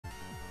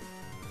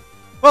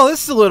Well,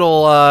 this is a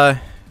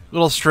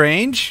little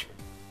strange.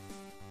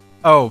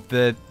 Oh,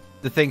 the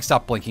thing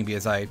stopped blinking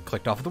because I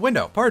clicked off of the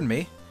window. Pardon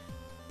me.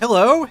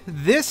 Hello,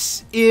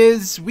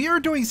 we are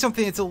doing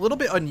something that's a little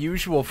bit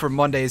unusual for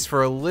Mondays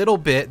for a little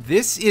bit.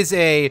 This is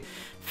a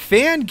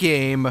fan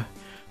game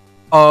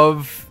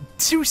of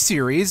two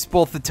series,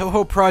 both the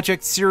Toho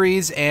Project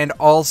series and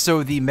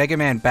also the Mega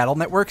Man Battle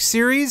Network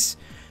series.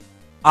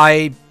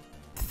 I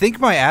think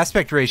my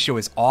aspect ratio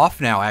is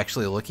off now,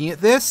 actually, looking at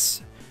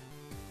this.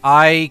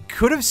 I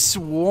could have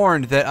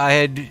sworn that I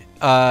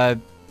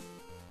had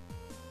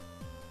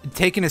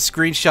taken a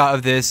screenshot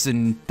of this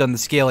and done the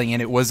scaling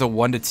and it was a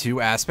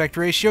 1:2 aspect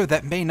ratio.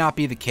 That may not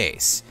be the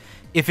case.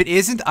 If it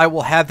isn't, I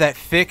will have that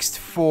fixed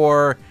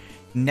for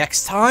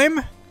next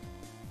time.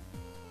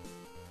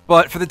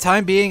 But for the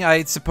time being,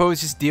 I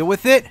suppose just deal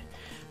with it.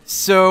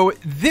 So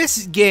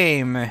this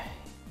game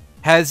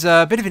has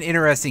a bit of an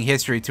interesting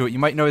history to it. You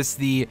might notice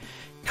the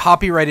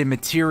copyrighted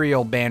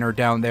material banner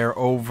down there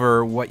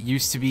over what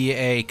used to be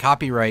a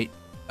copyright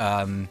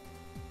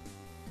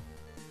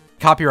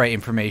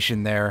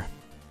information there.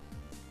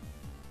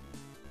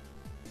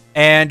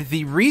 And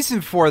the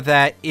reason for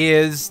that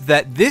is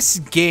that this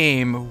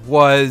game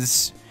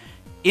was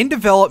in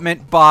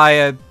development by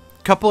a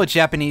couple of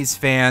Japanese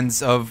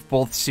fans of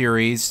both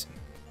series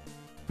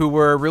who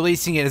were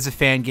releasing it as a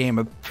fan game,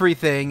 a free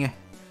thing.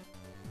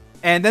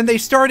 And then they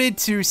started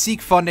to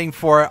seek funding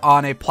for it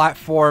on a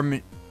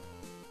platform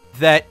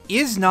that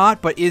is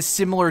not, but is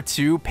similar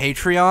to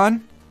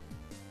Patreon.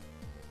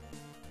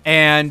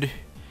 And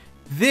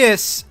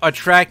this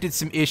attracted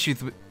some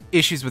issues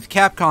with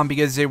Capcom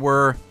because they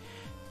were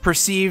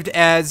perceived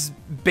as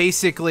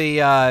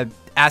basically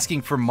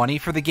asking for money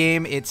for the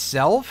game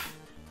itself,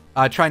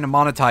 trying to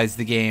monetize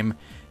the game,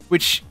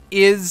 which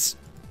is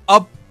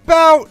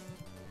about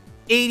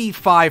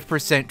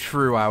 85%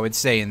 true, I would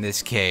say, in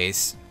this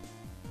case.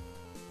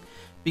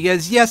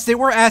 Because, yes, they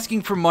were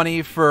asking for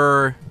money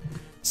for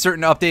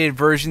certain updated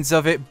versions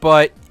of it,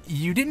 but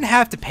you didn't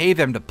have to pay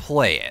them to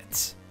play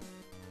it.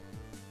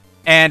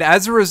 And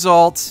as a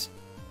result,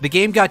 the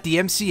game got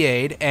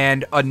DMCA'd,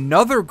 and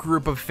another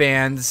group of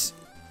fans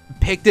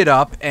picked it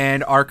up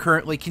and are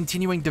currently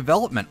continuing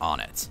development on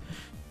it.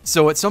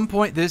 So at some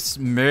point, this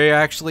may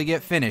actually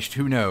get finished.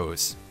 Who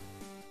knows?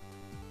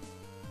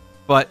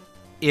 But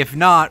if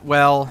not,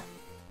 well,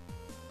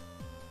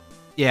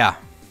 yeah.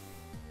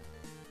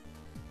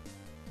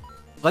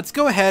 Let's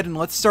go ahead and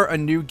let's start a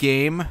new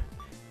game.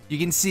 You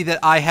can see that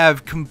I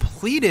have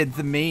completed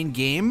the main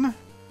game,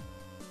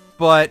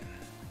 but,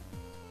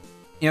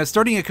 you know,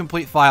 starting a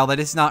complete file, that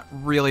is not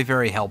really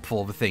very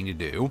helpful of a thing to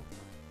do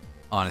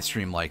on a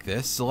stream like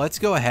this. So let's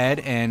go ahead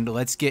and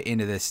let's get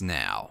into this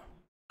now.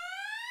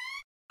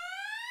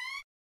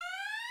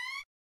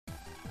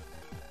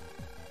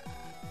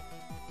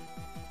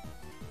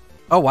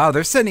 Oh wow,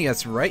 they're sending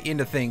us right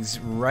into things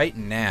right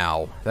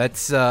now.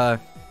 That's,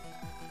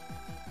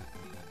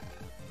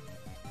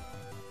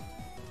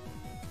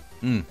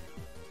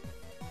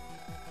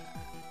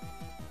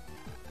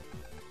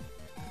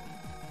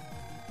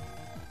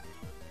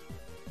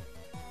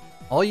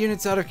 All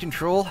units out of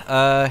control?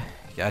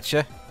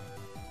 Gotcha.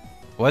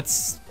 Can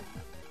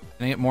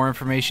I get more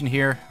information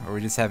here? Or are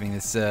we just having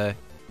this,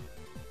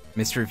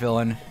 mystery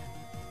villain?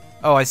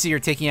 Oh, I see you're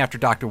taking after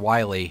Dr.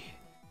 Wily.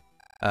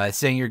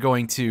 Saying you're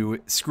going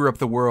to screw up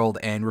the world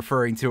and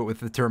referring to it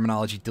with the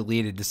terminology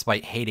deleted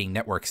despite hating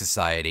network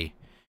society.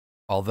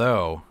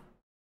 Although,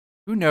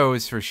 who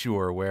knows for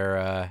sure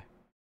where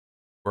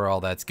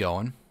all that's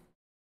going.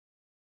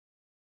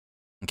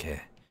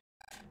 Okay.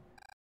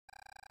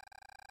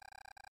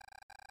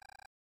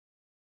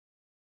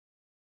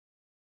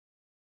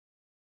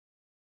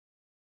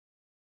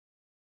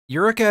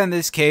 Eureka in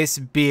this case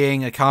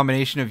being a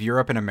combination of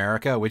Europe and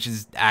America, which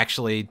is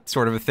actually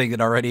sort of a thing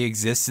that already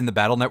exists in the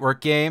Battle Network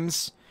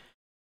games,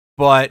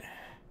 but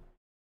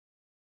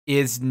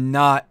is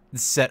not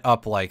set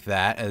up like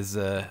that as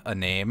a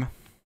name.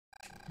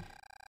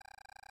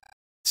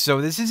 So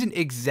this isn't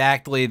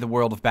exactly the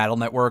world of Battle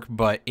Network,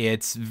 but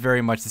it's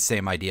very much the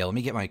same idea. Let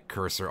me get my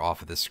cursor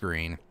off of the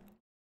screen.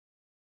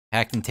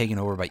 Hacked and taken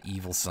over by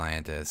evil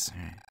scientists.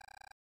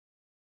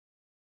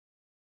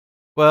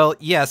 Well,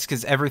 yes,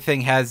 because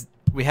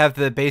we have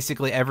the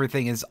basically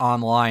everything is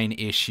online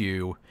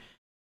issue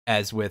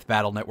as with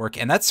Battle Network,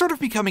 and that's sort of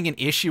becoming an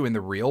issue in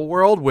the real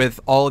world with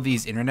all of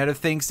these Internet of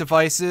Things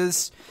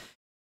devices.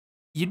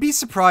 You'd be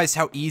surprised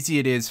how easy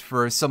it is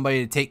for somebody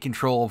to take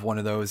control of one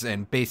of those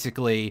and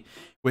basically,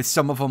 with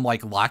some of them,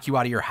 like, lock you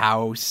out of your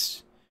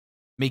house,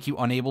 make you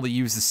unable to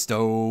use the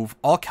stove,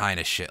 all kind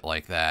of shit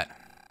like that.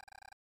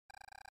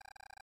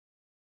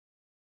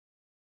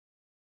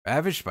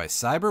 Ravaged by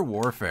cyber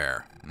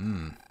warfare.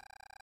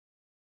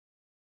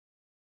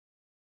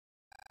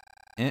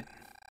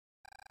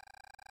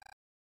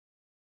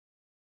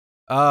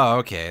 Oh,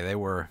 okay, they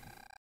were.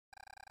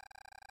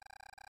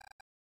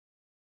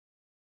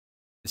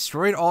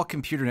 Destroyed all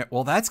computer net.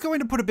 Well, that's going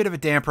to put a bit of a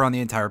damper on the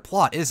entire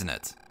plot, isn't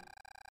it?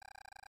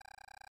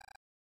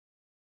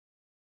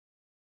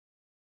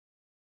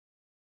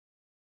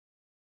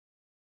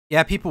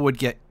 Yeah, people would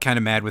get kind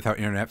of mad without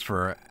internet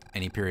for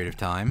any period of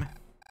time.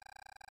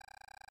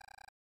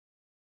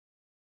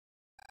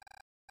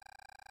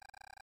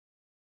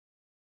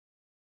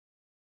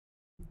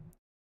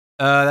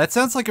 That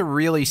sounds like a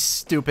really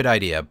stupid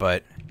idea,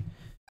 but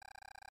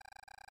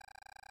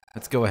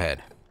let's go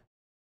ahead.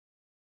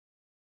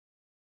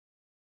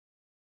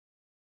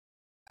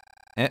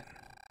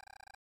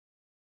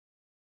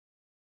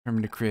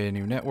 Remember to create a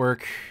new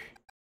network.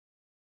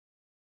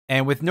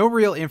 And with no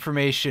real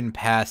information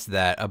past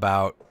that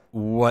about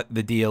what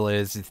the deal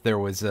is, if there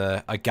was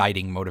a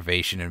guiding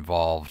motivation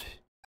involved.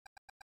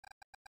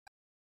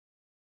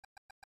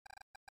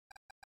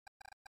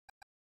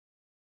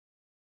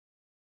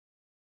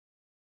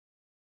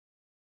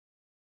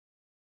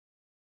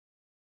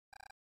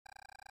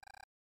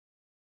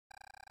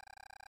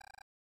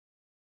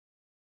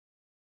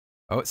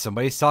 Oh,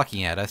 somebody's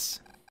talking at us.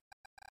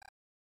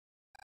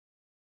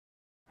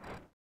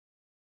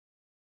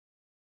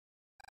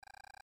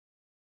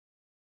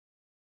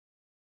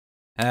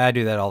 I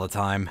do that all the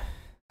time.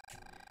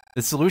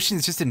 The solution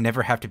is just to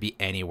never have to be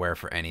anywhere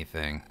for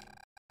anything.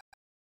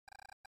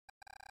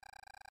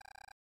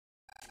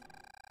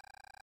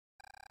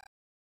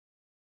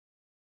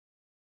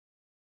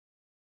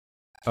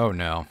 Oh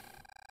no.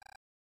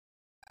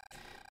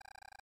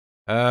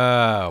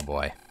 Oh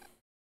boy.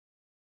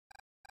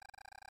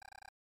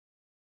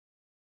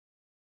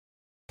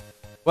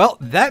 Well,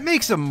 that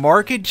makes a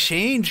marked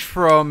change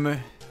from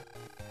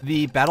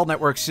the Battle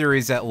Network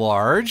series at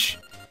large.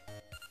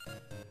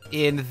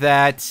 In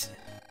that,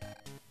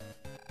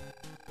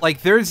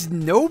 like, there's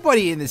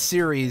nobody in the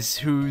series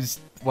who's,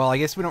 well, I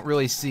guess we don't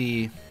really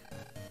see,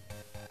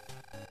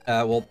 we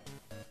don't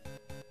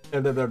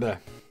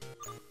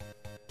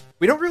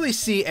really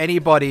see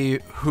anybody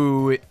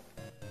who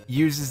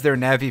uses their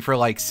Navi for,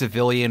 like,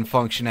 civilian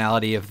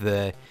functionality of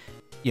the,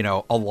 you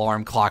know,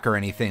 alarm clock or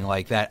anything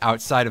like that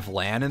outside of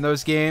LAN in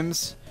those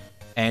games.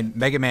 And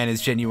Mega Man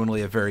is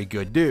genuinely a very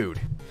good dude.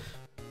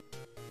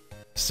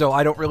 So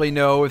I don't really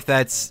know if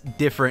that's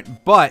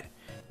different, but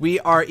we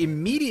are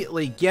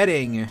immediately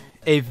getting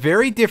a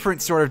very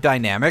different sort of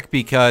dynamic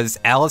because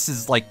Alice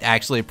is, like,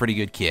 actually a pretty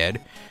good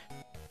kid.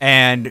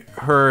 And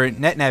her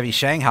NetNavi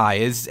Shanghai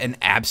is an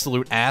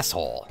absolute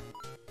asshole.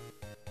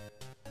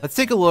 Let's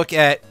take a look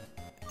at,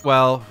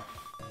 well,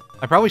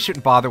 I probably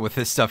shouldn't bother with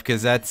this stuff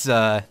because that's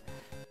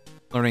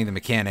learning the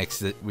mechanics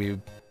that we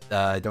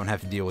don't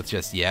have to deal with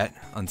just yet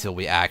until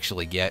we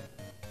actually get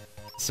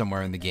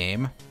somewhere in the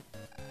game.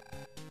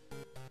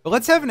 But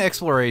let's have an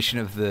exploration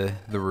of the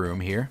room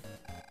here.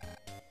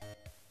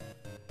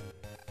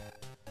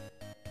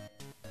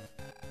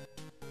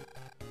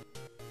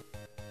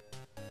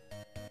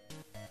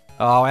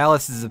 Oh,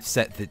 Alice is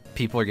upset that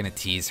people are going to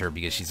tease her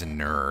because she's a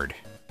nerd.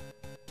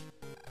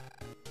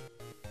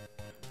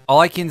 All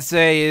I can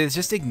say is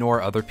just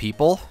ignore other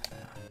people.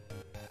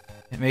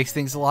 It makes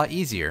things a lot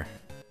easier.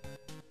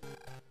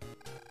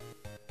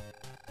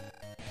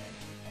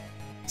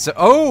 So,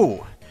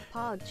 oh!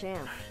 Pod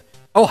champ.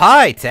 Oh,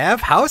 hi, Tav.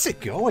 How's it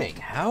going?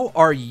 How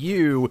are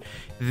you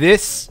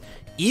this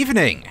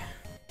evening?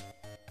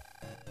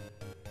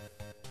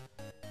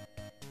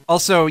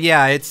 Also,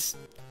 yeah, it's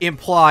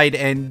implied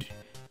and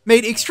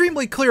made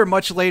extremely clear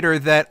much later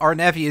that our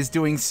Navi is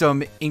doing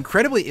some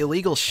incredibly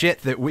illegal shit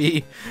that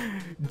we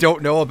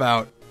don't know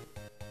about.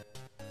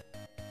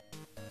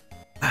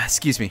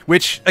 Excuse me.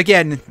 Which,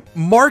 again,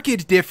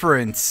 marked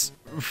difference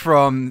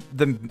from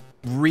the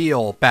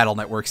real Battle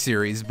Network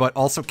series, but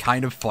also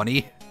kind of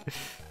funny.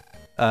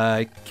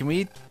 Can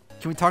we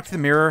talk to the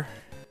mirror?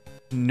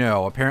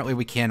 No, apparently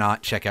we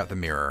cannot check out the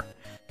mirror.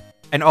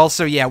 And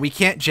also, yeah, we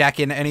can't jack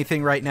in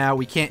anything right now.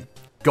 We can't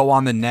go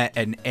on the net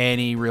in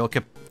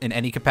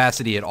any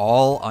capacity at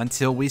all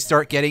until we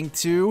start getting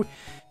to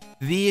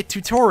the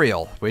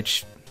tutorial,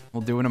 which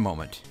we'll do in a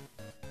moment.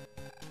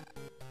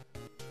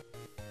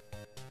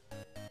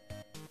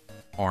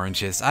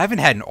 Oranges. I haven't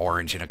had an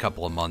orange in a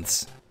couple of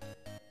months.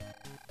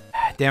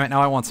 Damn it,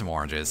 now I want some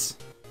oranges.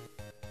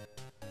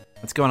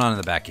 What's going on in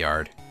the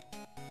backyard?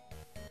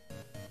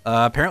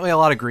 Apparently a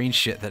lot of green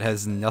shit that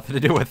has nothing to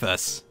do with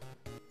us.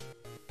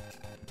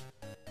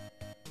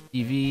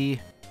 TV.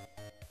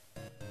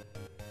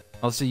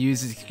 Also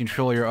uses to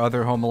control your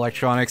other home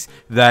electronics.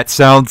 That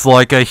sounds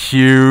like a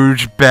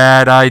huge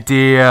bad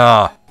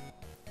idea.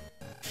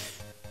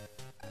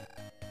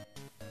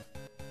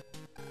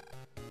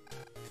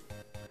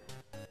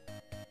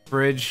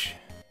 Fridge.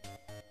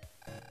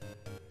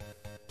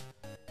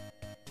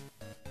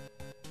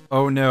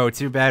 Oh no,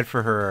 too bad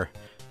for her.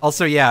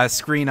 Also, yeah, a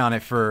screen on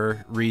it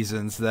for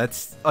reasons.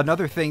 That's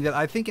another thing that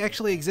I think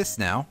actually exists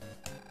now.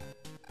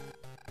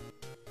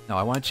 No,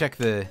 I want to check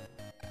the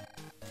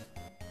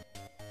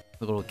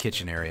little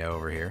kitchen area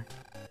over here.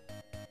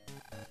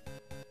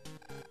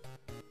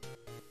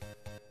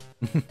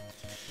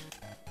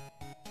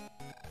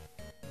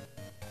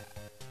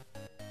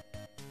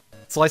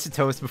 Slice of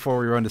toast before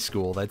we run to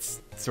school.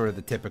 That's sort of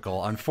the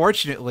typical.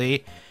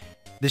 Unfortunately,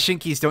 the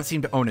Shinkies don't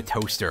seem to own a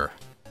toaster.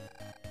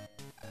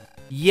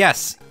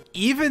 Yes,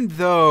 even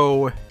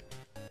though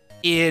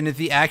in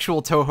the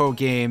actual Toho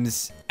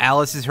games,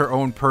 Alice is her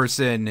own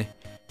person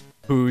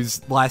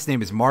whose last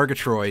name is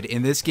Margatroyd.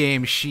 In this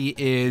game, she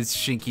is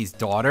Shinki's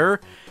daughter,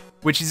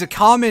 which is a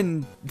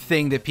common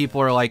thing that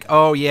people are like,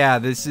 oh yeah,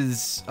 this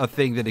is a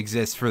thing that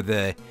exists for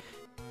the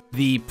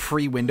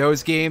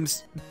pre-Windows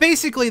games.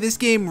 Basically, this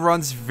game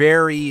runs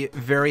very,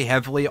 very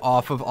heavily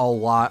off of a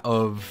lot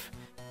of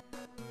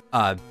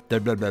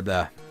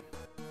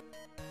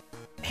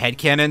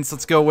headcanons,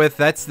 let's go with.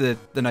 That's the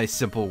nice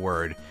simple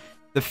word.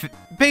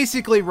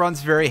 Basically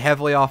runs very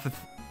heavily off of,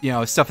 you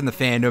know, stuff in the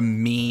fandom,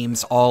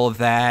 memes, all of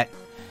that.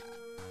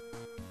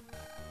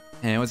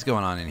 And what's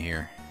going on in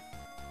here?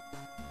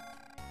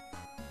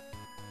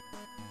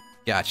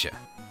 Gotcha.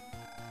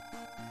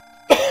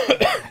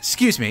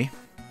 Excuse me.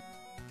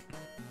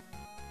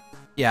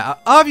 Yeah,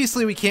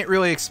 obviously we can't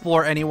really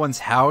explore anyone's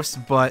house,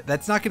 but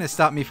that's not going to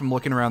stop me from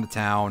looking around the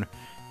town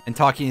and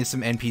talking to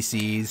some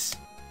NPCs.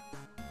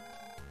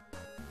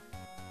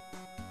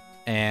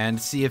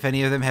 And see if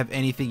any of them have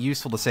anything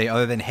useful to say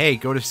other than, hey,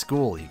 go to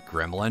school, you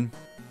gremlin.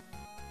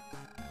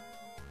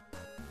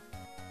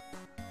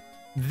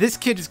 This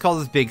kid just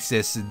calls us Big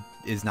Sis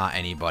is not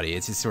anybody.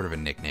 It's just sort of a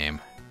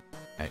nickname.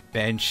 Alright,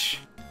 bench.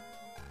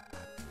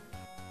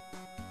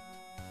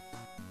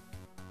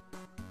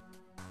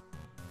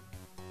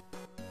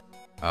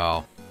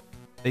 Oh.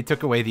 They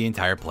took away the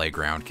entire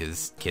playground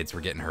because kids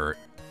were getting hurt.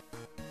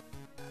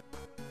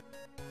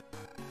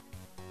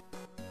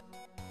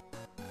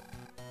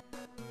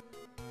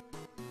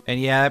 And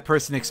yeah, that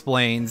person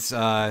explains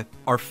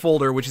our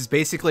folder, which is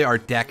basically our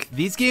deck.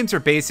 These games are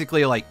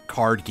basically like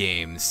card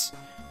games,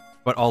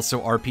 but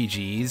also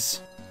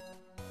RPGs.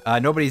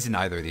 Nobody's in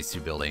either of these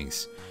two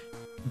buildings.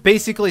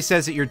 Basically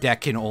says that your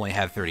deck can only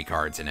have 30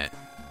 cards in it.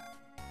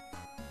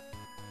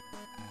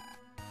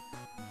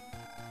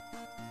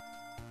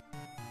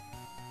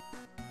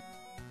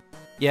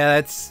 Yeah,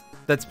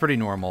 that's pretty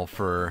normal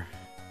for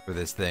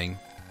this thing,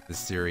 this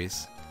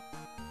series.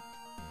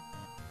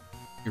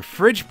 Your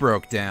fridge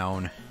broke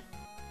down.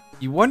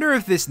 You wonder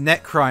if this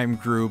net crime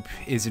group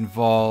is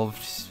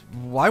involved.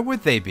 Why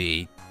would they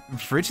be?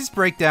 Fridges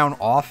break down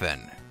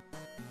often.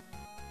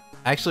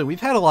 Actually, we've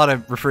had a lot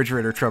of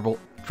refrigerator trouble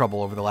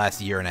over the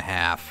last year and a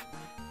half.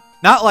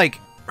 Not like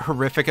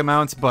horrific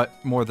amounts, but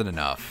more than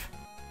enough.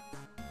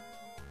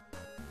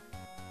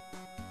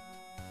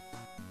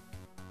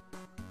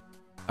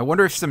 I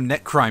wonder if some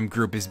net crime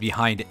group is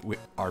behind it.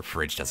 Our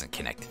fridge doesn't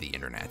connect to the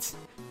internet.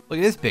 Look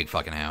at this big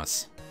fucking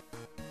house.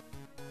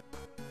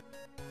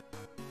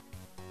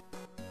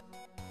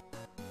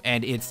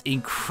 And it's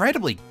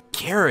incredibly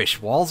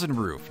garish walls and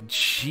roof.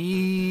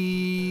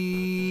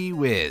 Gee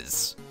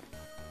whiz.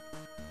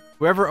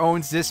 Whoever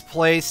owns this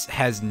place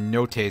has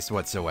no taste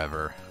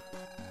whatsoever.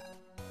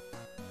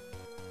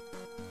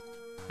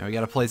 Now we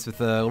got a place with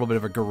a little bit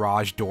of a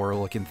garage door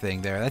looking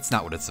thing there. That's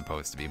not what it's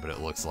supposed to be, but it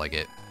looks like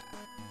it.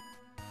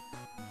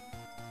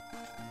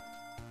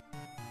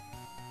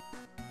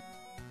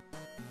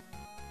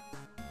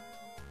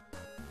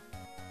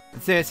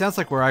 I'd say it sounds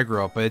like where I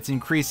grew up, but it's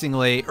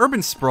increasingly...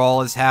 urban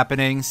sprawl is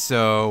happening,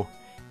 so...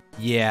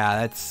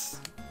 yeah,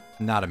 that's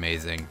not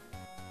amazing.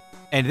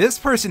 And this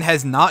person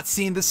has not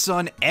seen the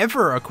sun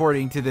ever,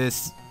 according to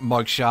this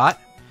mugshot.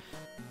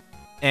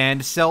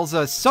 And sells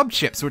us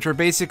sub-chips, which are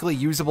basically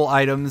usable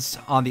items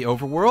on the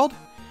overworld.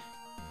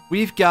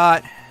 We've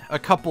got a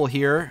couple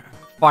here.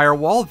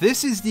 Firewall.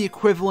 This is the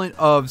equivalent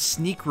of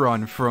Sneak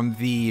Run from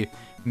the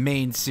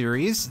main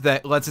series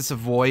that lets us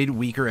avoid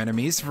weaker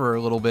enemies for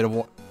a little bit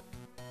of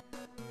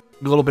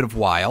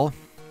while.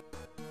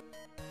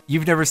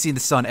 You've never seen the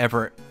sun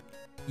ever.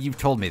 You've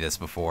told me this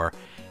before.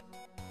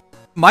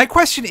 My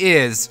question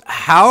is,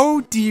 how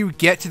do you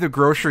get to the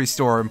grocery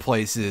store in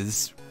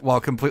places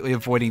while completely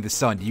avoiding the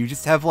sun? Do you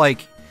just have,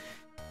 like,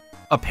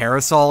 a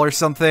parasol or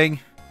something?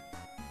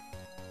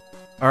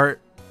 Are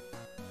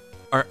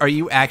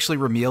you actually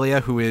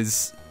Remelia, who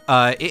is...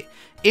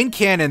 in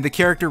canon, the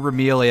character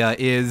Remelia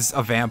is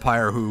a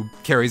vampire who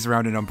carries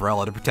around an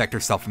umbrella to protect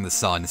herself from the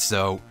sun,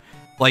 so,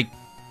 like...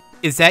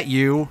 is that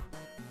you?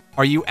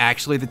 Are you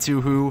actually the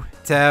Tuhu,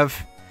 Tev?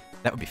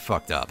 That would be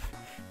fucked up.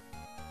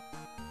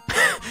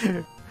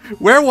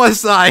 Where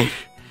was I?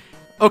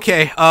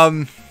 Okay,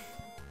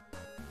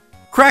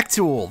 Crack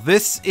Tool.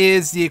 This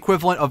is the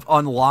equivalent of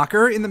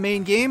Unlocker in the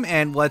main game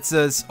and lets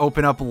us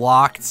open up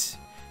locked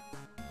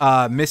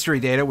mystery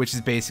data, which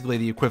is basically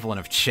the equivalent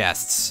of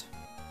chests.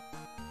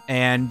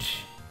 And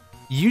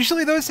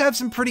usually those have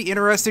some pretty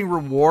interesting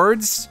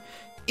rewards.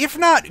 If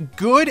not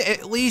good,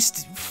 at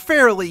least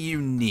fairly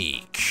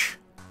unique.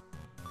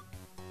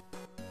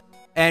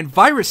 And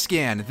Virus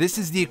Scan. This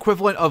is the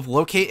equivalent of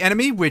Locate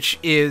Enemy, which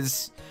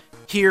is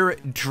here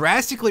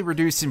drastically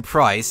reduced in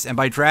price. And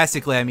by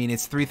drastically, I mean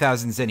it's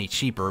 3,000 zenny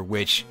cheaper,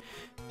 which,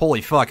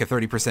 holy fuck, a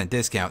 30%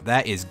 discount.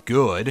 That is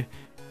good.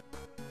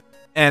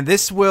 And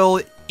this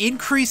will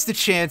increase the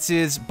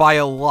chances by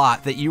a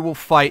lot that you will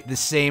fight the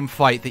same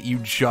fight that you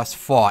just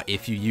fought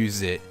if you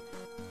use it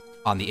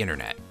on the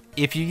internet.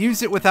 If you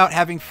use it without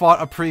having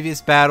fought a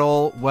previous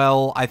battle,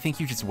 well, I think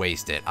you just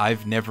waste it.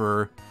 I've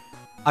never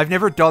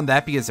done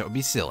that because that would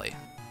be silly.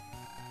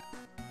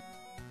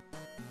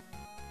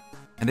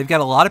 And they've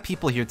got a lot of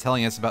people here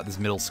telling us about this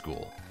middle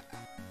school.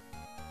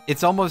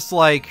 It's almost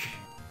like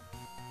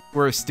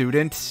we're a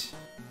student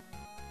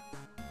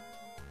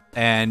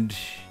and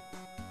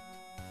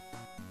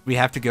we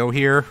have to go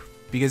here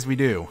because we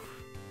do.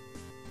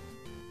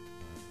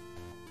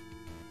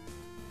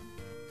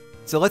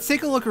 So let's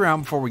take a look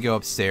around before we go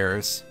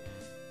upstairs.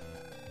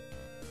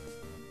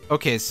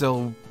 Okay,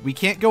 so we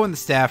can't go in the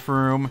staff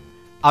room.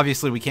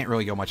 Obviously, we can't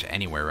really go much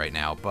anywhere right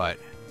now, but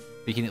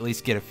we can at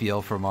least get a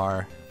feel for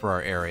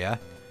our area.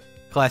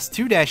 Class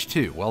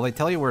 2-2. Well, they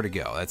tell you where to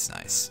go. That's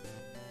nice.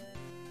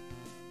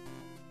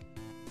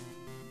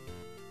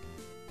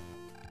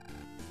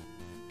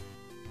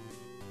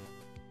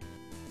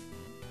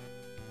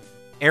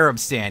 Arab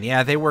Stan.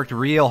 Yeah, they worked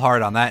real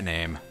hard on that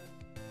name.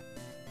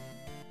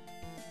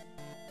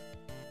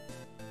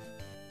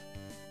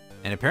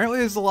 And apparently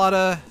there's a lot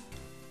of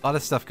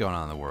stuff going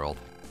on in the world.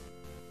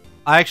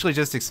 I actually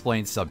just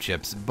explained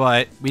subchips,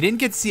 but we didn't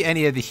get to see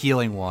any of the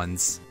healing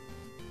ones.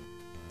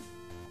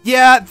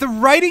 Yeah, the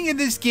writing in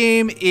this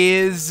game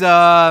is,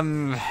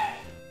 it's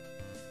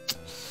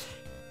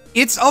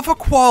of a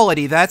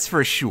quality, that's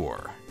for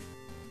sure.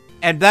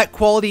 And that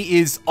quality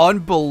is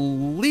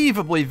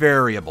unbelievably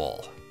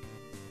variable.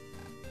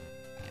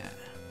 Yeah.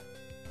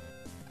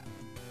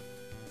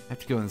 I have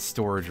to go in the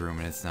storage room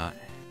and it's not...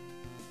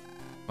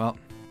 Well...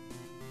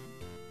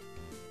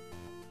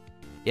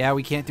 Yeah,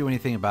 we can't do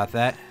anything about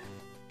that.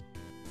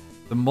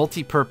 The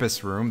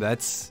multi-purpose room,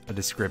 that's a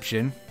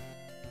description.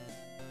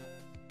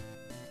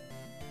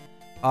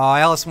 Oh,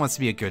 Alice wants to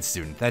be a good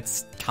student.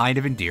 That's kind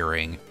of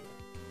endearing.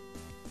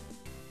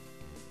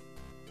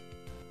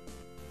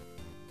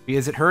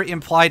 Because at her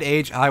implied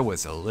age, I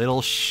was a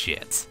little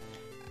shit.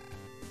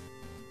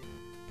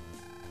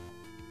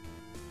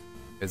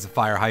 There's a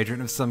fire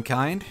hydrant of some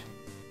kind.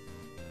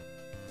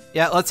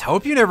 Yeah, let's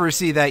hope you never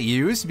see that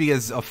used,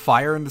 because a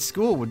fire in the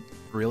school would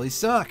really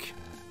suck.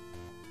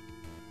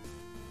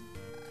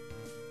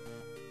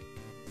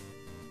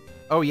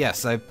 Oh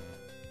yes,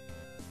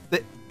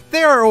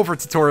 they are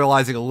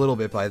over-tutorializing a little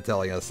bit by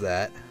telling us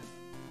that.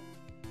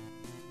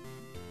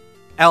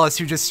 Alice,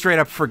 who just straight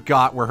up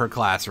forgot where her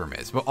classroom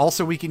is, but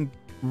also we can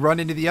run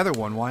into the other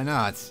one, why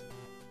not?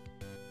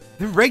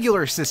 The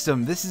regular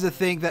system, this is a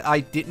thing that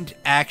I didn't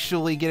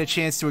actually get a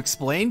chance to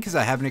explain, because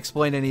I haven't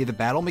explained any of the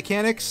battle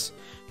mechanics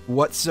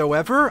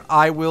whatsoever.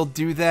 I will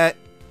do that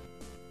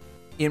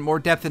in more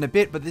depth in a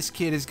bit, but this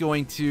kid is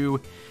going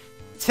to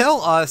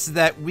tell us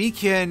that we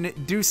can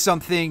do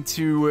something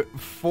to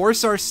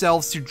force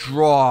ourselves to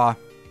draw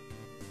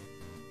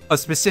a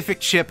specific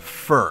chip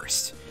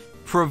first,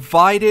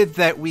 provided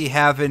that we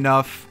have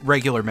enough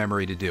regular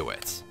memory to do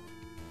it.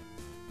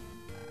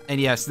 And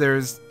yes,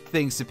 there's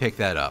things to pick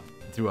that up,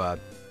 to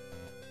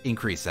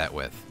increase that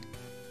with.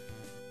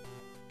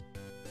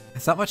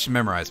 It's not much to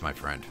memorize, my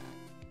friend.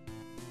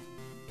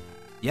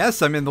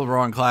 Yes, I'm in the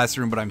wrong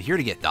classroom, but I'm here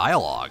to get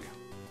dialogue.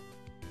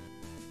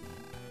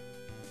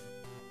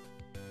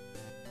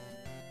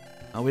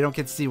 Oh, we don't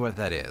get to see what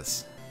that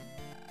is.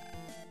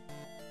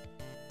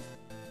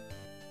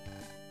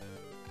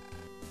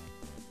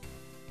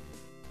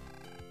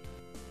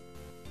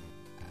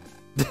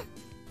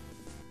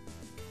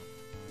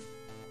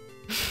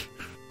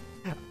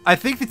 I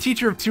think the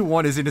teacher of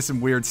 2-1 is into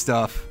some weird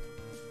stuff.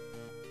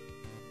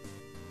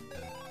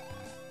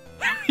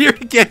 Here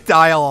to get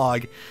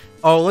dialogue.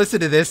 Oh, listen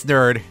to this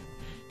nerd.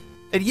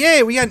 And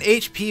yay, we got an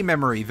HP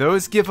memory.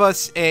 Those give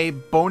us a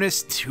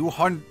bonus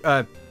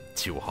 200.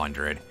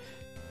 200.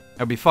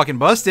 That'd be fucking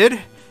busted.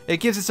 It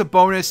gives us a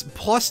bonus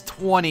plus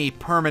 20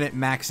 permanent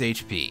max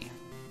HP,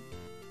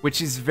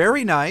 which is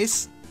very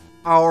nice.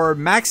 Our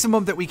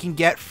maximum that we can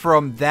get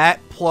from that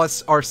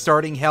plus our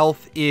starting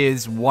health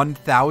is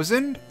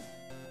 1,000,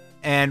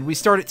 and we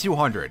start at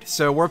 200,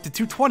 so we're up to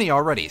 220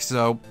 already,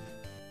 so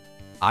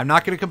I'm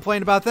not going to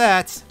complain about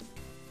that.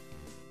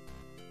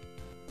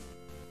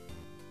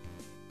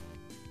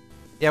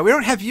 Yeah, we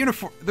don't have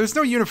uniform. There's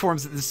no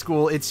uniforms at this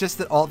school, it's just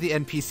that all the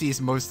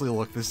NPCs mostly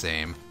look the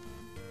same.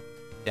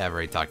 Yeah, I've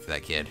already talked to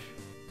that kid.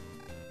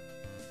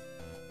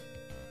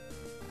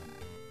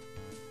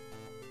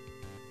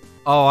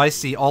 Oh, I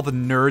see. All the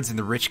nerds and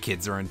the rich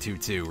kids are in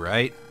 2-2,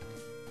 right?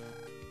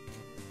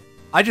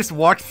 I just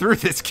walked through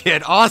this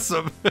kid.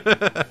 Awesome.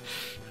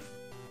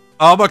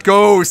 I'm a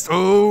ghost.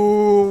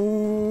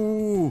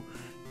 Ooh.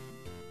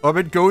 I'm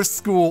in ghost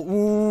school.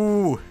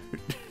 Ooh.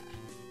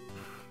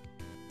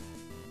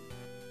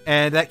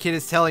 And that kid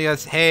is telling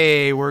us,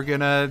 hey, we're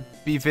gonna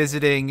be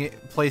visiting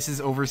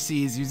places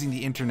overseas using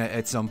the internet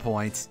at some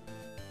point.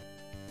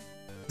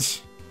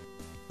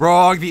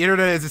 Wrong, the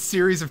internet is a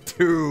series of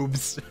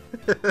tubes.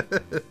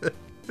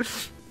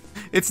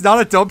 It's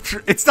not a dump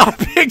truck. It's not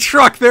a big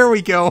truck. There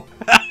we go.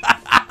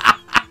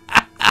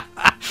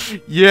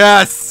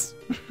 Yes.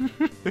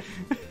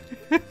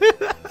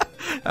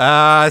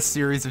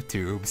 Series of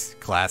tubes.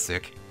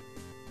 Classic.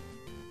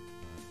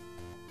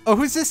 Oh,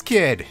 who's this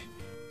kid?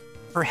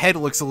 Her head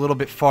looks a little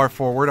bit far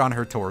forward on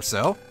her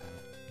torso.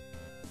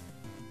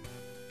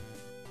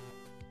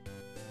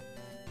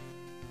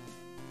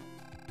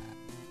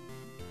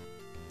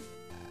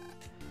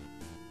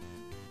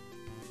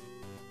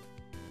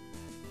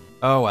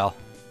 Oh well.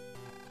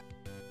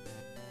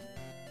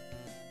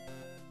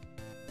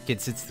 Kid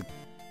sits the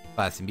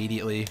class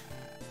immediately.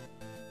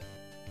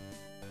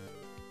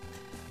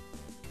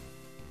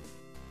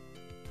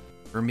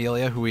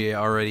 Amelia, who we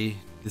already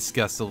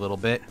discussed a little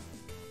bit.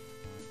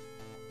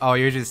 Oh,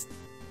 you're just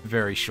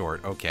very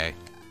short. Okay.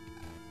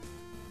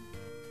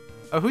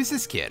 Oh, who's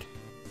this kid?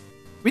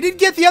 We didn't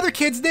get the other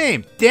kid's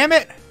name! Damn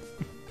it!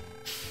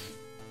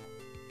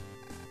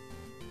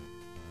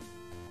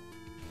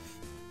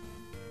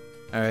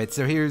 Alright,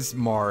 so here's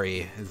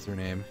Mari, is her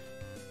name.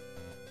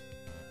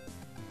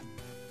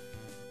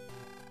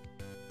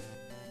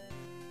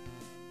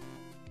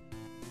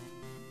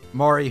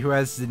 Mari, who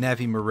has the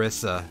Nevi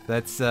Marissa.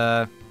 That's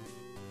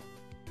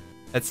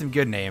some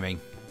good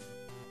naming.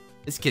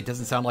 This kid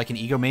doesn't sound like an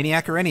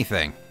egomaniac or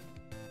anything.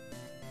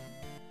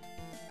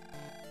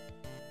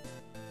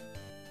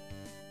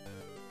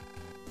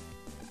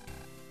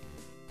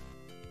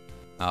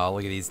 Oh,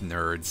 look at these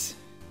nerds.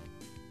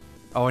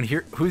 Oh, and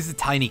here, who's the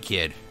tiny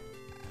kid?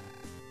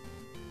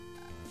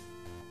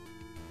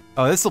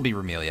 Oh, this will be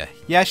Ramelia.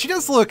 Yeah, she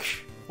does look,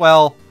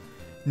 well,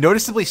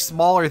 noticeably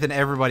smaller than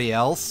everybody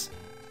else.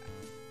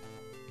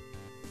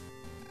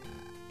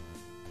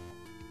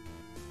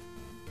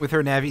 With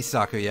her Navi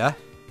Sakuya.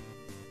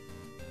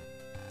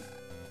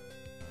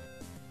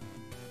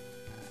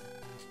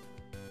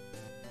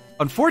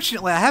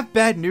 Unfortunately, I have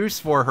bad news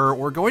for her.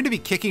 We're going to be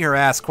kicking her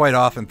ass quite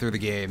often through the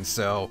game,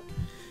 so...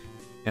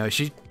 You know,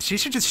 she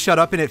should just shut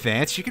up in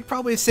advance. She could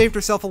probably have saved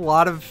herself a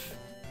lot of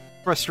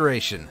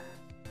frustration.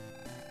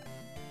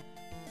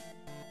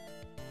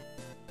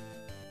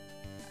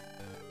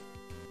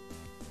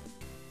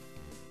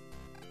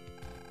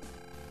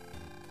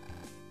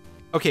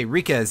 Okay,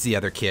 Rika is the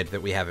other kid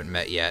that we haven't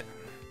met yet.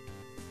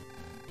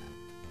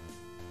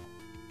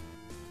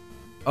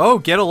 Oh,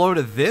 get a load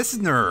of this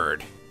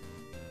nerd.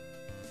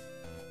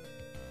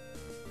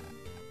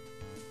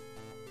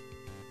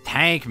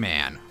 Tank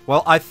Man.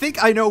 Well, I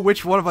think I know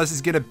which one of us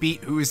is gonna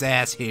beat whose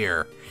ass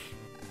here.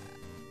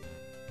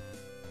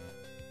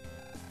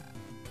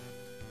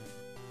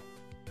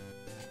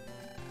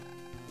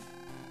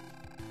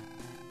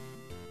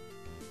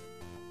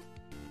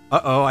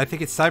 Uh-oh, I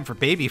think it's time for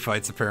baby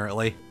fights,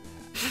 apparently.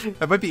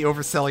 I might be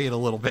overselling it a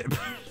little bit.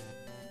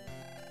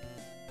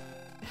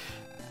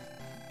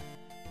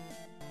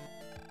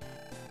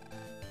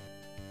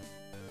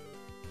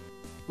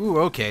 Ooh,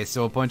 okay,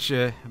 so a bunch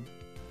of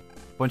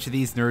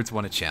these nerds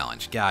want a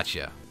challenge.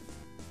 Gotcha.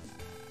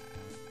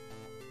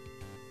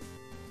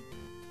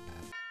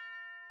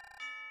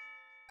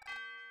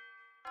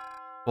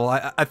 Well,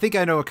 I think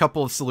I know a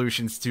couple of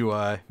solutions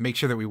to make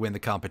sure that we win the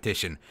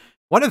competition.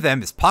 One of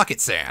them is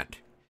pocket sand.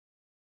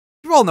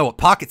 You all know what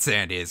pocket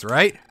sand is,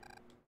 right?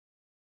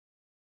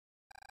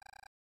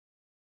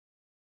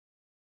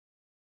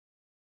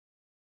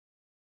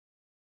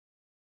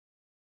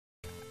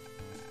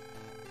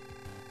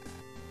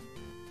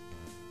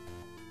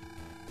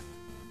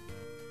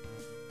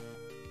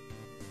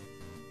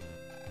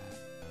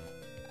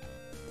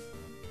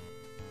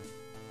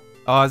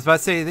 Oh, I was about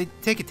to say, they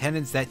take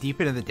attendance that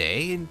deep into the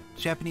day in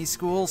Japanese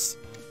schools?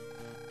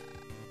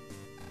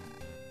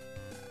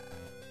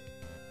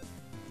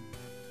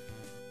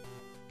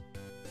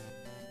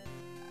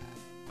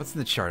 What's in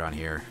the chart on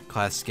here?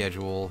 Class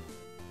schedule.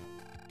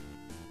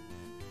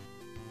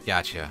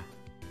 Gotcha.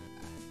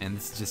 And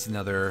this is just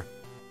another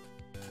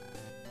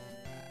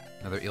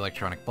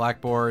electronic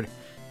blackboard.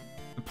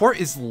 The port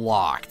is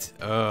locked.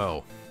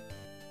 Oh.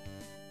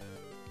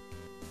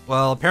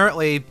 Well,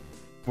 apparently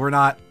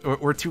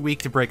we're too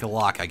weak to break a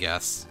lock, I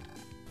guess.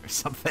 Or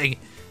something.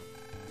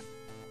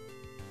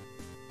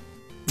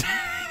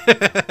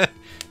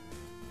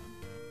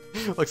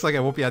 Looks like I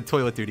won't be on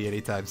toilet duty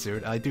anytime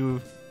soon. I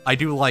do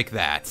like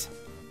that.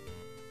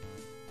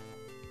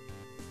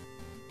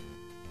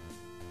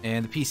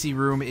 And the PC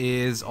room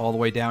is all the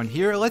way down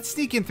here. Let's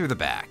sneak in through the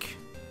back.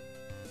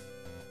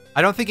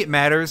 I don't think it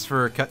matters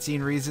for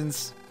cutscene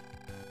reasons,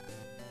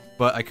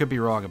 but I could be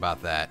wrong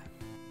about that.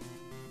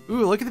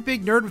 Ooh, look at the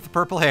big nerd with the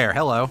purple hair.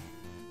 Hello.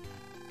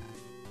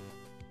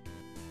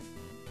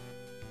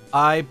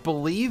 I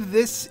believe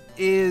this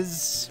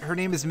is... her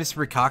name is Miss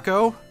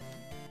Rikako?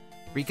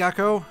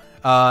 Rikako?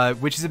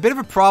 Which is a bit of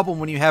a problem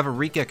when you have a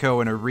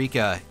Rikako and a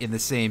Rika in the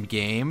same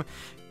game.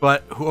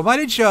 But who am I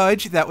to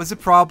judge? That was a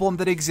problem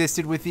that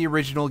existed with the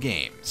original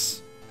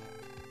games.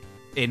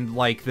 In,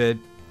 like, the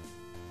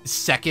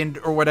second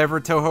or whatever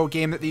Toho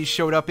game that these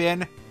showed up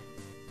in.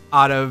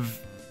 Out of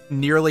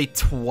nearly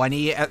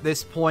 20 at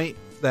this point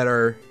that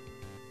are,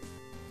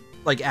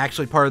 like,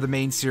 actually part of the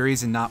main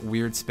series and not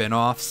weird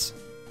spin-offs.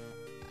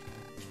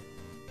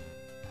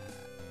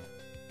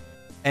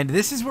 And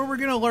this is where we're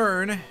gonna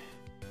learn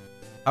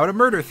how to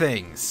murder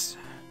things.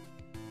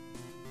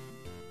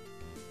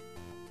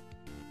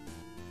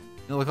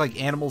 They look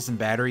like animals and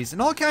batteries and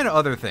all kind of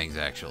other things,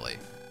 actually.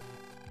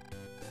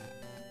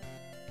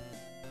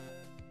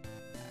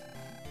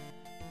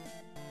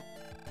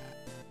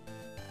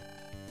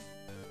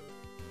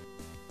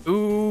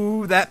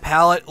 Ooh, that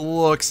palette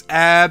looks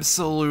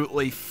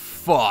absolutely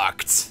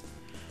fucked.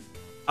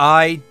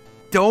 I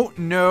don't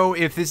know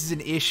if this is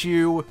an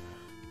issue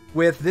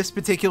with this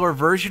particular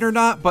version or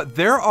not, but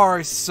there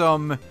are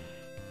some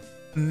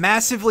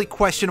massively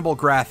questionable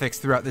graphics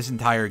throughout this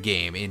entire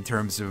game in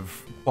terms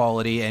of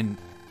quality, and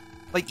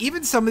like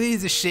even some of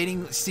these, the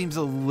shading seems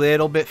a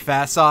little bit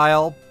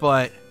facile,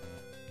 but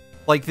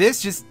like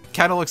this just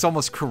kind of looks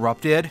almost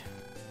corrupted.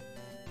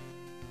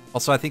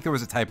 Also, I think there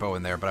was a typo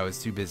in there, but I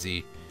was too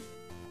busy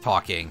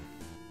talking.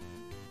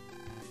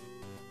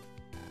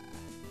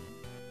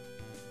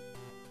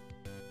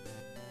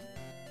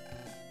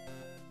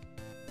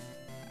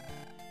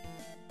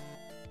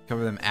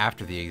 Cover them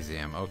after the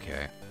exam.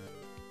 Okay.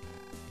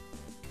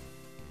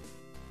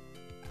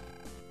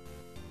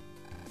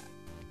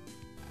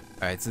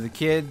 Alright, so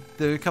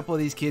a couple of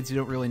these kids who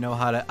don't really know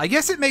how to... I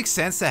guess it makes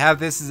sense to have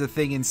this as a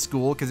thing in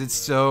school because it's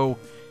so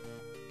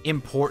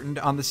important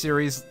on the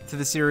series,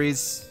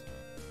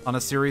 on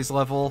a series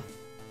level.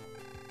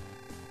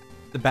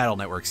 The Battle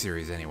Network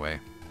series, anyway.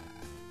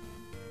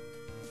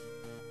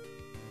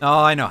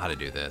 Oh, I know how to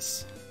do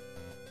this.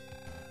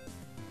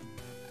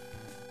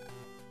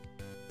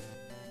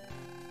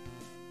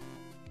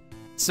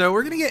 So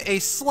we're going to get a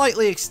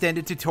slightly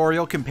extended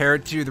tutorial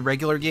compared to the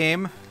regular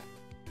game.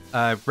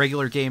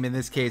 Regular game in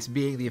this case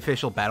being the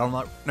official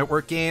Battle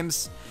Network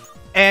games.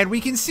 And we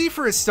can see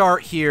for a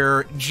start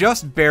here,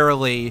 just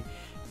barely,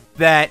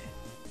 that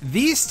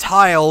these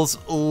tiles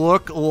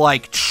look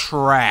like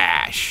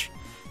trash.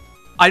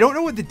 I don't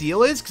know what the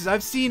deal is, because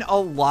I've seen a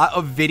lot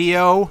of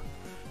video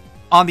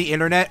on the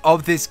internet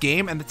of this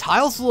game, and the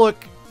tiles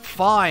look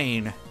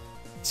fine.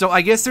 So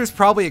I guess there's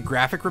probably a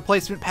graphic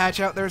replacement patch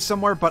out there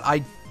somewhere, but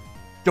I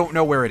don't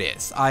know where it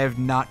is. I have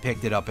not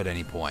picked it up at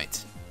any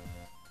point.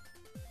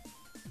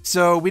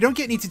 So we don't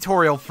get any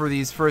tutorial for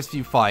these first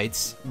few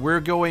fights. We're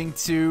going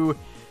to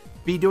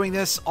be doing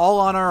this all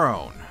on our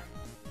own.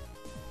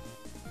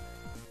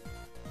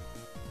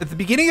 At the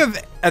beginning of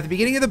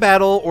the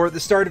battle, or at the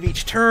start of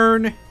each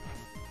turn,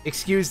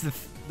 excuse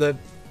the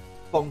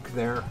funk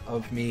there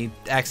of me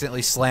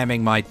accidentally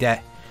slamming my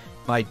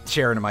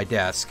chair into my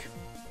desk.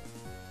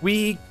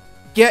 We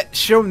get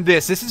shown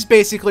this. This is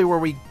basically where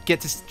we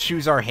get to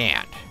choose our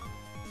hand.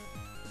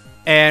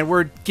 And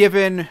we're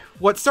given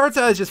what starts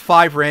out as just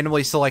 5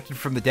 randomly selected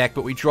from the deck,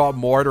 but we draw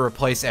more to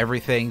replace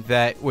everything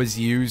that was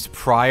used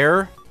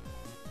prior.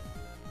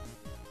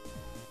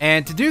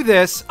 And to do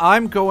this,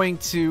 I'm going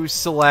to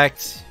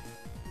select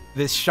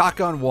this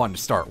Shotgun 1 to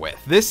start with.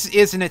 This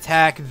is an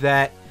attack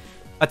that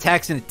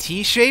attacks in a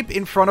T shape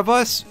in front of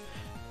us.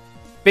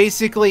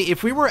 Basically,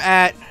 if we were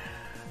at...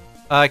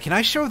 can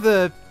I show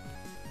the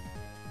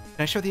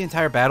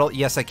entire battle?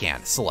 Yes, I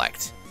can.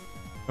 Select.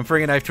 I'm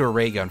bringing a knife to a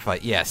ray gun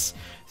fight. Yes.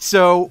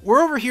 So,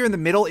 we're over here in the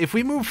middle. If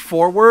we move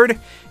forward,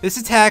 this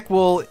attack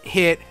will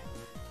hit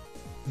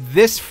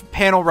this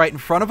panel right in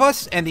front of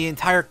us and the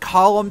entire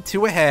column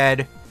to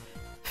ahead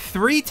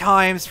 3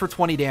 times for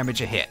 20 damage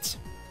a hit.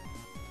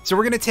 So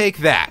we're going to take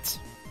that.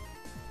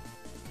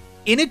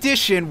 In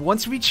addition,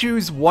 once we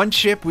choose one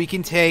chip, we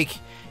can take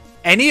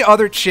any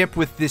other chip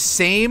with the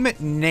same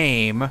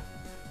name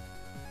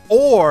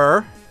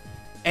or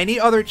any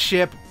other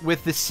chip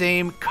with the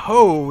same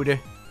code,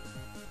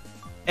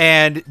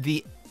 and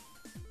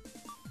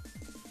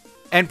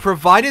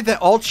provided that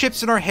all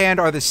chips in our hand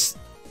are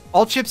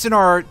all chips in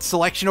our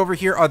selection over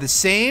here are the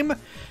same,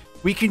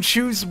 we can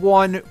choose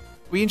one.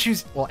 We can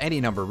choose, well, any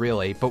number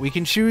really, but we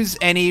can choose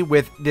any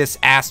with this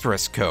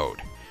asterisk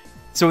code.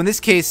 So in this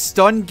case,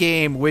 stun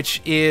game,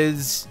 which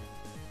is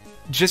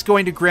just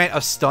going to grant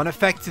a stun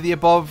effect to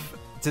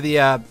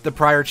the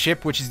prior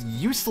chip, which is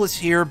useless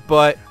here,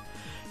 but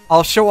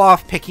I'll show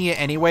off picking it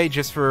anyway,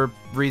 just for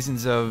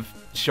reasons of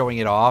showing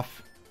it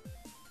off.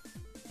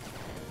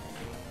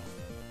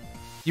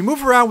 You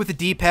move around with the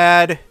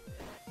D-pad.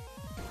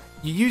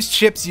 You use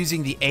chips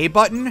using the A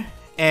button,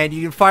 and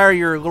you can fire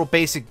your little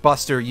basic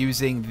buster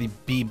using the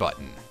B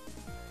button.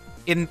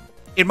 In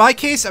my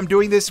case, I'm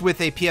doing this with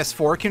a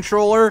PS4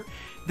 controller.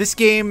 This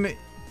game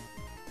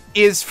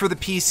is for the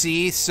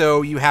PC,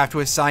 so you have to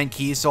assign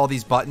keys to all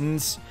these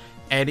buttons,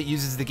 and it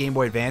uses the Game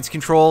Boy Advance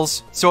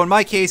controls. So in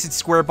my case, it's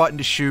square button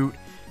to shoot,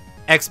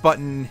 X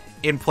button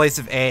in place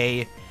of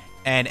A,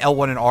 and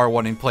L1 and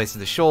R1 in place of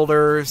the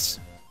shoulders.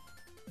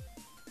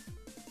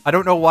 I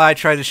don't know why I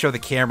tried to show the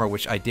camera,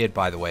 which I did,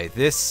 by the way.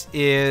 This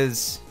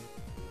is...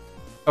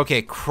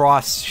 okay,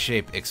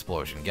 cross-shape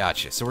explosion.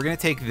 Gotcha. So we're going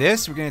to take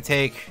this. We're going to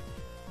take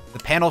the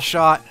panel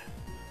shot.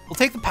 We'll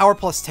take the power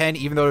plus 10,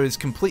 even though it is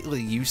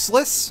completely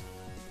useless.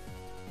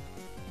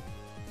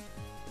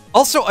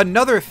 Also,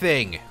 another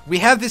thing. We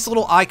have this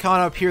little icon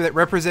up here that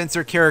represents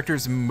our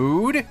character's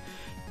mood.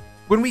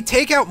 When we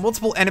take out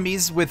multiple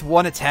enemies with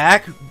one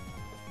attack,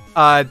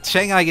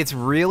 Shanghai gets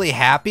really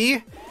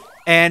happy.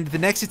 And the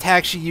next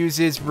attack she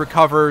uses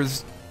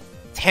recovers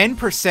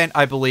 10%,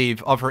 I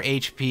believe, of her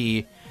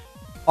HP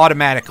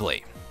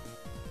automatically.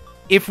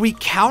 If we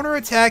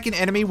counterattack an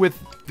enemy with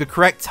the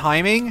correct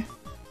timing,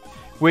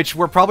 which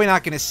we're probably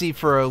not going to see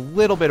for a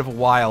little bit of a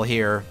while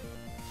here,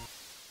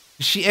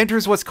 she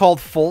enters what's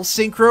called full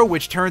synchro,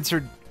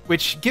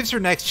 which gives her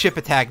next chip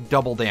attack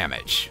double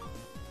damage.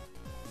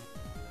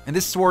 And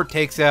this sword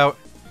takes out...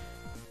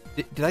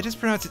 Did I just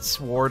pronounce it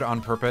sword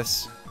on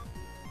purpose?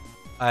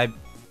 And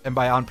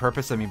by on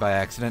purpose, I mean by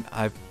accident.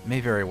 I may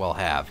very well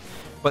have.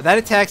 But that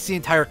attacks the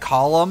entire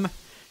column.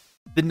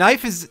 The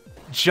knife is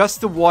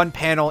just the one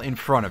panel in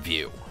front of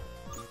you.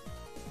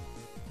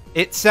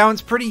 It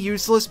sounds pretty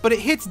useless, but it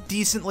hits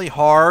decently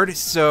hard,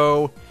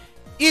 so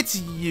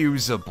it's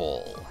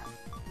usable.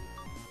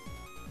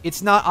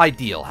 It's not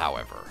ideal,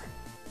 however.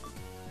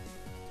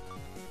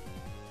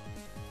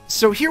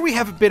 So here we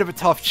have a bit of a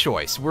tough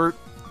choice. We're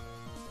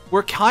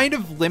kind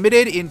of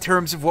limited in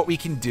terms of what we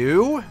can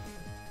do.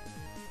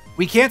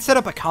 We can't set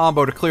up a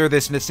combo to clear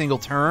this in a single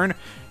turn,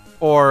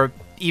 or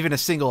even a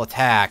single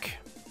attack.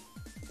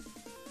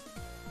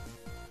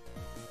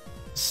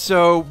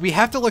 So we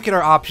have to look at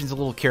our options a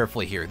little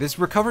carefully here. This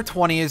Recover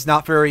 20 is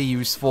not very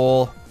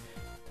useful.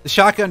 The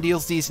shotgun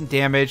deals decent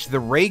damage. The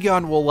ray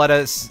gun will let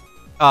us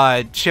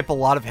chip a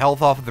lot of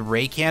health off of the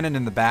ray cannon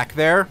in the back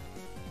there.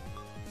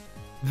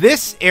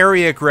 This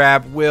area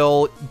grab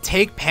will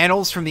take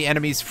panels from the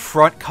enemy's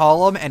front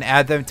column and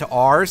add them to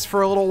ours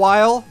for a little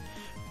while,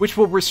 which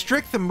will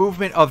restrict the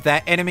movement of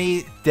that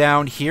enemy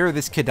down here,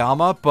 this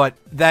Kadama, but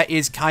that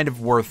is kind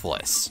of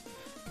worthless.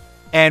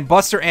 And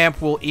Buster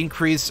Amp will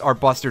increase our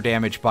Buster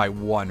damage by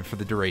 1 for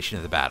the duration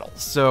of the battle.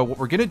 So what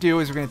we're going to do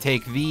is we're going to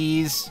take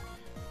these,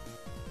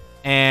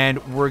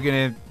 and we're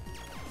going to...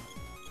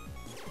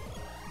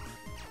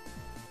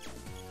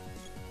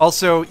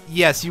 Also,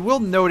 yes, you will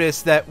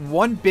notice that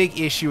one big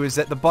issue is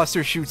that the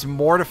Buster shoots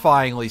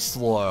mortifyingly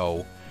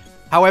slow.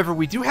 However,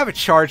 we do have a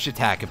charged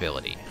attack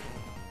ability.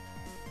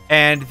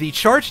 And the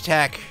charge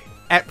attack,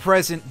 at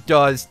present,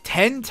 does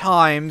 10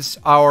 times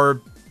our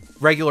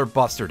regular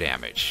Buster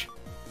damage.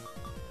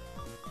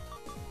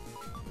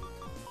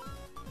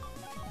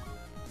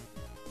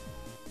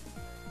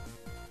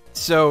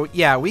 So,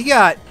 yeah, we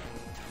got,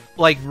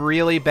 like,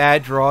 really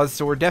bad draws,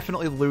 so we're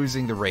definitely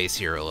losing the race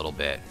here a little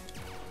bit.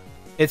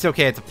 It's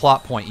okay, it's a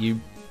plot point. You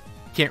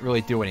can't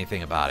really do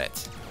anything about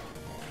it.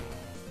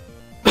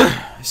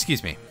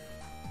 Excuse me.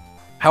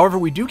 However,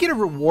 we do get a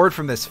reward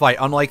from this fight,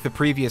 unlike the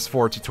previous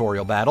 4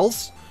 tutorial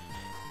battles.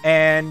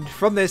 And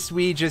from this,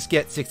 we just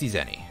get 60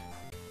 Zenny.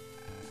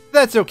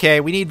 That's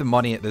okay, we need the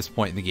money at this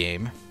point in the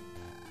game.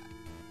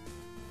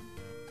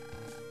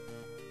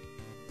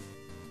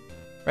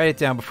 Write it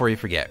down before you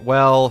forget.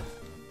 Well,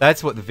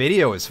 that's what the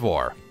video is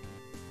for.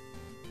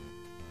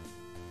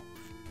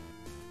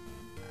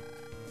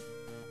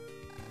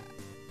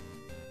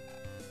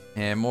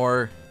 And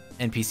more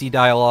NPC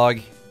dialogue.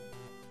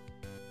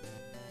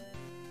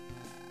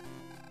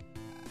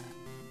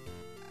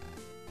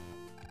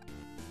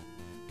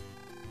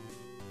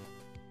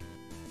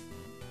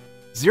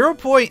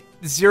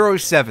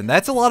 .07.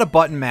 That's a lot of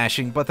button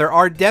mashing, but there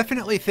are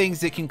definitely things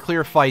that can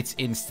clear fights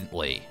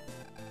instantly.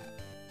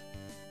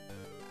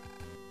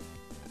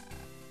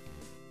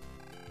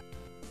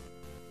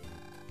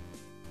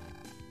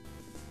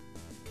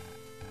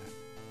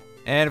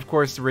 And, of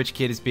course, the rich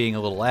kid is being a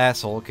little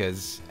asshole,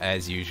 because,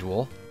 as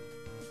usual,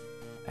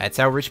 that's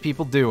how rich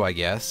people do, I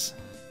guess.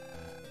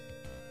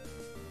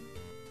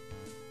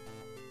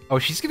 Oh,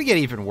 she's gonna get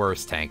even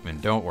worse,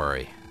 Tankman. Don't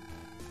worry.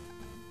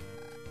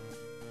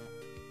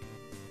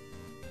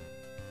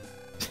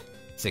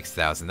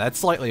 $6,000. That's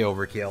slightly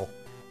overkill.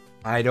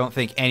 I don't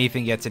think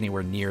anything gets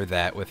anywhere near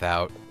that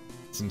without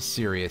some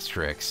serious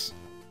tricks.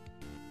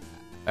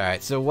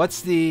 Alright, so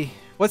what's the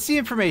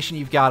information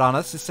you've got on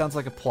us? This sounds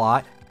like a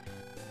plot.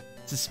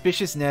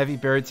 Suspicious Navi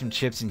buried some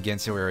chips in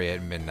Genso area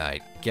at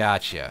midnight.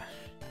 Gotcha.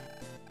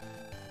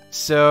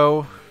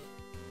 So...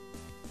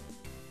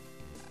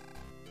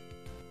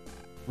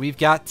 we've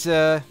got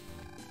to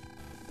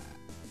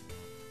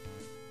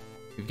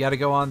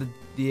go on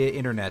the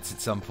internets at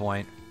some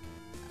point.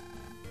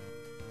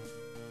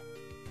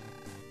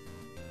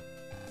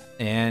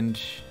 And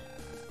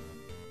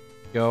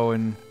go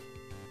and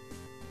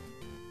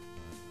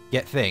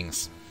get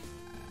things.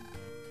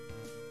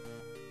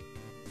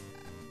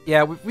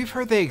 Yeah, we've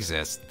heard they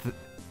exist.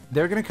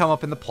 They're going to come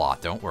up in the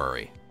plot, don't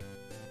worry.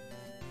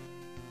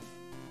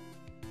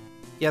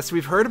 Yes,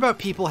 we've heard about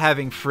people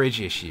having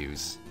fridge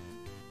issues.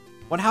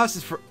 One house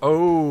is for...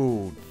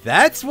 oh,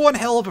 that's one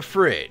hell of a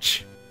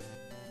fridge.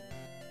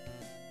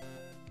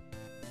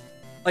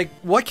 Like,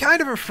 what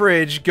kind of a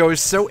fridge goes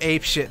so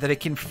apeshit that it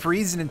can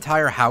freeze an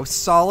entire house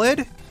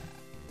solid?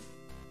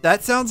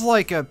 That sounds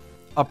like a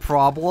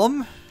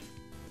problem.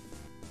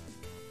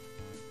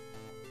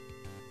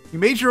 You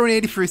made your own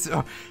antifreeze.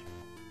 Oh,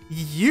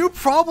 you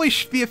probably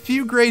should be a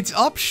few grades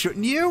up,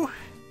 shouldn't you?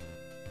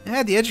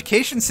 Yeah, the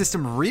education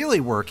system really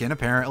working,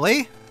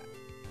 apparently.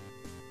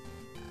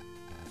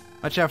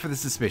 Watch out for the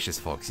suspicious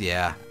folks,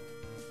 yeah.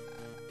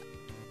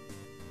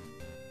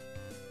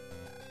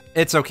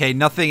 It's okay,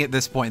 nothing at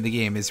this point in the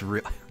game is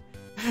real.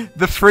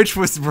 The fridge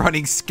was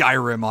running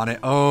Skyrim on it.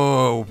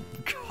 Oh,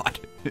 God.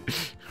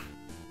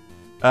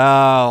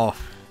 Oh.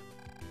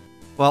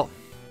 Well,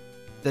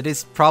 that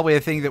is probably a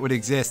thing that would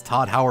exist.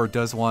 Todd Howard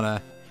does want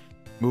to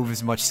move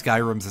as much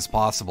Skyrims as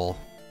possible.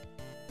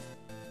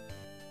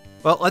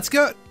 Well, let's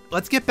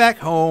get back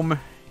home.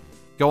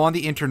 Go on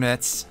the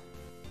internets.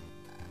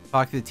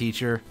 Talk to the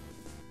teacher.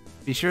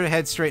 Be sure to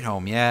head straight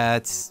home. Yeah,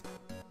 it's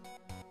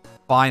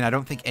fine. I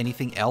don't think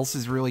anything else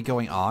is really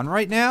going on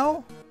right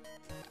now.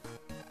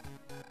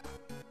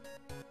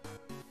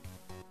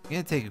 I'm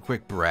gonna take a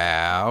quick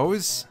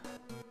browse.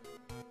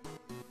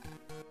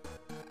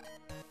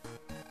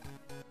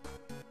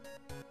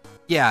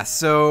 Yeah,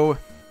 so...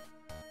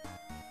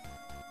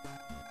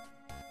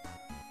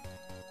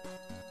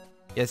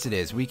 Yes, it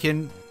is. We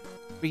can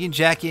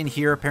jack in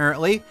here,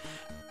 apparently.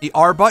 The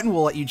R button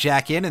will let you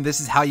jack in, and this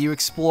is how you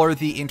explore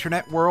the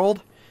internet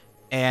world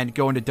and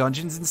go into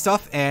dungeons and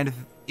stuff, and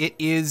it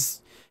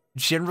is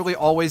generally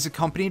always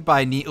accompanied by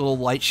a neat little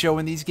light show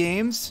in these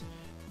games.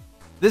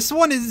 This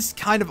one is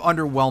kind of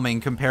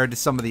underwhelming compared to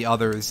some of the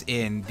others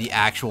in the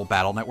actual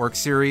Battle Network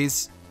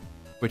series,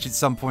 which at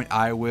some point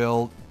I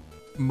will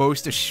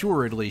most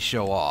assuredly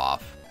show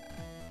off.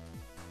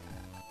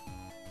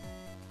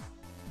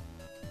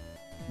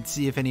 Let's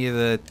see if any of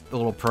the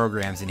little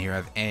programs in here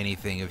have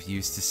anything of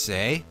use to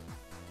say.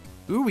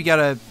 Ooh, we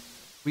got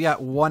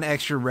one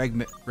extra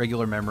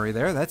regular memory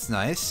there. That's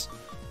nice.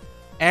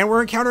 And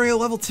we're encountering a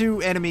level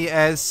 2 enemy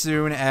as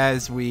soon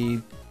as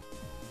we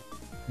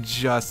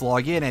just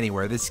log in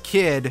anywhere. This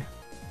kid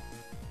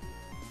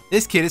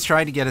is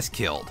trying to get us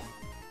killed.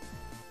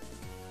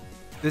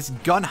 This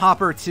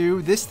Gunhopper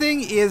 2, this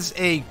thing is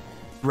a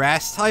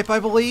grass type, I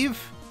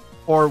believe,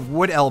 or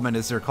wood element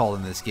as they're called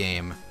in this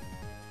game.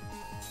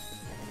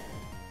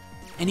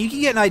 And you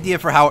can get an idea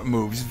for how it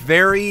moves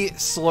very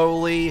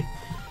slowly.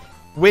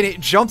 When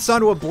it jumps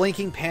onto a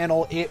blinking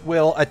panel, it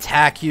will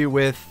attack you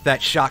with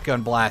that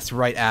shotgun blast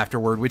right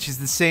afterward, which is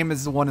the same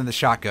as the one in the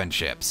shotgun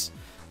chips.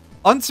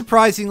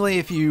 Unsurprisingly,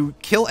 if you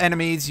kill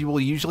enemies, you will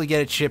usually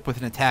get a chip with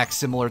an attack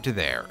similar to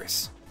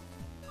theirs.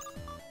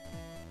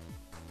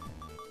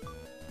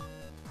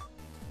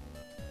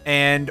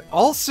 And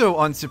also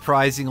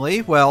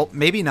unsurprisingly, well,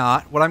 maybe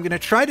not, what I'm going to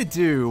try to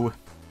do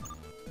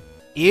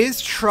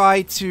is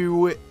try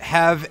to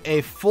have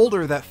a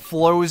folder that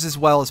flows as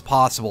well as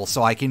possible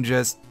so I can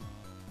just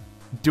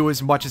do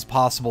as much as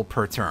possible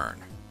per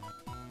turn.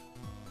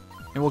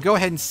 And we'll go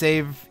ahead and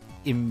save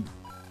in...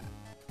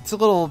 It's a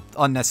little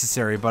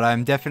unnecessary, but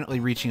I'm definitely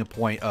reaching a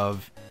point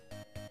of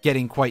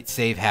getting quite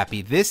save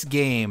happy. This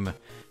game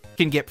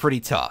can get pretty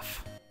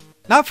tough.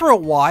 Not for a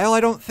while,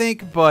 I don't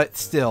think, but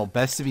still,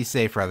 best to be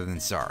safe rather than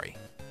sorry.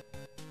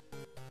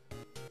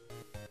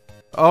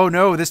 Oh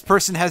no, this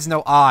person has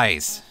no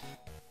eyes.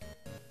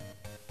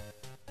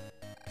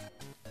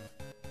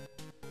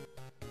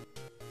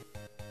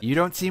 You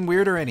don't seem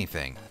weird or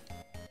anything.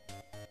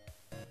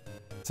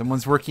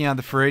 Someone's working on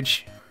the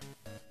fridge.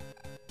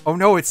 Oh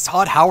no, it's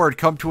Todd Howard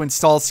come to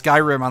install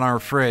Skyrim on our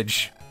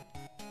fridge.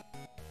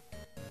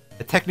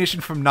 A technician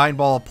from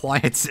 9-Ball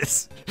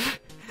Appliances.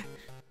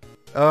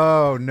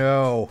 Oh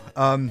no.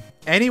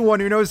 Anyone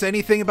who knows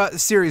anything about the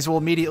series will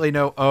immediately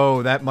know,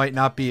 oh, that might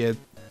not be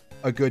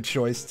a good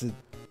choice to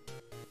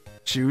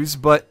choose,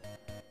 but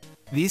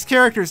these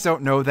characters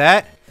don't know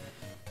that.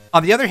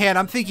 On the other hand,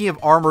 I'm thinking of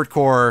Armored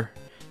Core,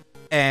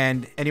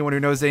 and anyone who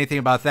knows anything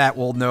about that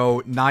will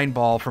know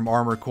 9-Ball from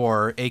Armored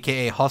Core,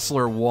 aka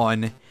Hustler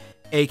 1,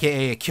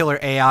 aka a killer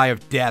AI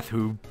of death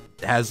who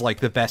has like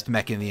the best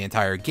mech in the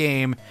entire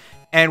game,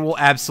 and will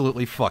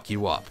absolutely fuck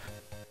you up.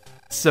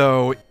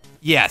 So,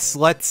 yes,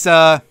 let's,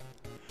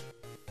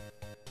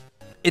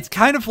 it's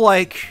kind of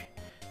like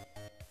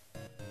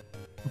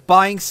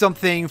buying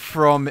something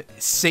from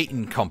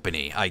Satan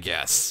Company, I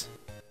guess.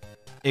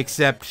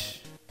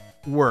 Except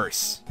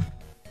worse.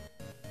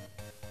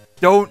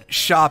 Don't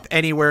shop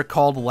anywhere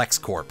called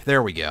LexCorp.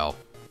 There we go.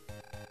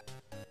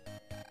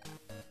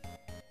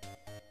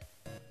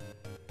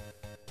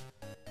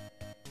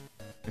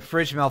 The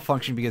fridge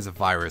malfunctioned because a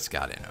virus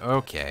got in.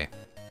 Okay.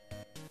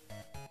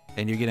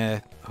 And you're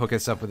gonna hook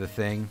us up with a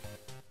thing?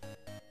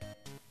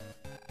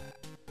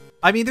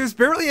 I mean, there's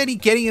barely any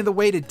getting in the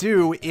way to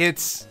do.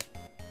 It's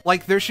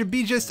like there should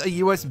be just a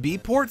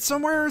USB port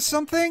somewhere or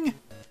something.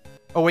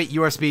 Oh wait,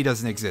 USB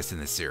doesn't exist in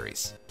this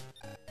series.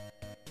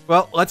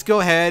 Well, let's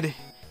go ahead,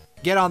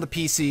 get on the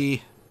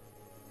PC,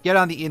 get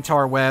on the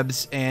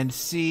interwebs, and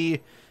see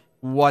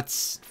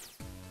what's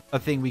a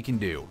thing we can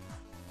do.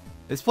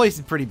 This place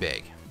is pretty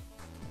big.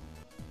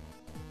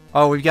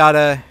 Oh, we got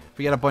a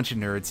bunch of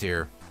nerds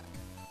here.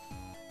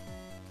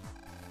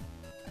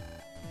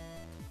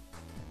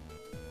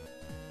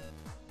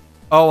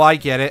 Oh, I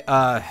get it.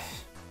 Have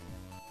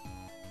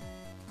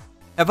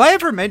I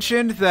ever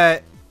mentioned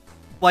that,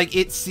 like,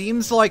 it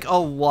seems like a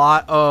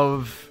lot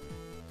of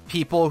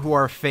people who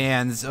are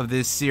fans of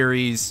this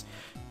series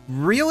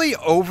really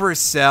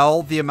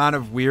oversell the amount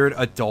of weird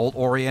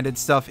adult-oriented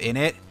stuff in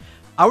it?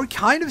 I would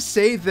kind of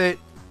say that,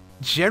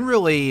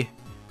 generally,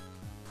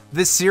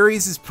 this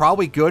series is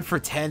probably good for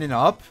 10 and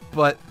up,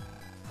 but,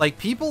 like,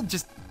 people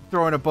just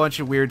throw in a bunch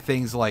of weird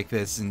things like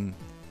this, and,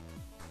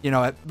 you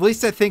know, at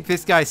least I think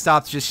this guy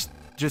stops just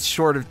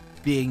short of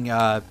being,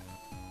 I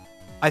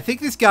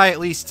think this guy at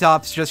least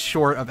stops just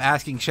short of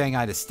asking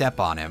Shanghai to step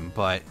on him,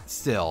 but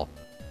still.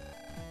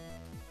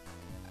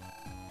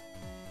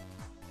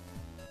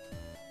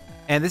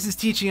 And this is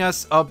teaching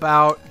us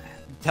about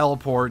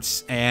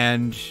teleports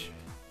and...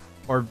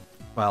 Or,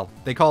 well,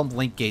 they call them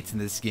link gates in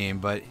this game,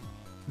 but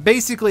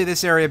basically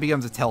this area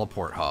becomes a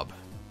teleport hub.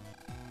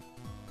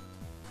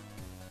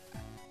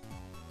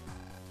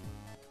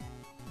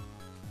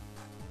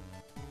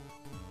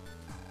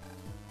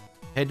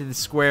 Head to the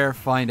square,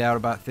 find out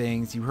about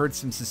things. You heard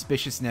some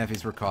suspicious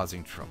nephews were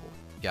causing trouble.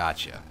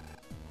 Gotcha.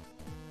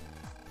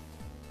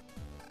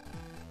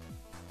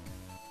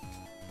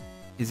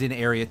 Is in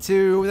area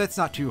 2. That's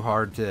not too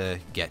hard to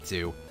get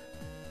to.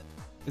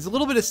 There's a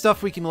little bit of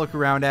stuff we can look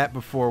around at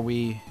before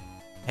we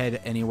head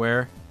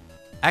anywhere.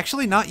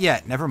 Actually, not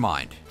yet. Never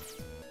mind.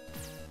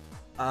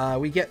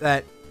 We get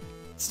that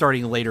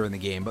starting later in the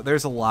game, but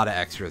there's a lot of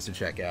extras to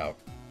check out.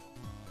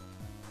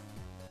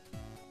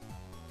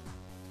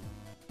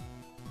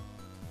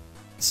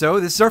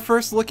 So, this is our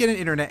first look at an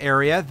internet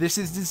area. This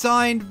is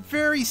designed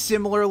very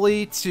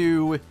similarly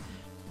to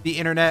the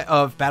internet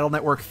of Battle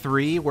Network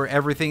 3, where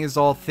everything is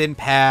all thin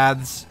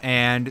paths,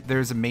 and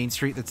there's a main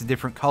street that's a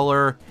different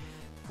color,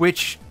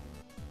 which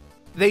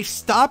they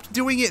stopped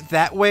doing it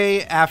that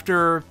way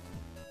after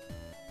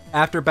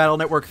Battle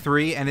Network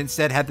 3, and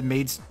instead had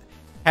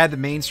the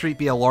main street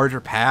be a larger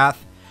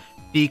path,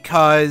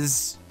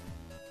 because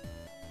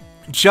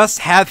just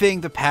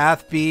having the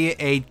path be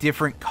a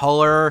different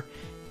color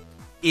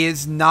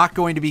is not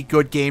going to be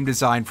good game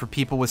design for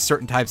people with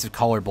certain types of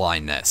color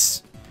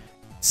blindness.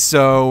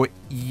 So,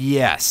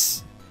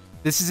 yes,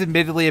 this is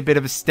admittedly a bit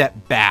of a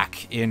step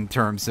back in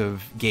terms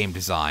of game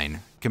design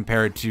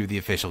compared to the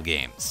official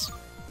games.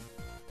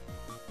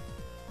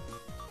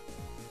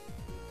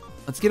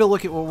 Let's get a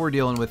look at what we're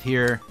dealing with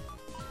here.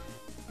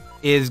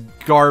 Is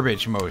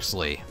garbage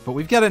mostly, but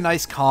we've got a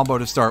nice combo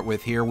to start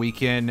with here. We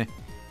can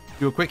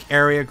do a quick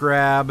area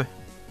grab,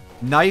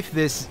 knife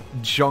this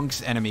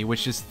Junks enemy,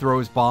 which just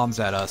throws bombs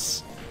at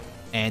us,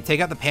 and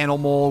take out the panel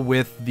mole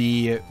with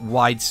the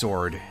wide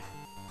sword,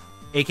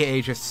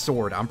 aka just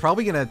sword. I'm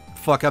probably gonna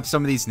fuck up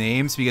some of these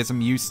names because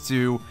I'm used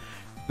to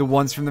the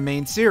ones from the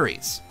main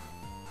series.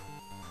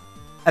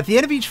 At the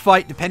end of each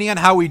fight, depending on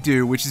how we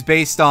do, which is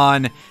based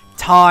on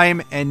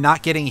time and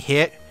not getting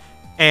hit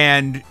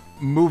and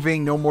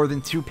moving no more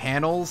than 2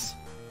 panels,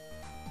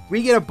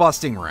 we get a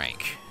busting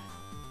rank.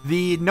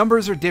 The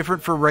numbers are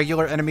different for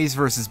regular enemies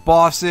versus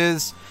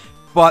bosses,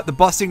 but the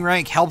busting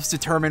rank helps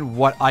determine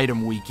what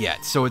item we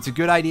get. So it's a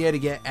good idea to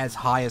get as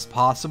high as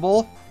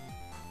possible.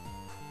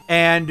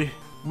 And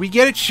we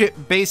get a chip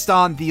based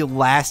on the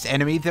last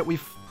enemy that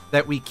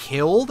we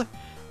killed,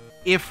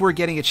 if we're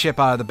getting a chip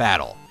out of the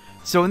battle.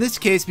 So in this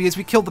case, because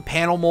we killed the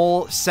panel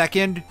mole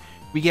second,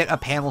 we get a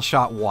panel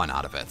shot 1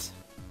 out of it.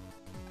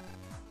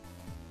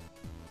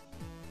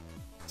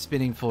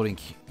 Spinning, floating...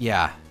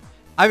 Yeah.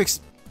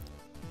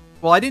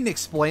 Well, I didn't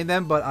explain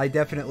them, but I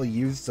definitely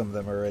used some of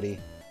them already.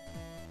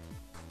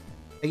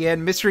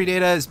 Again, mystery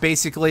data is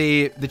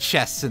basically the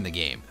chests in the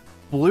game.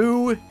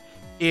 Blue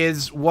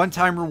is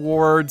one-time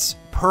rewards.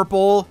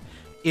 Purple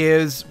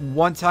is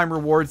one-time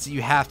rewards that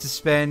you have to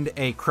spend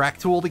a crack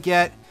tool to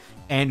get.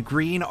 And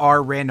green are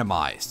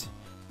randomized.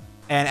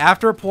 And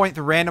after a point,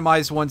 the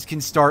randomized ones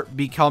can start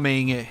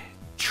becoming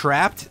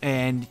trapped,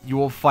 and you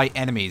will fight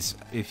enemies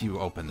if you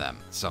open them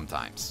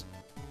sometimes.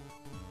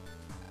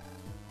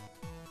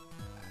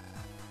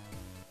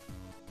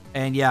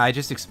 And yeah, I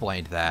just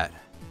explained that.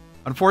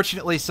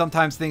 Unfortunately,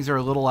 sometimes things are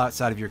a little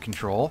outside of your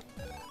control.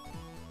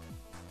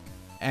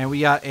 And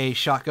we got a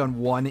shotgun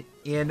 1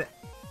 in.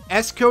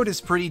 S-code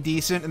is pretty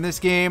decent in this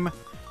game,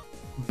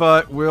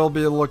 but we'll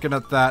be looking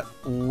at that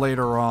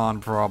later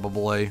on,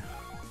 probably.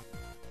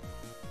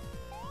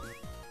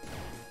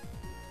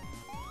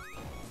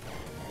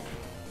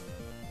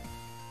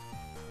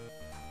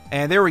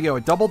 And there we go,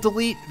 a double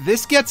delete.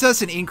 This gets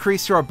us an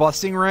increase to our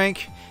busting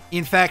rank.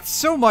 In fact,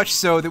 so much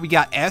so that we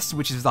got S,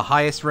 which is the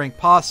highest rank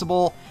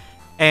possible,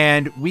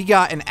 and we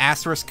got an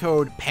asterisk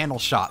code panel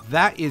shot.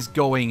 That is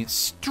going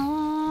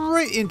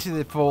straight into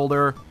the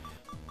folder.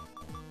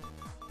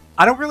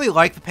 I don't really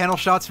like the panel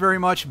shots very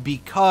much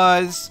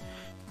because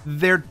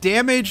their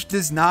damage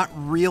does not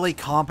really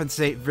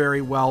compensate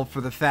very well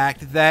for the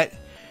fact that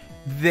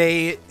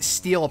they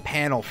steal a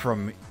panel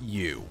from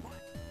you.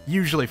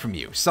 Usually from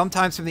you.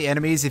 Sometimes from the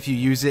enemies if you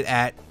use it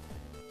at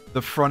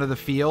the front of the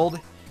field.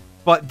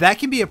 But that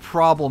can be a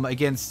problem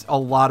against a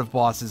lot of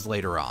bosses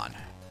later on.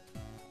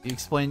 You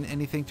explain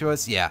anything to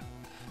us? Yeah.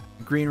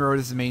 Green Road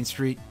is the main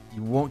street.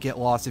 You won't get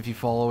lost if you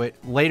follow it.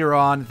 Later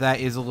on, that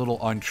is a little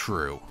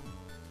untrue.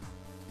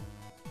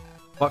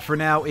 But for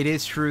now, it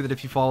is true that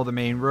if you follow the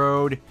main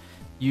road,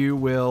 you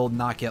will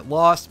not get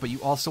lost, but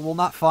you also will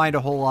not find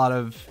a whole lot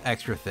of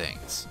extra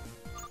things.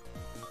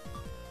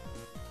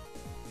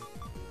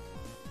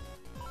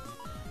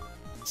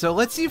 So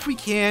let's see if we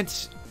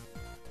can't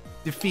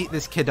defeat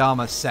this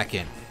Kadama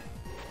second.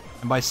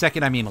 And by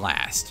second, I mean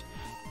last.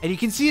 And you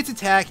can see its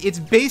attack. It's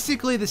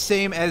basically the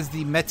same as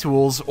the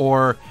Metools,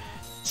 or...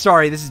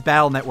 Sorry, this is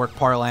Battle Network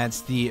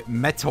parlance, the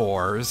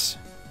Metors.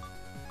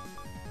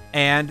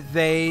 And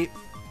they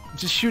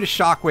just shoot a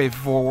shockwave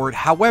forward.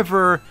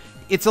 However,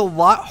 it's a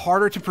lot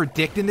harder to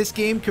predict in this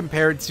game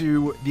compared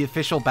to the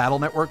official Battle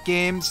Network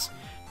games.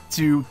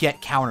 to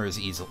get counters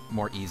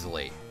more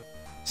easily.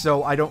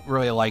 So I don't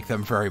really like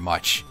them very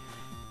much.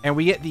 And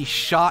we get the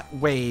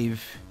Shockwave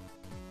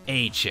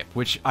A chip,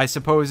 which I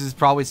suppose is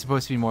probably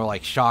supposed to be more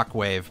like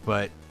Shockwave,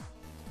 but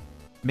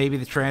maybe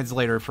the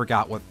translator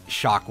forgot what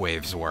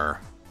shockwaves were.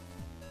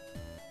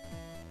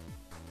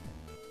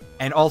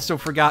 And also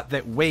forgot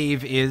that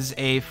wave is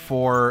a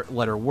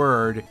 4-letter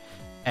word,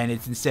 and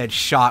it's instead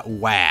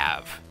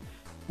shot-wav.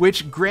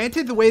 Which,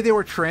 granted, the way they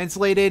were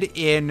translated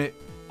in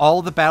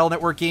all the Battle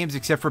Network games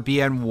except for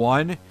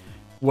BN1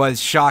 was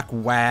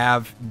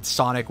shock-wav,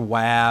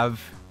 sonic-wav,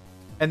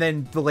 and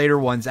then the later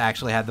ones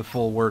actually had the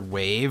full word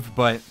wave,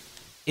 but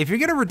if you're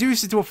going to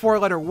reduce it to a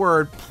 4-letter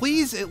word,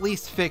 please at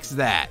least fix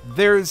that.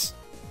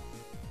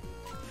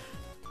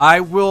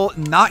 I will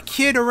not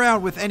kid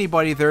around with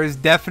anybody. There is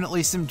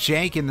definitely some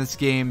jank in this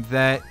game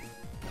that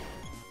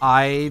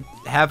I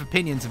have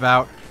opinions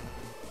about.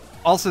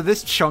 Also,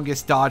 this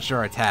Chungus dodged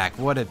our attack.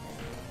 What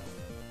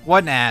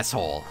an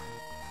asshole.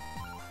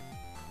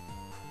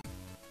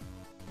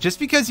 Just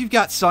because you've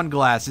got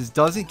sunglasses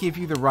doesn't give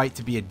you the right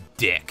to be a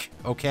dick,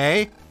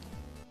 okay?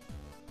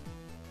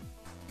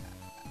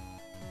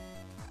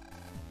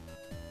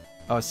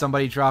 Oh,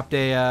 somebody dropped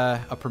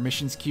a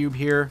permissions cube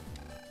here.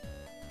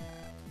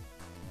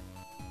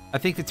 I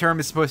think the term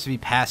is supposed to be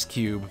pass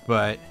cube,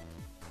 but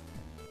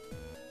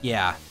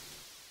yeah.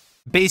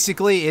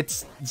 Basically,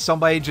 it's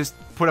somebody just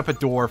put up a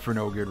door for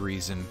no good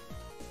reason.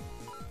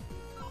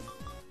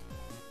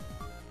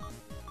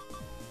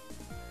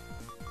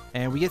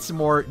 And we get some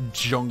more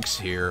junks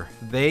here.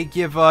 They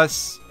give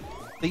us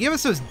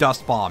those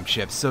dust bomb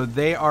chips, so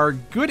they are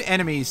good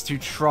enemies to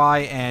try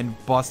and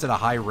bust at a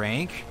high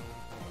rank.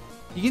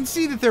 You can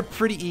see that they're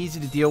pretty easy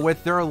to deal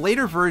with. There are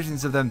later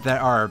versions of them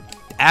that are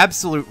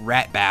absolute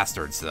rat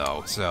bastards,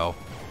 though, so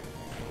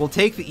we'll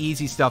take the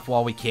easy stuff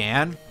while we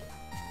can.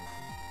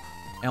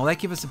 And will that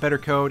give us a better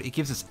code? It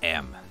gives us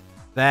M.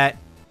 That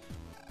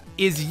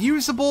is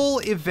usable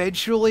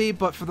eventually,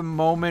 but for the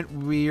moment,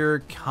 we're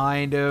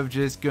kind of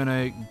just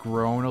gonna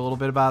groan a little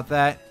bit about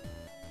that.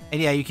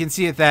 And yeah, you can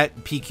see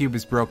that P cube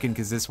is broken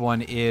because this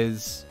one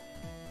is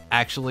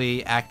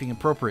actually acting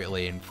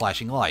appropriately and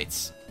flashing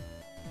lights.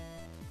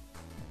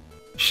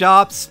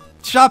 Shops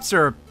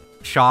are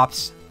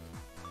shops.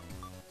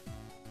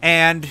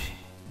 And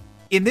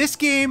in this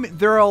game,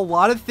 there are a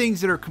lot of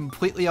things that are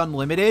completely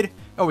unlimited.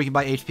 Oh, we can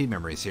buy HP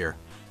memories here.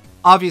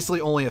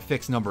 Obviously, only a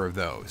fixed number of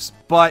those.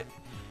 But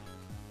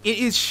it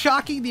is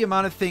shocking the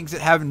amount of things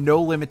that have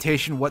no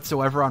limitation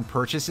whatsoever on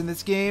purchase in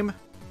this game.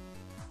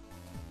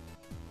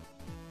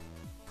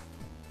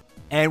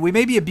 And we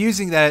may be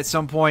abusing that at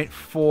some point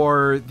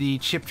for the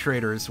chip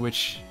traders,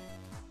 which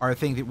are a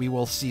thing that we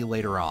will see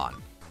later on.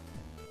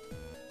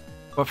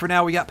 But for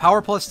now, we got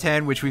Power Plus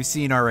 10, which we've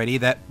seen already.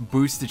 That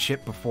boosts the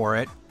chip before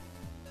it.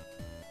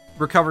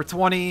 Recover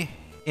 20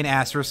 in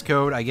Asterisk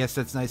code. I guess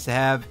that's nice to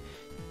have.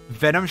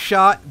 Venom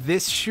Shot.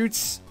 This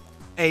shoots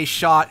a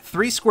shot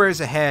 3 squares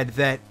ahead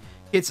that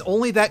hits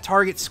only that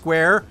target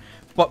square,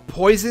 but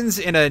poisons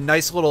in a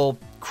nice little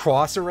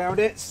cross around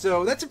it.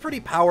 So that's a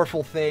pretty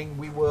powerful thing.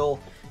 We will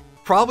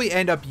probably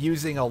end up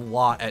using a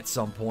lot at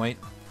some point.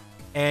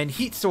 And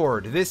Heat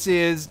Sword. This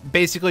is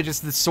basically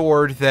just the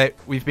sword that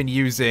we've been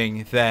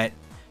using that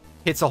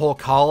hits a whole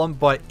column,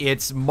 but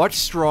it's much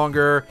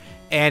stronger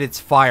and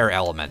it's fire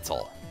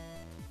elemental.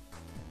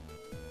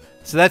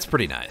 So that's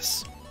pretty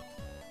nice.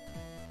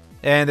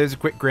 And there's a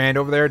quick grand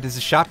over there. Does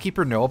the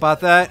shopkeeper know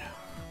about that?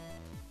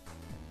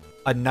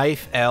 A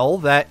knife L.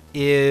 That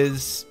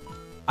is...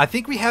 I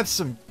think we have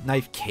some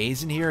knife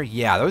Ks in here.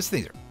 Yeah, those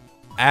things are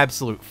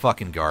absolute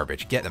fucking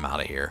garbage. Get them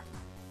out of here.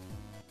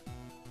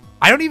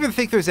 I don't even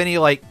think there's any,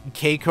 like,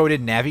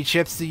 K-coded Navi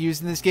chips to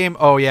use in this game.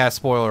 Oh, yeah,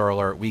 spoiler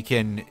alert. We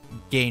can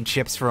gain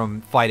chips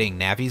from fighting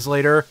Navis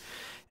later.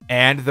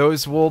 And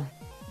those will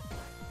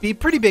be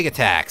pretty big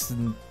attacks.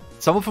 And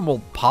some of them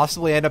will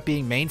possibly end up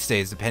being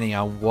mainstays, depending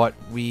on what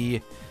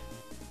we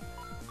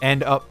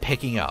end up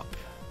picking up.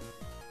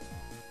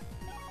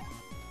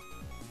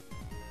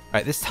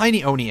 Alright, this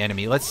tiny Oni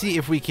enemy. Let's see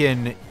if we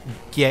can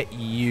get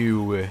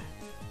you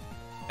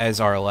as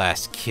our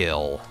last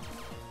kill.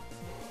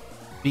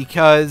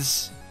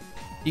 Because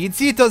you can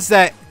see it does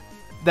that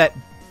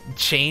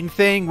chain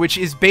thing, which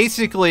is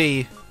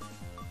basically...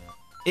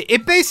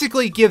 It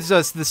basically gives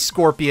us the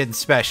Scorpion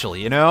special,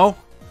 you know?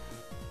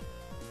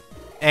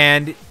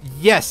 And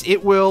yes,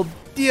 it will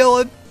deal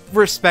a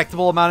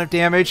respectable amount of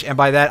damage, and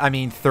by that I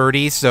mean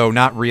 30, so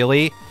not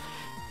really.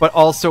 But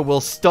also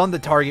will stun the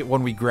target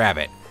when we grab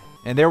it.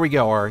 And there we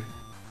go,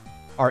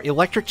 our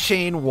Electric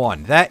Chain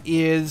 1.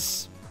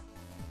 That's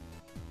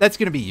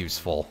going to be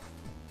useful.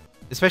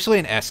 Especially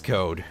in S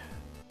code.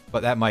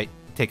 But that might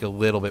take a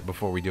little bit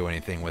before we do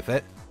anything with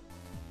it.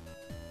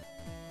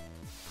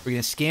 We're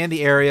going to scan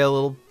the area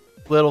a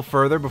little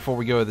further before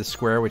we go to the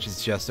square, which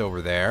is just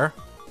over there.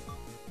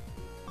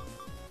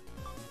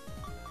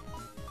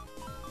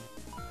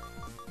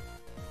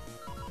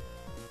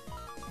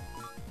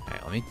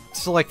 Alright, let me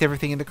select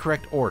everything in the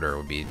correct order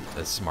would be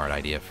a smart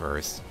idea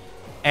first.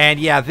 And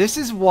yeah, this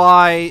is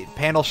why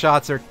panel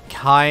shots are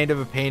kind of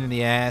a pain in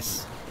the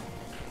ass.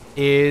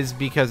 is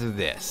because of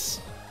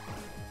this.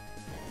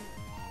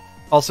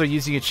 Also,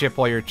 using a chip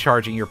while you're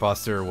charging your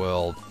buster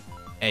will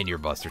end your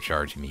buster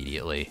charge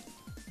immediately.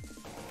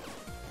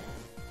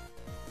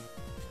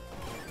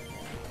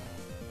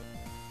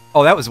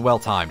 Oh, that was well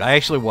timed. I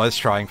actually was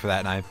trying for that,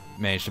 and I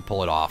managed to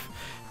pull it off.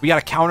 We got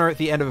a counter at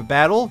the end of a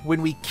battle.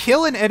 When we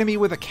kill an enemy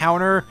with a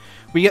counter,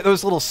 we get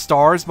those little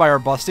stars by our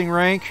busting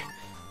rank,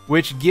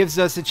 which gives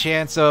us a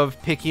chance of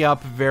picking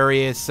up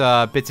various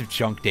bits of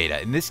junk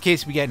data. In this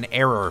case, we get an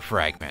error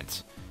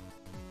fragment.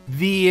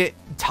 The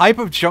type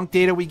of junk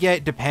data we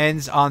get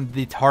depends on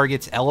the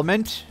target's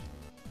element.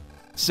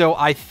 So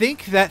I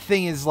think that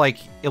thing is like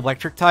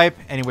electric type.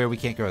 Anyway, we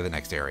can't go to the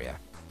next area.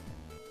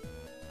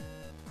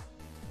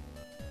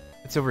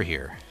 What's over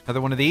here?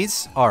 Another one of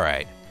these?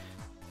 Alright.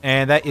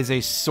 And that is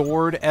a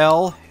sword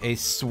L. A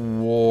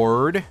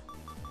sword.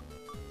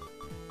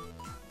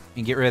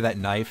 And get rid of that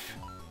knife.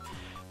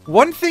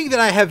 One thing that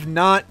I have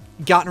not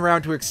gotten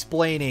around to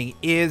explaining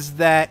is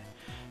that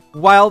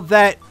while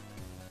that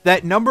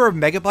number of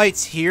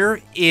megabytes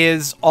here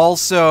is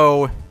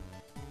also...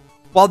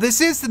 While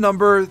this is the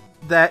number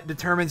that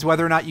determines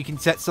whether or not you can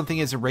set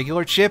something as a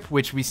regular chip,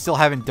 which we still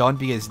haven't done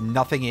because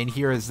nothing in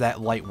here is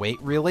that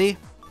lightweight, really.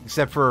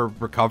 Except for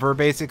recover,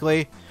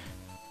 basically.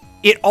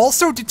 It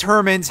also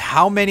determines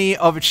how many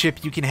of a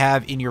chip you can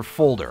have in your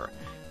folder.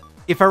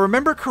 If I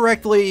remember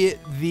correctly,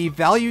 the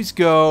values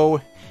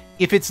go...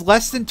 If it's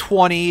less than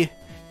 20,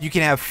 you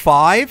can have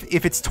 5.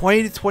 If it's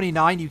 20 to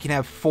 29, you can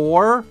have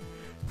 4.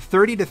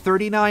 30 to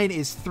 39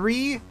 is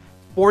 3.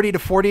 40 to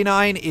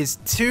 49 is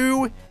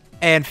 2.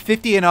 And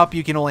 50 and up,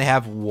 you can only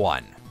have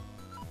 1.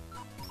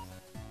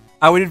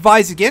 I would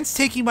advise against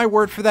taking my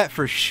word for that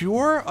for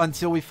sure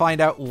until we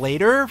find out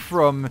later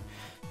from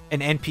an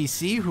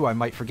NPC who I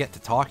might forget to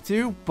talk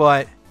to,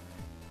 but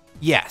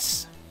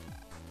yes.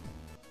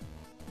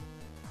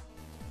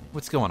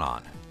 What's going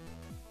on?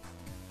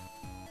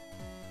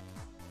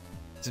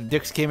 Some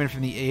dicks came in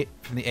from the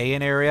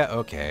AN area.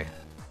 Okay.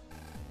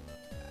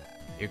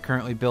 You're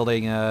currently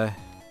building a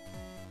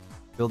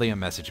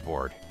message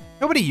board.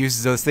 Nobody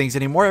uses those things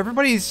anymore.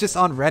 Everybody's just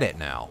on Reddit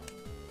now.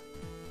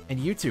 And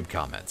YouTube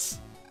comments.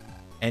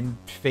 And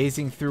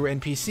phasing through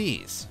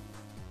NPCs.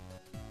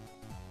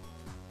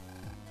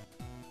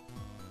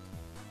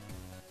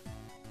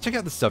 Check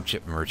out the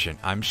subchip merchant.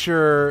 I'm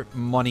sure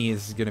money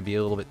is going to be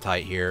a little bit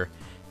tight here.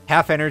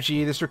 Half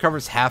energy. This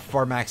recovers half of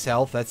our max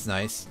health. That's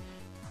nice.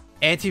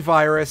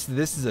 Antivirus.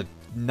 This is a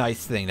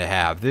nice thing to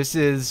have. This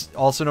is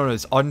also known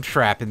as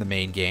Untrap in the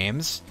main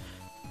games.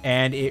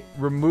 And it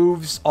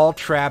removes all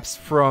traps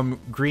from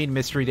green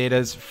mystery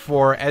datas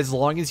for as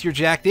long as you're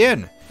jacked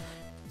in.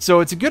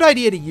 So it's a good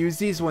idea to use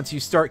these once you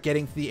start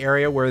getting to the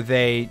area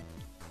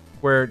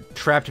where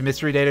trapped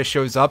mystery data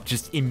shows up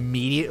just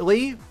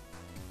immediately.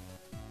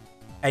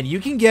 And you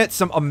can get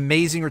some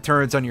amazing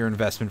returns on your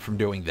investment from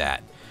doing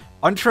that.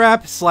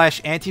 Untrap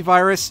 /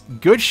 antivirus,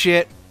 good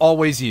shit,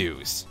 always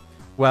use.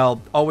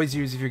 Well, always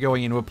use if you're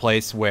going into a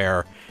place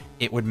where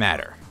it would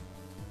matter.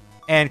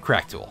 And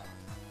crack tool.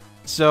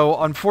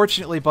 So,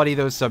 unfortunately, buddy,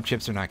 those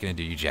subchips are not going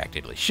to do you jack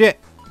diddly shit.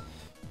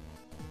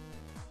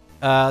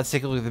 Let's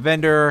take a look at the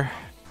vendor.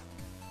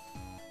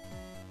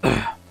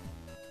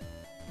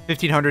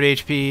 1500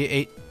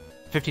 HP,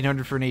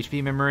 1500 for an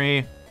HP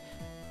memory.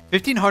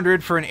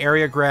 1500 for an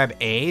area grab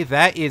A.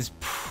 That is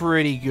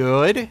pretty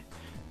good.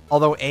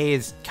 Although A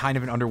is kind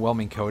of an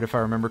underwhelming code, if I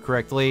remember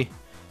correctly.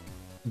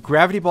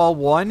 Gravity Ball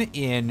 1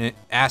 in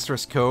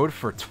Asterisk code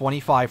for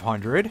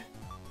 2500.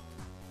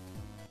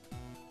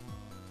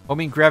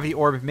 Homing Gravity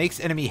Orb makes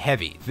enemy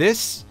heavy.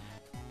 This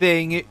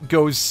thing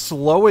goes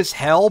slow as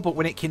hell, but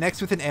when it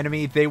connects with an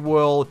enemy, they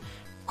will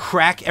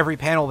crack every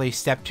panel they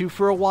step to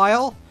for a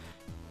while.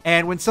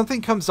 And when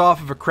something comes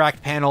off of a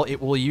cracked panel, it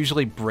will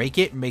usually break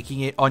it, making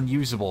it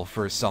unusable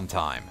for some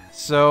time.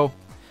 So,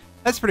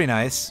 that's pretty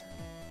nice.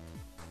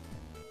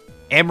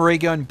 Ray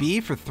Gun B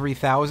for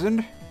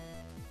 3000.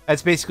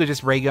 That's basically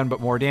just ray gun,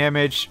 but more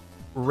damage.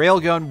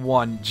 Railgun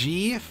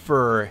 1G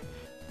for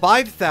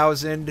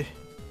 5000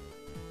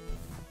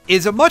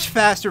 is a much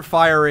faster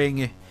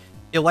firing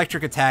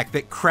electric attack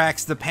that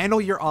cracks the panel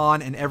you're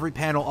on and every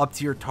panel up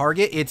to your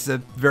target. It's a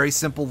very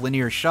simple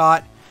linear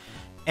shot.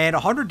 And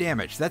 100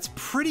 damage. That's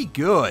pretty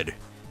good,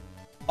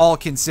 all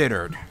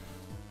considered.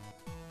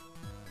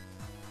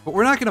 But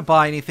we're not going to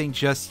buy anything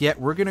just yet.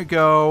 We're going to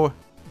go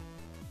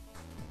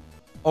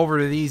over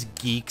to these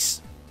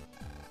geeks.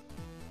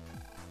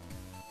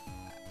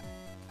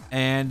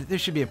 And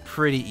this should be a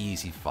pretty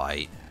easy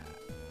fight.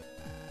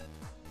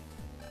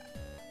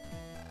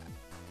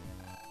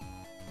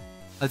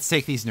 Let's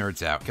take these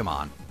nerds out. Come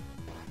on.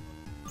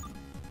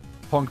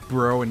 Punk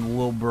Bro and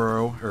Lil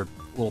Bro, or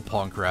Lil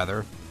Punk,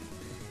 rather.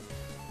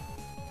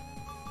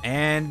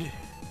 And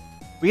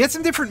we get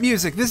some different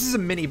music. This is a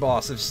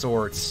mini-boss of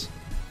sorts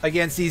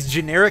against these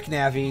generic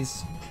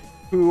Navis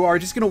who are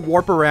just going to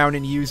warp around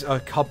and use a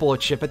couple of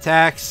chip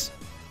attacks.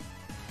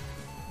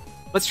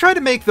 Let's try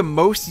to make the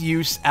most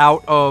use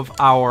out of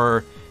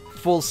our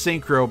full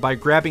synchro by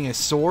grabbing a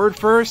sword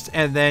first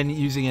and then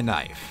using a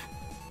knife.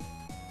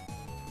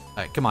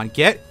 Alright, come on,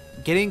 get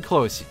getting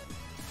close.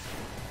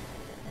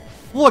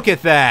 Look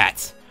at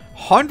that!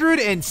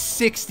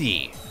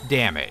 160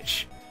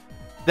 damage.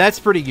 That's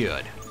pretty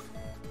good.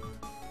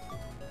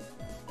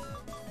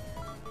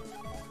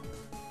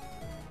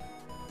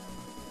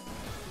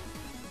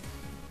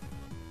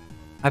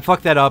 I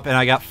fucked that up and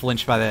I got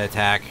flinched by that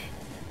attack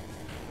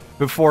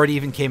before it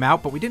even came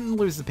out, but we didn't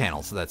lose the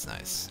panel, so that's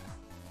nice.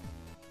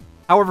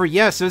 However,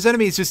 yes, those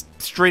enemies just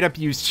straight up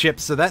used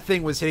chips, so that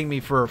thing was hitting me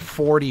for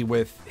 40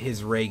 with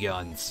his ray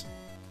guns.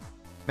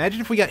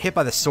 Imagine if we got hit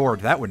by the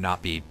sword. That would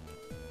not be...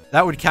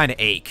 That would kind of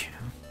ache.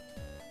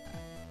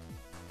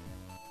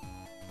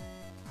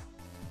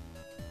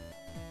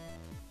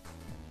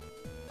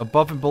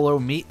 Above and below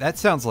meat? That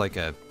sounds like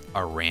a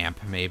ramp,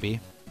 maybe.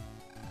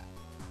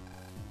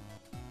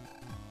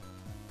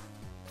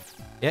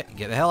 Yeah,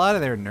 get the hell out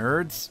of there,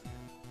 nerds.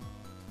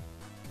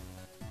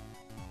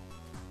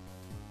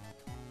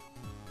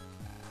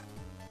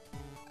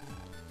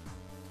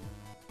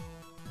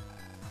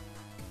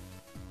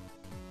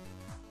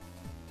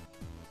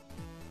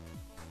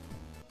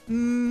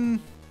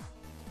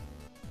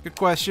 Good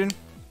question.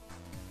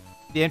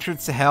 The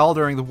entrance to hell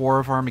during the War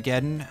of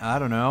Armageddon? I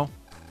don't know.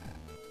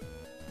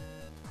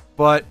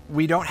 But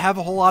we don't have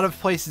a whole lot of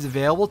places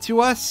available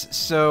to us,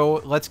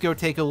 so let's go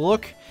take a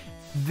look.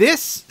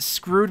 This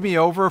screwed me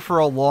over for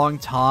a long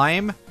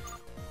time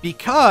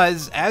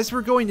because, as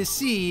we're going to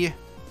see,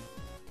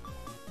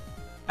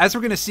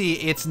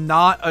 it's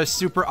not a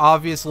super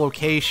obvious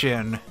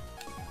location.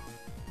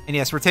 And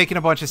yes, we're taking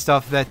a bunch of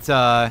stuff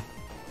that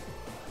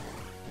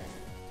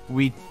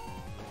we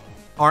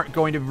aren't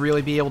going to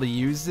really be able to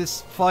use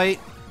this fight,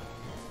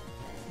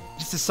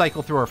 just to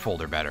cycle through our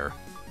folder better.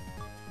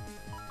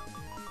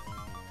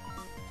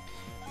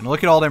 And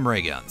look at all them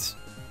ray guns.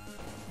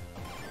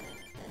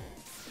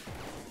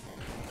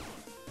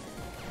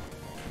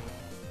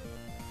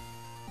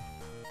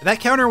 That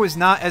counter was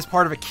not as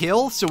part of a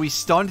kill, so we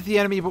stunned the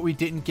enemy, but we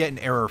didn't get an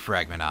error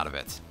fragment out of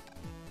it.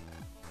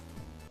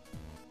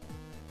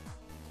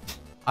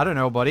 I don't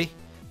know, buddy.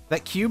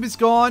 That cube is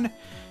gone.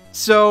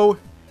 So,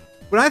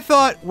 when I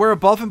thought we're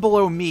above and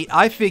below meat,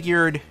 I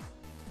figured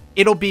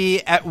it'll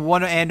be at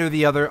one end or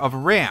the other of a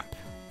ramp.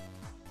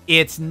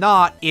 It's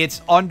not.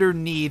 It's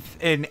underneath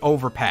an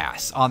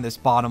overpass on this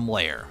bottom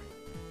layer.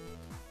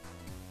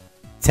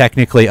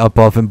 Technically,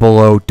 above and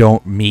below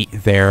don't meet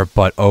there,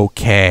 but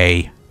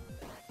okay.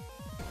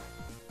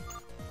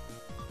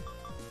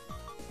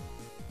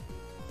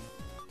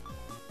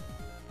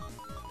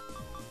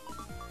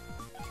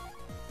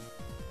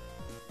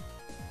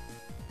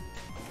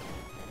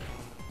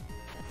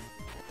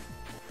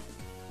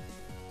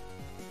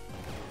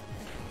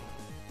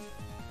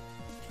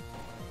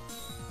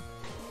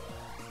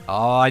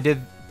 Oh, I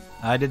did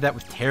that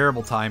with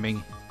terrible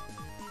timing.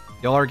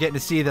 Y'all are getting to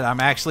see that I'm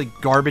actually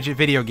garbage at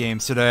video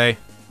games today.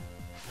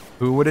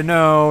 Who would have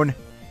known?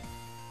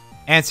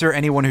 Answer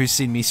anyone who's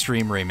seen me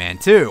stream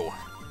Rayman 2.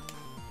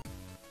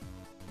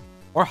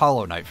 Or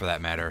Hollow Knight, for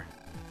that matter.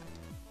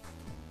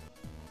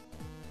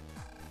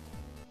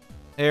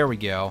 There we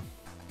go.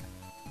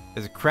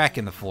 There's a crack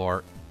in the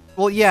floor.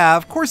 Well, yeah,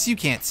 of course you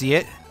can't see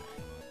it.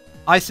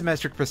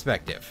 Isometric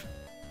perspective.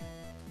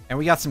 And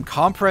we got some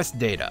compressed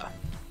data.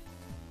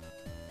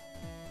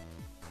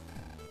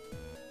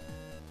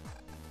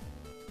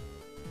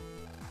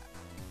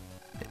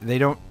 They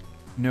don't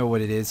know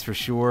what it is for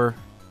sure.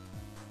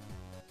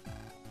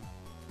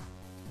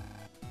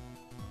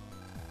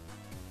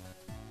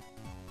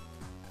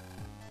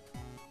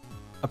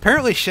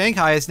 Apparently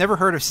Shanghai has never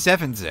heard of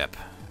 7-zip.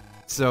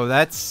 So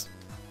that's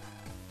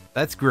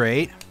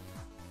great.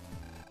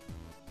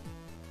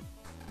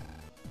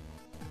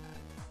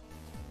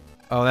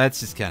 Oh,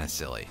 that's just kind of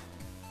silly.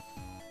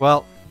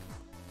 Well,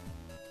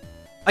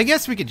 I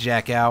guess we could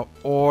jack out,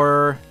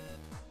 or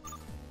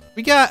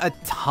we got a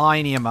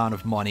tiny amount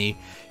of money.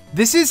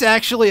 This is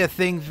actually a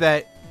thing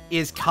that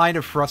is kind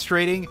of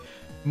frustrating.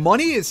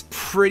 Money is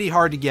pretty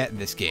hard to get in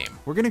this game.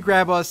 We're going to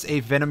grab us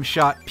a Venom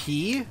Shot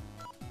P.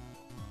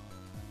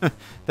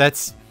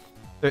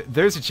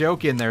 There's a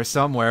joke in there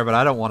somewhere, but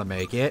I don't want to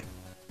make it.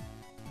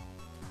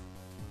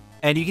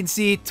 And you can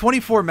see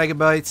 24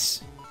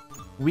 megabytes.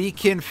 We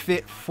can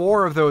fit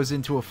 4 of those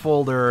into a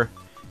folder.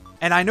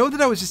 And I know that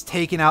I was just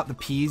taking out the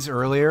P's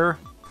earlier.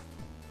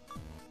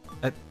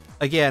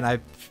 Again, I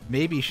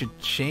maybe should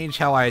change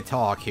how I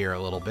talk here a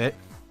little bit.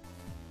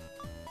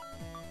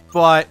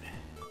 But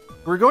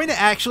we're going to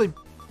actually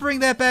bring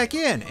that back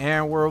in.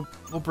 And we'll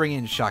bring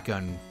in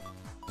Shotgun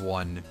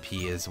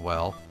 1P as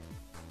well.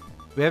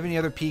 Do we have any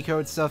other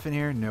P-code stuff in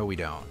here? No, we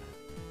don't.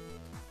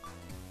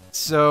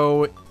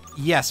 So,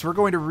 yes, we're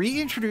going to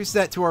reintroduce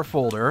that to our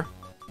folder.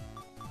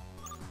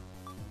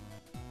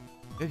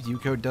 Do we have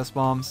U-code dust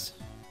bombs?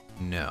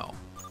 No.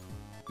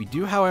 We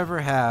do,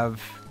 however,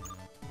 have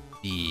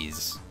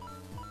these.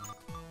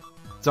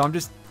 So I'm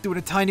just doing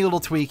a tiny little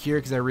tweak here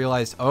because I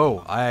realized,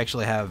 oh, I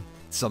actually have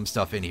some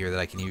stuff in here that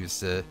I can use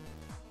to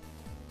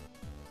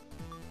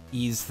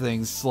ease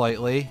things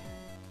slightly.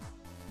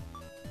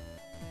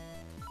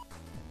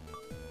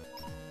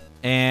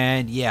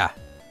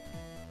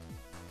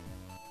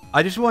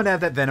 I just want to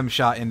have that Venom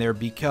shot in there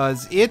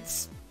because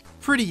it's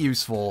pretty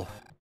useful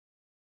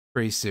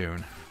pretty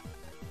soon.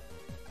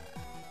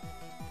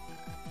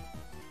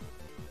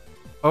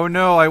 Oh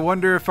no, I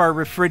wonder if our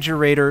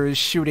refrigerator is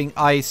shooting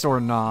ice or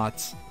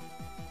not.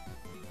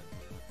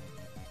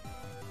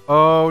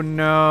 Oh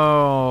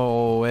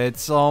no,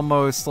 it's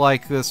almost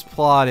like this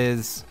plot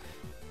is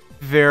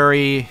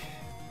very,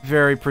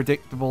 very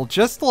predictable.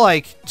 Just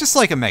like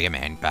a Mega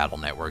Man Battle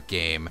Network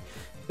game.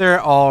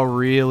 They're all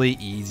really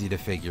easy to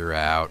figure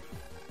out.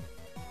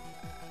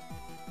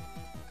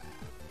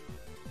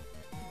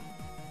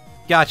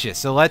 Gotcha,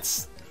 so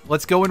let's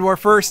go into our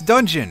first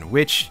dungeon,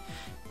 which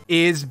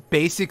is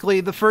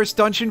basically the first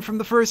dungeon from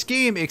the first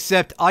game,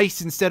 except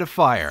ice instead of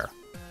fire.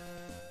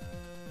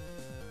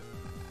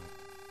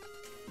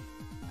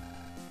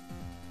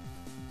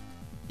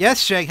 Yes,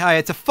 Shanghai,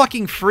 it's a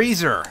fucking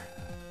freezer.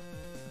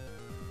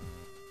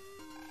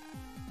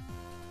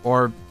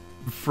 Or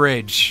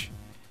fridge.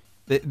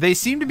 They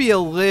seem to be a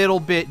little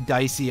bit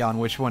dicey on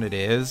which one it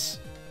is.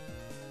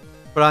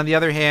 But on the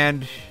other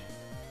hand,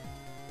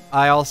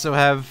 I also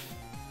have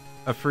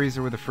a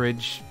freezer with a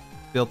fridge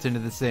built into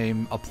the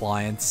same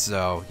appliance,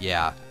 so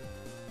yeah.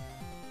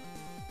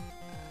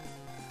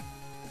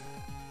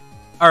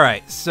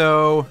 Alright,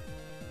 so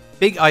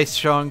big ice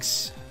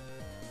chunks.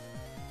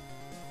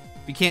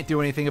 We can't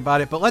do anything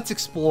about it, but let's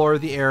explore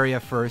the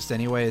area first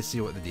anyway to see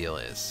what the deal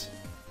is.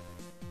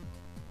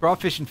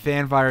 Crawfish and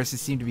fan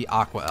viruses seem to be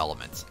aqua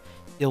elements.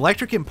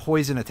 Electric and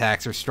poison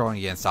attacks are strong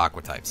against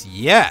aqua types.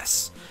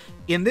 Yes!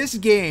 In this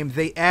game,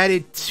 they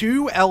added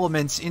 2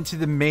 elements into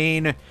the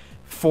main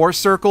force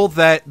circle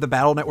that the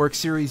Battle Network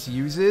series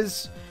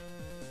uses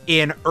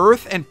in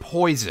earth and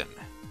poison.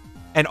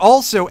 And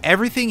also,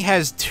 everything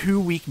has 2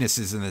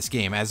 weaknesses in this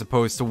game as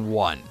opposed to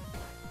 1.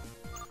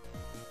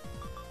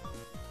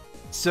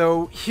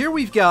 So here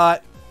we've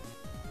got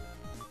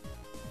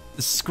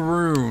the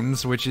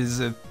Scroons, which is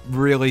a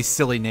really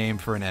silly name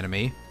for an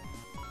enemy.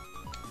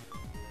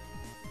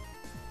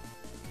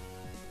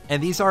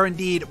 And these are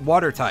indeed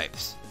water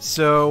types.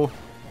 So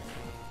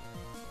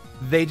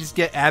they just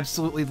get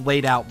absolutely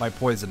laid out by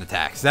poison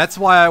attacks. That's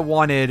why I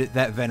wanted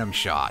that Venom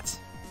shot.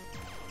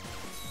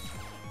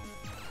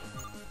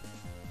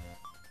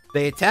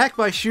 They attack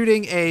by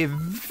shooting a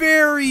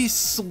very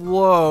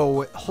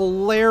slow,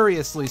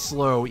 hilariously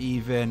slow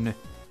even,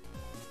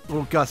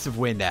 little gust of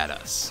wind at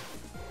us.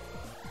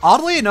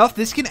 Oddly enough,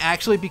 this can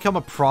actually become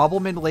a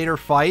problem in later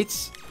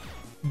fights,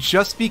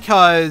 just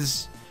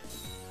because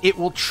it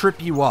will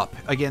trip you up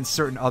against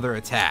certain other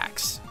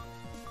attacks.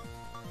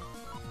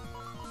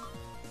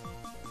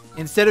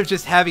 Instead of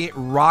just having it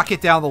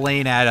rocket down the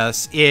lane at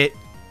us, it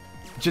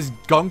just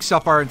gunks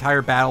up our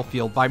entire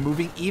battlefield by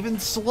moving even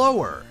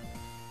slower.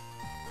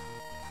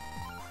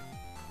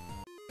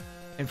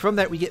 And from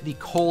that, we get the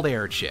cold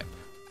air chip.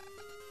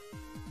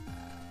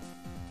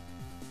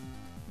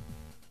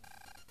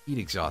 Heat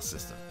exhaust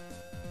system.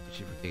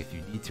 Should we take a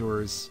few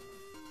detours?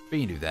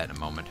 We can do that in a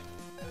moment.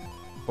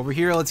 Over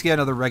here, let's get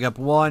another Reg Up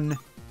 1.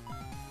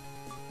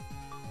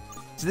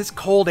 So this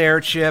cold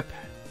air chip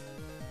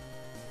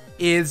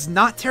is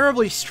not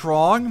terribly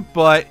strong,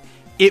 but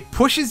it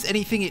pushes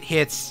anything it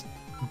hits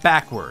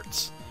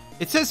backwards.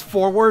 It says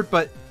forward,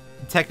 but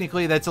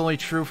technically that's only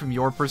true from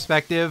your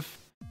perspective.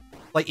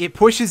 Like, it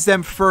pushes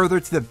them further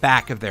to the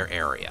back of their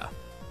area.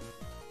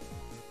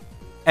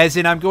 As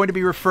in, I'm going to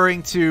be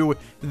referring to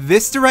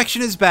this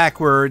direction is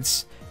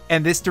backwards,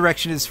 and this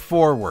direction is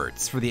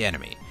forwards for the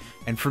enemy.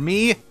 And for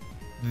me,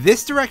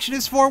 this direction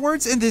is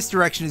forwards, and this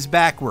direction is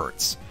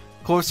backwards.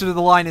 Closer to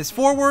the line is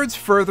forwards,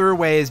 further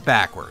away is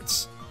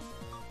backwards.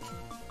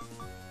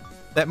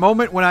 That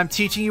moment when I'm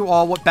teaching you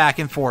all what back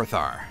and forth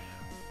are.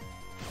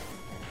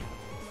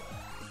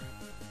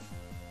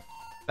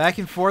 Back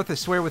and forth, I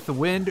swear with the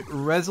wind,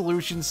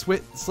 resolution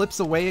slips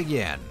away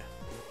again.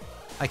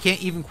 I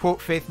can't even quote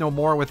Faith No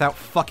More without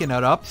fucking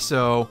it up,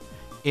 so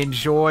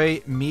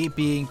enjoy me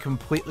being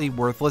completely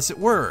worthless at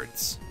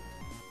words.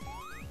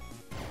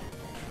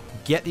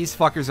 Get these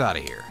fuckers out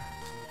of here.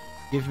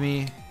 Give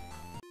me...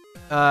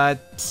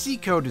 C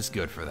code is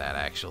good for that,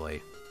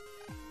 actually.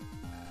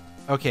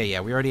 Okay,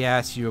 yeah, we already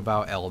asked you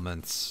about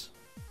elements.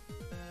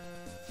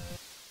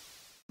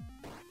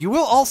 You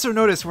will also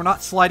notice we're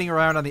not sliding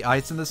around on the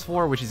ice in this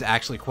floor, which is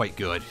actually quite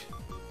good.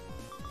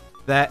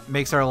 That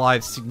makes our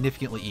lives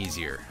significantly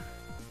easier.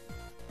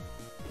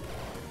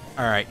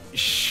 Alright,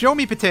 show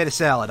me potato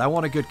salad. I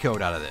want a good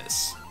code out of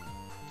this.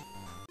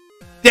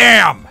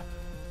 Damn!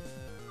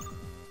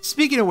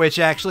 Speaking of which,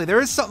 actually, there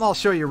is something I'll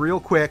show you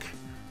real quick.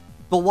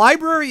 The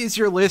library is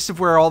your list of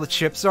where all the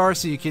chips are,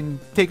 so you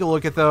can take a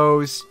look at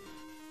those.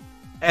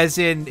 As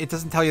in, it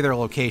doesn't tell you their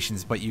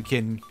locations, but you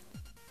can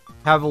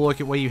have a look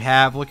at what you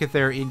have. Look at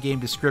their in-game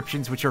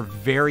descriptions, which are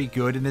very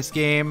good in this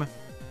game.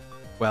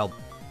 Well,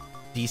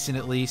 decent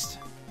at least.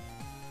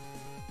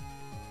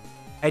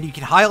 And you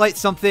can highlight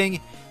something,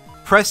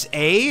 press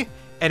A,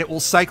 and it will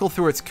cycle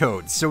through its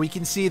codes. So we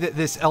can see that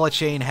this Ella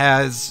chain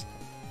has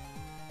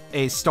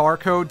a star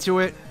code to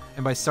it.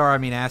 And by star, I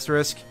mean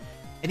asterisk.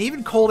 And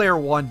even Cold Air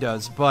 1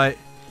 does, but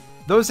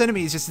those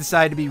enemies just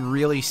decided to be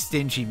really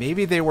stingy.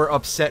 Maybe they were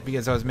upset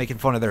because I was making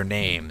fun of their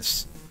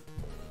names.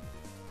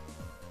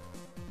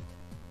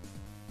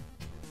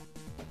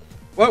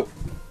 Whoa!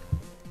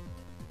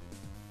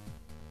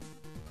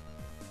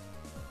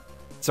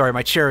 Sorry,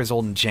 my chair is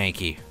old and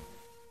janky.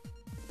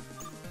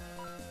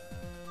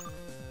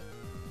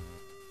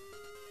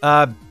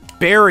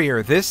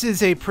 Barrier. This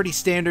is a pretty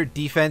standard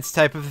defense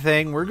type of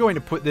thing. We're going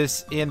to put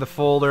this in the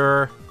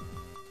folder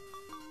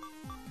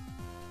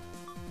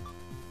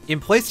in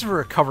place of a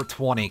recover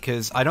 20,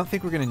 because I don't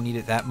think we're going to need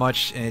it that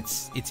much, and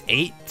it's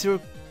 8 to...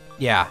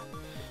 yeah.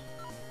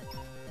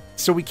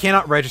 So we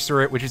cannot register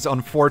it, which is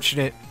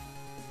unfortunate,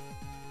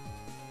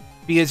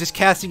 because just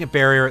casting a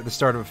barrier at the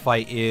start of a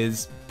fight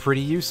is pretty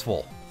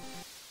useful.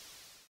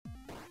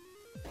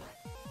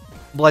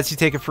 Lets you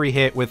take a free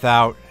hit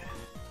without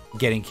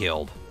getting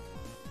killed.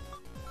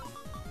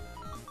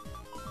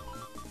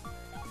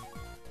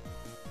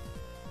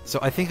 So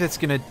I think that's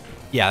gonna...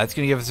 yeah, that's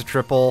gonna give us a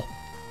triple.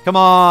 Come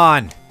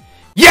on!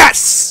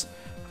 Yes!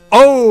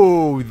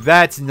 Oh,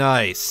 that's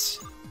nice.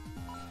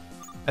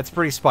 That's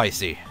pretty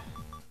spicy,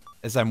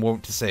 as I'm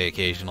wont to say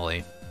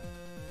occasionally.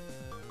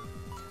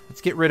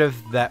 Let's get rid of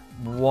that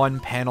one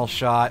panel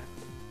shot.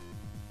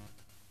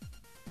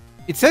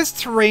 It says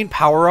terrain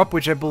power-up,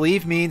 which I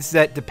believe means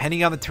that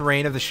depending on the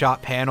terrain of the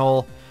shot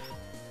panel,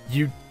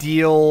 you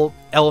deal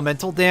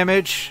elemental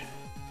damage,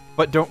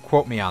 but don't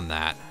quote me on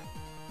that.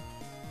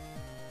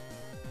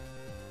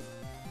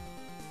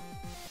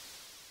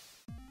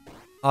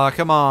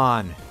 Come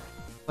on.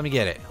 Let me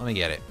get it. Let me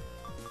get it.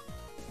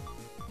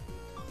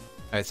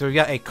 Alright, so we've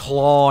got a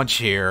claunch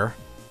here.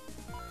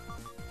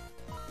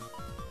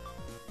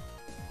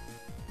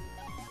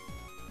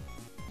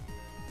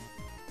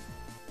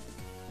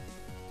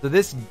 So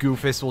this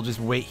goofus will just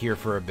wait here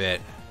for a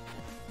bit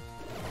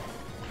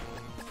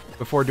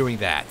before doing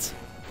that.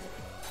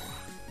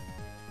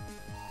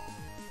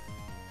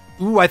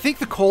 Ooh, I think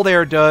the cold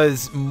air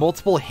does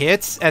multiple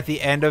hits at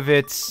the end of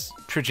its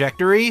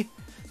trajectory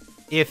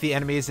if the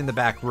enemy is in the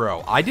back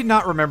row. I did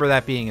not remember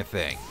that being a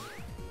thing.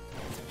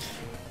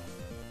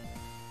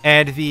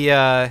 And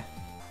the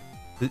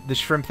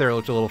shrimp there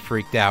looked a little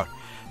freaked out.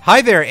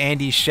 Hi there,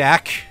 Andy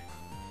Shack.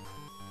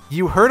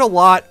 You heard a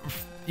lot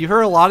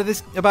of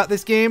this about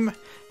this game.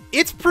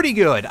 It's pretty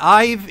good.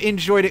 I've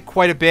enjoyed it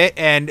quite a bit,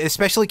 and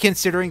especially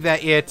considering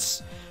that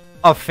it's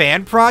a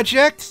fan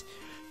project,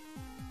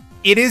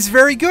 it is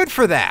very good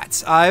for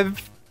that.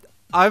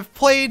 I've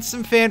played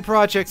some fan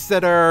projects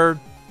that are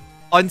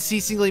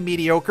unceasingly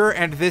mediocre,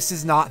 and this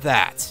is not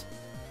that.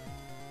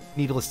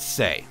 Needless to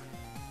say.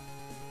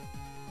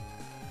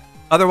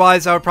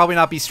 Otherwise, I would probably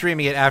not be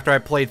streaming it after I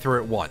played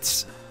through it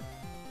once.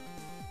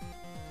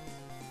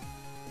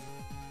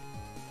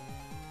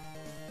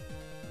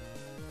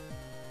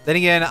 Then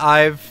again,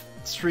 I've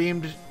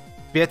streamed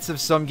bits of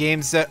some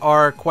games that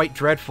are quite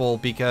dreadful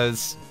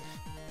because...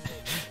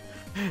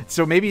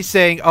 so maybe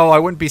saying, oh, I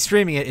wouldn't be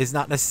streaming it is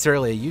not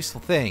necessarily a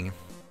useful thing.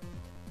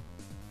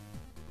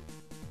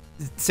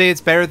 Say it's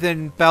better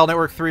than Battle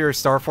Network 3 or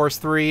Star Force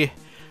 3.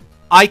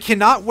 I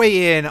cannot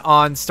weigh in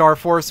on Star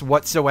Force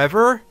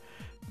whatsoever,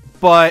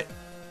 but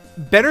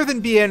better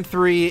than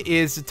BN3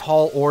 is a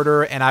tall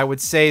order, and I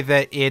would say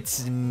that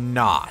it's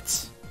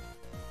not.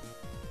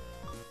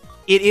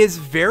 It is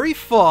very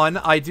fun.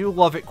 I do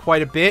love it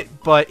quite a bit,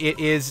 but it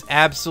is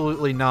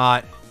absolutely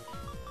not,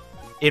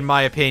 in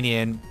my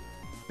opinion,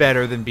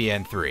 better than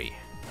BN3.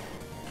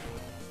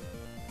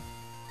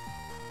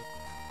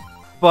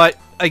 But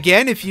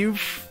again, if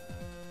you've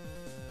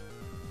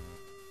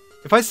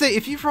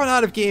run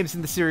out of games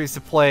in the series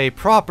to play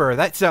proper,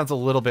 that sounds a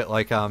little bit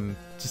like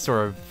just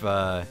sort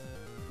of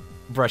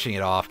brushing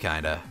it off,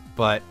 kinda.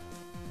 But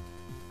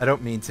I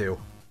don't mean to.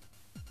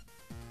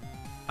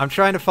 I'm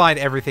trying to find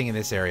everything in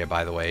this area,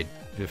 by the way,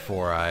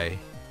 before I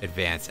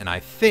advance, and I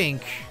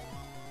think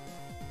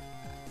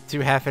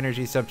 2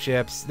 half-energy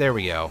sub-chips. There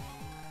we go.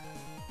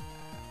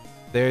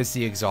 There's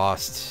the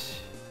exhaust,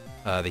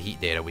 the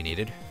heat data we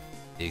needed.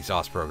 The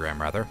exhaust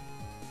program, rather.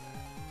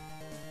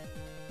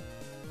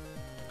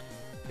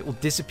 It will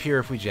disappear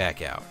if we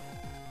jack out.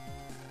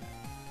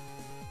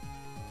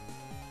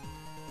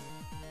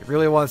 It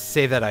really wants to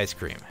save that ice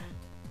cream.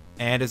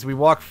 And as we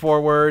walk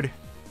forward,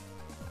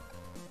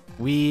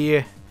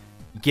 we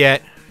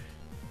get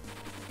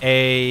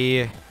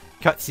a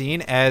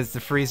cutscene as the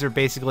freezer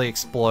basically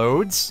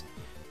explodes.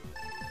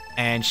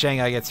 And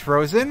Shanghai gets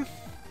frozen.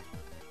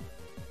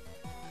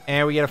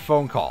 And we get a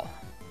phone call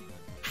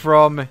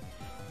from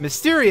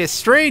mysterious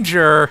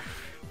stranger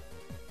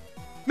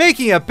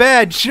making a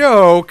bad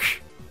joke.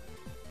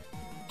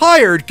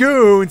 Hired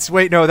goons.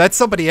 Wait, no, that's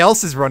somebody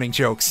else's running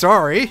joke.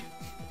 Sorry.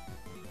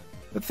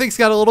 But things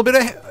got a little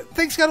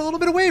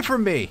bit away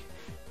from me.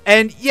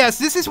 And yes,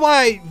 this is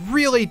why I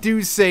really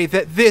do say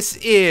that this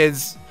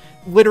is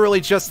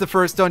literally just the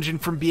first dungeon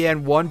from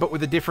BN1, but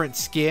with a different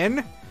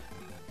skin.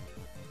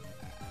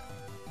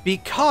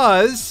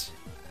 Because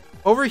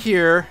over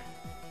here,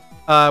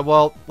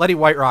 well, Letty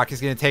Whiterock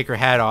is going to take her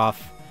hat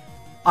off.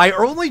 I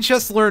only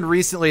just learned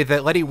recently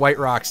that Letty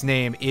Whiterock's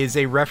name is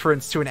a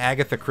reference to an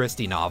Agatha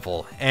Christie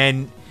novel,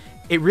 and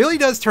it really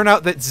does turn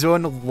out that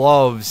Zun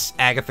loves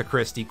Agatha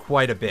Christie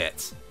quite a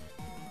bit.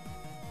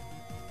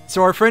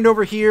 So our friend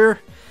over here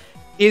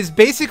is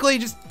basically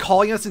just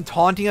calling us and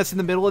taunting us in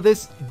the middle of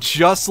this,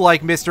 just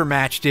like Mr.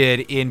 Match did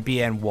in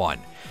BN1.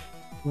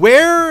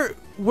 Where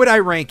would I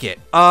rank it?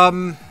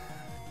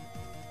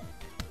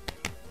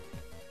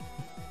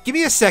 Give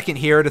me a second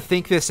here to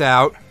think this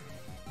out.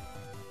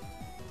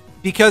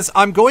 Because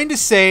I'm going to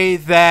say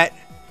that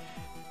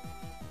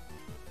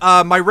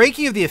my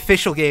ranking of the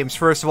official games,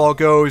 first of all,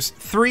 goes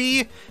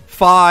 3,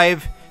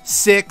 5,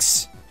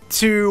 6,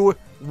 2,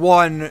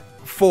 1,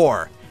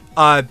 4.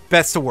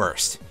 Best to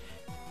worst.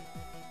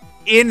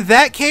 In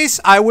that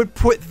case, I would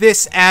put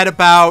this at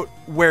about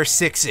where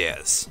 6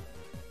 is.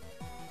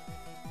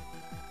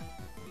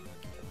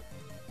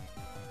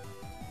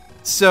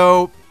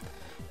 So,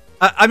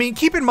 I mean,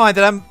 keep in mind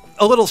that I'm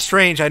a little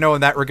strange, I know,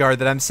 in that regard,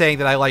 that I'm saying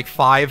that I like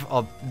 5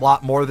 a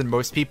lot more than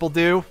most people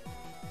do.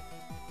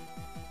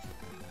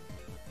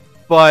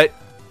 But,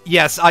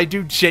 yes, I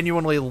do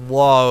genuinely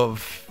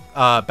love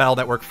Battle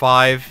Network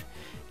 5.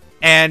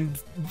 And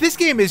this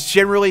game is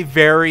generally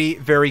very,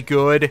 very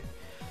good.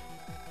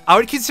 I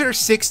would consider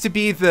 6 to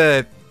be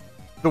the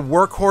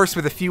workhorse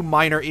with a few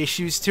minor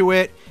issues to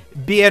it.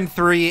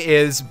 BN3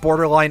 is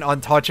borderline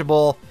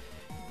untouchable.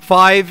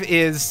 5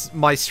 is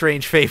my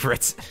strange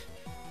favorite.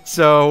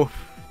 So,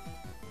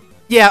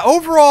 yeah,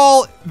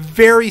 overall,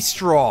 very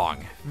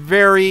strong.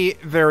 Very,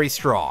 very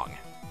strong.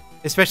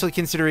 Especially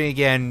considering,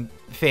 again,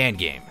 fan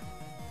game.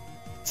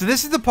 So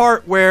this is the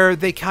part where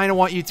they kind of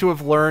want you to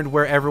have learned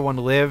where everyone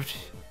lived,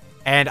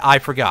 and I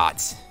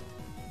forgot.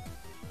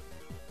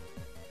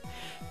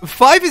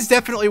 5 is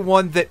definitely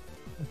one that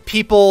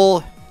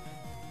people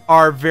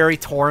are very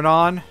torn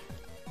on.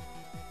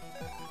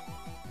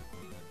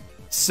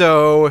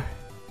 So,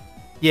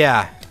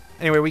 yeah.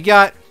 Anyway, we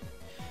got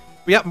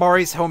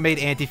Mari's homemade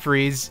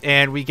antifreeze,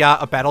 and we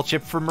got a battle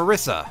chip for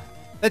Marissa.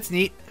 That's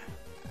neat.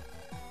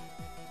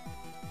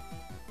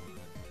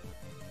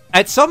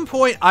 At some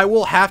point, I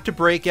will have to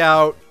break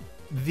out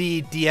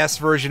the DS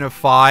version of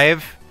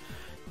 5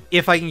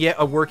 if I can get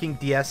a working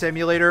DS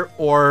emulator,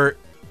 or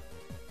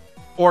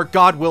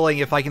God willing,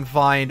 if I can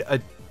find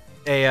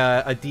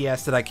a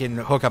DS that I can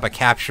hook up a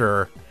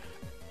capture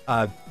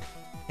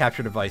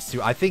device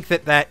to. I think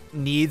that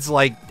needs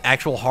like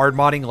actual hard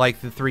modding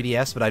like the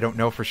 3DS, but I don't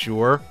know for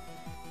sure.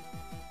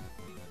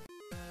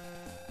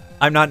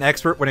 I'm not an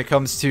expert when it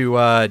comes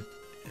to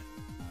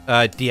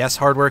DS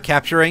hardware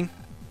capturing.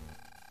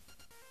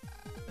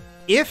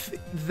 If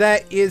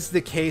that is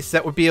the case,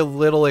 that would be a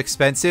little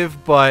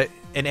expensive, but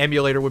an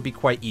emulator would be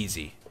quite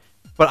easy.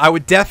 But I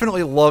would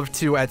definitely love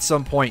to, at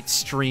some point,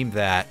 stream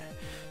that.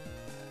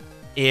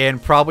 In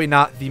probably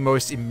not the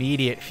most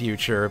immediate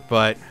future,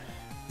 but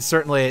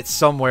certainly it's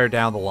somewhere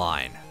down the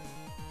line.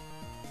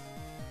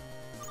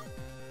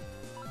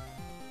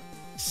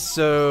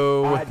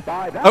 So... I'd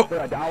buy that for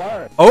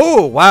 $1.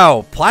 Oh,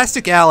 wow.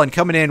 Plastic Allen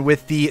coming in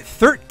with the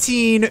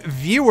 13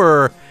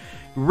 viewer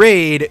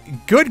raid.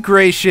 Good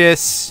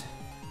gracious,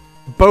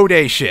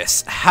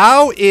 bodacious.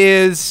 How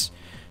is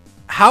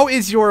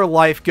your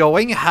life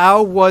going?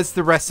 How was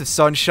the rest of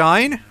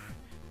Sunshine?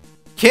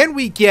 Can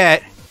we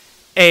get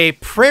a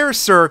prayer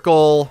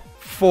circle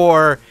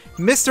for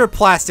Mr.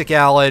 Plastic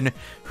Allen,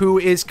 who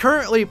is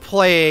currently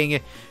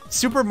playing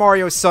Super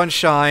Mario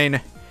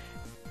Sunshine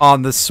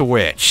on the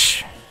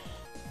Switch?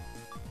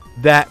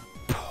 That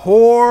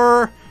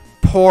poor,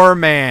 poor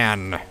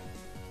man.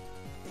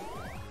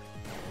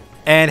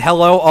 And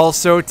hello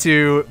also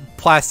to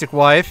Plastic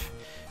Wife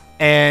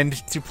and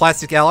to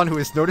Plastic Allen, who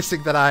is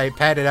noticing that I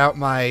padded out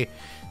my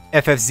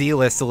FFZ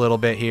list a little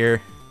bit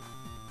here.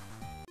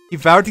 He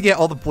vowed to get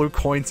all the blue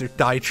coins or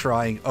die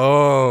trying.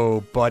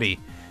 Oh, buddy.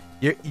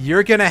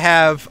 You're gonna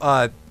have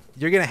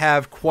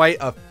quite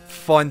a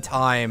fun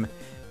time,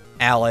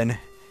 Alan.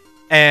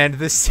 And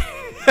this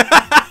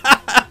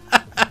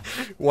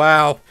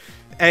wow.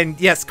 And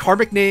yes,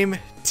 Karmic Name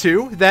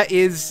 2, that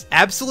is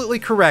absolutely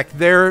correct.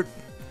 There's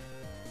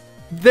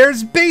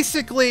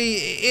basically,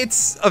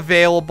 it's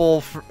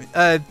available for,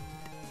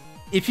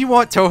 if you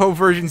want Toho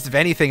versions of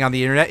anything on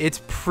the internet,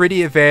 it's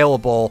pretty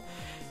available.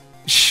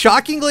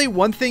 Shockingly,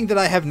 one thing that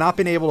I have not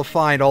been able to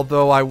find,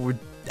 although I would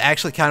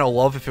actually kind of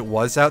love if it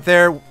was out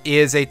there,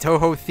 is a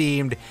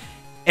Toho-themed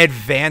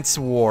Advance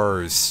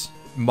Wars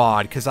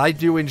mod, because I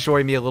do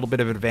enjoy me a little bit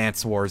of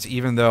Advance Wars,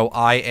 even though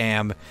I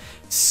am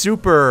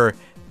super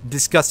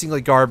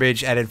disgustingly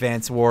garbage at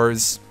Advance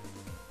Wars.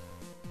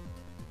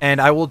 And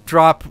I will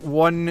drop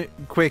one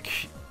quick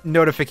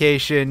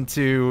notification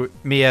to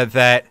Mia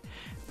that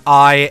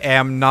I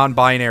am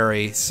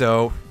non-binary,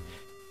 so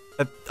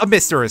a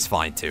mister is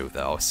fine too,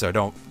 though, so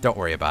don't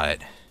worry about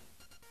it.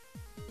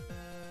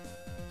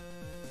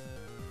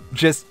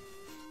 Just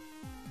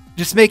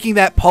making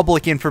that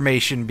public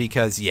information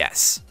because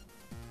yes.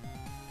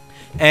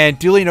 And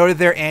duly noted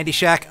there, Andy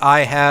Shack,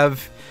 I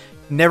have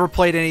never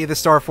played any of the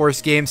Star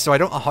Force games, so I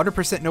don't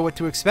 100% know what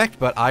to expect,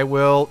 but I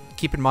will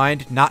keep in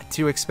mind not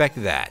to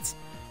expect that.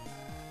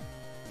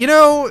 You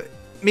know,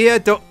 Mia,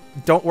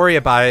 don't worry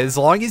about it. As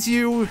long as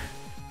you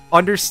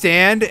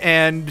understand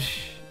and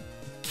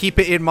keep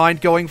it in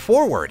mind going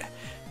forward.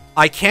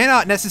 I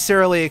cannot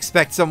necessarily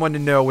expect someone to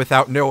know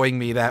without knowing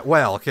me that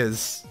well,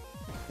 because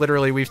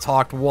literally we've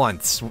talked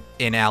once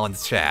in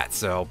Alan's chat,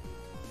 so...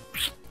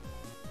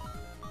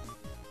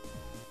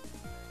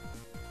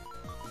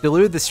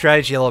 Dilute the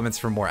strategy elements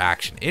for more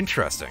action.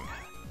 Interesting.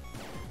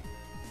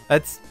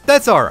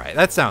 That's alright.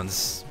 That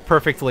sounds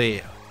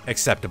perfectly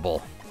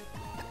acceptable.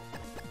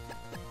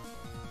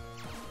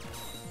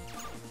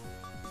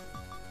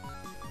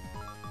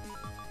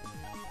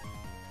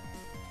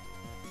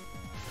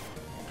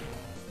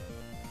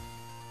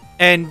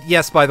 And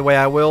yes, by the way,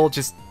 I will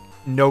just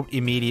note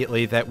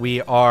immediately that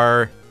we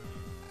are...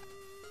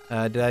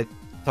 did I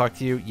talk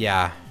to you?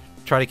 Yeah.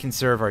 Try to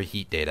conserve our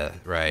heat data,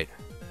 right.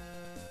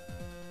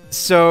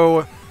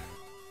 So...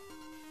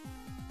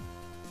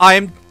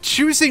 I'm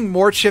choosing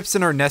more chips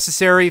than are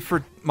necessary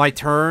for my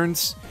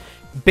turns,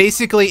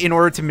 basically in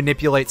order to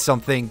manipulate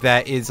something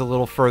that is a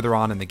little further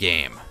on in the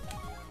game.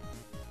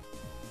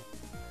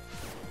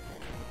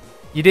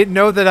 You didn't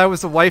know that I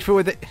was a waifu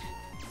with it?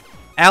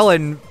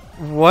 Alan,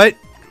 what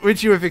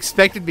would you have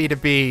expected me to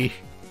be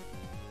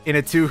in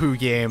a Touhou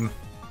game?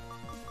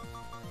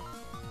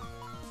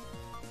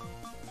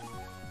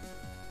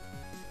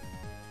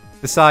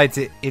 Besides,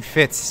 it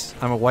fits.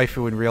 I'm a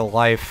waifu in real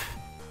life.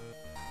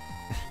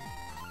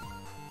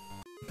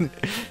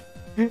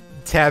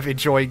 Tav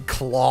enjoying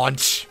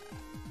Claunch.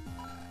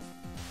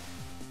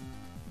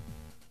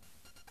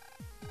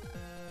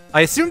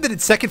 I assume that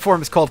its second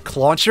form is called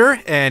Clauncher,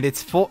 and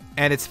its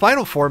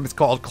final form is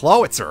called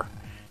Clawitzer.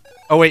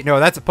 Oh wait, no,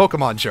 that's a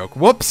Pokemon joke.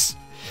 Whoops.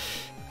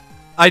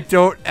 I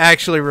don't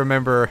actually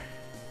remember.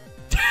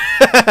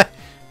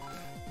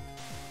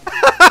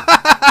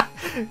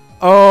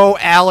 Oh,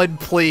 Alan,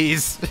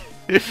 please.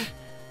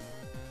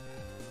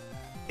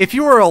 If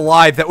you were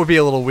alive, that would be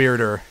a little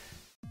weirder.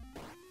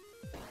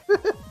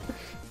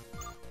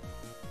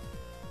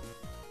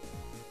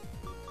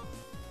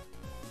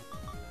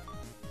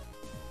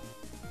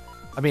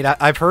 I mean,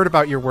 I've heard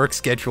about your work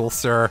schedule,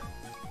 sir.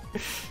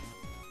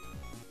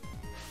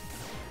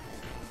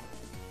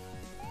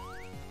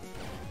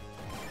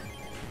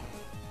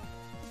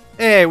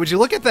 Hey, would you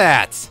look at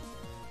that?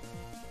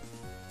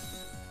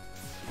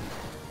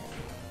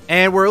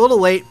 And we're a little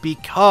late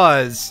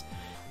because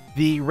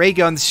the ray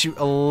guns shoot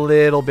a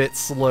little bit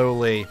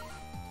slowly.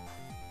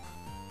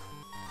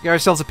 We got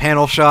ourselves a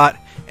panel shot,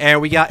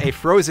 and we got a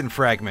frozen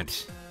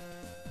fragment.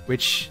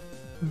 Which,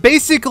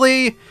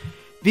 basically,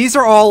 these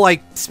are all,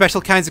 like,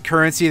 special kinds of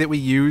currency that we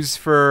use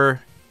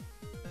for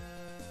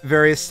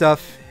various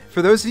stuff.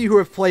 For those of you who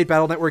have played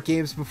Battle Network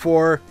games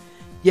before,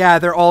 yeah,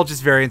 they're all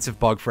just variants of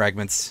bug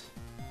fragments.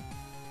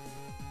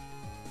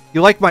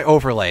 You like my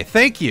overlay.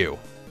 Thank you.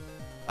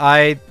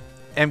 I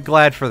am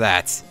glad for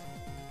that.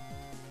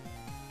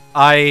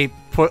 I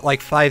put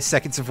like 5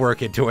 seconds of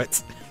work into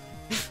it.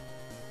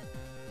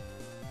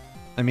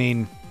 I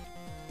mean...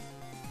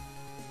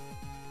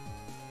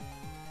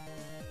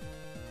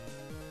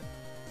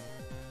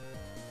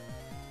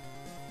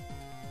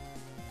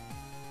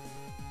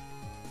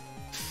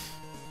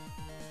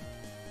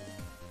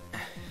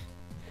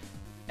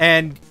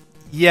 And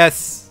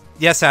yes,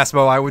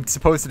 Asmo, I would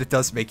suppose that it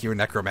does make you a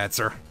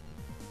necromancer.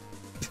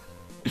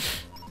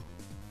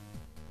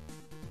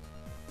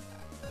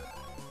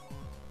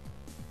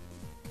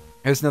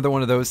 Here's another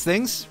one of those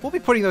things. We'll be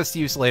putting those to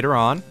use later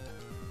on.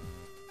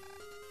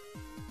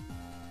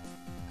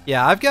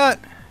 Yeah, I've got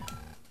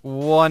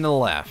one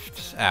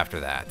left after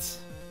that.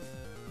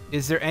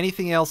 Is there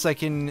anything else I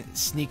can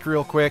sneak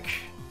real quick?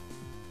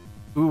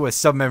 Ooh, a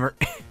sub-memory.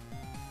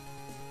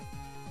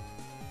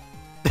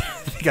 I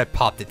think I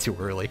popped it too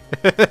early.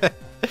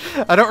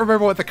 I don't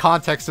remember what the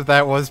context of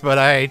that was, but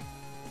I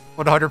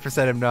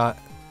 100% am not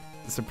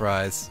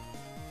surprised.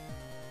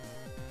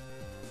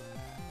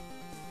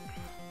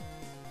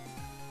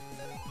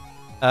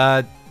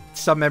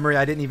 Sub-memory,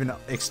 I didn't even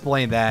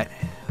explain that.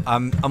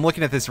 I'm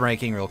looking at this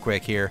ranking real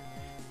quick here.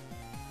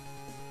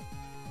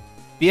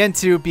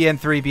 BN2,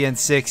 BN3,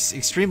 BN6,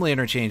 extremely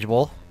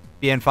interchangeable.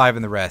 BN5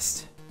 and the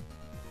rest.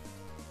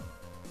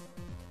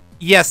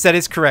 Yes, that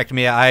is correct,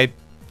 Mia.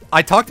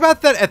 I talked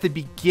about that at the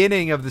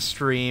beginning of the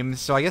stream,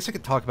 so I guess I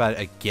could talk about it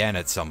again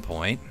at some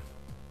point.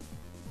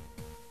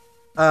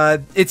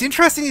 It's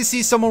interesting to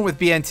see someone with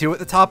BN2 at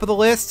the top of the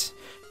list.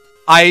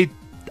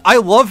 I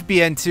love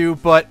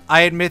BN2, but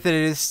I admit that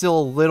it is still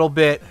a little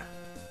bit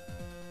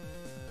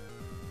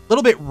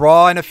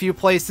raw in a few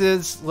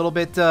places, a little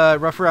bit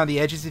rough around the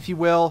edges, if you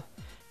will.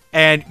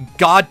 And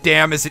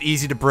goddamn is it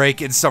easy to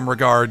break in some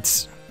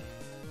regards.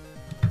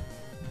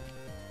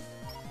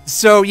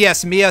 So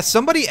yes, Mia,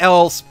 somebody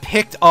else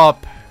picked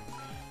up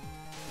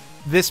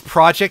this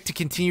project to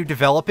continue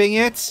developing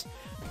it.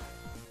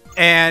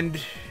 And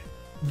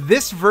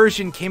this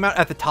version came out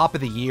at the top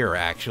of the year,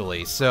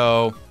 actually.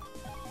 So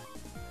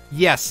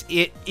yes,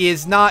 it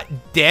is not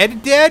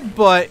dead,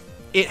 but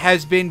it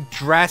has been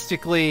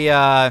drastically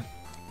not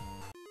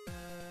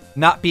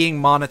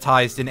being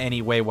monetized in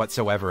any way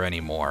whatsoever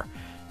anymore.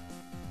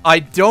 I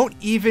don't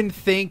even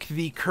think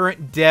the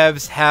current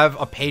devs have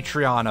a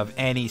Patreon of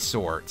any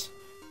sort.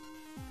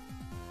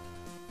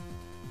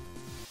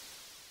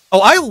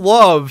 Oh,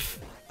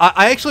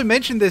 I actually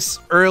mentioned this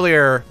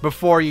earlier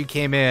before you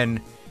came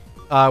in,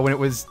 when it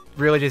was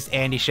really just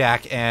Andy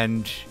Shack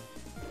and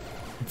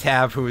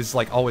Tav, who is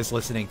like always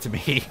listening to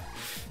me,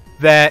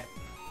 that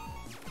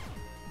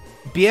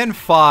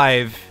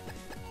BN5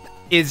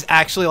 is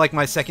actually like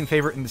my second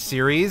favorite in the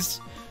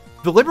series.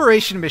 The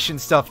Liberation Mission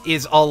stuff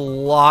is a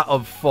lot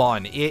of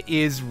fun. It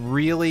is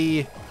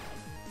really,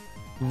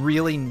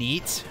 really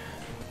neat.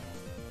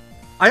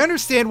 I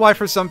understand why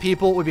for some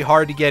people it would be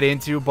hard to get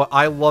into, but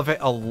I love it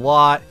a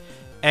lot.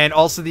 And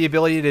also the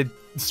ability to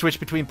switch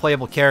between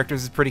playable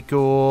characters is pretty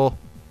cool.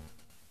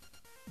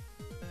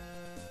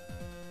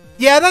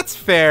 Yeah, that's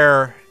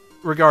fair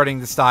regarding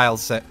the style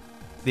set,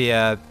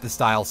 the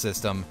style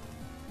system.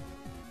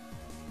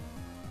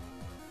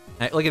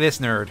 Right, look at this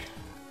nerd.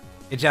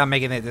 Good job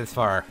making it this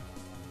far.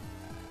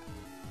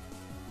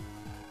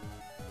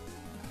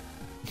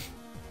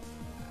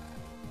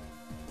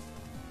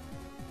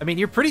 I mean,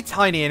 you're pretty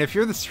tiny, and if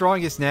you're the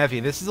strongest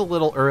Navi, this is a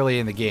little early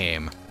in the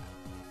game.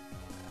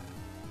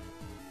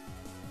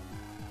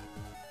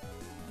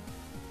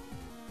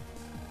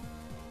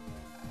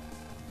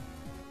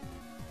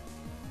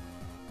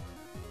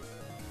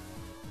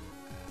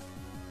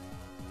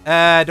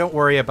 Don't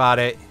worry about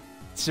it.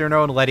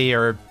 Cyrano and Letty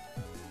are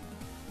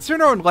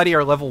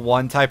level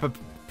 1 type of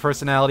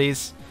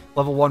personalities.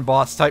 Level 1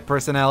 boss type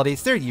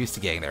personalities. They're used to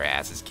getting their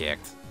asses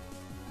kicked.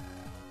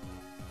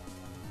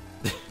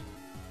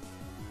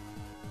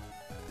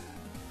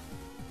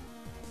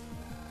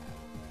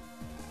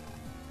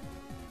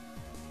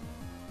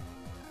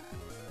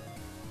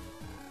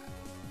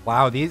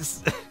 Wow,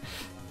 these...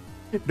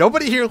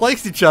 Nobody here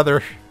likes each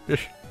other.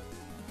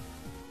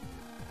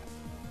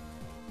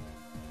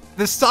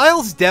 The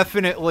styles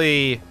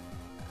definitely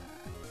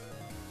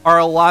are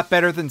a lot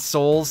better than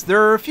Souls. There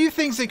are a few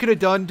things they could have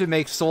done to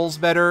make Souls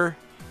better,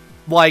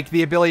 like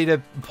the ability to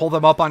pull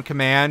them up on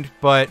command,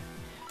 but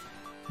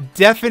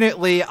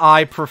definitely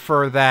I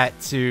prefer that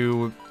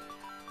to...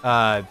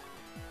 I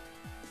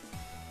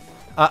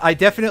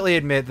definitely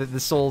admit that the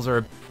Souls are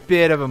a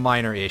bit of a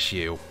minor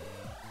issue.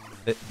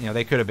 That, you know,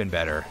 they could have been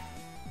better.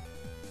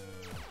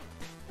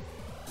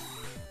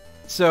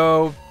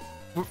 So,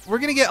 we're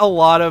gonna get a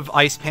lot of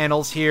ice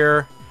panels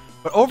here.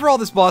 But overall,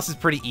 this boss is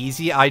pretty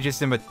easy. I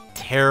just am a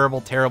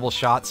terrible, terrible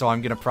shot, so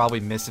I'm gonna probably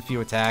miss a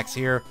few attacks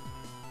here.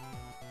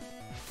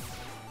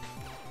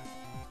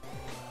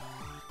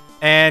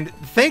 And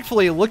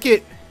thankfully, look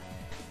at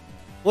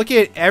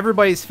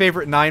everybody's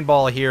favorite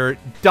 9-ball here,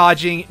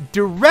 dodging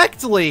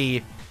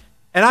directly,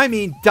 and I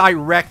mean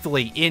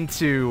directly,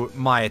 into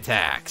my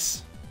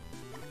attacks.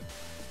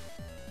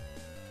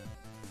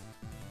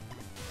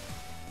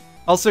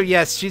 Also,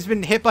 yes, she's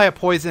been hit by a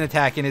poison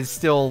attack and is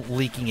still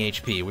leaking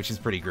HP, which is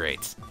pretty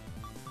great.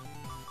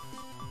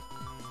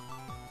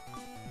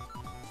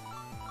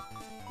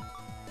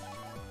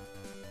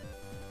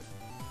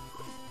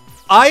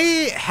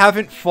 I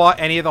haven't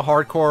fought any of the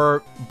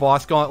hardcore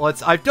boss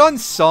gauntlets. I've done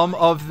some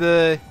of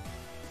the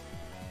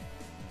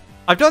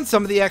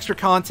extra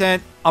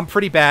content. I'm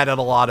pretty bad at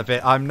a lot of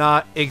it. I'm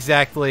not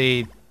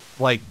exactly,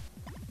 like,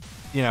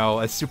 you know,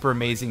 a super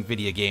amazing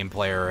video game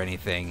player or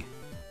anything.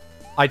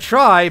 I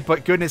try,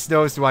 but goodness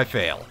knows do I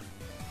fail.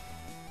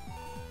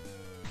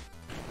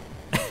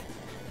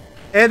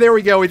 And there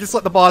we go, we just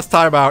let the boss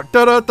time out.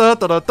 Da da da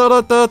da da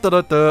da da da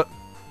da da.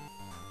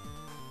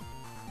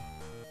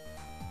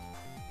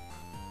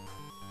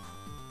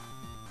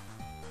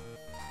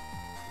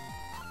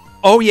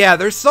 Oh yeah,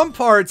 there's some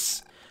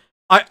parts...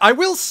 I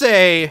will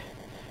say,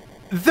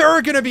 there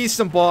are gonna be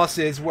some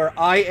bosses where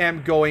I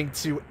am going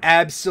to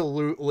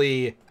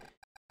absolutely...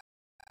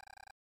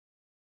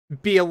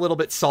 be a little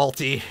bit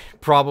salty,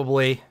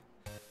 probably.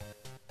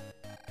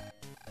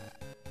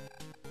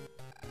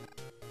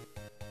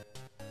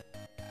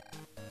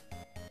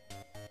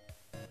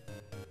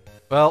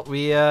 Well,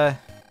 we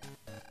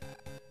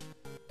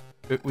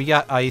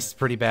got iced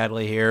pretty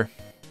badly here.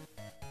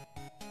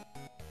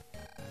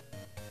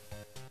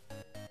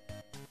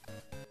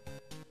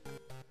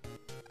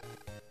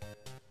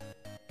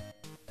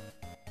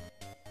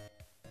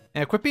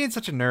 Yeah, quit being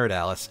such a nerd,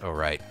 Alice. Oh,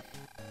 right.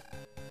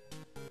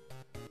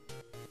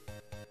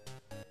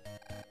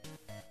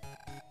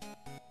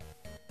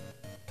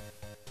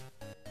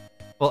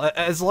 Well,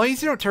 as long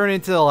as you don't turn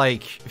into,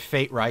 like,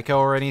 Fate Raiko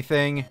or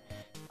anything,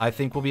 I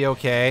think we'll be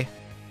okay.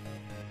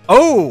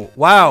 Oh,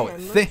 wow.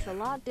 Looks a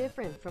lot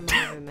different from what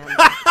I remember.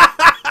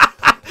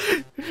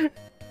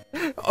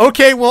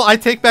 Okay, well, I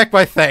take back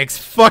my thanks.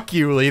 Fuck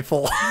you,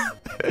 Lethal.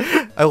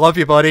 I love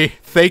you, buddy.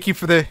 Thank you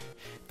for the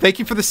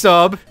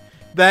sub.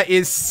 That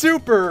is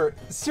super,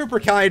 super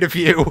kind of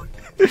you.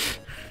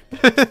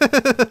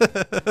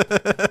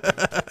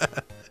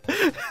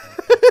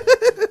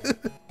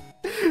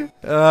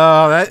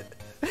 Oh,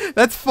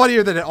 that's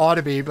funnier than it ought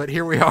to be, but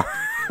here we are.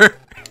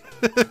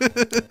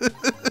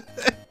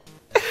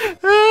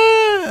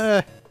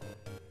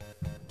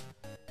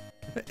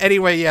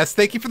 Anyway, yes,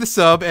 thank you for the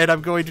sub, and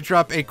I'm going to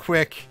drop a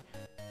quick...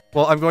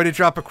 Well, I'm going to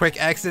drop a quick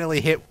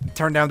accidentally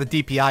turn down the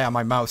DPI on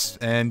my mouse,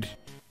 and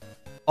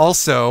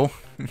also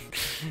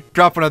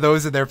drop one of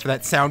those in there for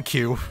that sound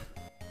cue.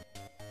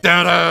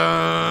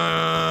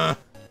 Da-da!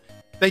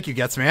 Thank you,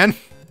 Gets Man.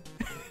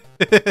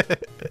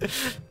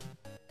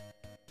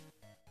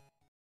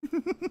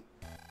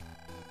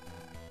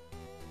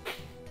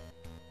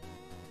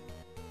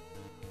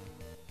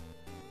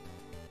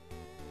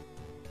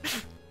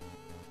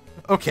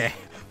 Okay.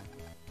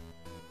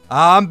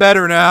 I'm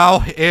better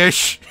now,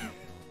 ish.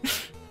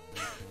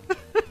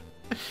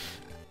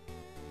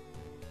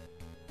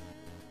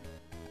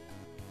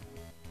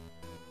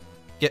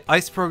 Get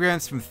ice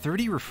programs from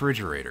 30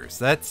 refrigerators.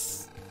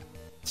 That's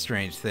a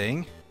strange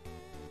thing.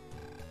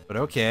 But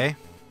okay.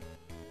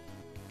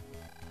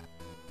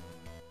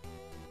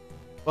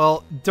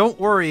 Well, don't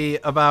worry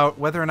about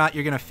whether or not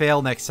you're going to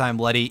fail next time,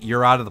 Letty.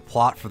 You're out of the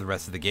plot for the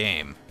rest of the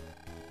game.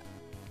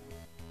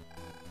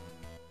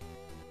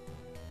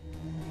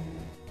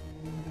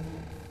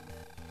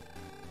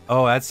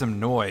 Oh, that's some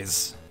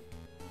noise.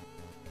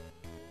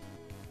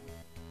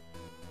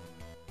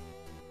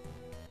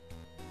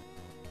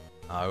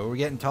 Who are we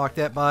getting talked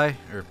at by?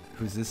 Or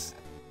who's this?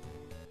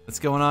 What's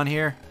going on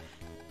here?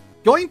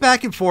 Going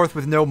back and forth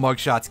with no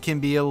mugshots can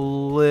be a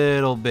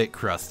little bit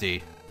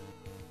crusty.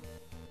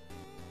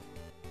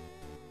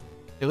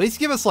 At least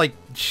give us, like,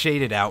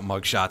 shaded out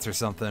mugshots or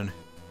something.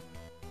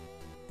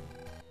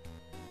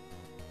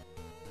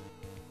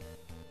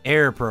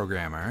 Error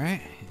program,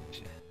 alright?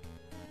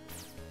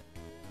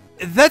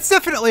 That's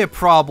definitely a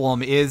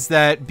problem, is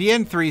that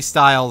BN3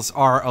 styles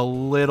are a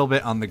little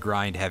bit on the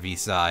grind-heavy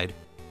side.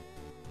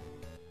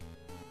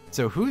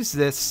 So who's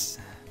this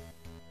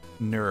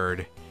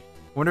nerd? I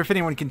wonder if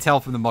anyone can tell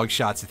from the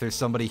mugshots if there's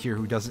somebody here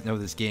who doesn't know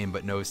this game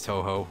but knows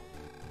Toho.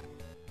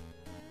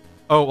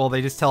 Oh, well,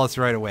 they just tell us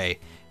right away.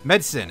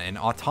 Medicine and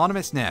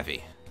autonomous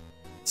Navi.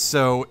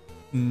 So,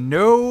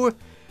 no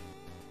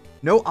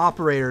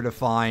operator to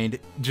find,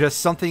 just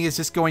something is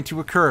just going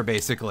to occur,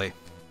 basically.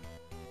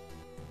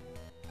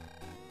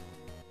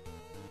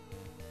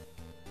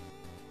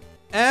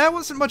 It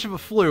wasn't much of a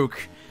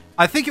fluke.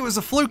 I think it was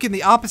a fluke in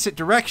the opposite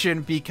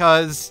direction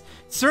because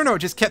Cerno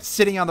just kept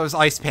sitting on those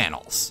ice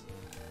panels.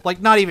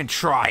 Like, not even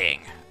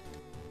trying.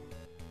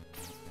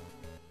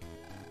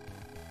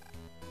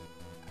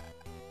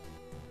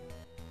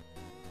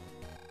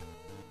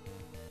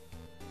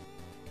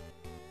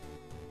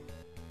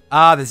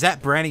 Ah, the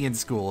Zap Brannigan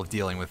school of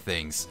dealing with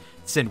things.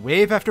 Send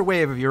wave after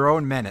wave of your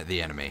own men at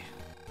the enemy.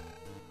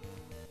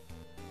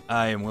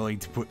 I am willing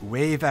to put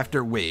wave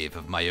after wave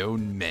of my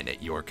own men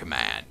at your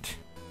command.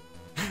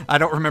 I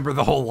don't remember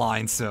the whole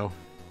line, so...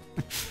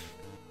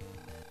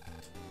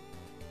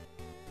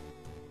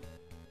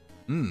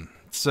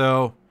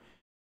 So...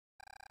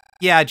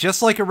 Yeah,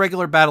 just like a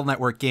regular Battle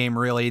Network game,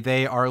 really,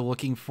 they are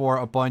looking for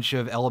a bunch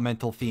of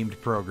elemental-themed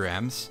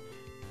programs.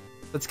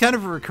 That's kind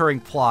of a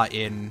recurring plot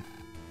in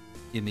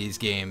these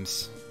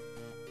games.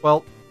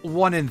 Well,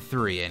 1 in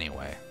 3,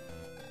 anyway.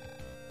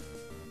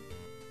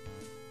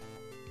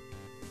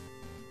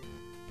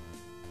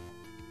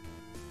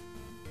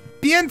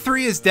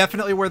 BN3 is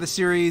definitely where the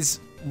series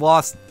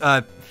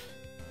where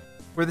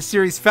the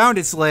series found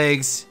its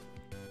legs.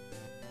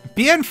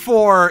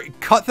 BN4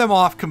 cut them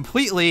off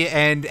completely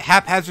and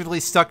haphazardly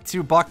stuck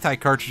 2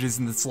 Boktai cartridges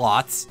in the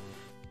slots.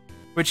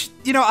 Which,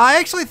 you know, I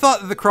actually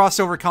thought that the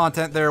crossover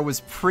content there was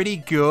pretty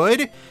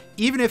good,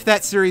 even if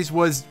that series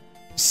was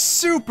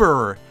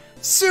super,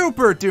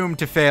 super doomed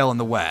to fail in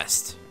the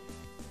West.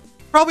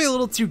 Probably a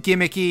little too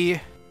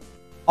gimmicky.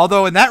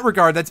 Although, in that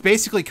regard, that's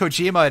basically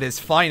Kojima at his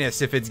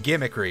finest if it's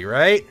gimmickry,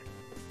 right?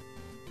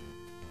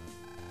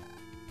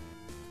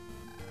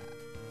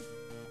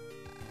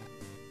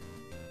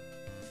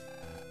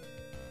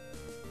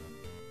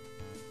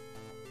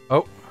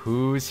 Oh,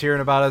 who's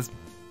hearing about us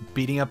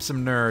beating up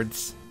some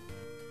nerds?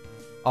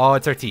 Oh,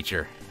 it's our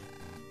teacher.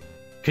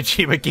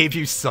 Kojima gave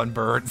you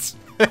sunburns.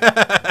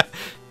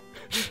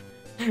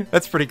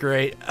 That's pretty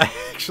great,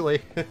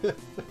 actually.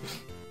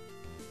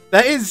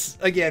 That is,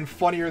 again,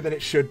 funnier than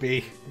it should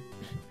be.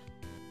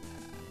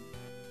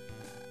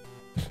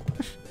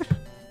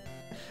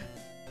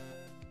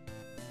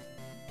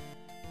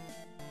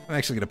 I'm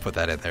actually going to put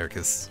that in there,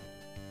 because...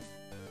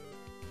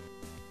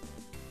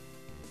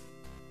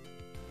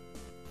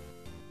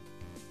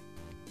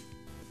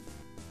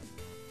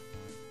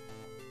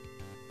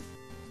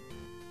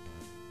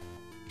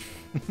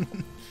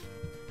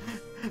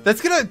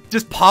 That's gonna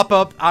just pop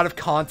up out of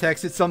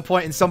context at some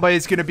point, and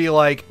somebody's gonna be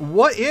like,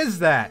 what is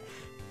that?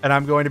 And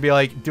I'm going to be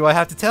like, do I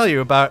have to tell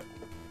you about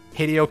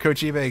Hideo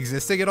Kojima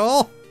existing at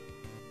all?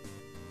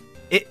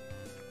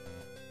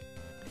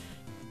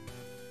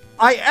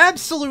 I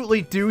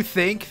absolutely do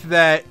think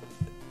that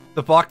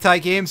the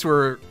Boktai games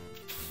were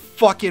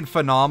fucking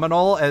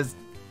phenomenal,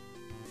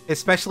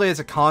 especially as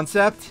a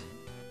concept.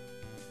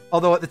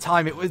 Although at the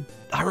time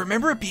I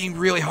remember it being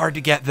really hard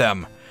to get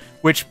them,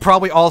 which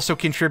probably also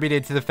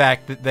contributed to the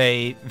fact that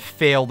they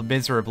failed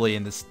miserably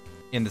in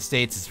the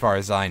States, as far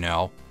as I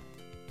know.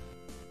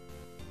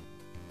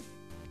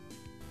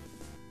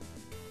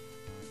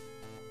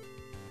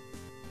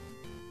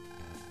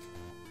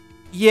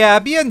 Yeah,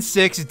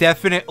 BN6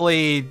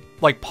 definitely,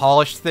 like,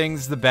 polished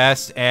things the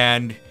best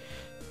and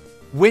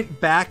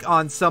went back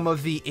on some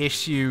of the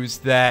issues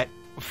that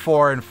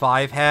 4 and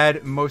 5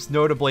 had, most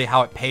notably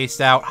how it paced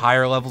out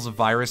higher levels of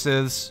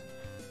viruses.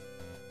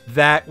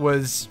 That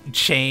was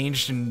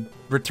changed and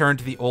returned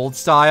to the old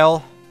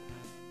style.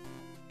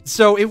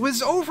 So it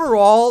was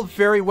overall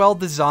very well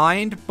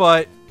designed,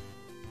 but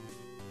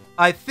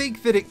I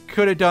think that it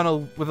could have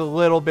done with a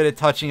little bit of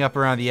touching up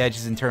around the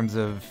edges in terms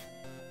of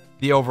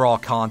the overall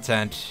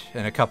content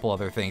and a couple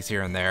other things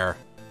here and there.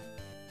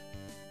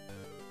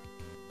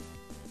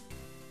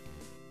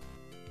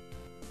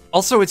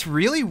 Also, it's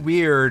really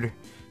weird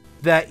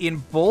that in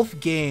both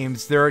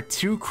games there are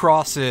 2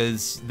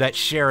 crosses that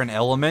share an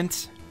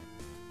element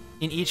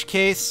in each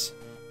case.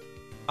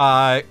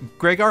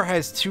 Gregar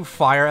has 2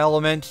 fire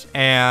element,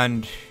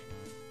 and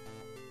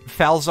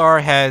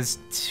Falzar has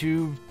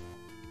 2...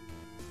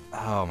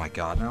 Oh my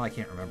god, now I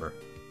can't remember.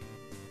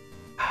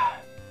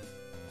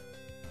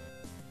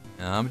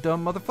 I'm a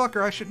dumb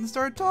motherfucker, I shouldn't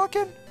start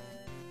talking.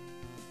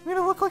 I'm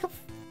gonna look like a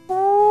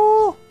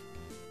fool.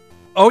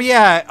 Oh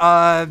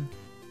yeah,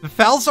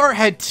 Falzar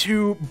had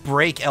 2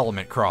 break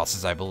element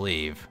crosses, I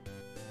believe.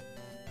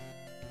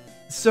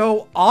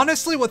 So,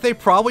 honestly, what they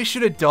probably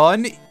should have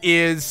done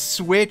is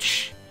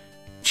switch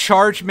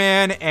Charge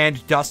Man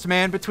and Dust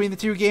Man between the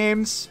 2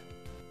 games.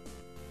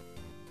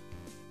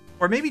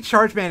 Or maybe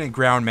Charge Man and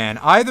Ground Man.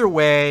 Either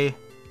way,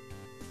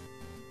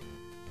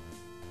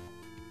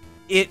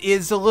 it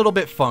is a little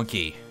bit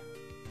funky.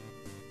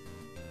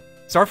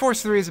 Star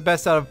Force 3 is the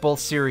best out of both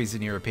series,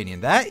 in your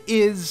opinion. That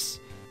is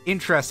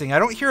interesting. I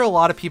don't hear a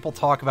lot of people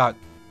talk about,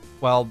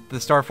 well,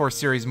 the Star Force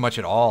series much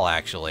at all,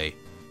 actually.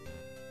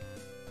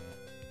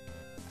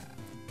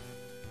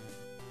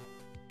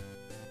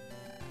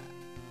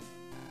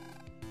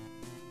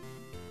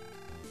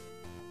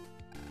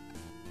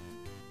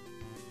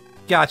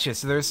 Gotcha,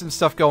 so there's some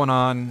stuff going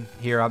on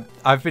here.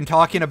 I've been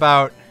talking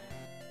about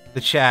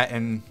the chat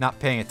and not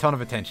paying a ton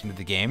of attention to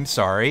the game,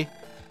 sorry.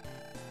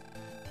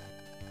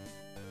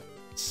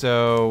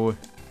 So...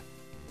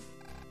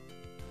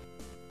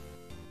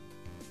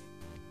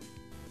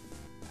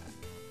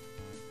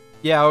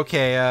 yeah,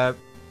 okay,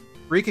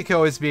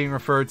 Rikiko is being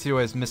referred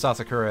to as Miss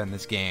Asakura in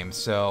this game,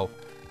 so...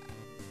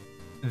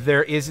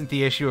 there isn't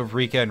the issue of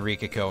Rika and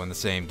Rikiko in the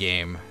same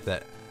game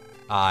that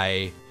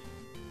I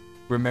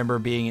remember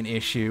being an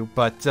issue,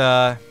 but,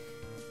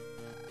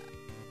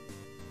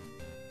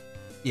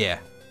 yeah.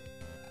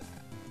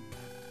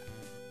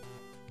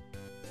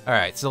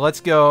 Alright, so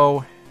let's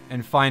go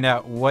and find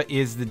out what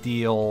is the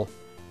deal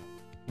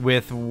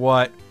with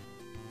what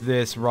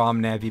this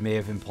ROM Navi may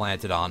have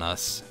implanted on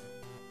us.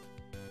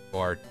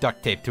 Or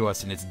duct taped to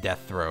us in its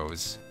death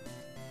throes.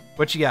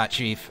 What you got,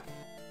 Chief?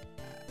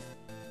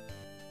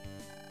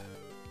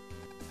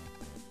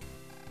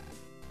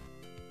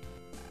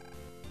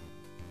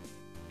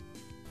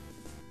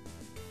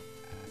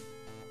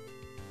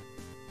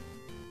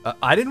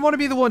 I didn't want to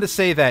be the one to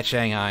say that,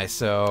 Shanghai,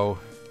 so...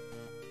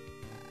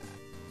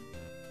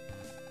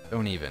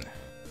 don't even.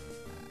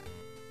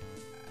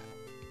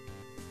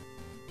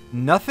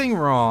 Nothing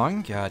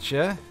wrong,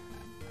 gotcha.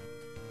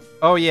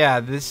 Oh yeah,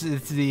 this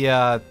is the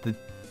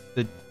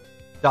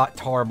dot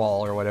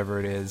tarball or whatever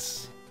it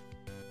is.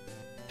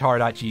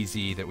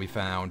 tar.gz that we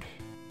found.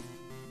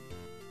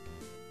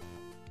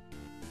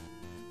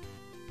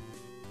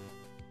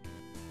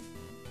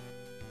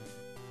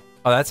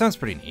 Oh, that sounds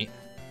pretty neat.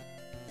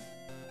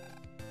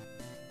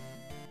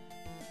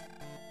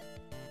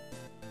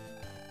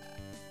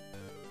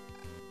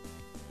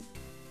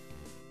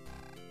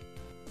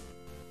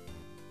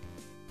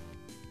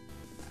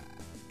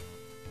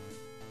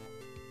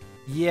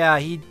 Yeah,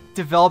 he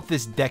developed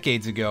this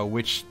decades ago,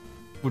 which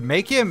would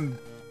make him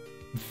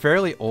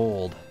fairly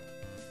old.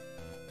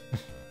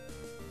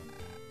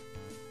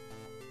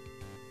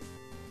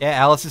 Yeah,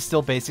 Alice is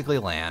still basically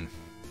Lan.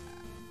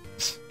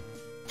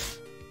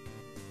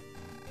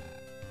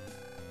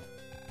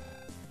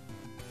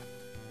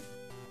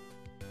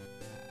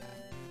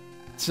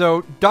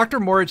 So, Dr.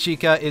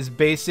 Morichika is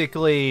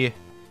basically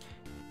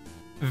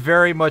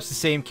very much the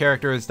same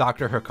character as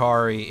Dr.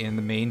 Hikari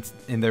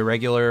in the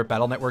regular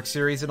Battle Network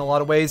series in a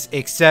lot of ways,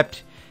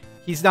 except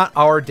he's not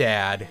our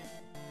dad.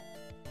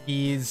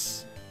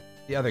 He's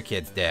the other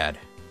kid's dad.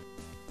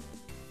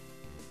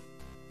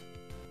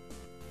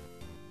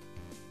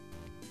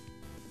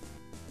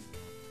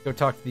 Go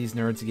talk to these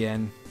nerds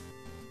again.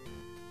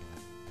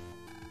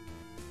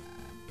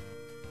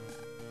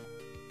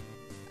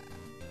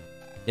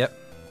 Yep.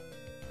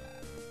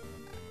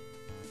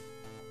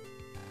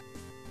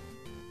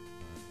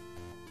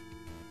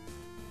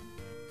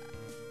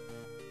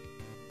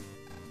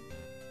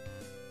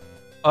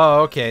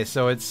 Oh, okay,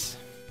 so it's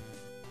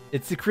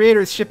the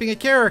creators shipping a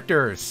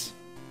characters.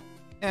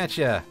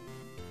 Gotcha.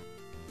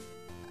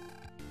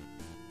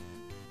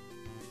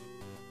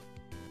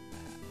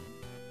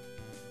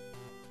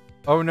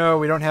 Oh no,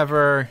 we don't have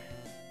her.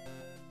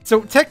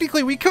 So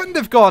technically we couldn't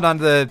have gone on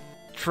the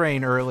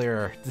train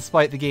earlier,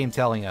 despite the game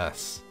telling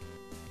us.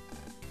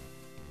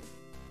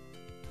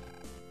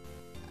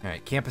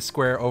 Alright, Campus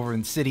Square over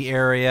in the city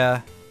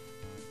area.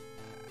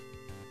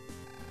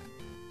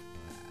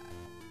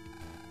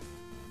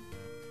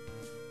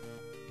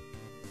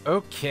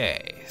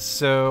 Okay,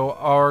 so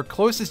our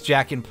closest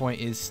jack-in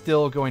point is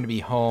still going to be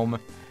home,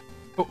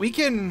 but we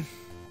can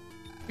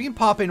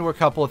pop into a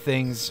couple of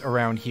things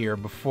around here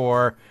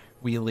before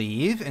we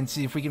leave and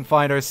see if we can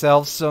find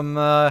ourselves some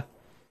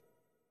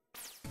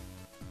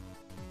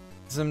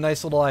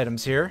nice little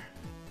items here.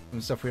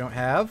 Some stuff we don't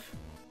have.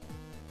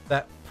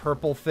 That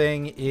purple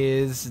thing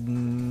is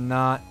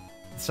not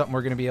something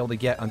we're going to be able to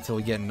get until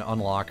we get an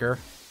unlocker.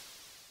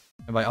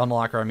 And by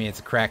unlocker, I mean it's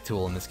a crack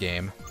tool in this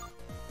game.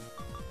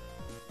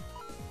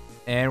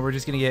 And we're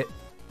just going to get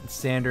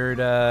standard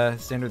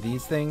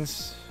these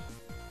things.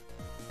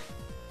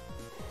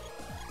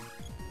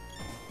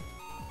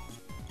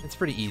 It's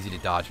pretty easy to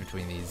dodge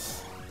between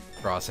these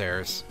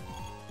crosshairs.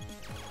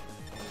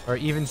 Or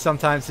even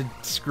sometimes to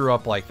screw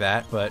up like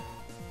that, but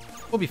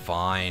we'll be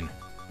fine.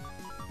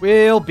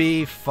 We'll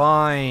be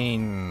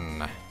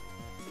fine.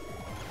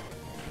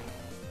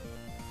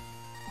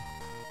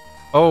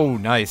 Oh,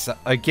 nice.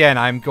 Again,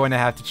 I'm going to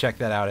have to check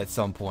that out at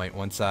some point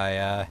once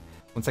I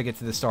get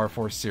to the Star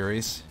Force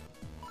series.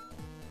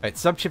 Alright,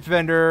 sub-chip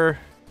vendor.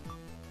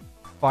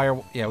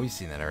 Fire... Yeah, we've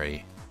seen that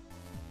already.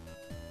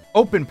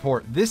 Open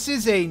port. This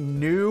is a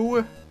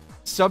new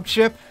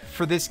sub-chip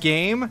for this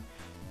game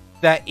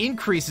that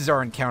increases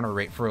our encounter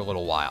rate for a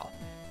little while.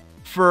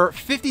 For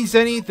 50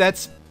 zenny,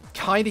 that's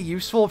kind of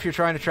useful if you're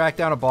trying to track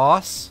down a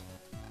boss.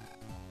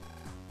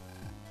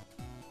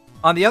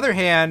 On the other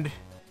hand,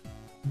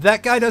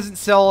 that guy doesn't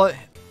sell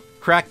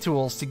crack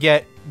tools to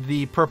get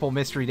the purple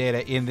mystery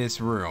data in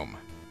this room.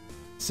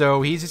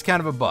 So he's just kind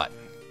of a butt.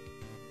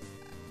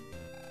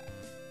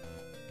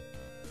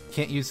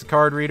 Can't use the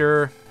card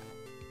reader.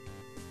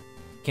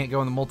 Can't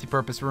go in the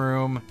multi-purpose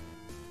room.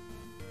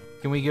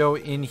 Can we go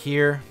in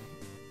here?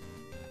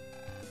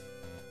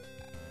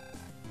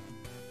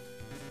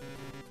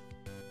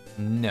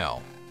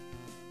 No.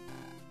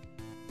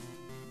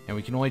 And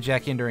we can only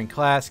jack in during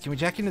class. Can we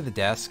jack into the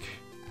desk?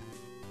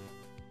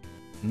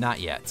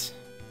 Not yet.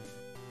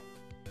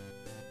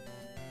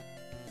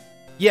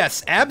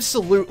 Yes,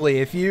 absolutely.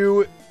 If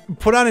you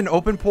put on an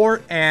open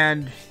port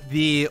and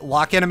the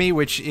lock enemy,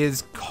 which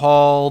is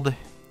called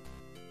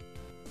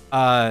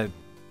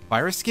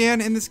virus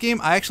scan in this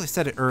game. I actually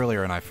said it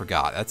earlier and I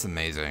forgot. That's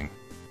amazing.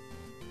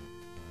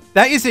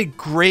 That is a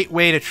great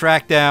way to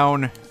track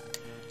down,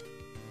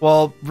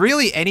 well,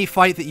 really any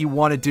fight that you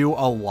want to do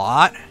a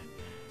lot.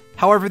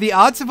 However, the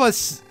odds of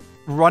us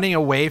running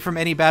away from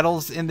any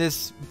battles in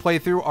this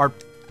playthrough are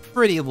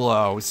pretty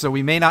low, so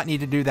we may not need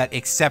to do that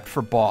except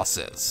for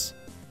bosses.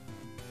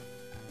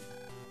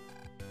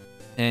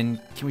 And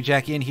can we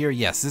jack in here?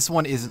 Yes, this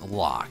one isn't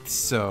locked,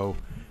 so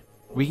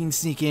we can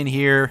sneak in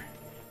here.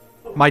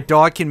 My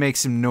dog can make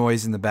some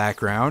noise in the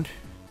background.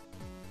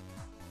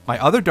 My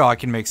other dog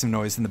can make some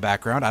noise in the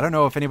background. I don't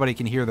know if anybody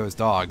can hear those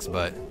dogs,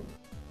 but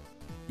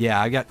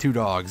yeah, I got 2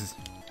 dogs.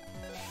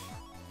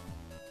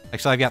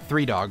 Actually, I've got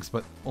 3 dogs,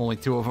 but only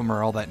 2 of them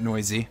are all that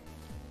noisy.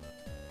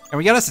 And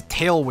we got us a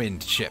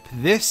tailwind chip.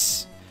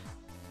 This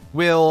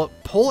will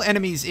pull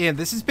enemies in.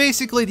 This is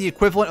basically the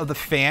equivalent of the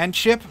fan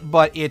chip,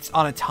 but it's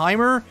on a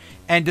timer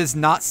and does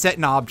not set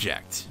an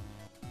object.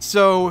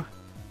 So,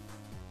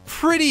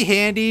 pretty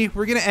handy.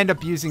 We're going to end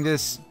up using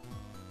this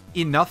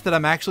enough that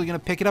I'm actually going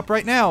to pick it up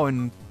right now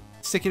and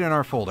stick it in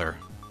our folder.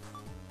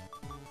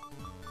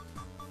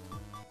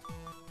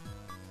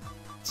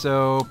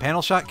 So,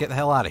 panel shot, get the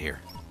hell out of here.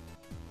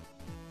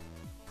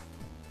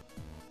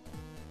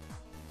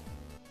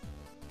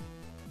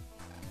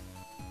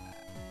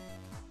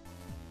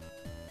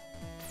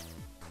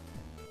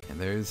 And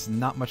there's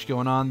not much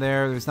going on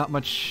there. There's not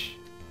much...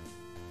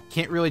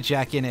 Can't really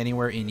jack in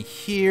anywhere in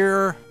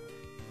here.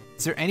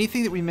 Is there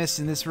anything that we missed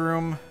in this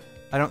room?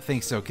 I don't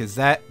think so, because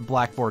that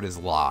blackboard is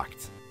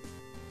locked.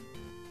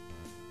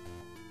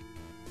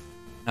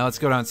 Now let's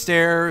go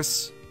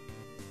downstairs.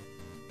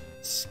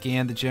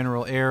 Scan the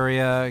general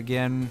area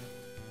again.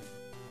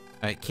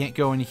 Alright, can't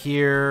go in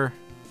here.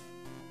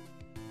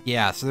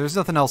 Yeah, so there's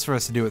nothing else for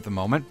us to do at the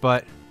moment,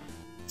 but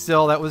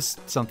still, that was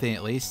something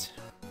at least.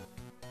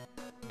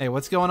 Hey,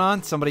 what's going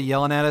on? Somebody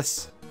yelling at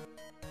us?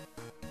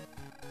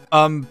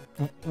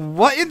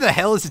 What in the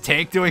hell is the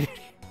tank doing?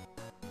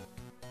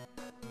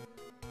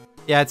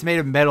 Yeah, it's made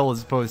of metal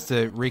as opposed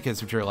to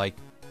Rika's, which are like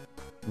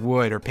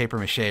wood or paper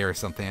mache or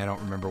something. I don't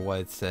remember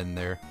what it said in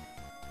there.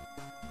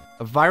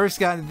 A virus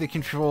got into the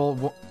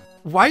control.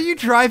 Why are you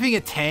driving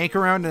a tank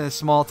around in a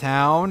small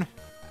town?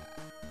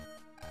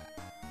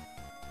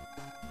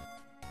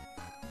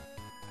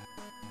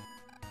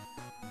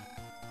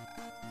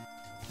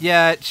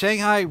 Yeah,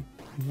 Shanghai,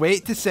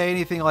 wait to say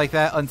anything like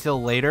that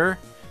until later.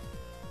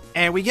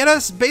 And we get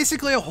us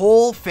basically a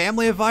whole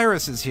family of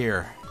viruses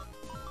here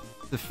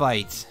to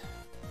fight.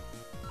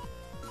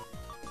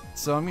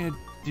 So I'm going to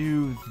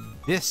do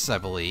this, I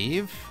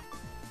believe.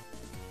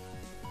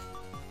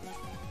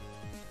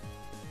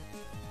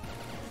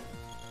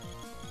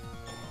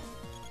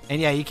 And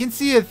yeah, you can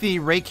see that the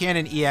Ray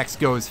Cannon EX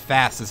goes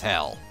fast as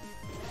hell.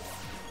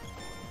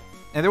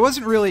 And there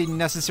wasn't really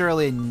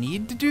necessarily a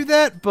need to do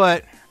that,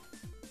 but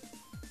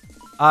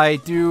I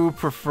do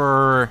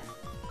prefer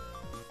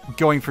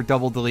going for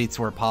double deletes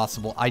where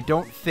possible. I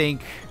don't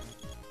think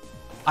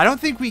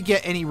we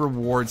get any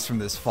rewards from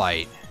this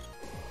fight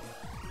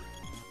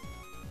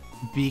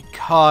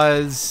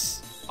because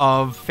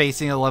of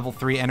facing a level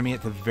 3 enemy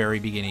at the very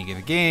beginning of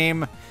the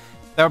game.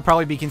 That would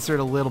probably be considered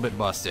a little bit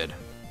busted.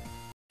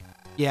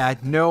 Yeah,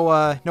 no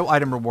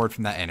item reward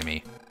from that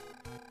enemy.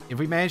 If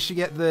we managed to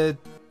get the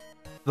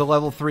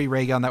level 3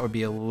 ray gun, that would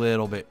be a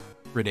little bit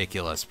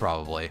ridiculous,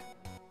 probably.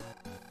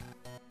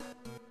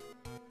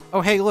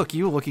 Oh, hey, look,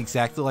 you look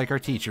exactly like our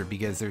teacher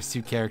because there's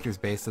 2 characters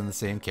based on the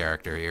same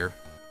character here.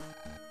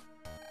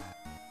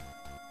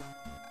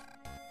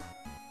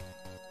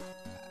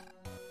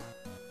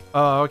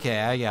 Oh, okay,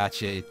 I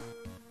got you.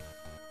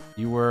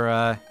 You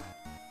were,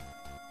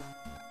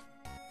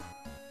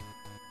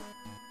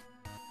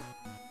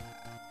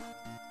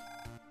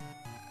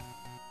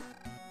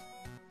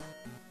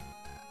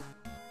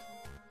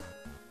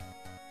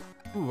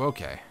 Ooh,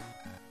 okay.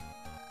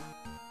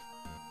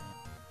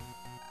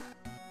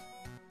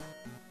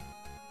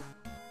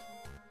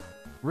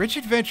 Rich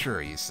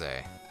adventurer, you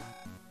say?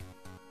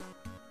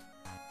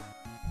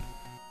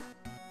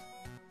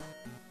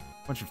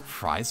 Bunch of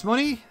prize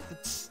money?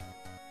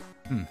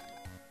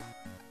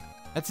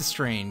 That's a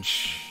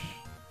strange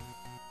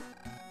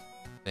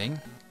thing.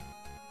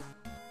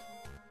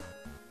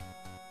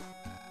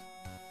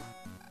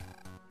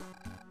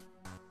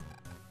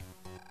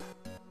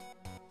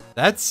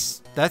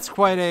 That's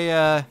quite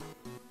a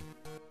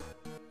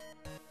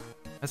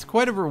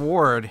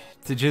reward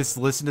to just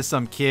listen to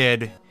some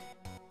kid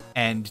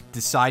and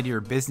decide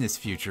your business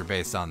future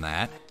based on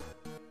that.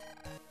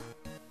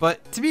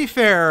 But to be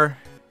fair,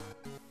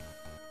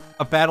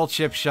 a battle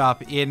chip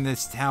shop in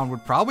this town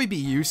would probably be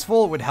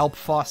useful. It would help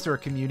foster a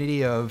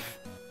community of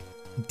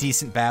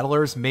decent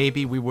battlers.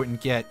 Maybe they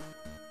wouldn't get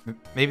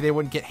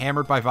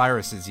hammered by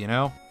viruses, you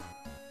know?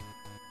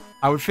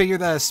 I would figure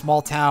that a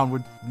small town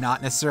would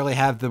not necessarily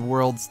have the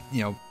world's,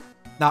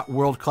 not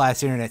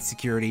world-class internet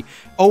security.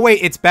 Oh wait,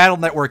 it's Battle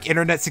Network.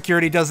 Internet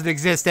security doesn't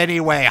exist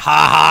anyway. Ha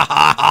ha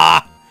ha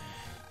ha!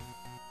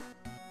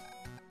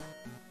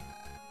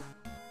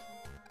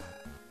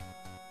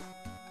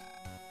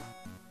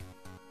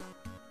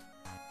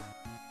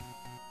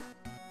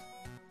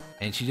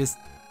 And she just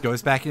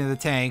goes back into the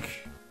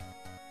tank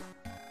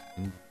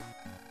and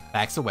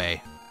backs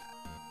away.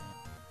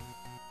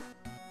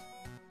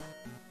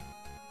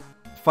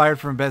 Fired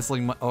from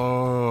embezzling money.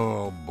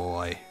 Oh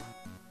boy.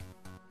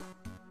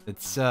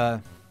 It's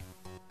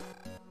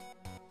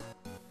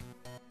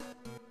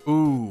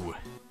Ooh.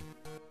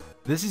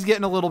 This is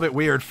getting a little bit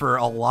weird for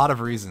a lot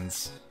of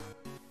reasons.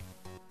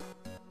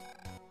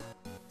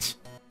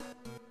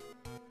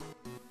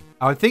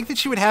 I would think that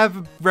she would have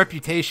a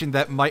reputation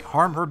that might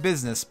harm her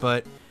business,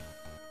 but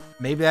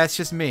maybe that's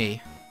just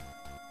me.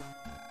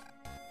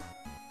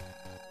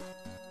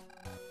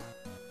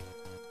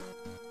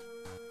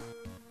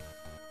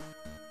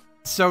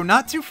 So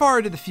not too far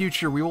into the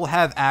future, we will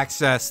have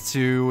access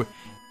to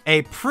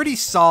a pretty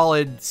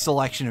solid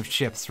selection of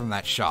chips from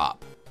that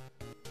shop.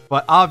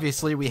 But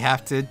obviously, we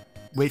have to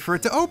wait for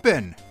it to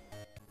open.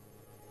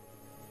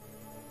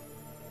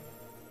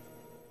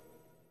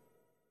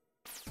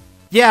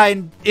 Yeah,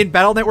 in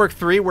Battle Network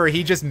 3, where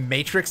he just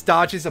matrix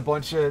dodges a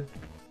bunch of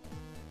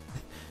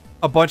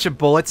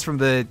bullets from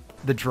the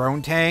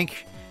drone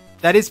tank,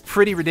 that is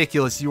pretty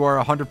ridiculous. You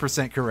are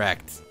 100%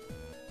 correct.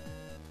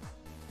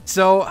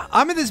 So,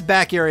 I'm in this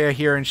back area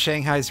here in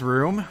Shanghai's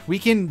room. We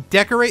can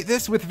decorate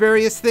this with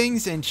various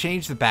things and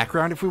change the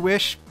background if we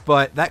wish,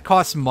 but that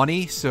costs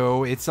money,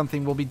 so it's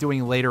something we'll be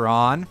doing later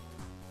on.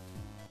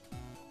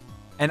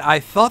 And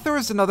I thought there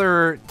was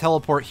another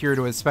teleport here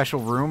to a special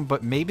room,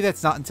 but maybe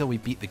that's not until we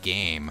beat the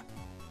game.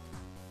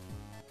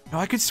 No,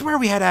 I could swear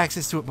we had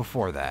access to it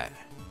before that.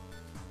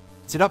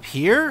 Is it up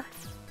here?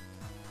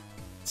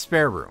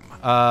 Spare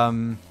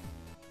room.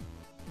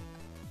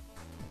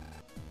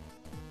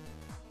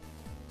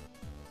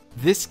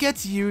 This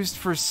gets used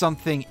for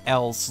something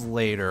else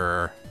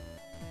later.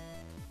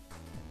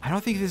 I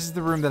don't think this is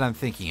the room that I'm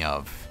thinking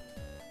of.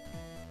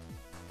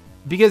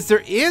 Because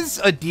there is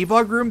a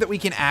debug room that we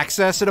can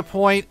access at a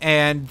point,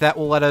 and that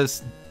will let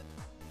us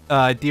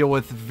deal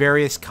with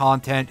various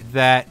content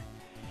that,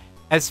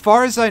 as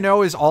far as I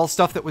know, is all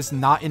stuff that was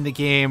not in the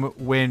game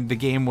when the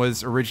game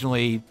was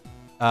originally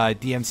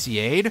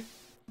DMCA'd.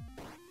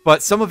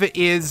 But some of it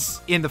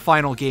is in the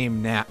final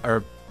game now,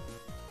 or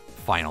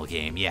final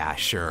game, yeah,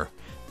 sure.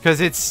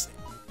 Because it's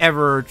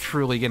ever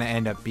truly going to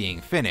end up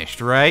being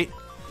finished, right?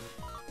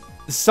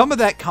 Some of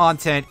that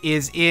content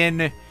is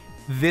in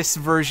this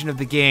version of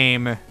the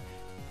game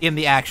in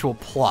the actual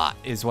plot,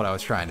 is what I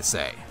was trying to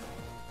say.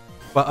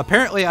 But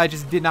apparently I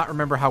just did not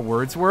remember how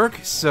words work,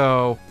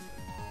 so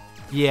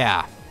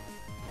yeah.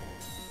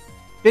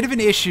 Bit of an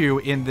issue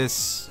in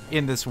this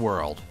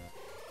world.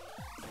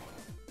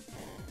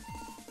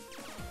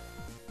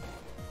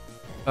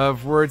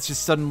 Of words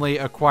just suddenly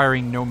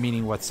acquiring no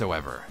meaning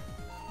whatsoever.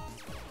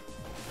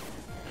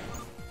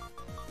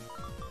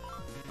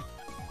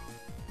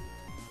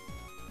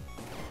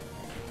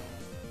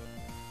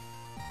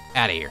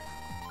 Out of here.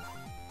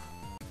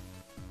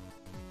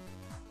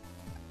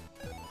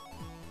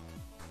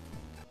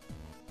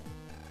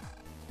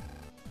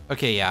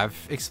 Okay, yeah,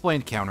 I've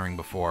explained countering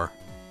before.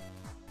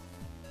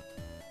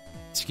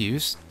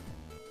 Excuse.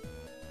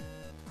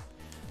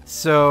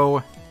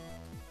 So,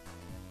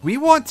 we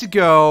want to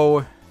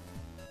go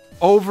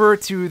over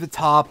to the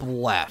top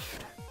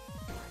left,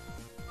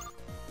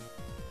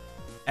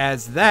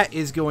 as that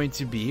is going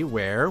to be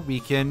where we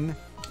can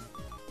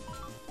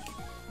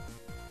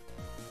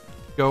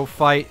go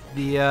fight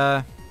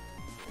the,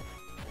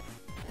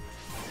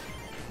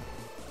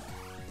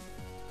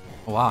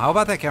 Wow, how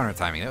about that counter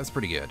timing? That was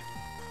pretty good.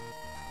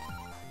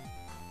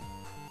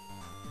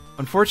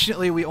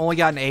 Unfortunately, we only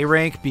got an A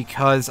rank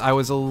because I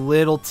was a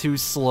little too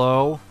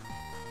slow.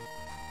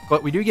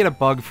 But we do get a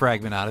bug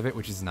fragment out of it,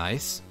 which is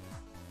nice.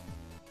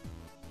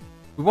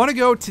 We want to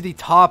go to the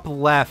top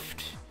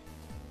left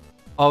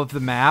of the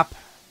map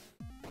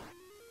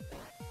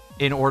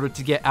in order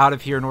to get out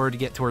of here, in order to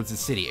get towards the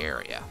city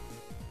area.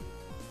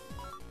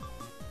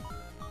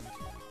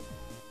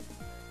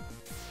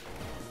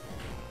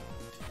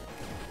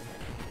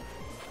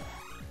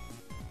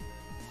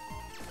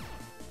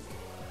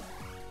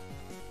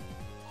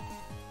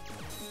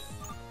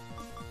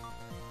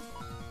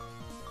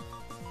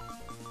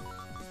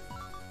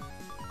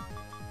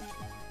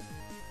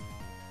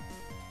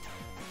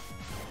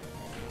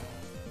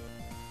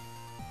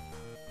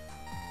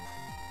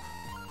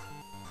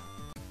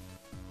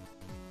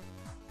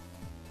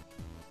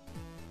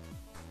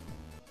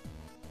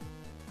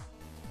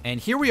 And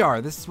here we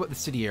are. This is what the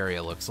city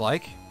area looks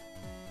like.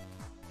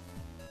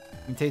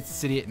 Imitates the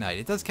city at night.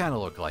 It does kind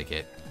of look like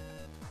it.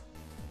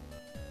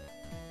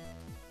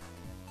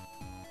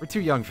 We're too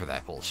young for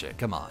that bullshit.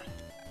 Come on.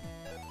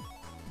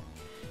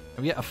 And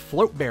we get a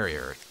float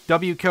barrier.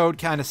 W code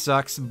kind of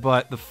sucks,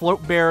 but the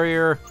float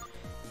barrier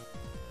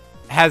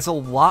has a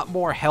lot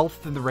more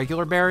health than the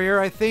regular barrier,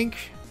 I think.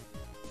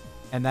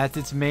 And that's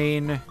its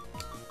main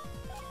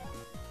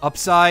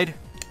upside.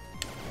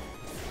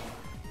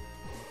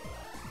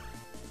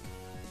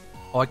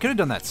 Oh, I could have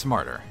done that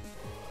smarter.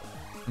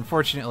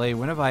 Unfortunately,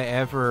 when have I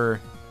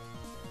ever...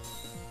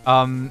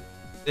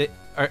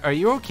 Are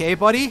you okay,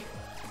 buddy?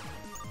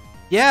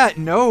 Yeah,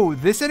 no,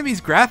 this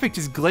enemy's graphic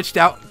just glitched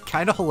out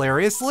kind of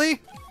hilariously.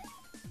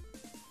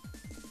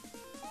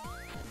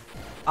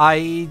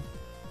 For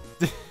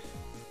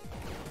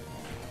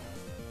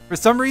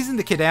some reason,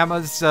 the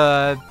Kadama's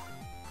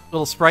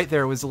little sprite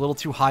there was a little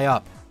too high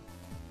up.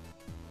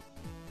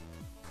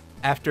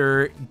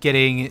 After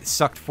getting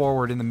sucked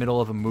forward in the middle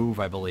of a move,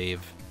 I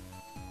believe.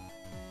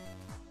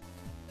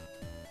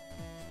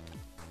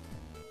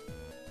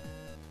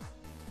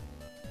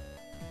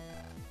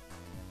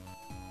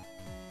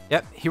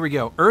 Yep, here we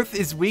go. Earth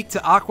is weak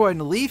to Aqua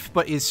and Leaf,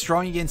 but is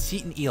strong against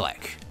Heat and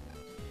Elec.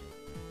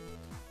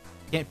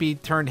 Can't be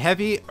turned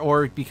heavy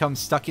or become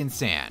stuck in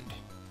sand.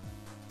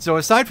 So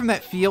aside from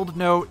that field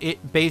note,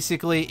 it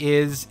basically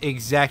is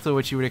exactly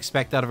what you would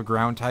expect out of a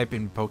ground type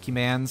in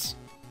Pokemans.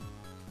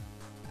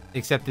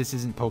 Except this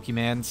isn't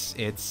Pokemans.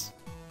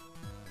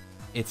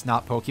 It's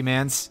not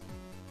Pokemans.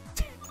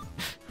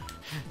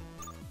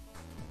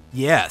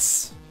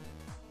 Yes.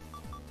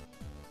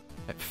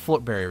 That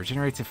float barrier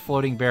generates a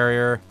floating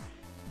barrier.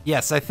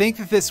 Yes, I think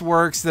that this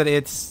works, that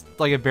it's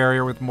like a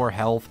barrier with more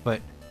health,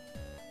 but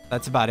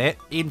that's about it.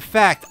 In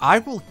fact, I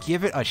will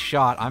give it a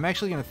shot. I'm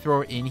actually going to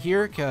throw it in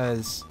here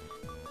because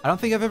I don't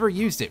think I've ever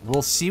used it.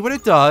 We'll see what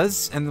it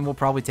does, and then we'll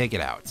probably take it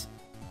out.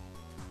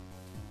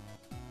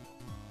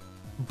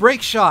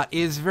 Break Shot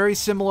is very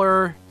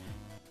similar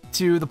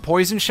to the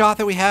Poison Shot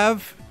that we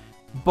have,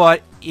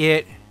 but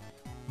it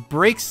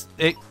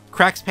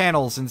cracks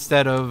panels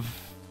instead of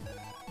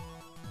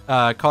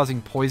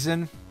causing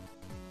poison,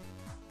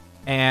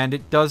 and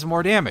it does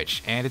more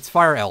damage, and it's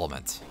Fire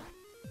Element.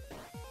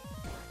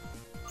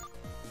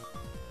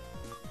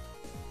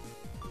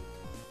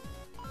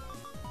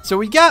 So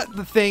we got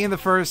the thing in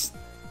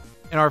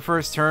our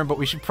first turn, but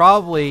we should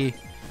probably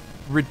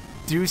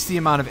reduce the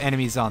amount of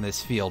enemies on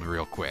this field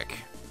real quick.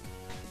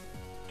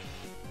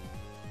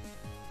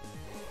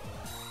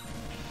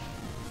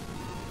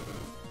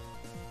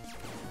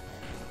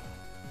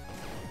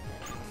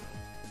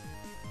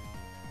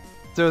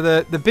 So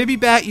the Bibi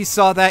Bat, you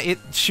saw that it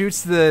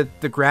shoots the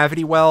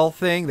gravity well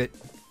thing that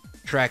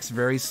tracks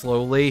very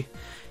slowly.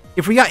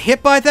 If we got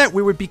hit by that,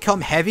 we would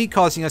become heavy,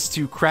 causing us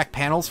to crack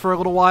panels for a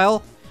little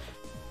while.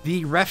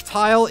 The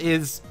Reptile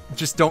is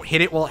just don't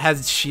hit it while it has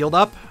its shield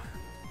up.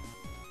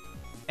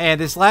 And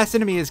this last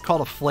enemy is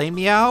called a Flame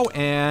Meow,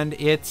 and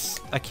it's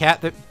a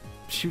cat that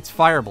shoots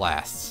fire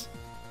blasts.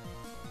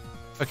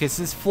 Okay,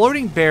 so this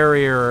floating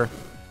barrier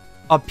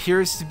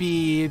appears to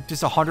be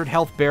just a 100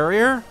 health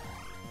barrier.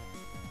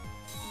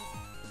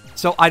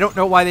 So I don't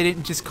know why they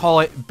didn't just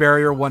call it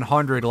Barrier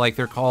 100 like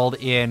they're called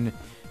in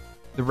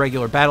the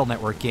regular Battle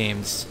Network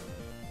games.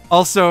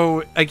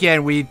 Also,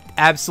 again, we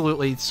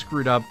absolutely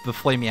screwed up the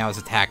Flame Meow's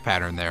attack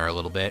pattern there a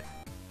little bit.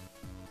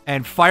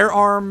 And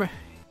Firearm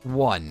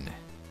 1.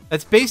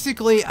 That's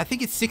basically, I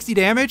think it's 60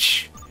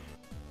 damage.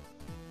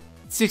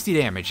 60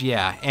 damage,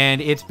 yeah. And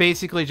it's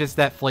basically just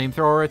that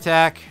flamethrower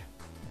attack.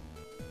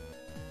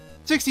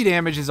 60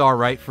 damage is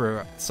alright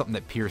for something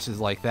that pierces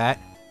like that.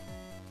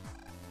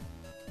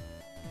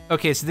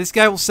 Okay, so this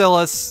guy will sell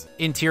us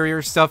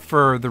interior stuff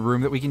for the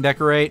room that we can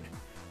decorate.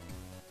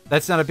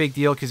 That's not a big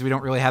deal because we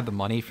don't really have the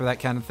money for that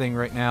kind of thing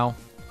right now.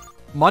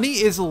 Money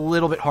is a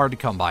little bit hard to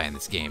come by in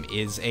this game,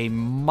 is a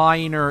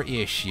minor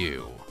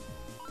issue.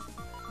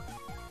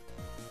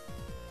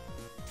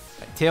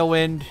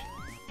 Tailwind.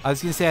 I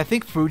was going to say, I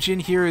think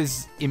Fujin here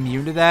is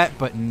immune to that,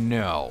 but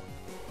no.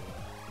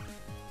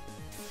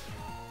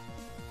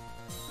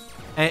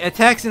 And it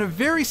attacks in a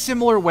very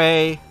similar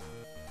way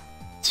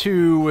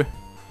to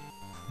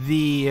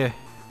the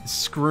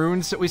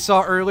Scroons that we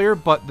saw earlier,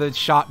 but the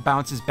shot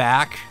bounces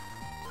back.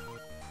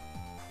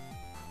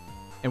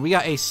 And we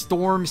got a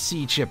Storm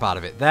Sea chip out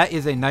of it. That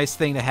is a nice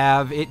thing to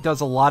have. It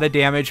does a lot of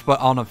damage, but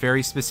on a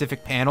very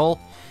specific panel.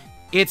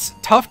 It's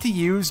tough to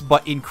use,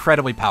 but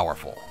incredibly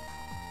powerful.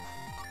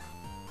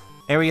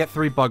 And we get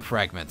 3 bug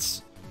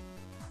fragments.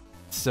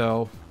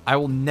 So, I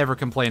will never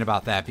complain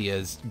about that,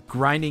 because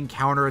grinding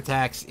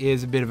counterattacks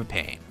is a bit of a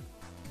pain.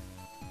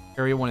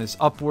 Area 1 is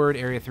upward,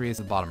 Area 3 is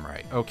the bottom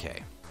right.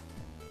 Okay.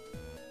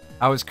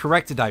 I was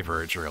correct to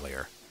diverge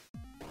earlier.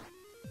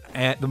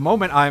 At the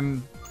moment,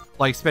 I'm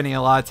like spending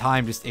a lot of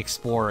time just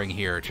exploring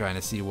here, trying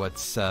to see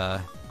what's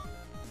in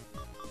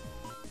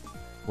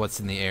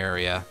the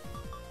area.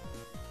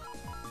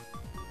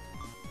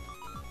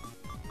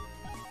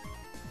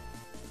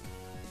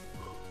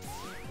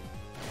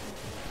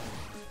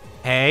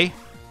 Hey,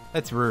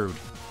 that's rude.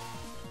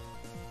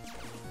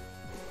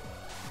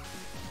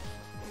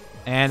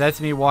 And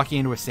that's me walking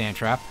into a sand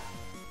trap.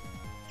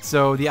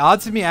 So the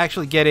odds of me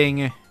actually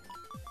getting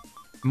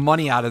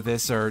money out of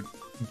this are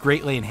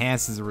greatly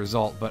enhanced as a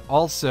result, but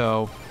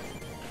also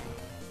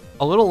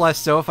a little less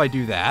so if I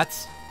do that.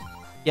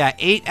 Yeah,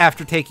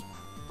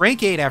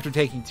 rank 8 after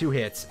taking 2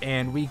 hits,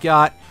 and we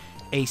got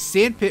a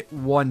Sandpit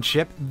 1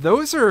 chip.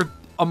 Those are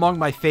among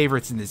my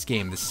favorites in this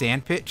game, the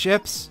Sandpit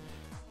chips.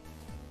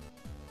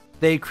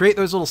 They create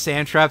those little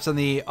sand traps on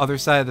the other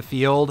side of the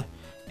field,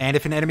 and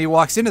if an enemy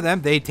walks into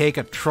them, they take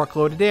a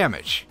truckload of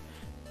damage.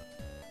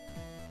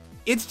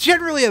 It's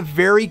generally a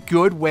very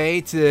good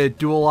way to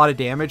do a lot of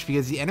damage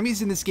because the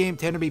enemies in this game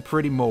tend to be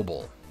pretty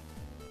mobile.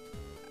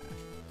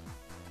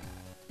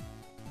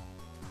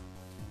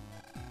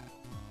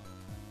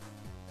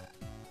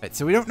 Right,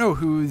 so we don't know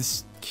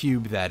whose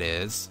cube that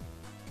is.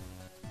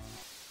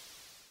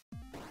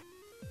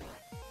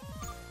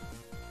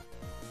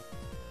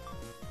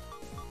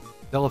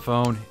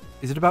 Telephone.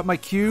 Is it about my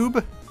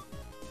cube?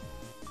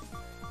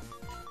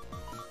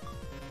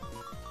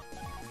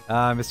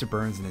 Mr.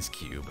 Burns and his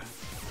cube.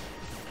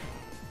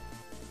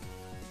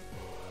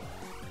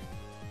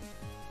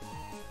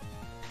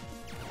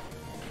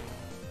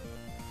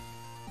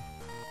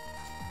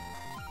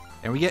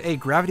 And we get a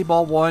Gravity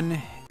Ball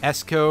 1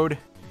 S-Code.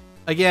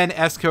 Again,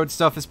 S-Code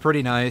stuff is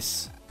pretty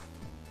nice,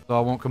 so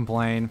I won't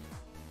complain.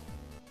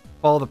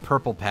 Follow the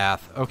purple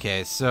path.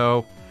 Okay,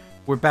 so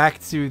we're back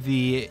to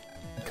the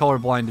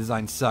colorblind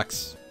design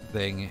sucks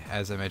thing,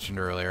 as I mentioned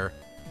earlier.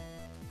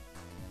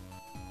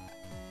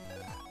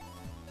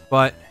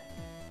 But,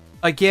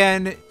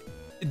 again,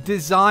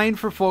 design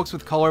for folks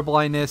with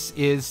colorblindness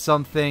is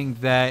something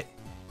that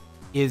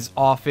is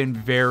often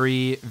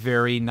very,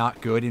 very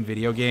not good in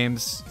video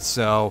games.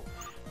 So,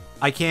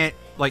 I can't,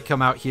 like,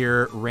 come out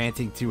here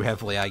ranting too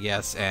heavily, I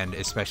guess, and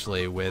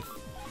especially with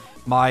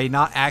my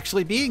not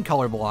actually being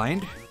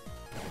colorblind.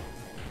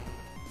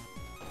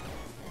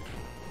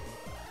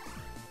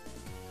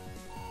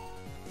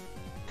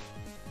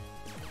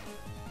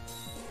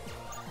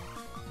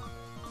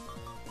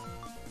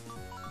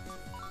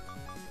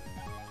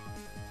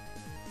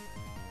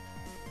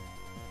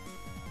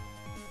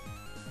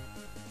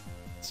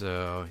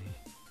 So,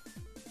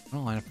 I'm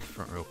gonna line up the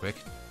front real quick.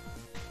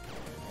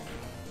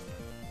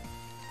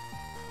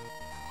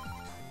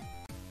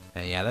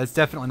 And yeah, that's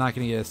definitely not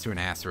gonna get us to an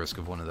asterisk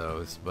of one of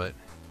those, but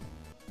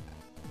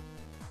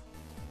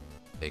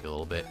take a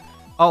little bit.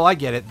 Oh, I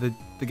get it.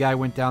 The guy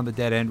went down the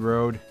dead end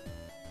road,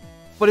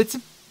 but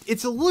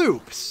it's a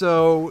loop.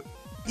 So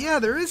yeah,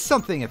 there is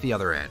something at the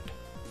other end.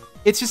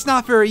 It's just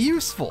not very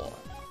useful.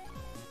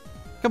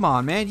 Come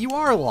on, man, you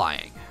are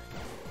lying.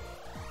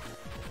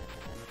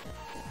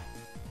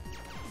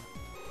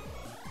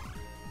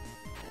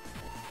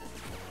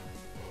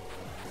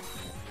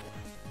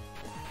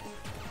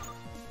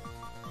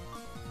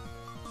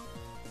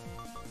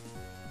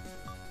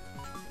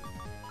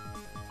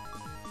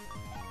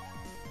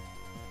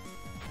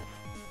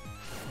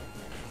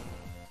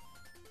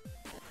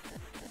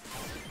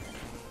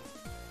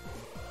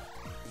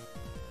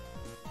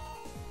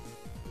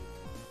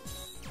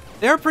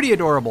 They're pretty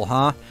adorable,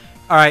 huh?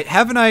 Alright,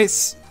 have a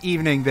nice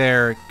evening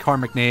there,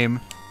 Karmic Name.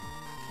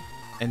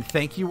 And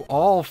thank you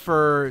all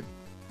for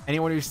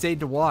anyone who stayed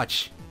to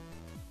watch.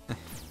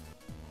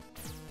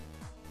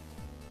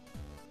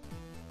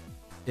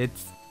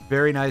 It's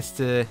very nice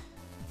to...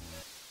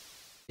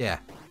 yeah.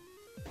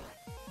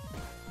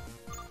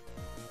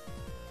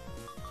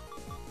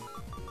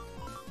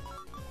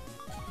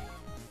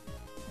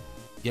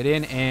 Get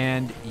in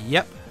and,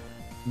 yep,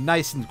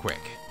 nice and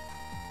quick.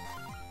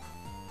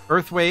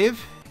 Earthwave,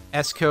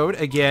 S-code.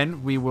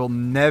 Again, we will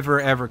never,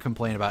 ever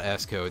complain about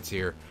S-codes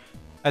here.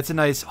 That's a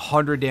nice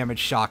 100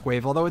 damage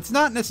shockwave, although it's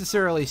not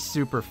necessarily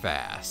super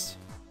fast.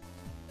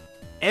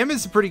 M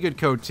is a pretty good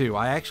code, too.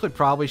 I actually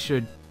probably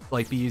should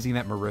like be using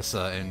that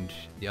Marissa and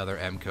the other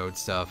M code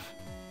stuff.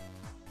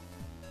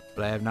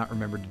 But I have not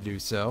remembered to do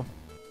so.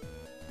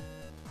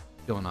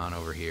 What's going on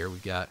over here?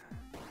 We've got...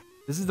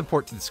 This is the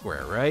port to the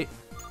square, right?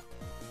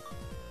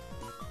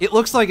 It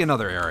looks like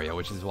another area,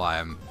 which is why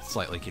I'm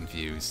slightly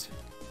confused.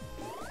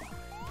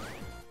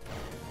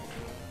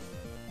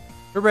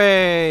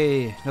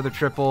 Hooray! Another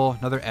triple,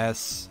 another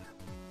S.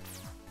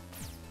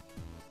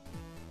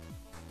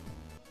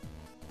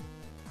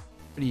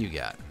 What do you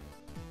got?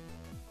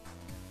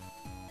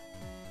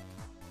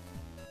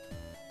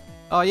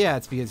 Oh yeah,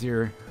 it's because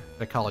you're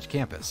at a college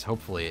campus.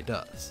 Hopefully it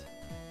does.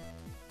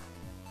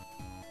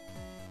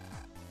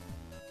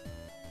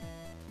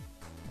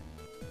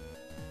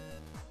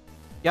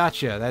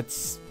 Gotcha,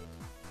 that's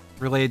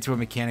related to a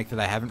mechanic that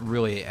I haven't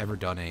really ever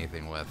done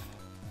anything with.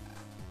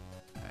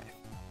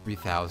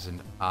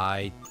 3,000.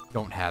 I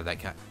don't have that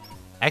kind.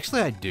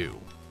 Actually, I do.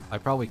 I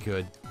probably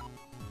could.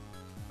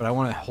 But I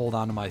want to hold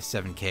on to my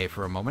 7K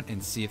for a moment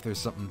and see if there's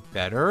something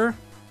better.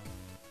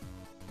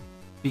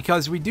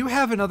 Because we do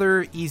have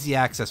another easy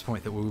access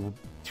point that we will,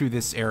 to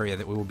this area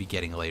that we will be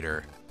getting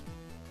later.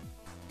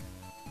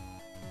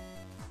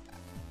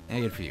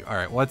 And good for you.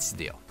 Alright, what's the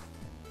deal?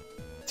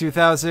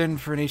 2,000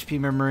 for an HP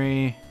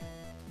memory.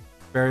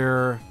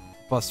 Barrier.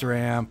 Buster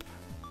ramp.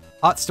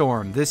 Hot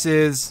Storm. This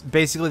is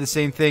basically the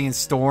same thing as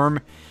Storm,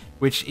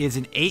 which is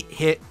an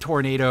 8-hit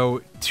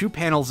tornado 2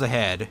 panels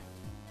ahead,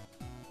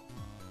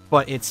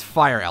 but it's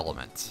fire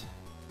element.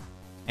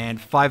 And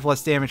 5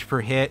 less damage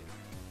per hit.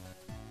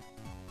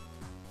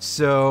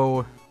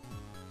 So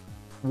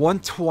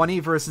 120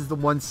 versus the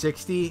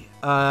 160.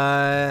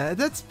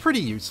 That's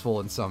pretty useful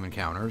in some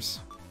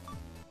encounters.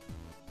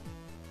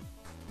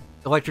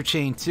 Electric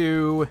Chain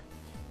 2.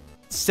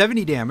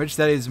 70 damage.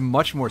 That is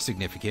much more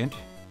significant.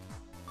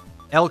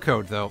 L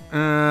code, though.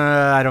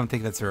 I don't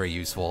think that's very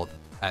useful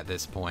at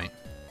this point.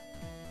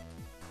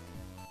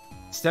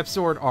 Step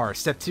Sword R.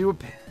 Steps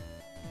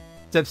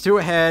 2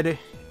 ahead,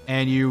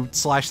 and you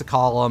slash the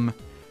column.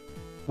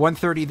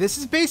 130. This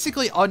is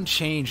basically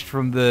unchanged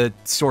from the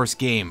source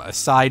game,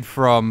 aside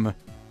from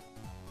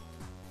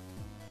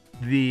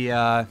the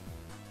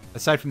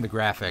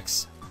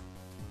graphics.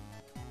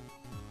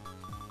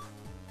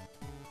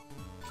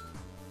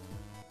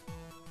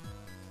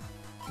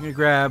 I'm gonna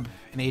grab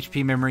an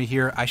HP memory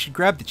here. I should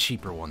grab the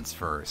cheaper ones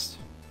first.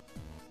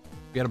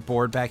 We got a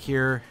board back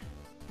here.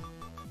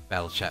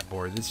 Battle chat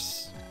board.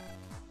 This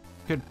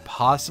could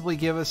possibly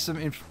give us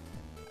some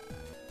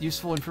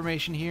useful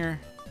information here.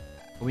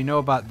 But we know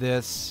about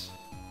this.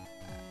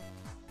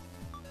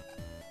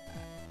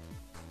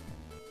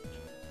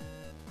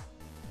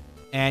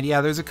 And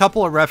yeah, there's a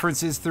couple of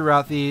references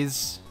throughout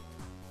these.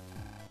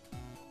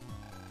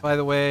 By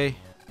the way.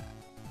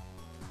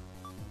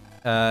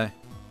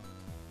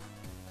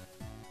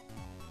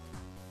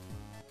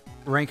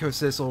 Renko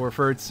Sissel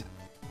referred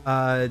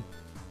to...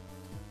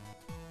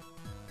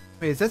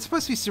 Wait, is that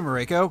supposed to be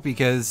Sumareko?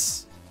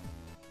 Because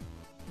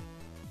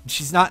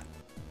she's not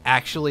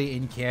actually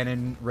in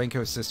canon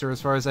Renko's sister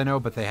as far as I know,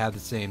 but they have the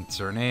same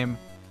surname.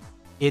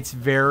 It's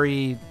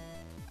very,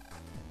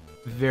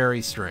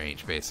 very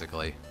strange,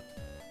 basically.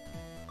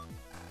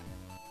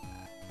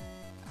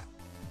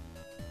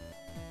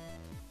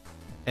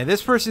 And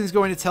this person is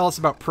going to tell us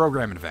about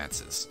program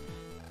advances.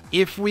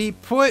 If we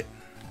put...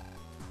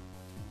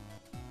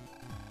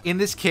 In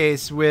this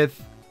case,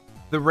 with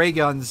the ray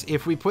guns,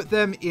 if we put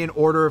them in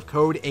order of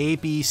code A,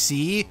 B,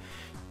 C,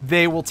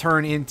 they will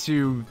turn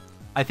into...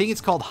 I think it's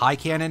called high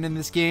cannon in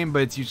this game,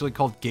 but it's usually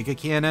called giga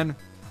cannon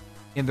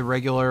in the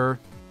regular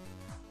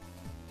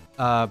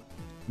Mega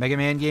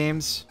Man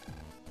games.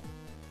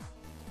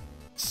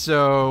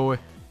 So...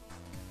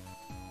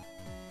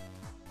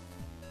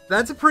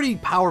 that's a pretty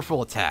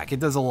powerful attack. It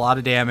does a lot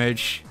of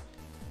damage,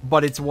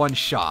 but it's one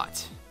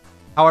shot.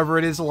 However,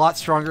 it is a lot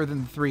stronger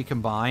than the 3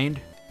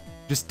 combined.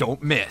 Just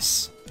don't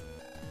miss.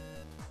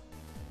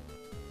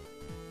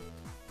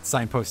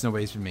 Signpost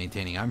nobody's been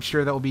maintaining. I'm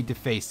sure that will be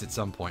defaced at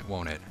some point,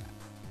 won't it?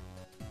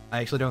 I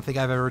actually don't think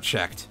I've ever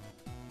checked.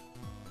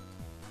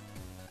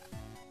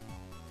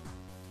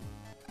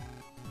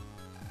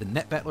 The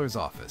Net Battler's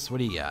office. What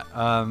do you got?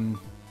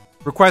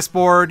 Request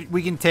board.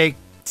 We can take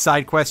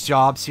side quest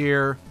jobs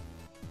here.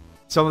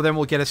 Some of them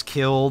will get us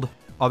killed.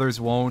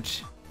 Others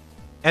won't.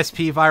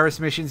 SP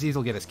virus missions. These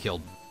will get us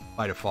killed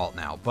by default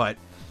now. But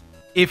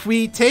if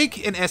we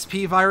take an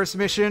SP virus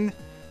mission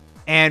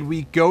and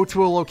we go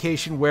to a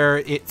location where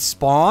it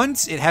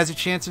spawns, it has a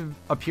chance of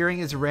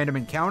appearing as a random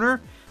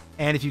encounter.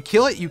 And if you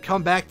kill it, you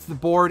come back to the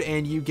board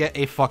and you get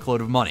a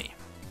fuckload of money.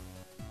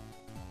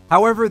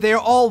 However, they're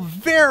all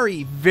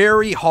very,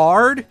 very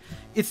hard.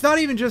 It's not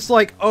even just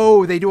like,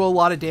 oh, they do a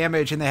lot of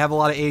damage and they have a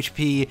lot of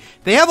HP.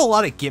 They have a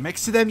lot of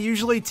gimmicks to them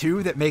usually,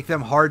 too, that make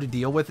them hard to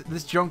deal with at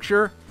this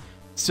juncture.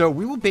 So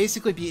we will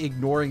basically be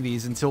ignoring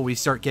these until we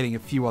start getting a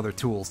few other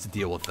tools to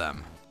deal with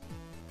them.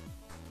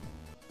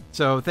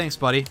 So, thanks,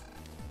 buddy.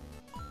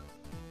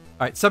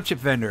 Alright, subchip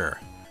vendor.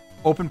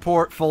 Open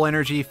port, full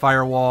energy,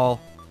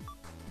 firewall.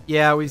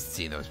 Yeah, we've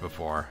seen those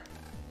before.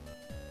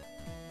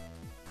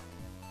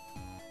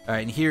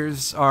 Alright, and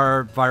here's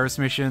our virus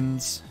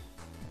missions.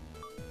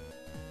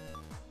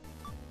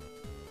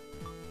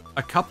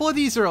 A couple of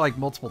these are like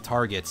multiple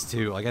targets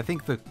too. Like I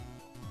think the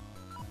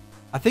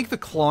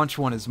Claunch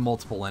one is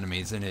multiple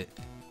enemies and it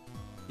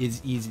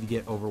is easy to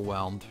get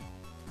overwhelmed.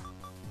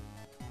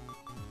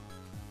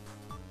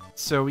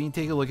 So we can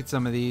take a look at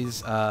some of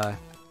these.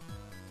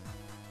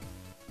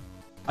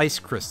 Ice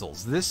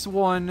crystals. This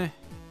one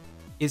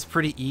is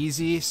pretty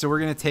easy, so we're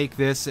going to take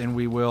this and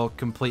we will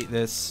complete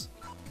this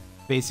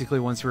basically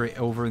once we're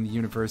over in the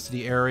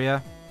university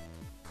area.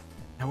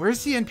 Now,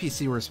 where's the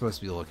NPC we're supposed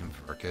to be looking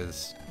for?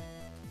 Because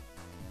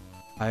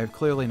I have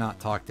clearly not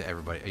talked to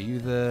everybody. Are you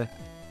the...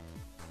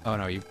 Oh,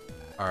 no, you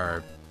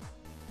are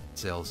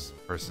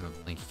salesperson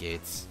of Link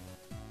Gates.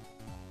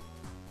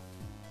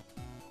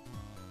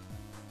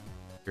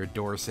 You're a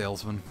door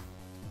salesman.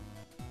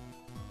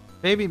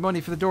 Maybe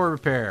money for the door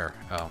repair.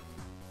 Oh.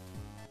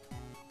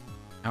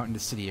 Out in the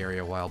city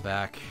area a while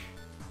back.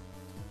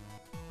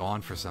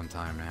 Gone for some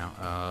time now.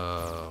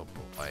 Oh,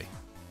 boy.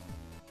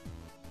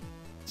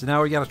 So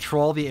now we gotta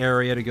troll the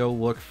area to go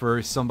look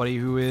for somebody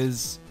who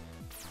is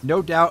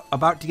no doubt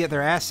about to get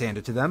their ass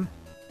handed to them.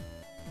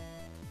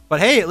 But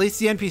hey, at least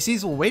the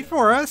NPCs will wait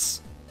for us.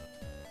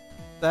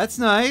 That's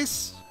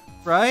nice,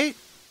 right?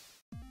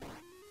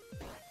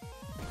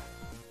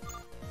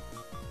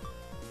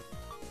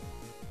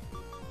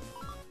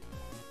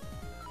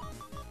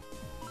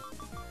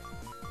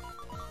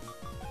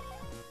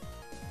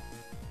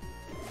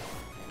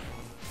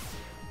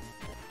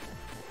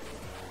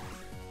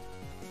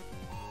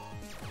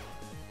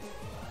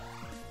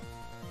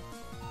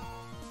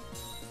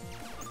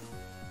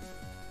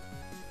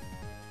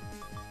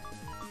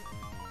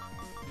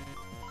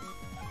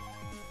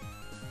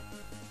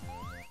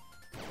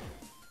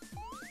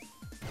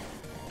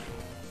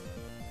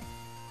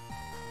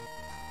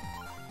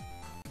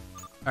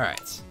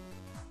 Alright.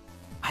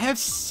 I have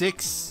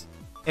 6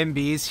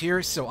 MBs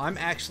here, so I'm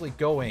actually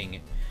going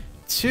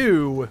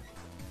to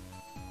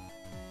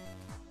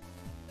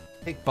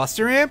take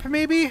Buster Amp,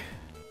 maybe?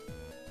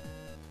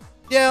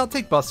 Yeah, I'll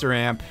take Buster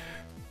Amp.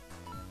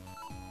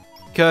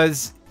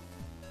 Because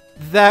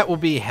that will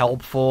be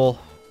helpful.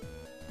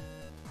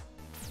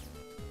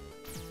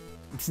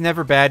 It's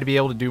never bad to be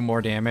able to do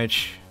more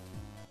damage.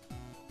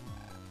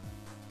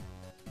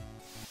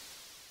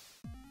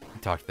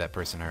 Talked to that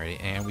person already,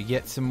 and we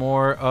get some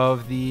more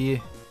of the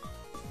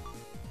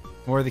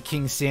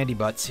King Sandy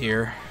Butts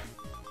here.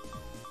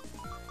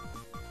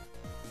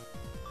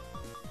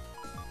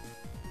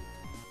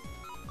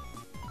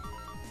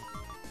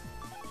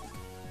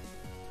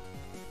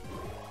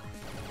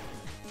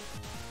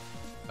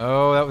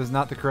 Oh, that was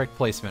not the correct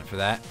placement for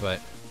that, but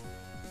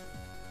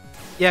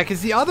yeah,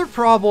 because the other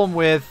problem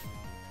with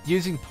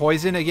using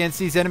poison against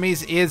these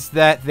enemies is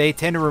that they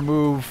tend to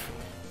remove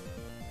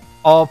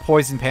all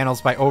poison panels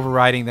by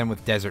overriding them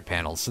with desert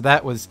panels. So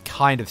that was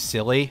kind of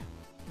silly.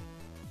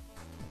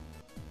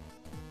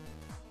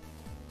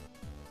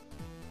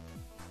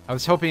 I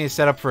was hoping to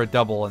set up for a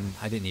double and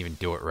I didn't even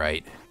do it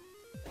right.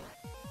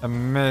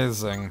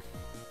 Amazing.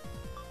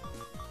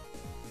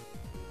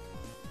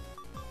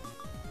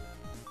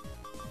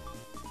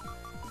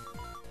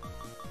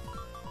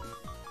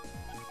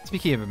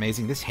 Speaking of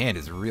amazing, this hand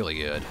is really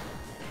good.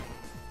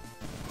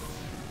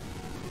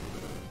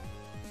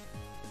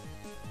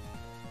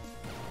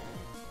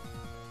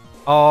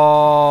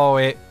 Oh,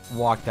 it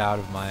walked out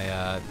of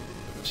my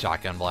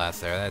shotgun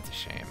blast there. That's a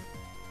shame.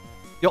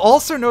 You'll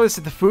also notice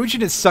that the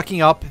Fujin is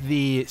sucking up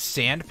the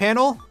sand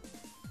panel.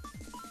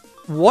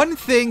 One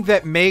thing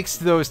that makes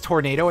those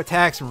tornado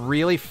attacks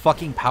really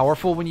fucking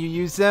powerful when you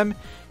use them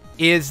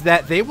is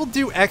that they will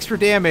do extra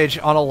damage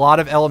on a lot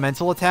of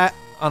elemental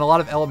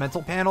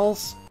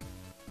panels,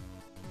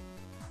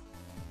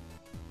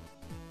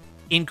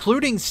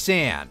 including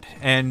sand,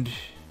 and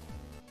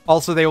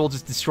also they will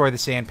just destroy the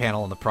sand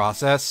panel in the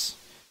process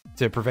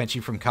to prevent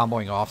you from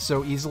comboing off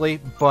so easily,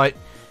 but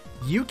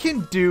you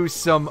can do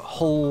some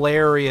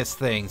hilarious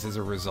things as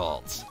a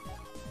result.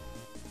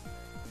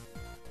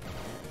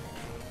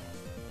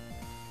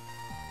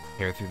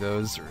 Tear through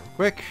those real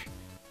quick.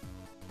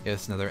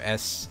 Yes, another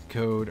S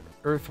code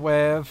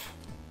Earthwave.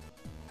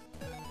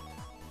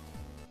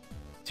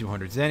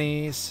 200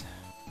 Zennies.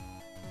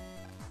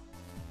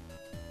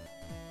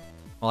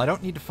 Well, I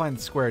don't need to find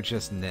the square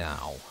just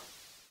now.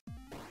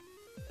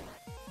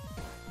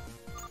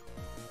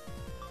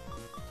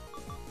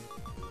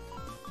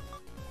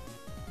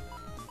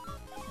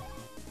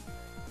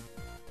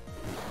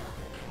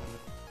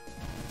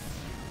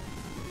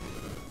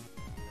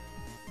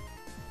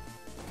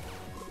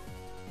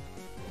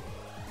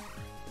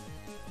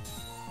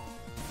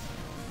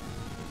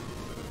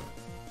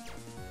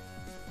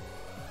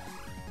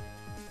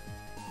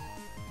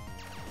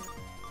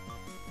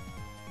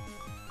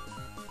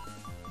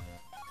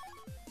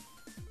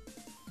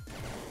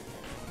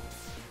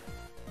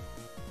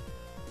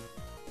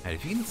 And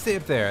if you can stay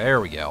up there,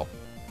 there we go.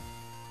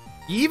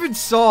 You even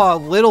saw a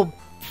little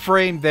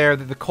frame there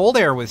that the cold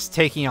air was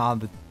taking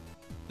on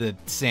the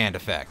sand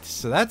effect.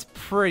 So that's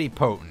pretty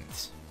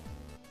potent.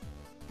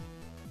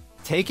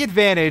 Take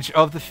advantage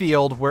of the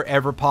field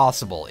wherever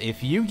possible.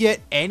 If you get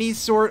any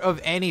sort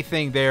of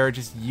anything there,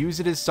 just use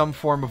it as some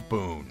form of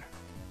boon.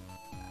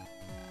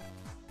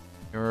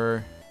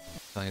 You're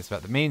telling us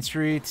about the main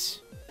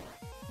streets.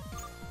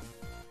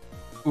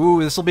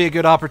 Ooh, this will be a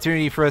good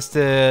opportunity for us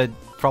to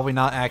probably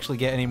not actually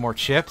get any more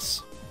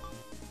chips.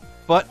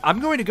 But I'm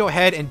going to go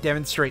ahead and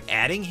demonstrate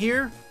adding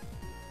here.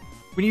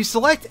 When you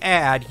select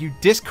add, you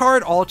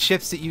discard all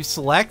chips that you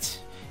select,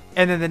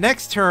 and then the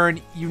next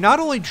turn, you not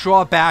only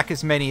draw back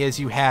as many as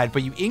you had,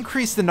 but you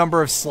increase the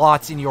number of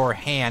slots in your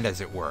hand,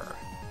 as it were.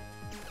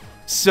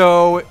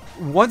 So,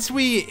 once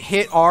we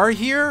hit R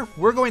here,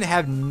 we're going to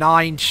have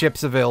 9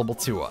 chips available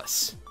to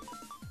us.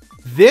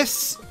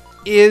 This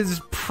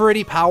is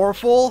pretty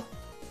powerful.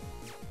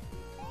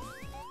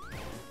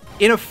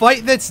 In a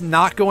fight that's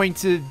not going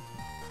to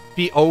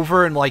be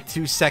over in like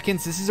 2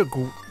 seconds, this is a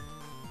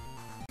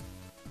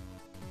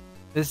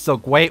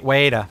great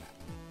way to...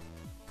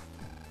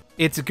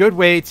 It's a good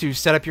way to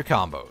set up your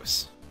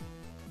combos.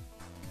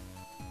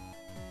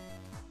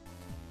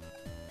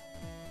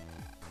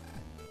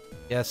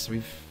 Yes,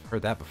 we've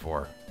heard that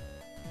before.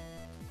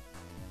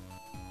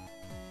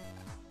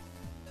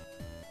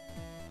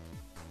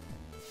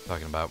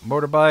 Talking about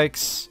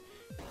motorbikes.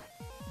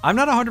 I'm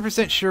not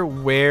 100% sure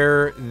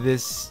where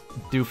this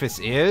doofus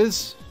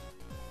is,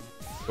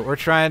 but we're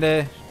trying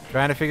to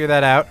figure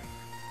that out.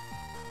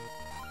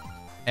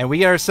 And we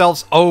get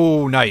ourselves...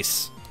 Oh,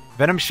 nice.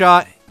 Venom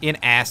shot in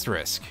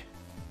asterisk.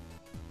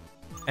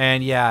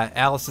 And yeah,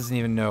 Alice doesn't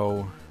even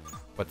know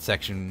what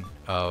section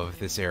of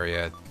this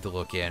area to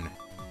look in.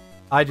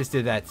 I just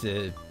did that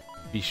to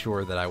be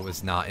sure that I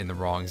was not in the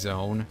wrong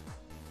zone.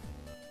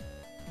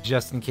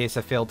 Just in case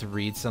I failed to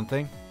read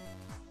something.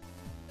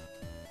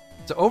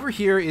 So over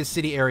here is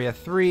City Area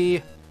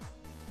 3.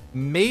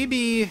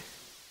 Maybe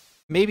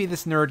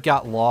this nerd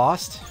got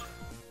lost.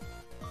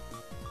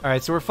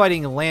 Alright, so we're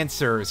fighting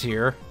Lancers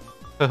here.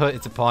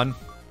 It's a pun.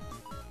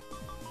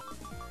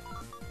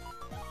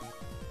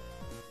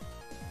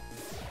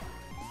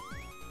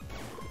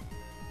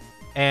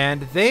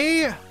 And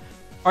they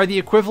are the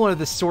equivalent of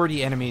the swordy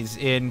enemies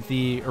in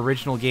the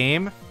original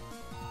game.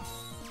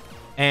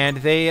 And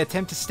they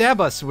attempt to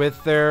stab us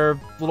with their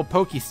little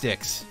pokey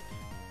sticks.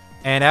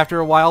 And after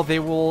a while, they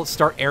will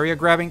start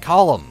area-grabbing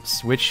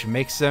columns, which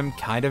makes them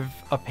kind of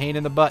a pain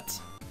in the butt.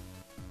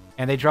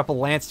 And they drop a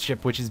lance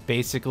chip, which is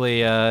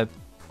basically a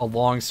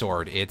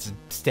longsword. It's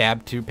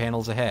stabbed 2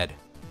 panels ahead.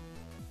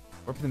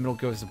 Up in the middle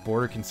goes the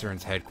Border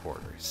Concerns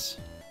headquarters.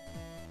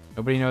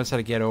 Nobody knows how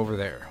to get over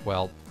there.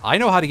 Well, I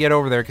know how to get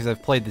over there because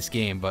I've played this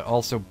game, but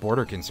also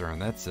Border Concern.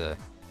 That's an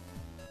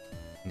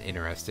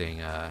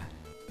interesting...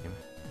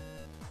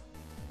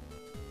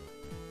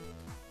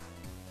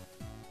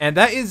 And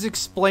that is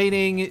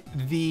explaining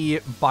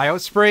the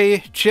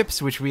Biospray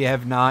chips, which we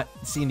have not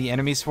seen the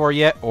enemies for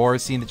yet, or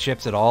seen the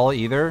chips at all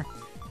either.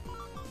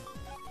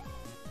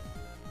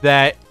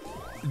 That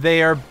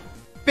they are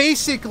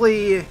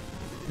basically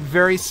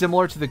very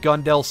similar to the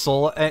Gundel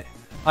Soul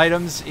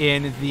items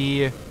in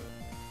the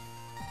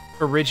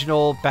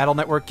original Battle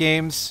Network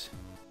games.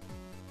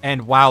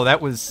 And wow,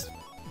 that was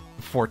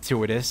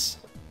fortuitous.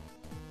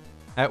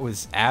 That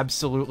was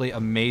absolutely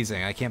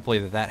amazing. I can't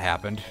believe that that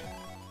happened.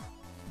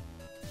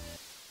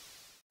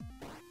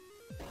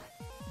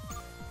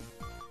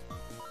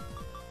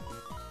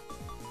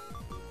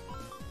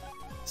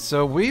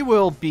 So we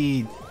will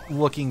be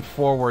looking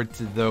forward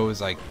to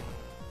those, I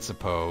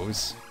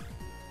suppose.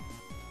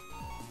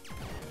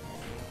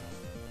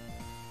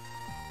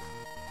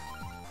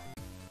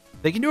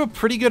 They can do a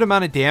pretty good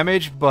amount of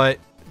damage, but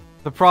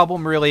the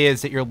problem really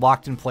is that you're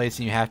locked in place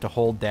and you have to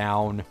hold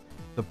down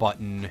the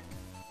button.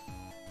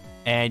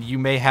 And you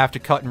may have to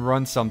cut and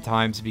run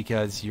sometimes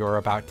because you're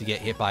about to get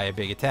hit by a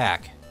big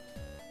attack.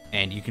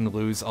 And you can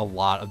lose a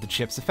lot of the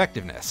chip's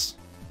effectiveness.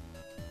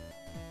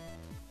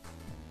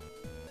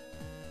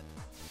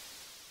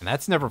 And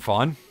that's never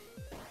fun.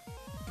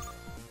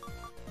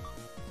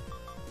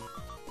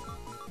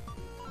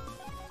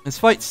 This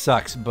fight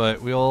sucks,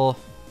 but we'll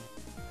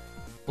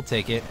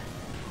take it.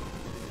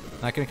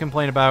 Not gonna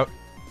complain about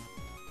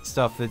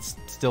stuff that's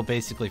still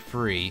basically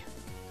free.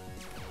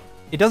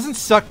 It doesn't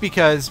suck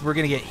because we're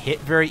gonna get hit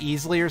very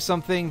easily or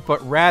something,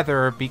 but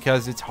rather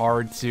because it's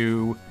hard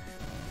to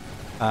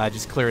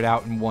just clear it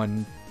out in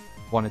one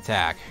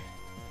attack.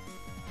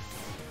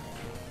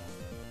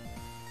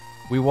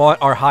 We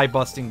want our high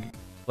busting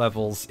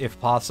levels if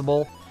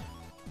possible.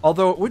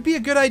 Although it would be a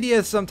good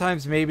idea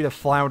sometimes maybe to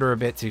flounder a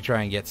bit to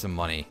try and get some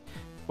money.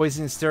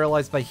 Poison is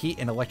sterilized by heat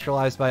and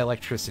electrolyzed by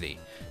electricity.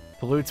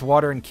 Pollutes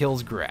water and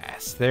kills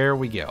grass. There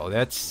we go.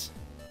 That's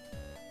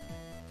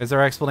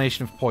our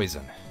explanation of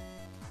poison.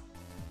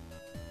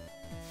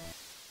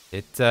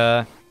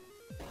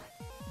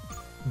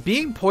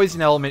 Being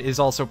poison element is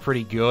also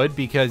pretty good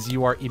because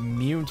you are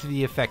immune to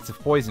the effects of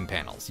poison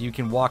panels. You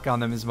can walk on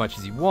them as much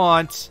as you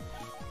want,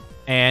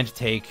 and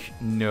take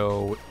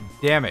no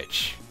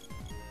damage.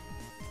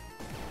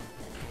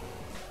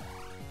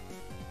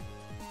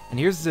 And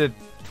here's the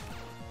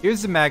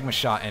magma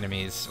shot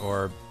enemies,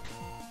 or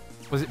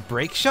was it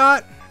break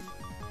shot?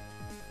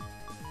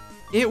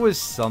 It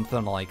was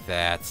something like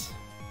that.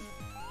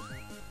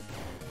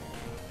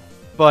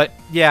 But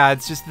yeah,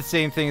 it's just the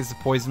same thing as the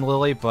Poison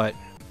Lily, but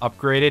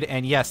upgraded.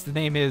 And yes, the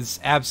name is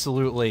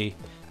absolutely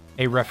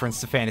a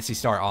reference to Phantasy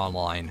Star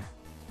Online.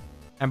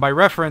 And by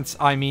reference,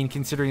 I mean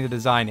considering the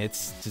design,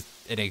 it's just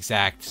an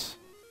exact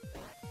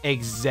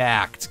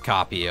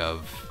copy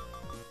of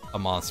a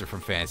monster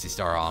from Phantasy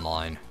Star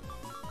Online.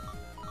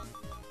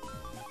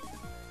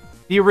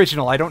 The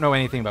original, I don't know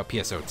anything about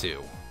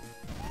PSO2.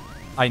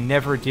 I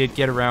never did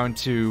get around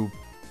to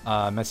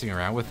messing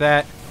around with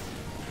that.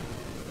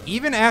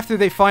 Even after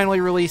they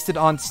finally released it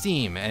on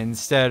Steam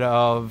instead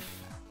of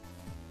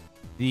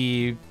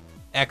the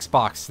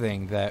Xbox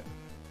thing that...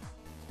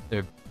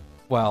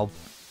 well,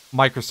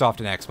 Microsoft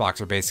and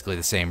Xbox are basically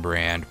the same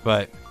brand,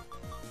 but...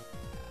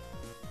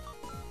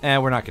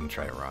 we're not going to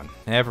try to run.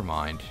 Never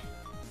mind.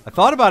 I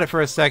thought about it for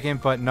a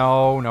second, but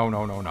no.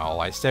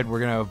 I said we're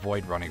going to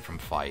avoid running from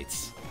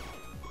fights.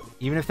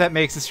 Even if that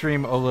makes the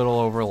stream a little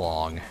over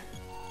long.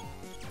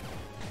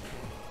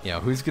 You know,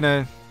 who's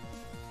gonna...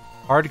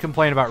 Hard to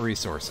complain about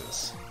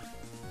resources.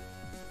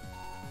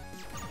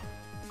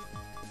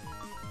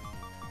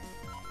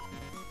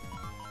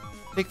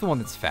 Take the one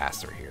that's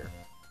faster here.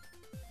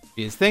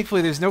 Because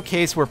thankfully there's no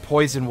case where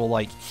poison will,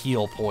 like,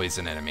 heal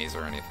poison enemies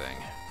or anything.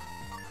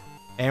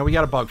 And we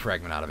got a bug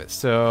fragment out of it,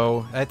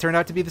 so that turned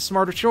out to be the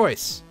smarter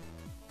choice.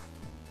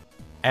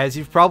 As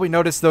you've probably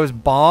noticed, those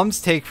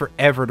bombs take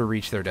forever to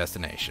reach their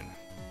destination.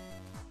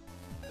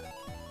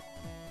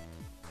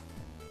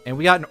 And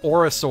we got an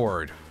Aura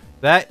Sword.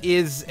 That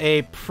is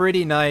a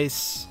pretty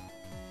nice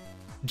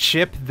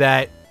chip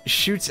that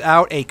shoots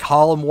out a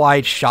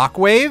column-wide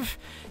shockwave.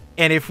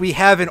 And if we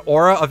have an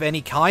aura of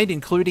any kind,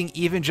 including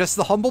even just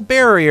the Humble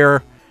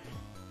Barrier,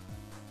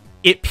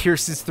 it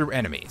pierces through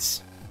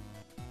enemies.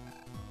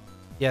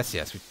 Yes,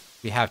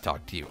 we have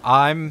talked to you.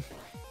 I'm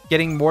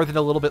getting more than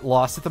a little bit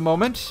lost at the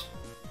moment,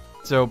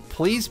 so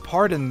please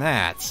pardon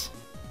that.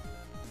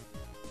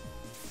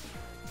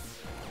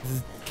 This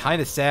is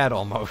kind of sad,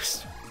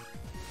 almost.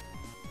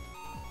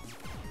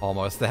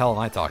 Almost. The hell am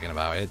I talking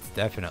about? It's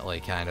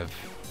definitely kind of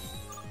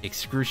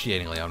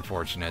excruciatingly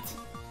unfortunate.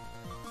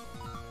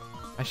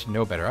 I should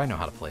know better. I know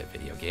how to play a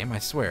video game, I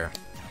swear.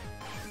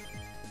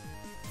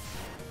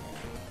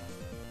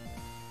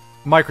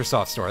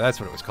 Microsoft Store, that's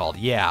what it was called.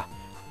 Yeah.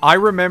 I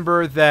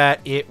remember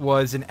that it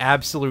was an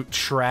absolute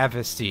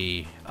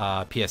travesty,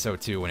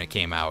 PSO2, when it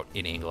came out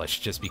in English,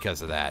 just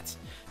because of that.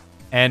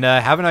 And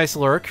have a nice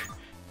lurk.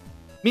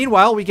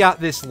 Meanwhile, we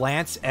got this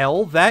Lance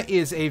L. That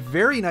is a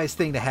very nice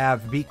thing to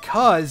have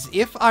because,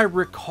 if I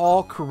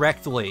recall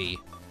correctly,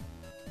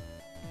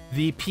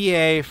 the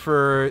PA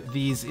for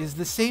these is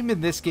the same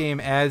in this game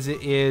as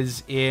it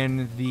is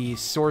in the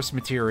source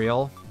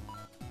material.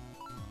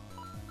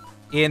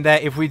 In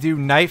that if we do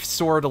Knife,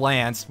 Sword,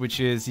 Lance, which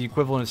is the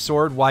equivalent of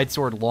Sword, Wide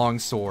Sword, Long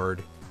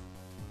Sword,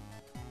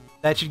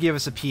 that should give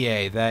us a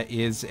PA. That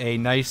is a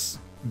nice,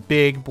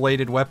 big,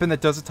 bladed weapon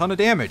that does a ton of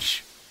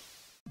damage.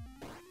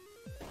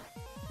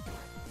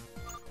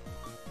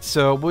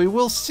 So we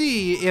will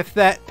see if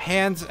that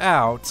pans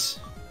out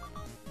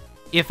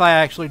if I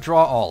actually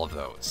draw all of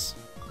those.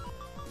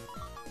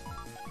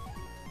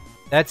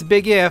 That's a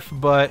big if,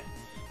 but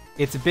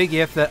it's a big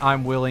if that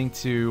I'm willing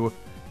to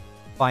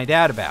find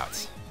out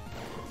about.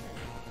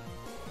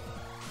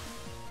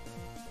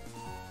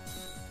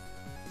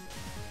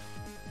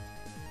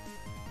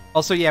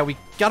 Also, yeah, we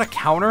got a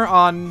counter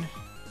on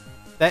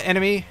that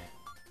enemy.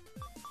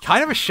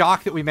 Kind of a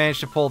shock that we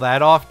managed to pull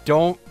that off.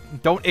 Don't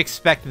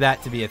expect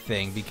that to be a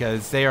thing,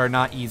 because they are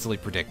not easily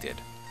predicted.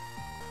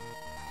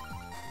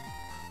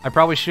 I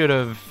probably should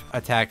have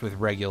attacked with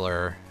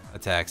regular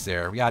attacks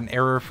there. We got an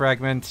error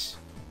fragment.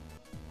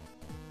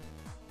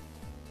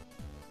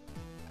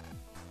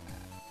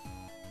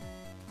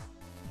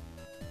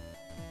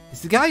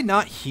 Is the guy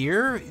not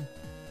here?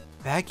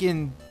 Back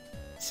in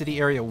City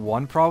Area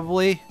 1,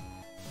 probably?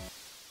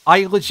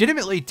 I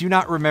legitimately do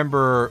not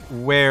remember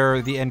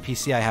where the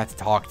NPC I have to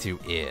talk to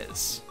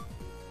is.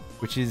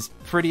 Which is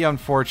pretty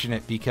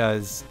unfortunate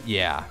because,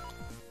 yeah.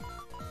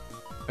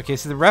 Okay,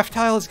 so the ref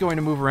tile is going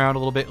to move around a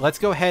little bit. Let's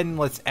go ahead and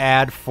let's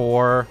add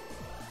 4.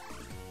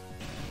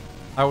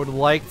 I would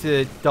like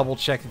to double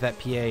check that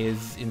PA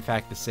is in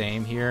fact the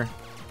same here.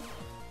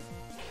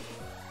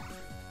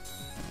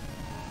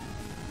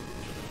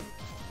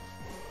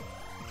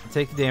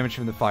 Take the damage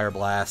from the Fire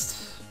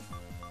Blast.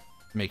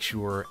 Make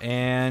sure.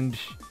 And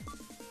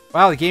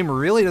wow, the game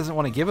really doesn't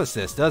want to give us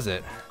this, does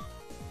it?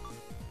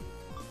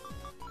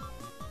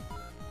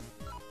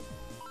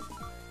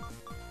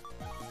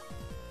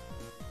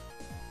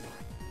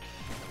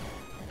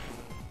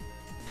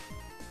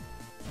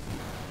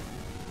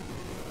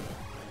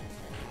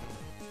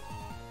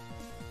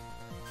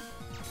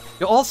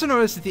 You'll also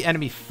notice that the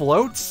enemy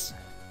floats.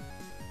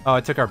 Oh,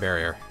 it took our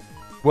barrier.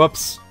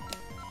 Whoops.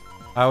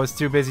 I was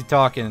too busy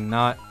talking and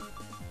not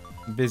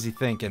I'm busy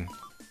thinking.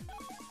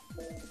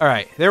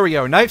 Alright, there we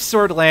go. Knife,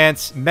 sword,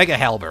 lance, mega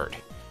halberd.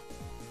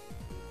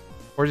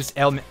 Or just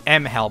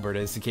M halberd,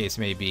 as the case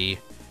may be.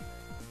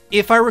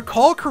 If I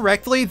recall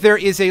correctly, there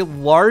is a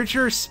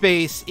larger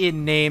space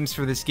in names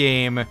for this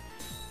game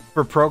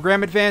for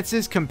program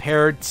advances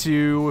compared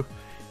to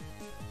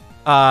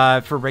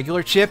for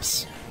regular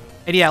chips.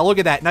 And yeah, look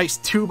at that. Nice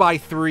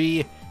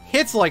 2x3.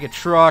 Hits like a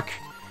truck.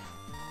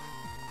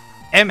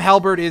 M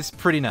halberd is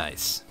pretty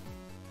nice.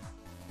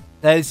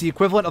 That is the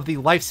equivalent of the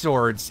life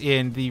swords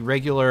in the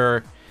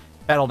regular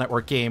Battle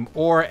Network game,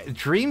 or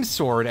Dream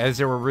Sword, as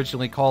they were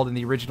originally called in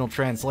the original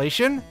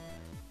translation.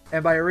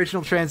 And by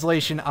original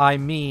translation, I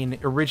mean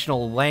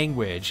original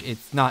language.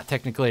 It's not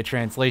technically a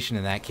translation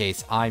in that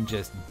case. I'm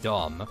just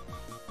dumb.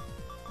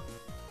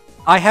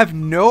 I have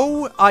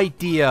no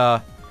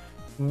idea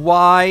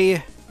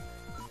why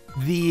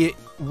the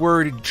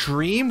word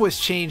dream was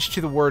changed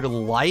to the word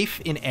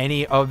life in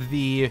any of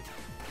the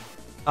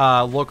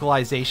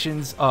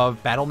localizations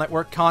of Battle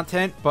Network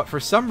content, but for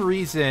some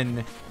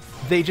reason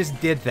they just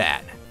did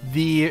that.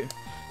 The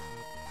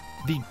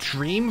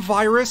dream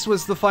virus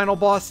was the final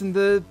boss in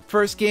the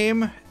first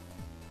game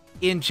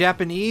in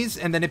Japanese,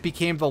 and then it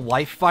became the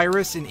life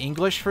virus in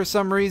English for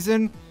some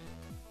reason.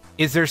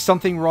 Is there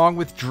something wrong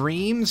with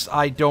dreams?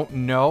 I don't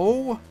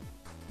know.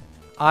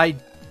 I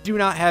do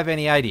not have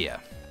any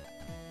idea.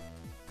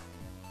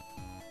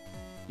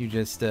 You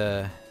just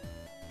say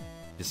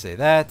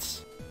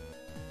that.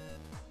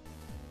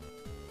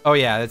 Oh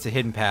yeah, that's a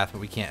hidden path,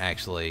 but we can't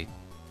actually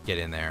get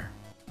in there.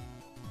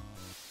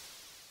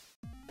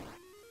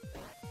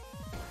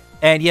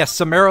 And yes,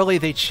 summarily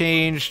they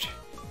changed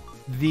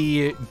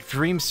the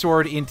Dream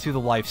Sword into the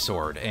Life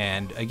Sword.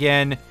 And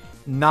again,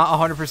 not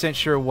 100%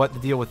 sure what the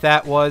deal with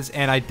that was,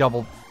 and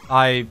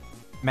I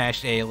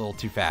mashed A little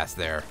too fast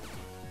there.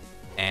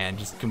 And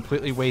just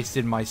completely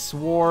wasted my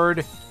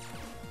sword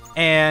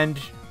and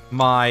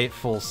my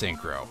full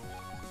synchro.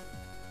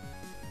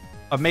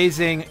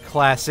 Amazing,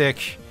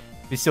 classic.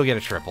 We still get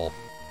a triple.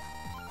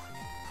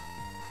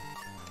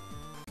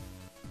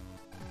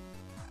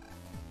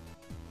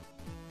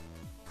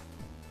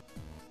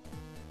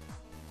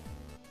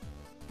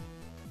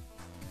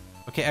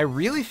 Okay, I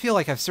really feel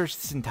like I've searched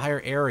this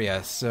entire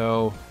area,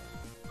 so...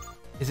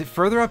 Is it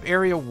further up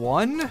Area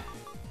 1?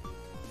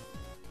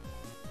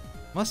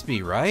 Must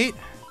be, right?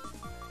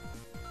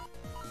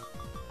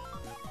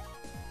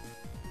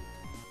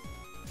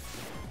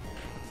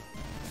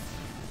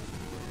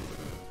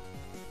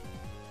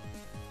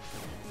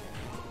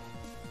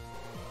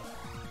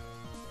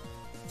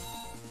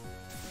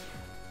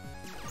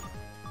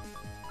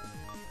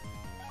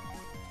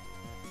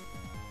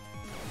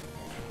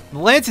 The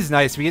lance is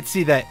nice. We get to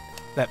see that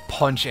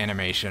punch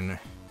animation,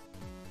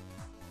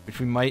 which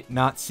we might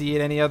not see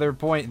at any other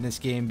point in this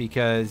game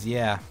because,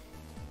 yeah,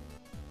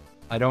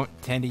 I don't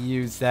tend to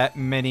use that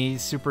many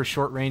super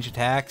short-range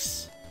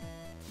attacks.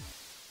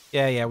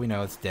 Yeah, we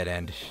know it's dead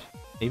end.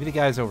 Maybe the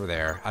guy's over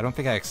there. I don't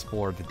think I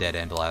explored the dead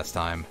end last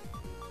time.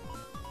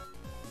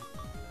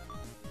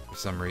 For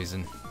some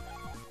reason.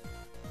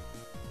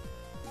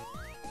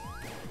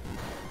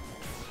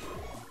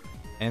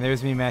 And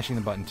there's me mashing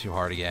the button too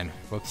hard again.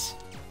 Whoops.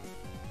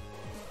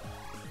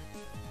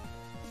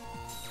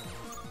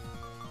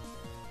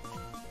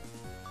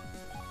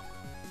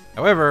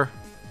 However,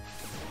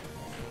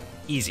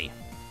 easy.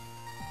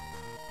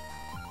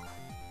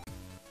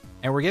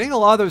 And we're getting a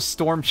lot of those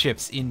storm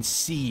chips in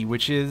C,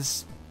 which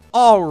is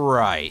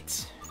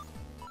alright.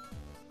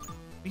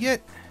 We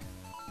get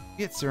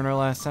Cerno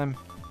last time.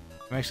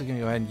 I'm actually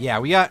gonna go ahead and yeah,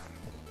 we got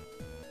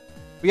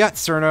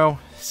Cerno,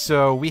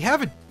 so we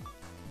have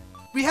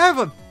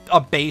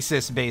a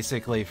basis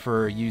basically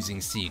for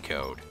using C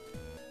code.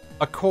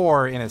 A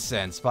core in a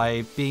sense,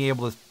 by being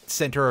able to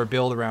center our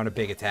build around a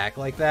big attack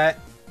like that.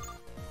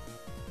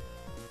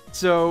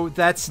 So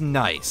that's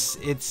nice.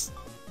 It's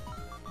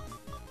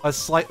a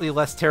slightly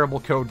less terrible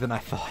code than I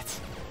thought.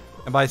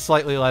 And by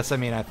slightly less, I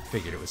mean I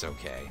figured it was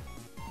okay.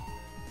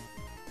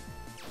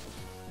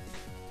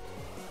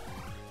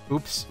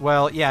 Oops.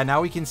 Well, yeah,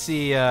 now we can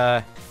see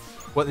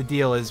what the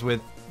deal is with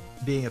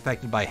being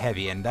affected by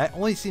heavy, and that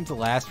only seems to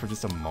last for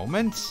just a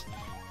moment.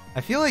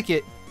 I feel like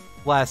it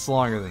lasts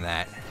longer than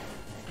that.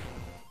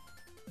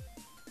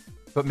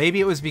 But maybe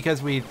it was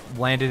because we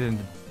landed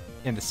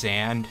in the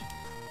sand.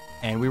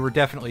 And we were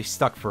definitely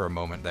stuck for a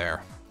moment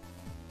there.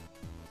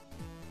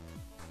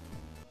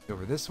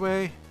 Over this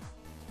way.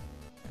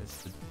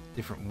 That's the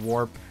different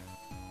warp.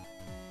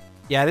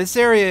 Yeah, this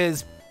area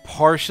is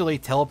partially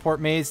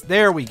teleport maze.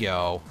 There we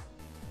go.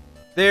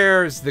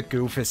 There's the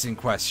Goofus in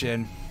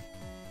question.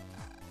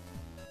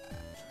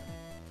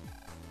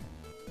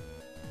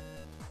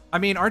 I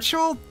mean, aren't you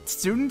all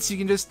students? You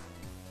can just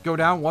go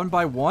down one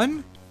by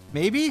one?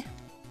 Maybe?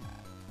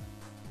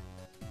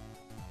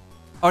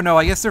 Oh no,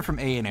 I guess they're from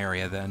A in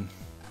area then.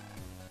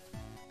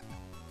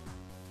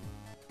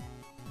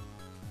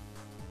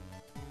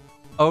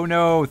 Oh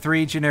no,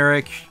 3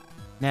 generic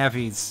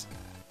Navis.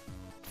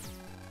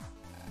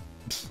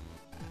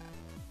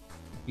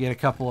 You get a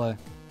couple of...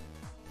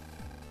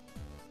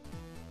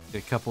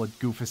 Get a couple of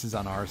goofuses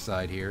on our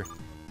side here.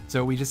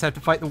 So we just have to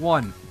fight the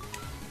one.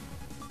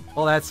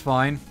 Well, that's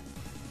fine.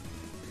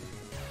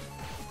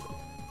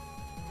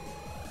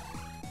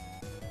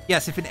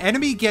 Yes, if an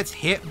enemy gets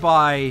hit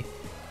by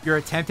your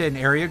attempt at an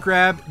area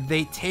grab,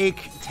 they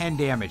take 10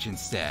 damage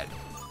instead.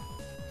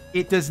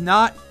 It does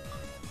not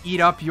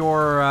eat up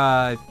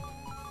your,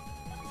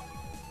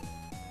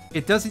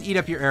 it doesn't eat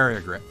up your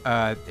area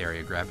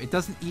grab. It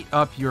doesn't eat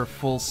up your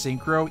full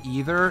synchro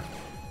either,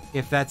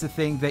 if that's a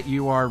thing that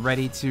you are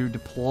ready to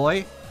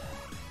deploy.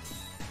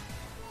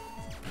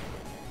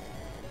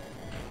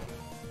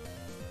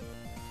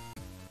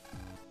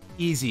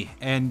 Easy,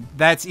 and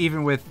that's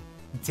even with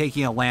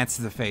taking a lance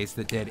to the face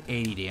that did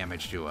 80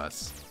 damage to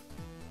us.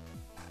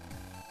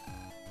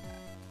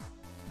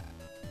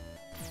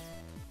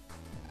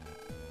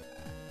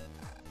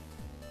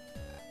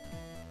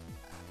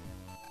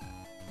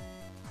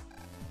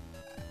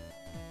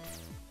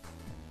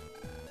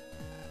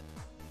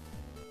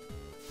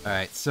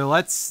 Alright, so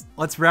let's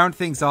round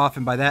things off,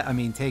 and by that I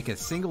mean take a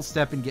single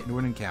step and get into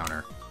an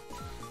encounter.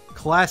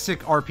 Classic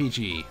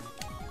RPG.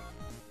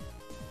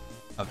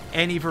 Of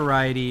any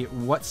variety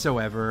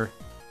whatsoever.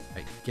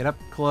 Right, get up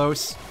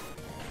close.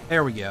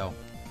 There we go.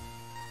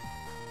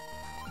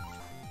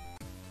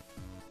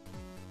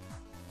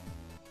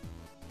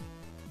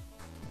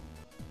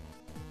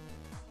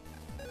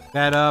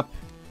 That up.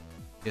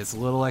 Gets a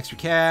little extra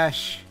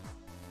cash.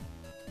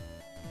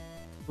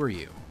 Who are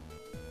you?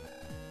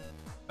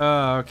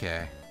 Oh,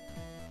 okay.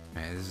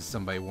 Man, this is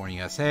somebody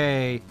warning us,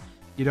 hey,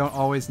 you don't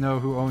always know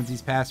who owns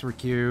these password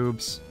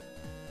cubes.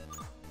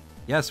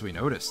 Yes, we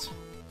noticed.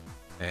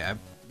 Hey, I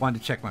wanted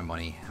to check my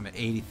money. I'm at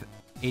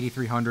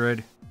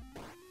 8,300.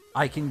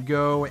 I can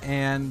go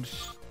and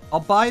I'll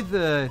buy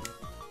the...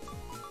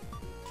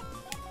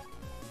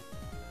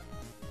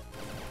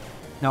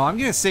 No, I'm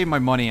going to save my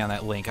money on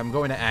that link. I'm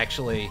going to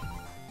actually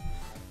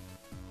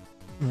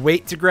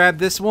wait to grab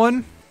this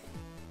one.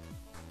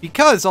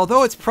 Because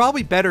although it's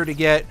probably better to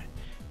get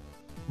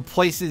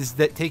places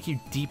that take you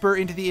deeper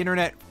into the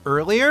internet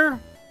earlier,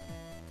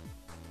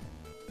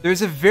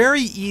 there's a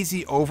very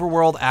easy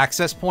overworld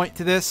access point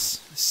to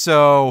this.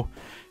 So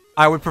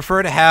I would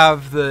prefer to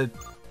have the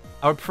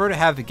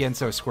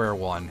Genso Square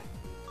one,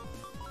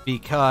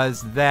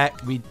 because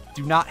that we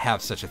do not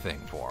have such a thing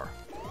for.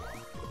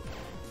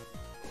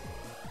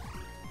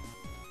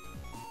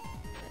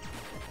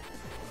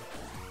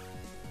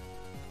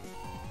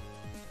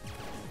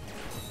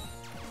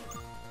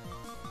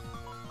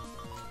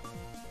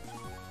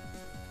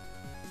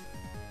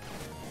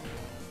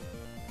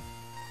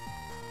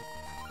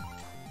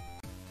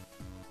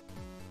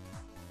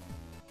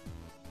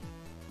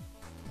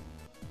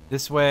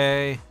 This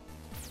way.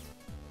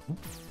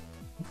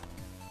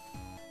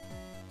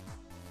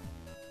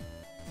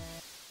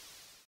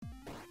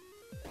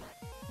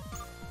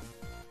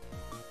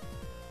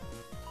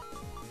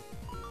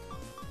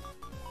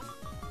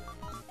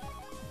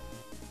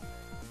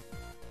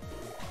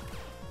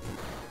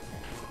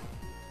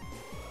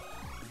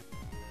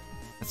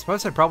 I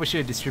suppose I probably should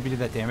have distributed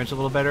that damage a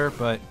little better,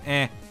 but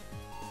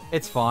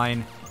it's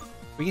fine.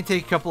 We can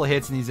take a couple of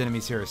hits and these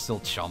enemies here are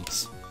still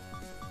chumps.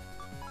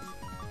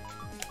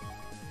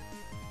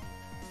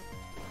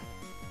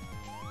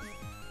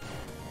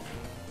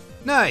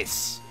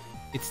 Nice!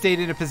 It stayed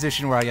in a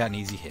position where I got an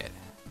easy hit.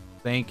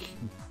 Thank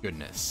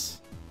goodness.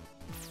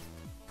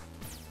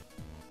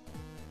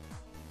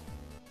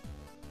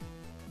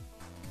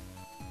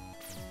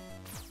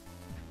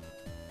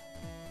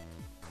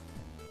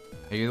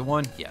 Are you the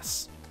one?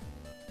 Yes.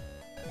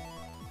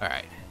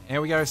 Alright.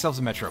 And we got ourselves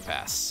a Metro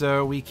Pass.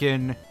 So we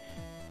can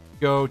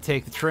go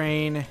take the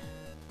train.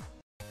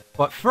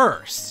 But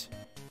first...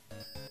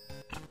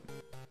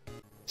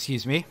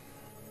 Excuse me.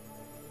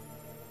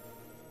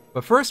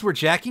 But first, we're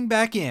jacking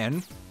back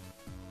in.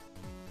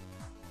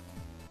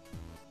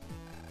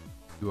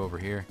 You over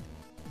here.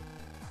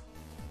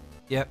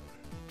 Yep.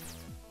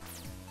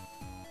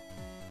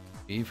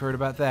 You've heard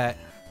about that.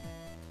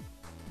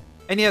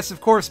 And yes,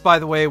 of course, by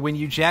the way, when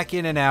you jack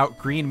in and out,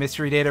 green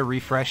mystery data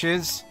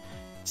refreshes.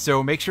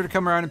 So make sure to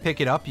come around and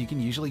pick it up. You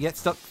can usually get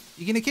stuff...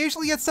 You can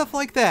occasionally get stuff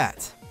like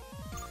that.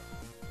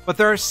 But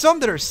there are some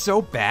that are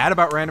so bad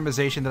about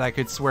randomization that I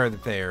could swear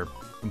that they're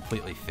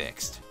completely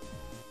fixed.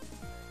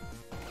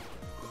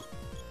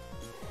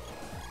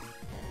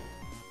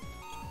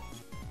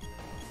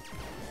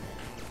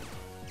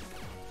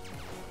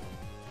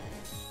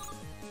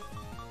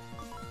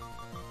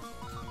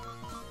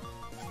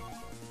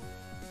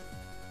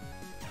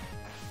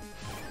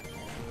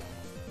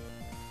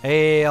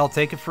 Hey, I'll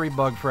take a free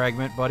bug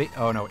fragment, buddy.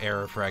 Oh no,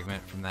 error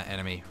fragment from that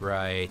enemy.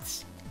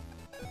 Right.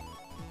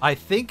 I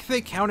think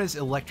they count as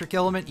electric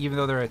element, even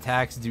though their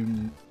attacks do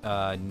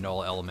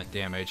null element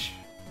damage.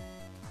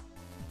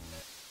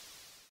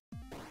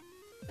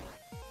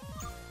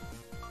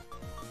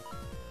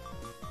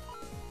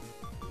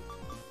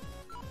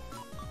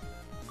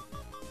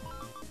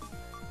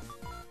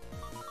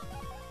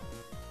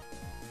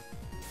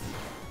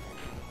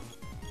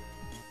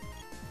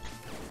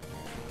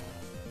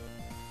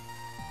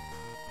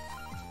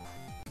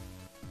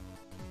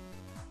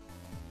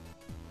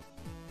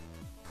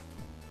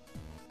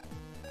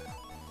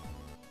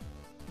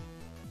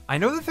 I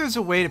know that there's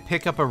a way to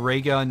pick up a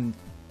ray gun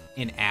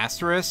in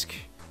Asterisk,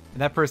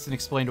 and that person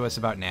explained to us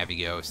about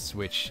Navighosts,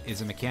 which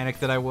is a mechanic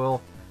that I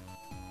will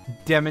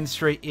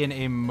demonstrate in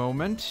a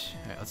moment.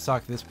 All right, let's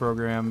talk this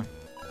program.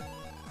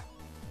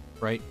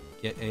 Right,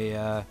 get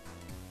a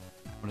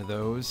one of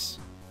those.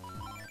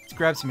 Let's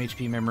grab some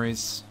HP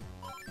memories.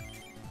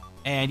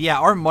 And yeah,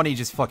 our money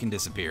just fucking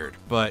disappeared,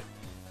 but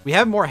we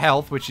have more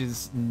health, which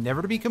is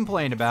never to be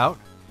complained about.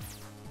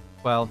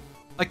 Well,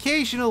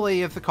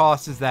 occasionally, if the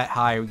cost is that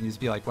high, we can just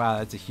be like, wow,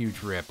 that's a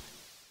huge rip.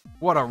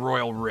 What a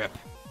royal rip.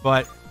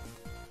 But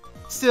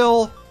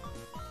still,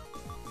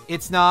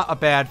 it's not a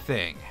bad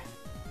thing.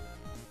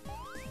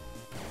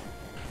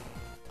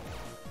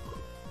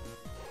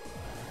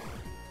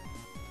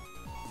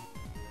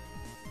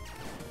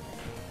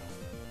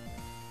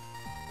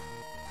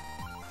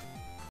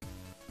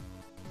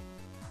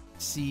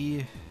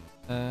 C,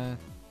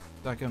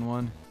 shotgun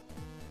one.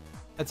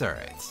 That's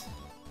alright.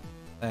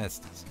 That's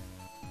decent.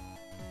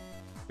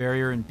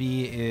 Barrier in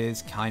B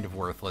is kind of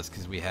worthless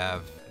because we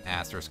have an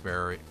asterisk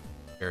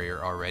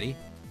barrier already.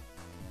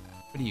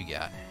 What do you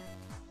got?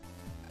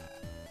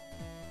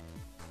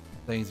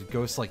 Things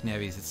ghosts like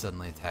navies that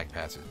suddenly attack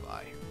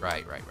passersby.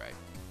 Right.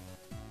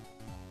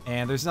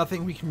 And there's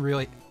nothing we can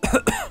really...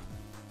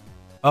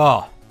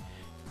 Oh,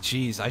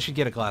 jeez, I should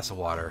get a glass of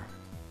water.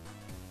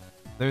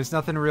 There's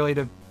nothing really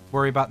to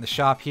worry about in the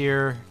shop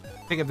here.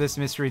 Pick up this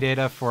mystery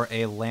data for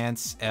a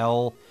Lance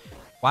L.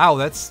 Wow,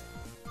 that's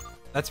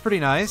pretty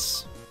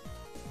nice.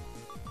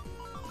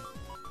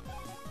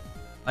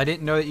 I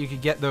didn't know that you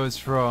could get those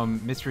from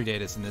mystery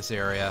datas in this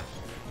area.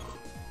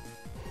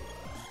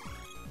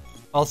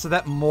 Also,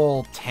 that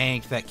mole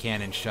tanked that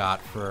cannon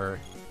shot for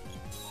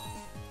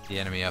the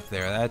enemy up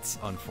there. That's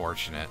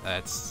unfortunate.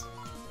 That's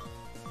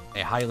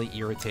a highly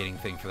irritating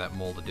thing for that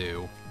mole to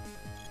do.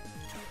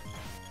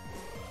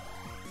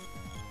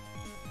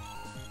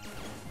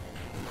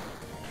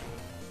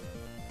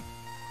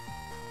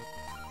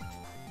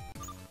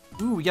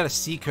 Ooh, we got a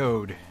C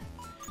code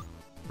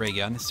ray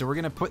gun. So we're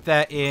going to put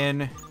that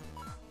in.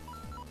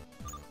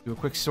 Do a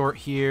quick sort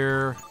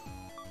here.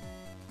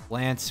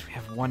 Lance, we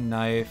have one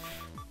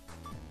knife.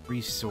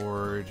 3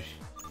 sword.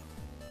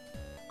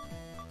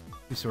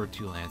 2 sword,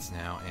 2 lance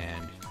now.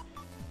 And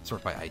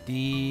sort by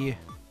ID.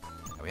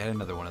 Oh, we had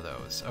another one of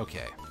those.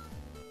 Okay.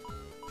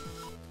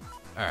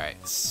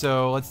 Alright,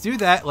 so let's do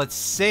that. Let's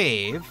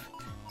save.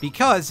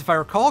 Because, if I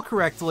recall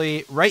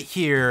correctly, right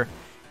here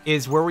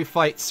is where we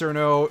fight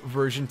Cerno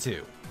version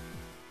 2.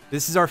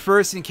 This is our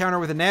first encounter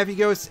with a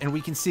Navighost, and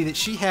we can see that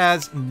she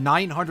has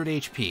 900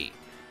 HP.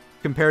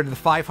 Compared to the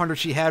 500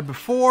 she had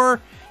before,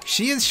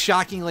 she is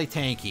shockingly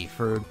tanky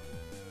for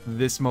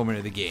this moment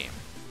of the game.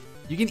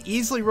 You can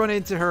easily run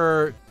into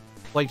her,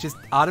 like, just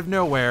out of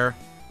nowhere,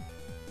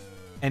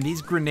 and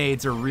these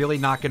grenades are really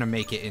not going to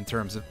make it in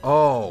terms of...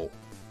 Oh,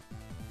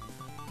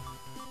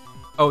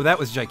 that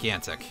was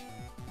gigantic.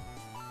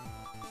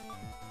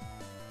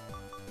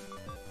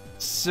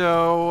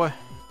 So...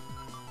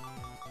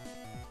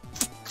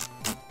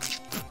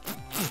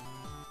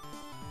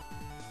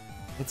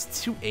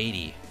 it's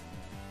 280.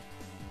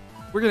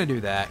 We're gonna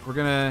do that. We're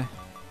gonna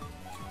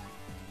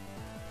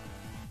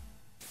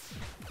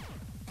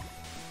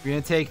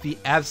take the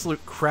absolute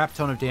crap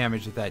ton of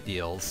damage that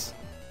deals.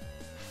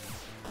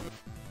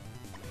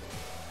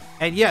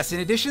 And yes, in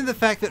addition to the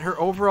fact that her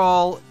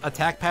overall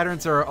attack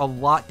patterns are a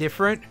lot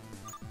different,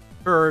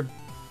 her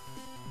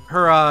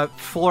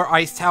floor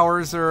ice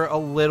towers are a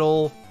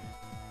little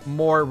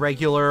more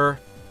regular.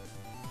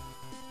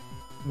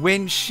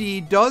 When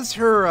she does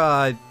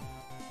her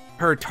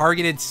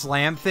targeted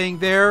slam thing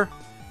there,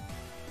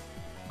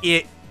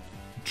 it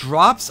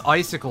drops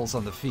icicles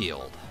on the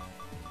field,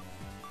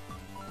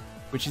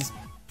 which is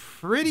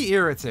pretty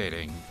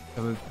irritating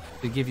to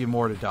give you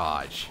more to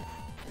dodge.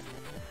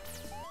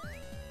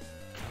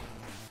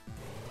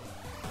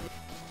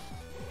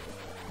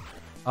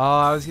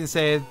 I was going to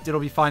say it'll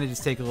be fine to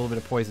just take a little bit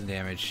of poison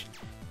damage,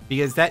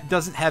 because that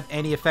doesn't have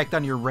any effect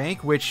on your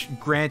rank, which,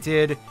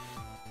 granted,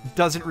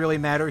 doesn't really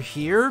matter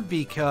here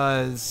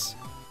because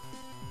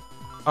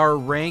our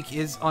rank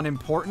is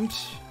unimportant.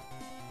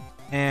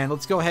 And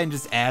let's go ahead and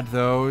just add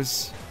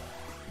those.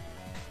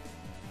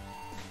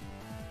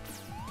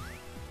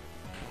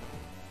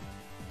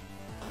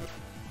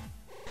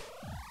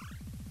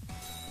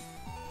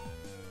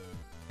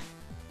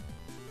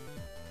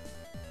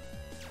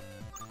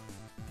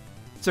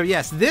 So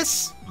yes,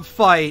 this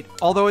fight,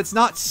 although it's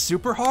not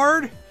super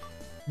hard,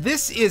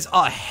 this is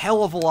a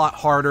hell of a lot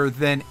harder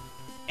than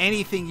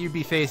anything you'd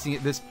be facing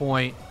at this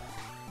point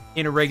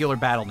in a regular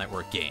Battle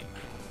Network game.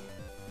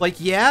 Like,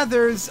 yeah,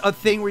 there's a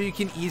thing where you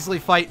can easily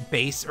fight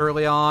base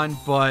early on,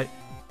 but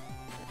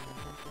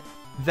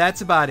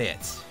that's about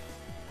it.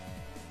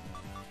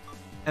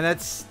 And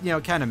that's, you know,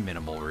 kind of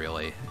minimal,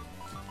 really.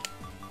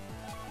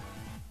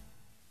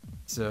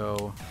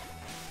 So,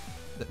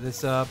 set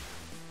this up.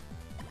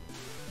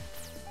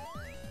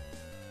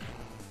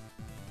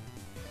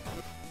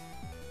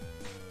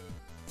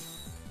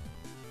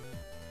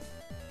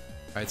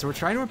 Alright, so we're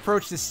trying to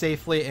approach this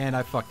safely, and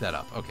I fucked that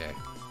up. Okay.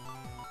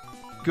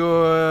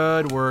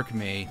 Good work,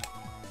 me.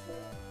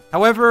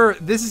 However,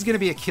 this is going to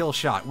be a kill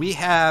shot. We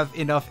have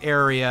enough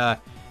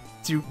area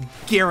to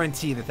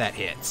guarantee that that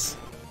hits.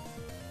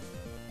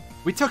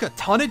 We took a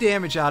ton of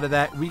damage out of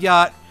that. We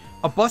got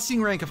a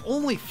busting rank of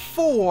only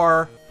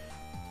 4,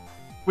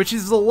 which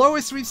is the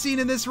lowest we've seen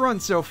in this run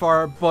so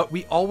far, but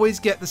we always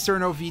get the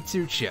Cerno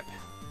V2 chip.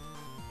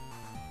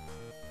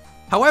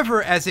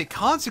 However, as a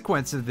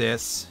consequence of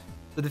this,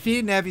 the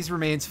defeated Navi's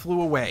remains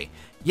flew away.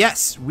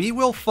 Yes, we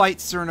will fight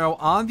Cerno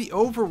on the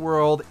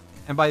overworld,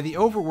 and by the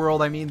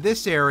overworld I mean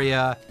this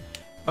area,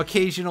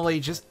 occasionally,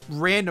 just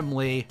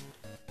randomly,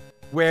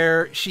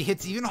 where she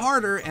hits even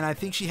harder, and I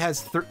think she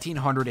has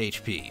 1300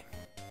 HP.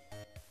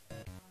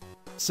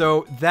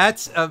 So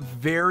that's a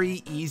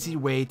very easy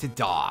way to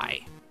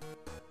die.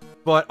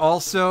 But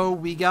also,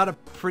 we got a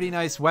pretty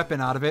nice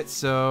weapon out of it,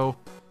 so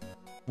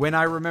when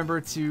I remember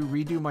to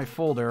redo my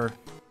folder,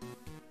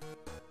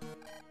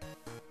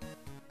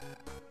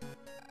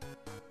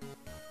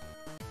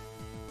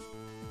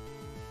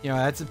 you know,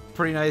 that's a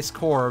pretty nice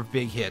core of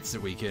big hits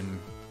that we can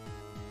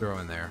throw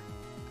in there.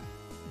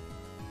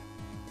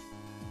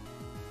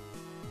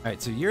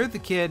 Alright, so you're the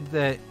kid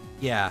that,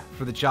 yeah,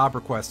 for the job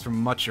request from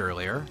much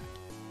earlier.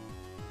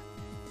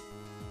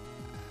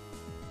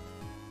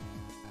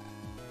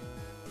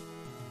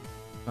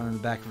 On the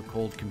back of a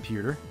cold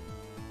computer.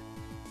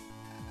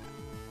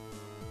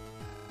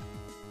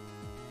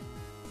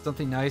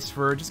 Something nice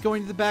for just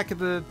going to the back of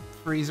the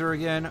freezer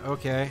again.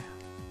 Okay.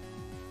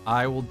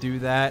 I will do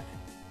that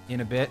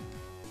in a bit.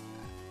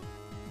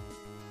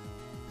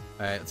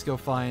 Alright, let's go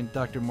find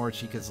Dr.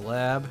 Morchika's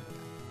lab.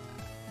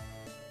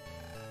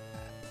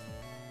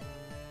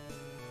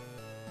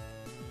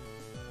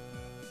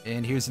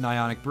 And here's an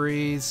ionic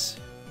breeze.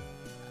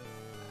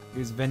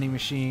 Here's a vending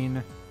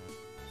machine.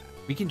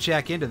 We can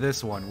jack into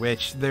this one,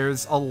 which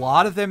there's a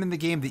lot of them in the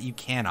game that you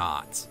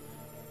cannot.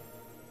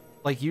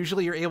 Like,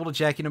 usually you're able to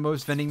jack into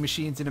most vending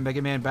machines in a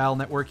Mega Man Battle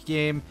Network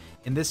game.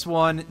 In this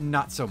one,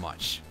 not so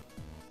much.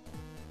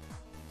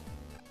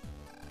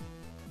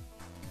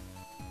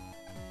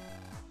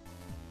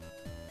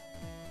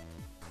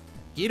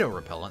 Mosquito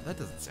repellent? That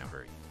doesn't sound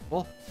very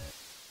useful.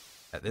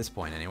 At this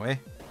point, anyway.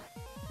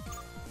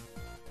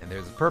 And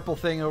there's a purple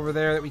thing over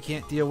there that we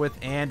can't deal with,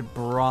 and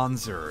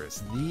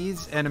bronzers.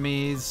 These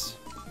enemies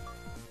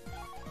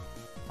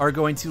are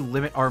going to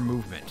limit our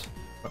movement.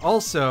 But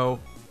also,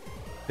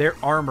 they're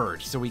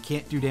armored, so we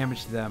can't do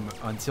damage to them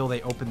until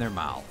they open their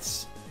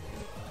mouths.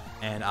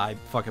 And I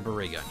fuck up a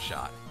ray gun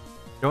shot.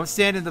 Don't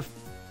stand in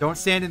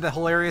the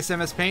hilarious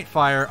MS Paint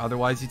fire,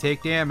 otherwise you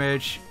take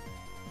damage.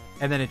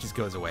 And then it just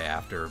goes away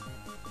after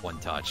one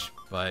touch.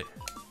 But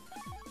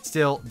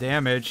still,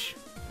 damage.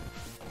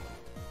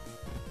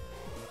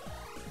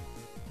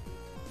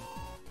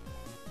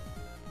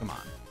 Come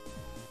on.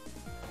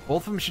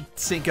 Both of them should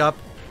sync up.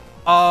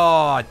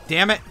 Oh,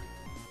 damn it.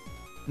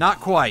 Not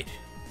quite.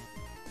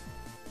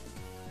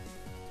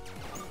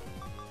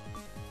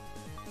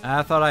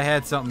 I thought I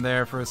had something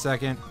there for a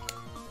second.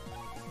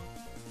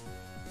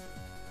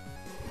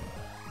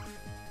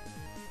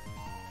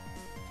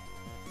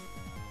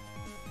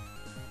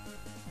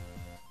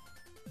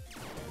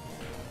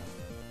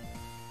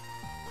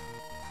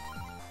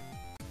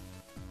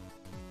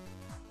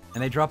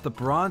 And they drop the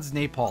bronze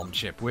napalm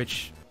chip,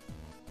 which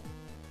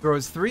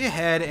throws 3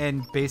 ahead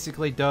and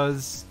basically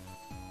does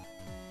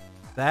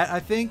that, I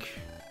think.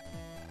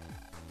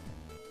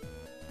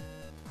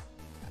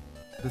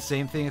 The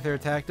same thing that their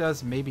attack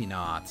does? Maybe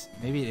not.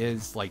 Maybe it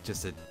is like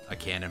just a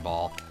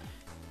cannonball.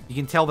 You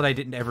can tell that I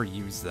didn't ever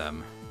use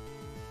them.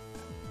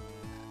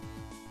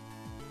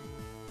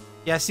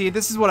 Yeah, see,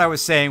 this is what I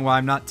was saying why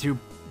I'm not too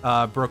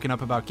broken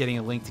up about getting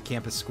a link to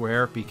Campus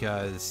Square,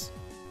 because,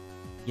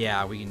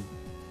 yeah, we can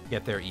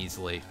get there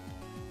easily.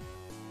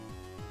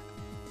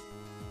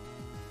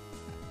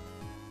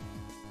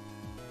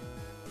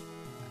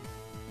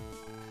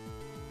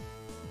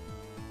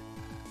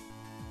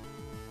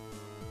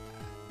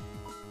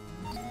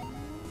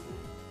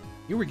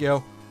 Here we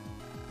go.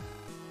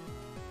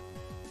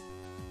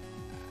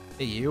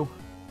 Hey, you.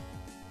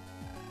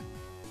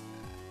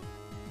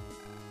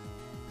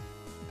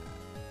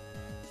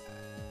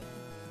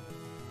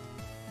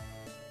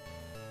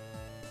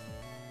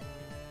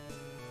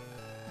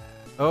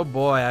 Oh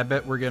boy, I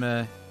bet we're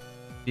gonna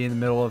be in the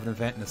middle of an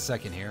event in a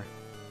second here.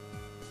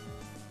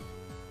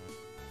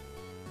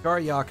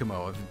 Kari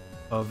Yakumo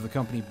of the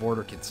company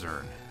Border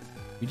Concern.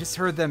 We just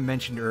heard them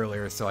mentioned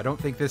earlier, so I don't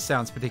think this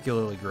sounds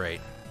particularly great.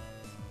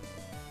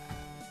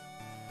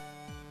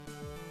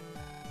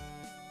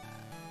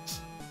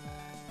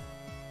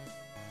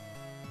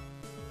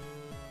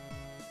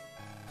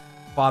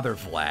 Father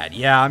Vlad.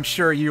 Yeah, I'm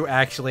sure you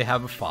actually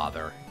have a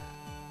father.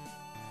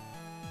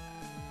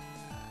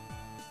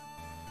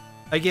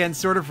 Again,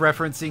 sort of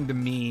referencing the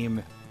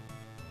meme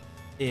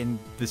in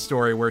the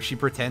story where she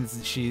pretends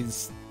that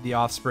she's the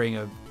offspring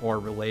of or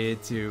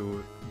related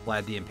to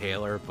Vlad the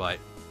Impaler, but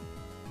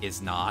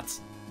is not.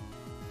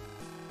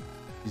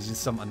 He's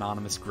just some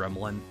anonymous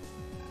gremlin.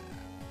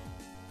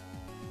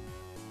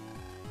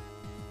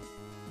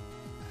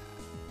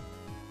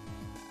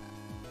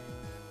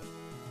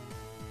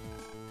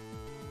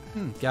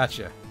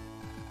 Gotcha.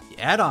 The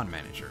add-on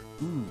manager.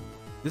 Ooh,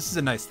 this is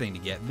a nice thing to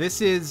get.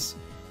 This is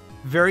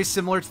very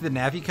similar to the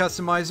Navi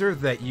customizer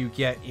that you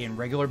get in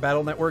regular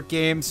Battle Network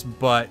games,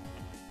 but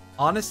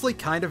honestly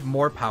kind of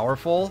more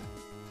powerful.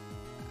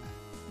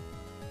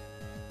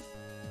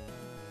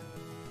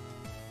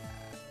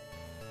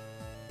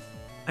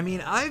 I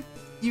mean, I've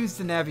used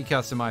the Navi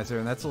customizer,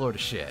 and that's a load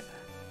of shit.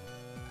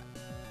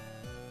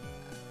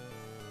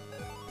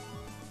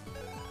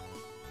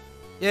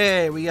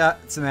 Yay, we got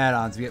some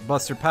add-ons. We got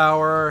Buster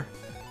Power,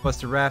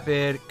 Buster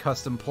Rapid,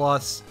 Custom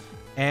Plus,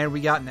 and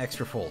we got an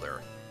extra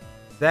folder.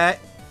 That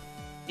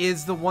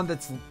is the one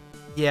that's...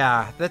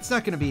 yeah, that's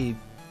not going to be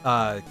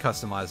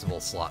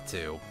customizable slot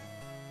 2.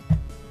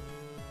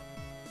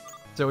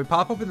 So we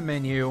pop open the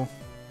menu.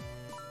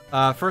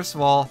 First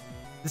of all,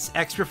 this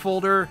extra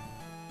folder...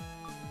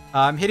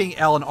 I'm hitting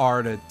L and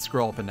R to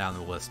scroll up and down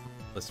the list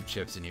of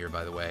chips in here,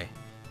 by the way.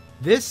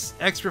 This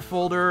extra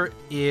folder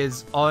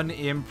is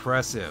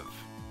unimpressive.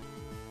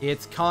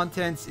 Its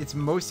contents, its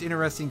most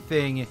interesting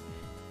thing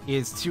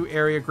is 2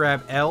 area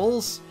grab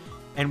Ls,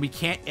 and we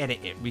can't edit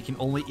it. We can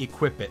only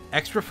equip it.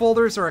 Extra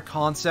folders are a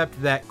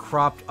concept that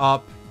cropped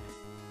up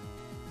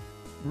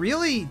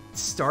really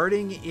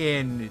starting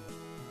in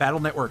Battle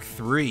Network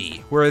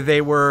 3, where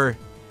they were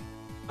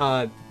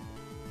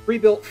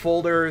pre-built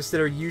folders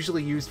that are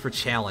usually used for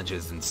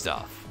challenges and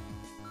stuff.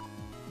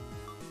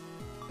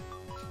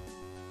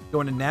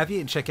 Go into Navi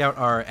and check out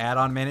our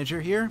add-on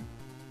manager here.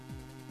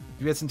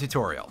 You get some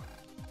tutorial.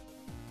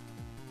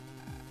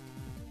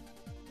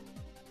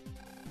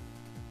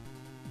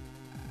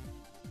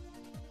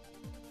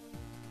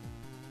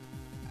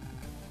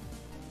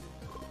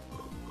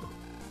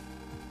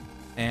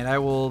 And I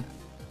will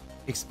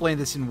explain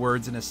this in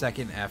words in a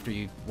second after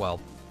you,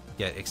 well,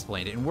 get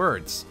explained it in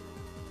words.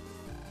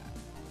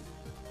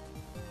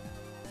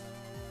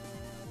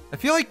 I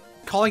feel like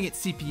calling it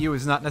CPU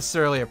is not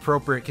necessarily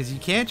appropriate because you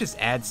can't just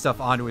add stuff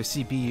onto a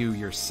CPU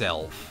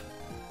yourself,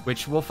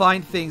 which we'll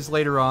find things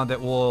later on that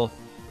will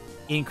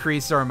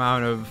increase our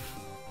amount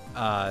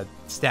of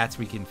stats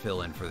we can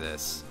fill in for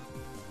this.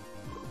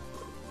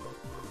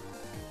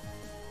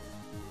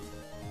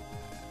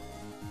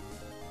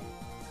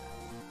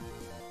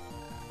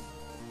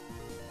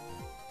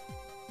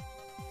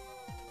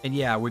 And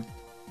yeah,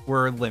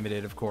 we're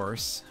limited, of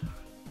course.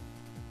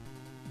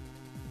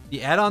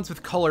 The add-ons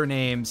with color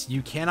names,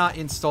 you cannot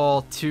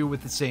install 2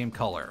 with the same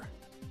color.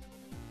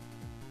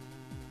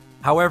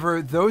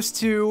 However, those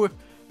 2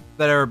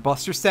 that are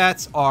Buster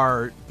stats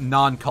are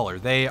non-color.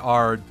 They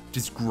are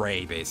just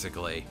gray,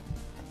 basically.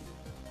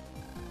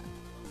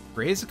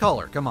 Gray is a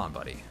color. Come on,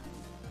 buddy.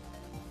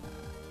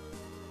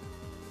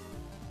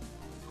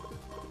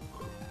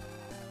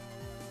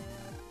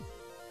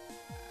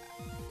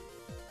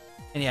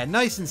 And yeah,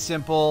 nice and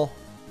simple.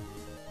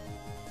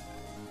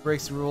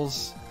 Breaks the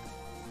rules.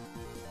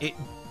 It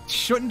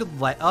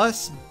shouldn't let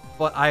us,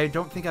 but I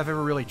don't think I've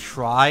ever really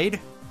tried.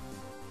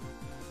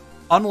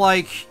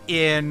 Unlike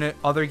in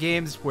other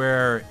games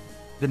where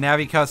the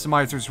Navi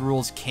customizer's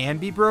rules can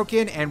be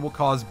broken and will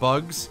cause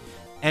bugs.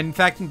 And in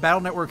fact, in Battle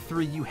Network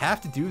 3, you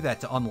have to do that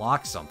to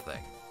unlock something.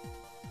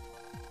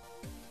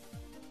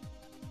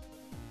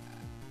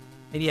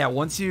 And yeah,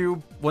 once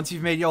you've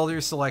made all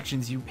your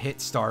selections, you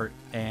hit start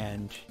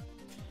and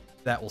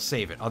that will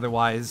save it.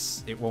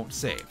 Otherwise, it won't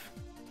save.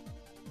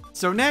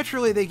 So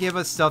naturally, they give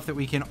us stuff that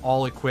we can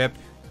all equip,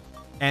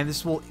 and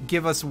this will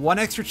give us 1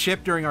 extra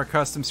chip during our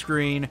custom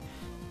screen,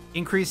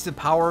 increase the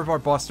power of our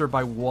Buster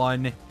by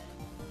 1,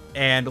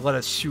 and let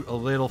us shoot a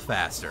little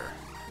faster.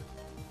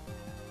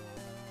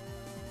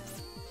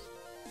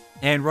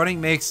 And running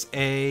makes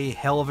a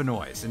hell of a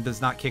noise and does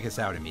not kick us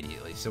out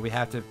immediately, so we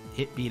have to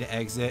hit B to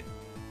exit.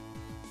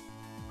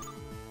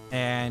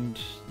 And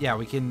yeah,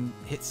 we can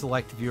hit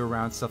select to view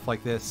around, stuff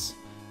like this.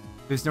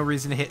 There's no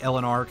reason to hit L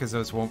and R because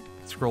those won't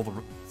scroll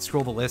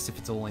the list if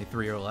it's only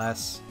 3 or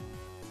less.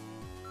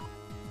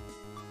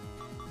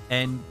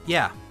 And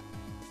yeah.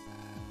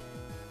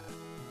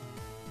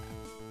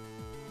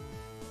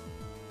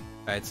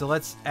 Alright, so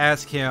let's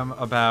ask him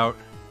about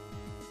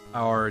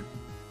our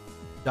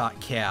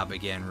 .cab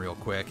again real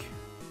quick.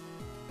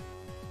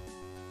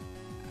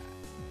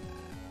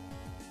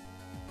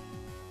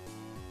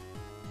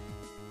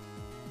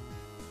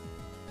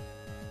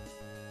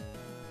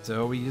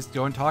 So we just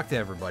go and talk to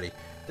everybody.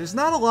 There's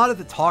not a lot of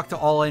the talk to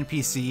all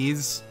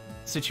NPCs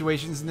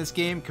situations in this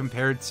game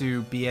compared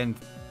to BN,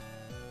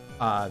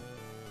 well,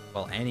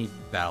 any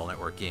Battle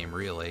Network game,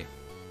 really.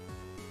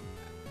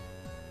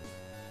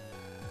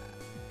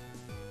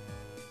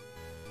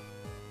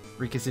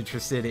 Rika's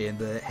interested in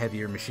the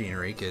heavier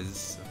machinery,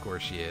 because of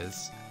course she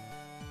is.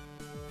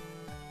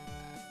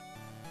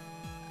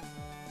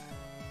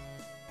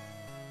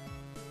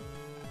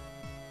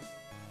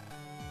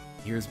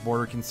 Here's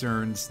Border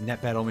Concerns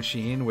Net Battle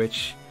Machine,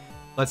 which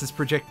lets us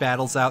project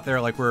battles out there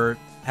like we're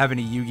having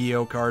a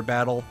Yu-Gi-Oh card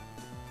battle.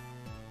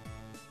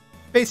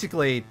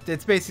 Basically,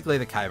 it's basically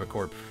the Kaiba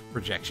Corp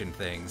projection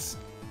things.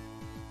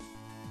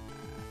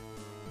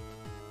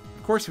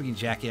 Of course we can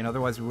jack in,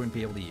 otherwise we wouldn't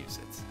be able to use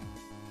it.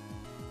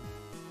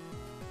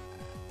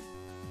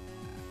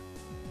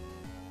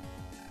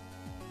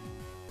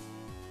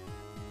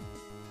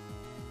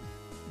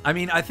 I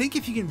mean, I think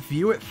if you can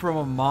view it from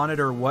a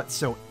monitor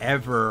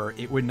whatsoever,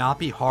 it would not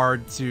be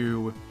hard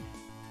to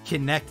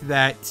connect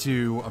that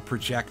to a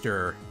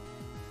projector.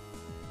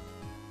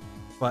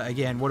 But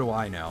again, what do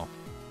I know?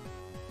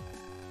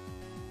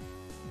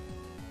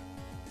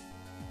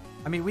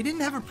 I mean, we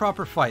didn't have a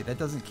proper fight. That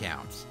doesn't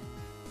count.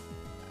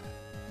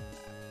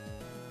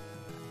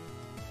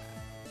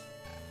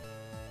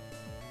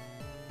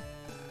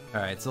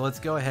 Alright, so let's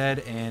go ahead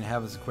and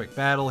have us a quick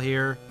battle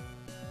here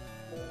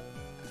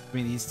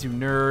between these two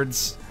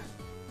nerds.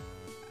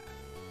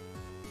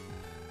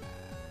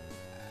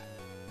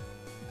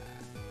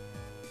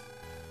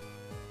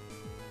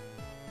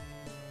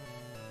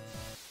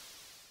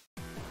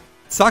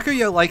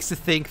 Sakuya likes to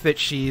think that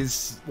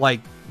she's,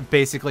 like,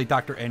 basically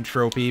Dr.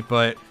 Entropy,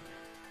 but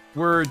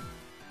we're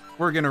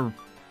gonna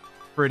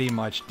pretty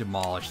much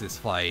demolish this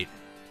fight.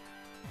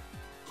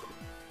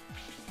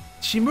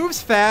 She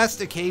moves fast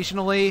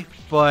occasionally,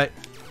 but...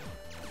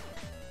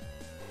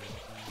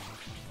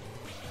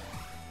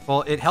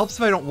 well, it helps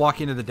if I don't walk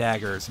into the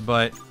daggers,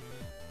 but...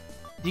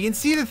 you can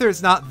see that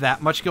there's not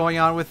that much going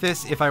on with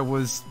this if I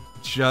was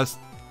just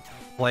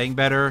playing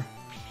better.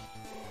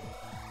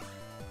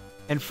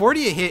 And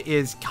 40 a hit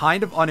is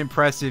kind of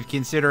unimpressive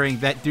considering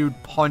that dude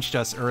punched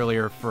us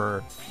earlier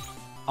for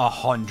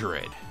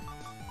 100.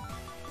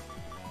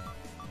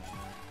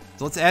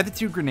 So let's add the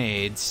 2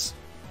 grenades.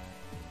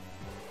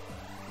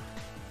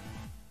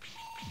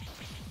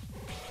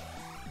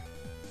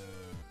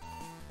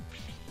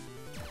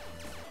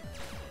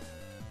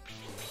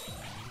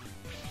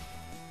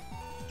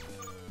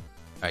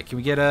 Alright, can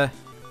we get a...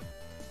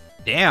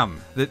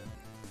 damn!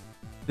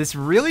 This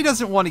really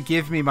doesn't want to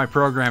give me my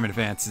program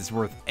advances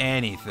worth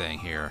anything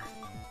here.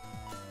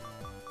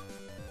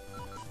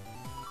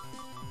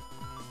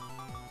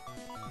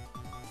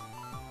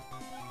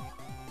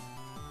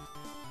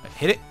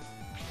 Hit it!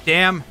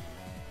 Damn!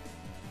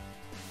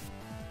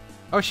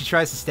 Oh, she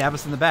tries to stab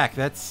us in the back.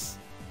 That's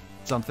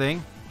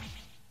something.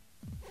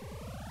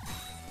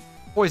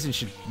 Poison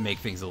should make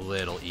things a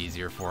little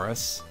easier for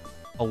us.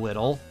 A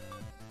little.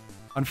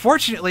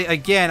 Unfortunately,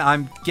 again,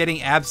 I'm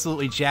getting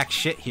absolutely jack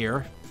shit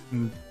here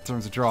in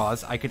terms of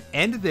draws. I could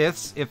end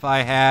this if I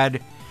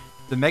had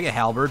the Mega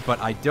Halberd, but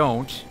I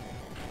don't.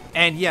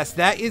 And yes,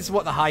 that is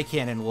what the high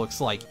cannon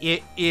looks like.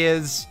 It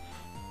is,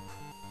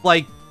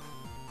 like,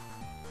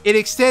 it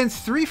extends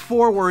 3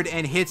 forward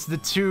and hits the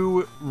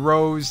 2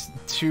 rows,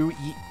 2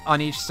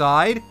 on each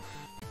side.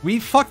 We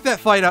fucked that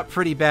fight up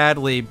pretty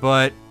badly,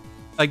 but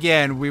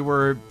again, we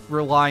were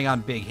relying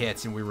on big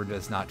hits and we were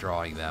just not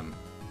drawing them.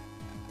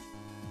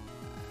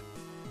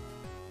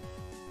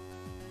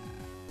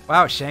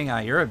 Wow,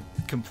 Shanghai, you're a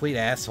complete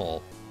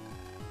asshole.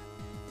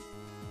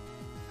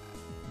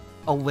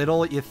 A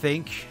little, you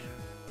think?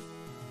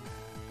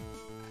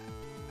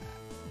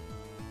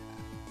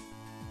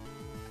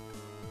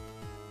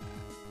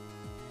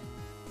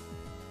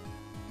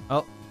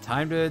 Oh,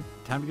 time to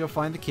go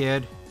find the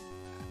kid.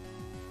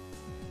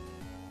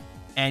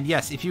 And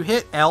yes, if you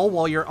hit L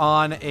while you're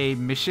on a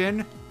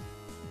mission,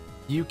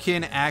 you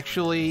can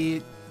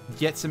actually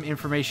get some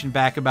information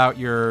back about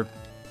your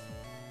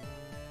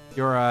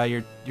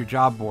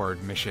job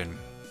board mission.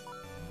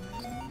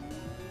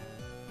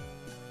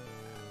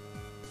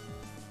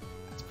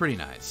 It's pretty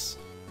nice.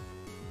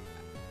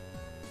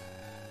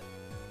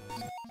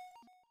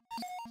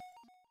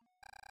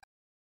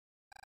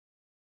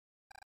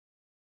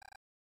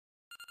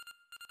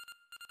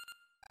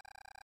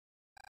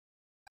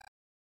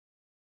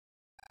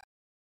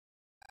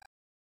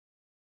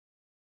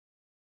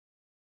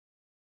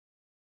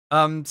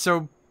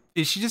 So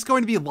is she just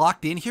going to be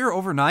locked in here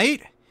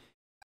overnight?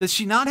 Does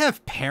she not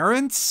have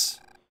parents?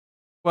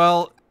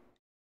 Well,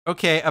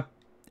 okay,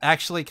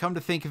 actually, come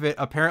to think of it,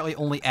 apparently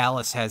only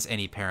Alice has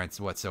any parents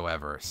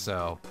whatsoever,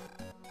 so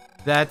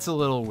that's a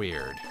little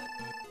weird.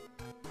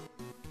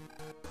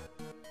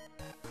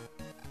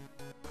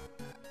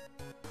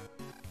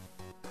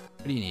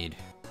 What do you need?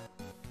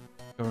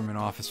 Government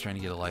office trying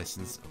to get a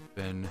license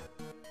open.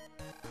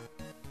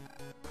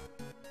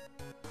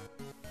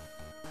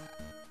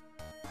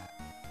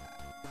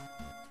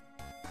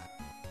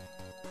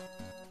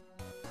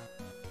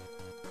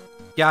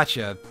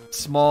 Gotcha.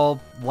 Small,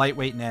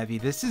 lightweight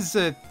Navi. This is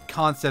a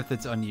concept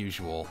that's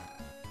unusual.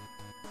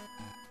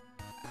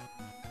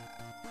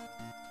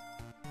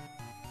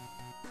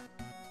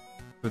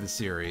 For the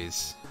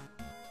series.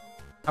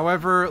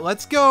 However,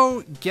 let's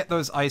go get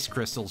those ice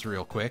crystals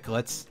real quick.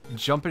 Let's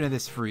jump into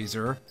this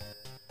freezer.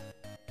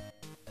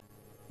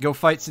 Go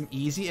fight some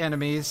easy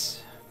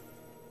enemies.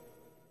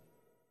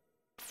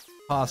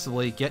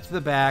 Possibly get to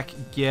the back,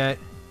 get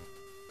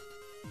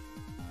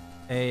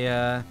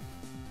a,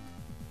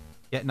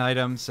 get an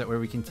item so that way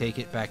we can take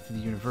it back to the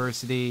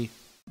university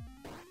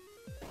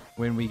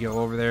when we go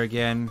over there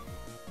again.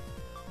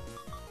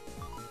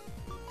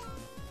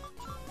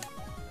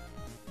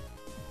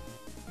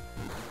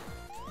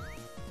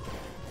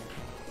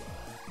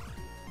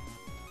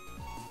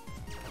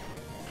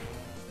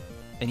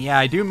 And yeah,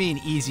 I do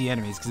mean easy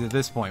enemies, because at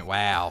this point,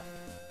 wow.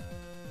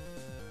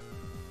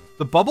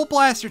 The Bubble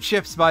Blaster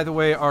chips, by the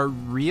way, are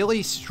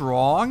really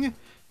strong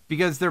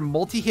because they're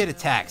multi-hit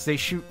attacks. They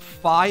shoot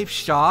 5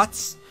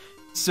 shots,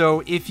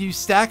 so if you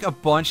stack a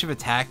bunch of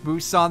attack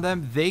boosts on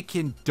them, they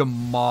can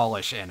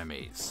demolish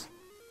enemies.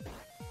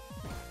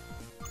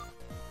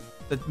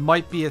 That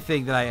might be a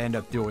thing that I end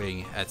up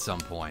doing at some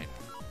point.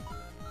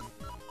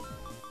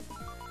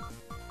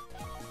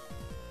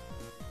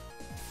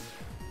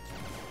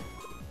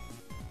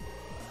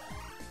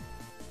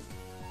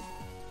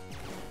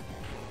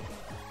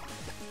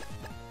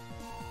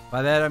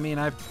 By that, I mean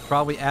I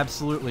probably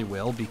absolutely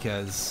will,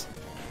 because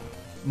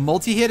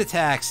multi-hit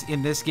attacks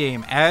in this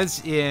game,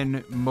 as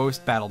in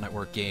most Battle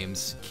Network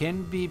games,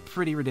 can be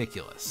pretty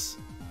ridiculous.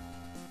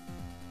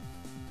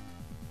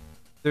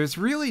 There's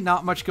really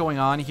not much going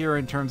on here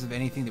in terms of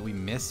anything that we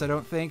missed, I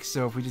don't think.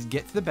 So if we just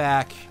get to the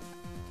back,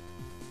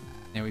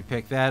 and we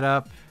pick that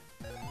up,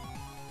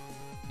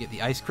 get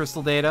the ice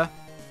crystal data.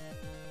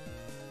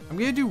 I'm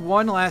going to do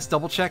one last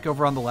double check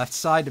over on the left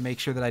side to make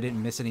sure that I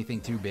didn't miss anything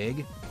too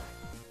big.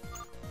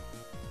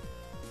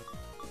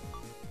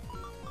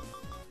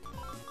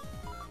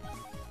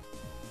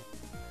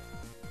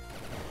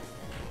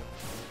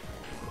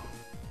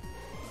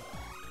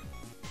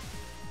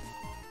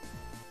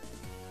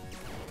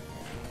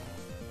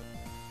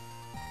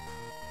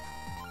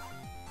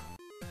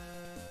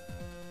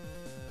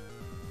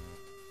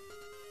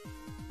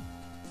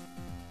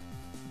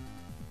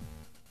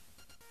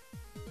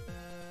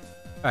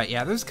 Alright,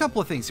 yeah, there's a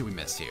couple of things that we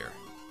missed here.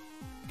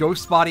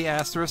 Ghost Body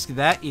Asterisk,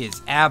 that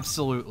is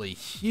absolutely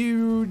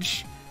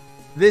huge.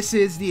 This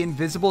is the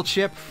invisible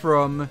chip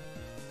from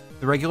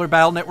the regular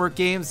Battle Network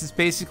games. This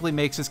basically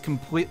makes us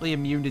completely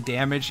immune to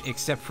damage,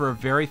 except for a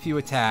very few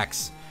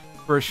attacks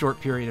for a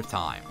short period of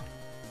time.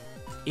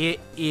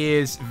 It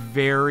is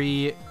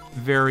very,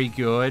 very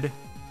good.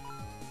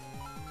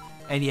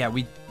 And yeah,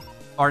 we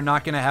are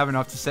not going to have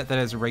enough to set that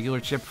as a regular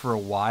chip for a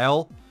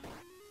while.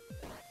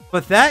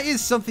 But that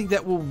is something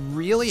that will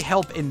really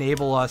help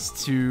enable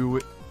us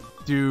to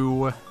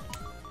do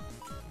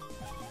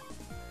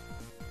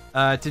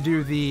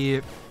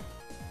the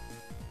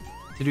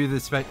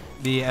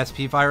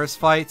SP virus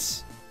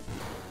fights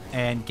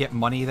and get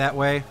money that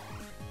way.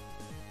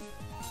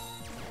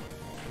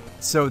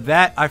 So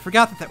that, I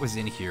forgot that that was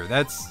in here.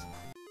 That's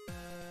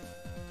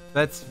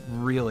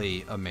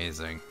really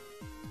amazing.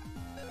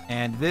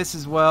 And this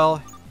as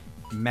well,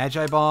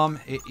 Magi Bomb.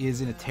 It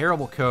is in a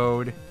terrible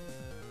code.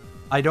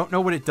 I don't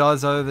know what it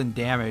does other than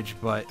damage,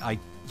 but I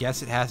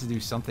guess it has to do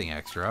something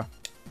extra.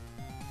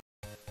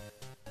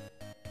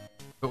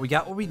 But we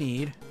got what we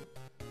need.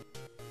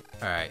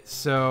 Alright,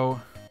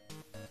 so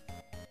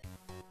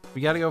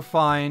we gotta go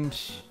find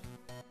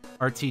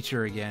our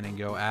teacher again and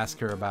go ask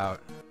her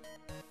about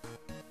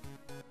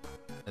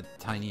a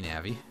tiny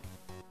Navi.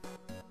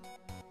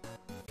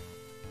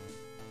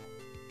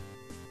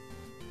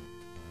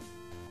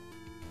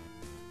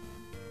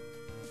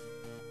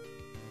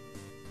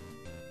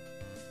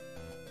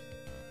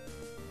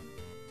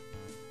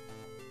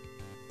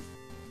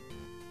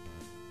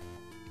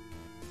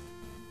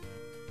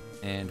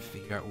 And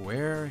figure out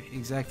where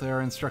exactly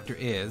our instructor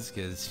is,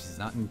 because she's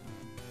not in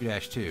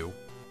 2-2.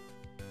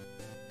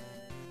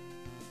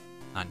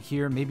 Not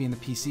here, maybe in the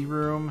PC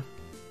room.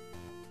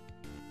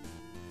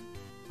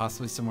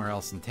 Possibly somewhere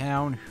else in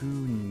town. Who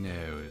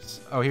knows?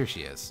 Oh, here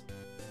she is.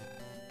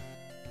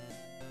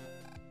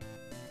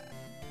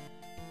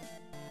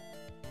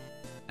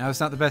 Now it's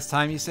not the best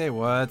time, you say?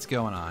 What's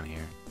going on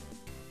here?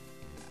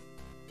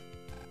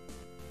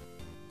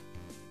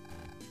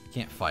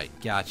 Can't fight.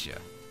 Gotcha.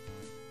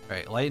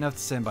 Alright, light enough to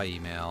send by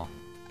email.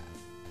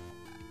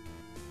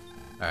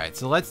 Alright,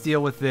 so let's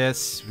deal with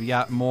this. We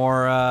got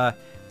more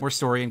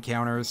story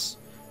encounters.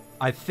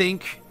 I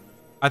think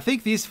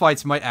these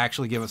fights might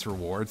actually give us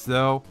rewards,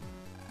 though.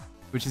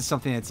 Which is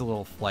something that's a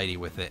little flighty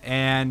with it.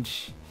 And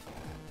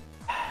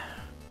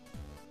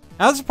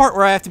now's the part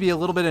where I have to be a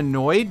little bit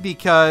annoyed,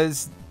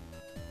 because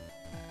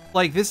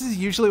like, this is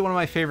usually one of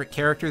my favorite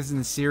characters in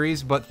the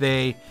series, but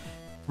they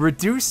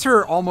reduced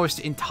her almost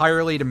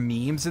entirely to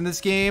memes in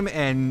this game,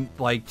 and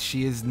like,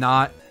 she is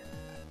not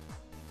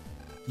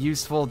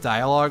useful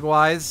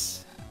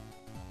dialogue-wise,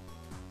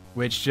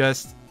 which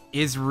just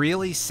is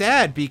really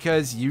sad,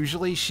 because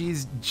usually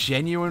she's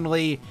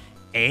genuinely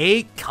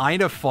A,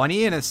 kind of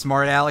funny in a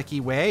smart alecky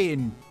way,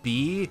 and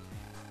B,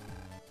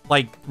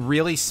 like,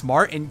 really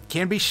smart and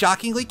can be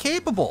shockingly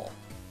capable.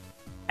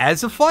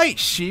 As a fight,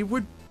 she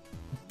would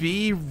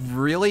be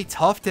really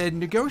tough to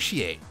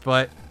negotiate,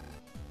 but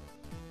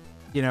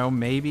you know,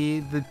 maybe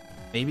the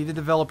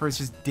developers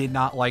just did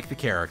not like the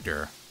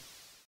character.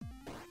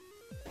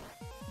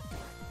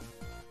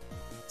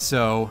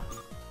 So,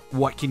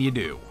 what can you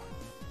do?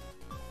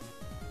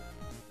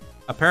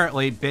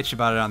 Apparently, bitch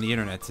about it on the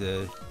internet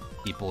to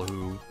people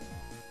who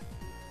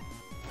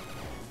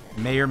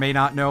may or may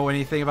not know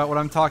anything about what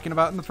I'm talking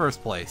about in the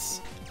first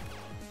place.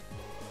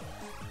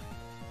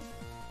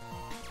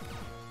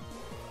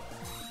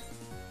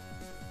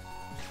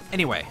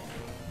 Anyway,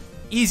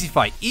 easy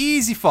fight,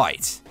 easy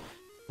fight.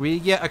 We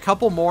get a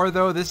couple more,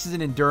 though. This is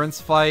an endurance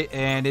fight,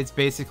 and it's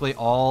basically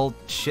all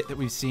shit that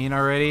we've seen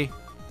already.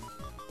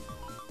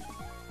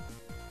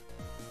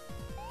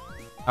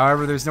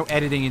 However, there's no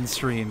editing in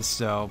streams,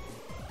 so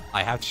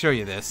I have to show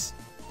you this.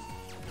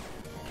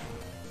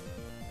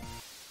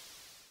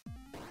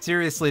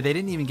 Seriously, they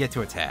didn't even get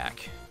to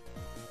attack.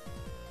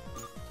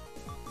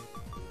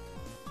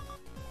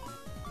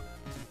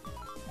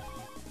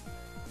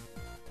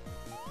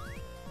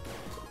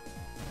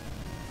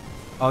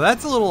 Oh,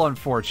 that's a little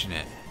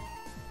unfortunate.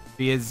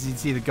 Because you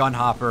see the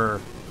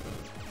gunhopper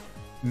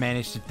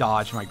managed to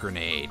dodge my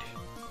grenade.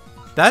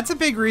 That's a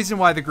big reason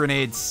why the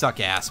grenades suck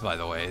ass, by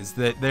the way, is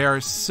that they are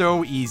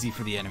so easy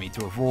for the enemy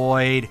to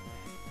avoid.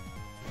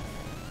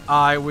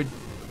 I would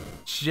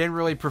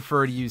generally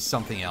prefer to use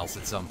something else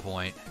at some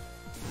point.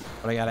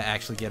 But I gotta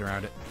actually get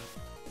around it.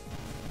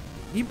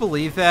 Can you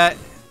believe that?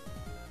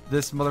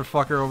 This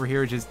motherfucker over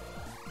here just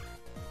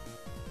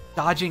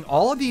dodging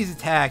all of these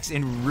attacks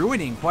and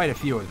ruining quite a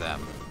few of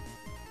them.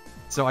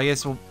 So I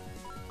guess we'll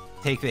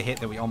take the hit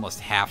that we almost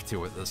have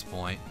to at this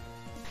point.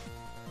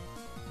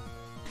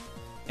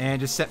 And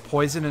just set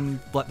poison and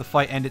let the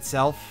fight end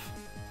itself.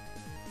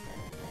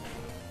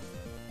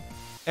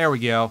 There we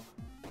go.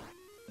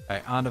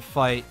 Alright, on to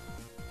fight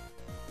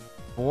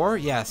 4.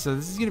 Yeah, so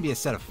this is going to be a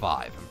set of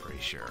 5, I'm pretty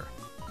sure.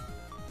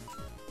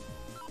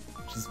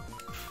 Which is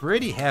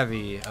pretty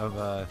heavy of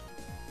a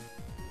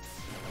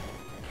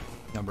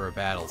number of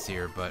battles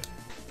here, but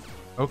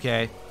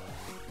okay.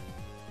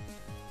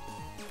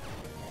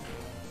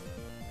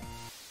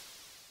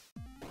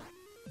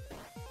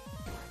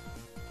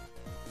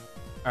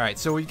 Alright,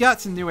 so we've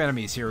got some new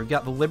enemies here. We've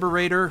got the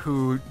Liberator,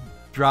 who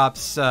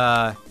drops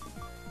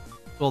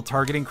little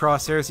targeting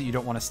crosshairs that you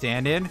don't want to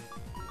stand in,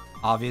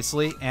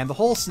 obviously, and the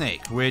Whole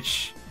Snake,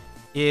 which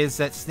is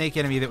that snake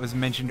enemy that was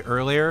mentioned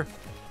earlier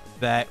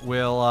that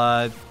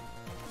will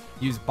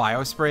use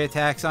biospray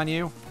attacks on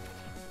you.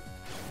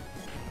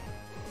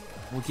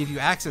 Will give you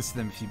access to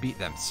them if you beat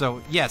them. So,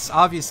 yes,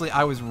 obviously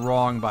I was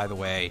wrong, by the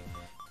way,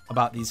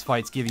 about these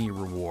fights giving you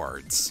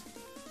rewards.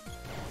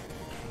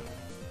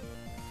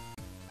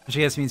 Which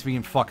I guess means we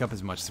can fuck up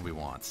as much as we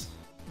want.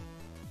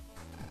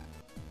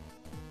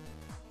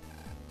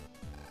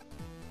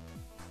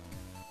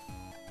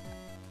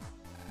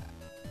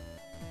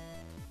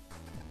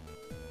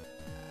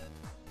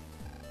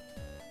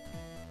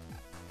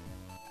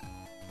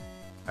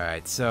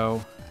 Alright,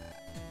 so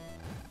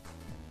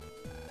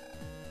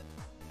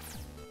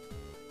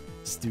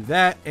let's do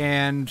that,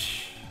 and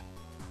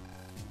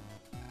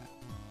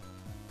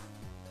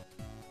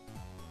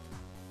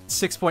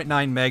 6.9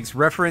 megs,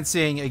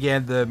 referencing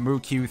again the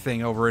MooQ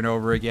thing over and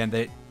over again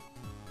that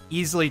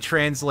easily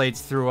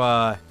translates through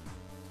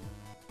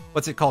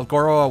what's it called,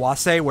 Goro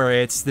Awase, where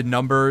it's the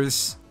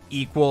numbers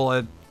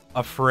equal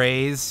a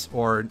phrase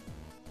or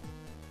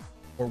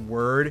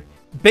word.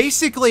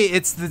 Basically,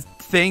 it's the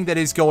thing that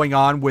is going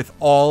on with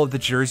all of the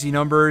jersey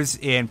numbers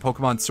in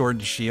Pokemon Sword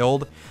and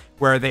Shield,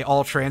 where they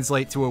all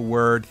translate to a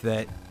word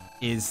that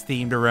is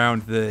themed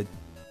around the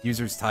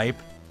user's type.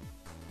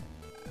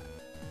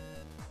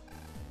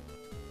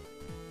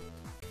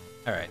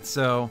 Alright,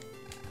 so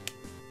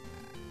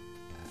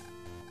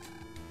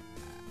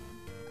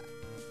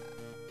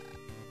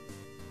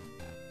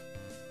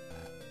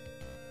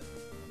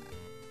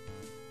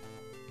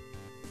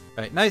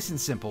alright, nice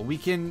and simple. We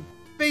can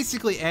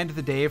basically end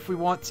the day if we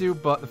want to,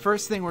 but the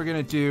first thing we're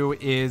gonna do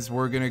is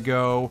we're gonna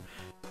go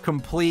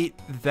complete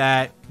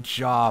that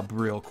job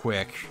real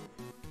quick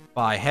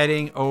by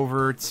heading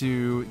over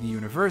to the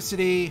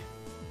university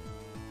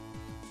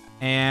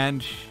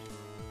and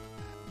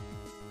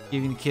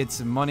giving the kids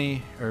some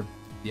money, or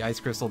the ice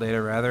crystal data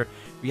rather.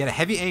 We got a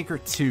Heavy Anchor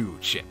 2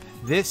 chip.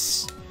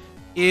 This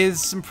is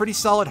some pretty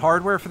solid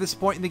hardware for this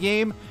point in the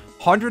game.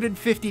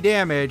 150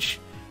 damage,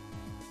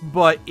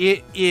 but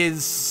it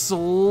is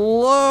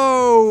slow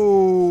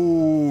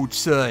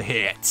to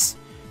hit.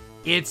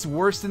 It's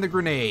worse than the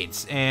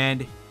grenades,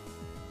 and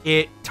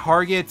it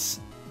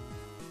targets...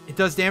 It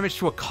does damage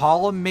to a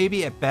column,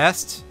 maybe, at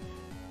best.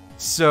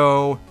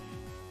 So,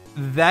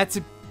 that's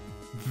a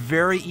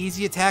very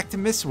easy attack to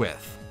miss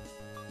with.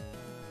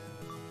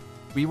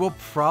 We will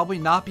probably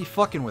not be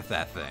fucking with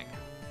that thing.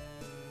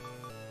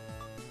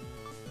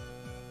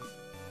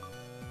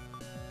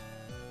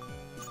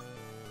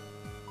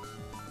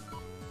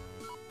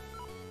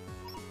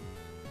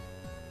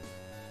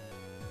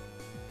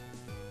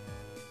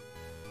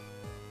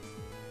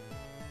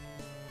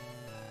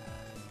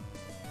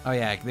 Oh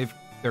yeah,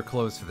 they're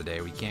closed for the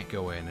day. We can't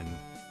go in and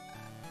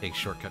take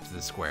shortcut to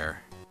the square.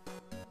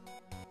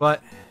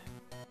 But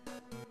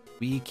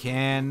we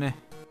can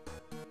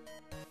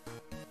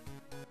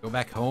go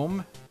back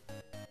home.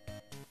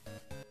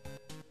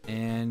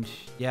 And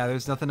yeah,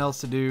 there's nothing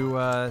else to do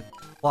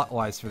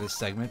plot-wise for this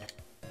segment.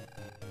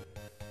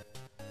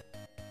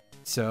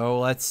 So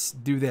let's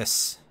do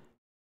this.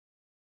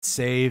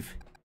 Save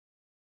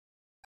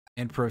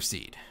and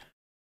proceed.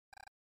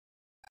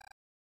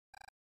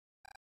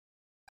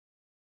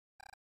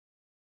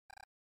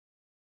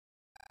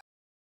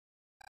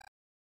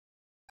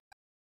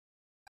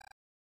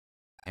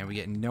 And we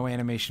get no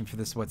animation for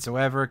this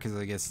whatsoever, because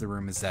I guess the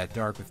room is that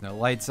dark with no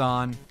lights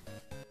on.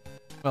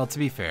 Well, to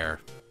be fair.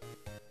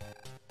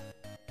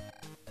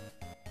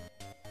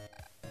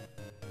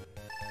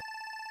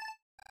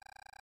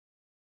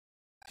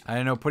 I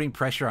don't know, putting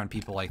pressure on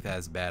people like that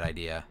is a bad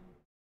idea.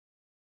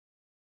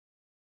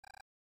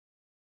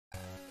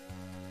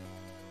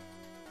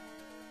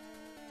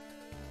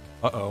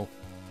 Uh-oh.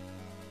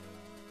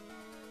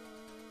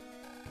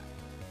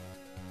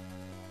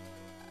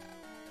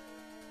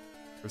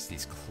 First,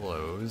 these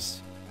closed.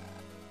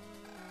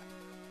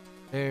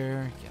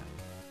 There, yeah.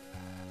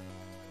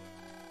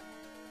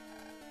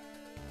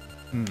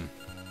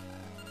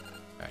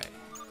 Alright.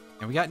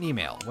 And we got an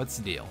email. What's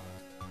the deal?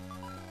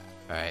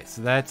 Alright,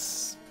 so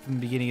that's from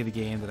the beginning of the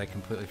game that I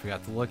completely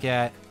forgot to look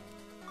at.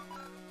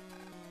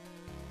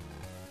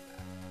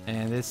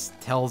 And this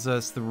tells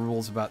us the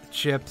rules about the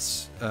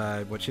chips,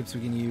 what chips we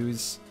can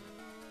use.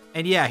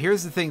 And yeah,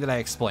 here's the thing that I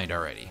explained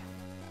already.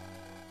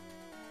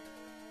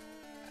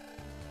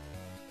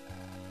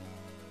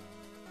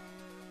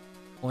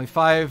 Only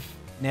 5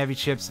 Navi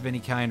chips of any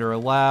kind are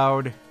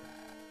allowed.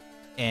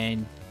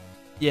 And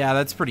yeah,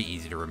 that's pretty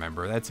easy to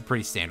remember. That's a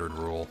pretty standard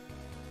rule.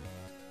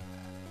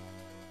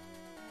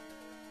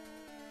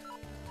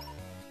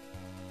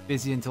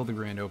 Busy until the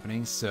grand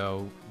opening,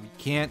 so we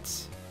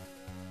can't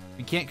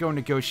go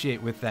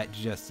negotiate with that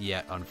just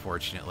yet,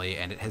 unfortunately,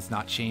 and it has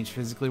not changed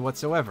physically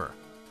whatsoever.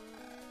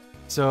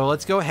 So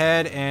let's go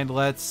ahead and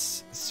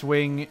let's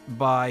swing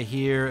by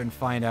here and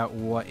find out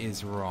what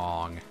is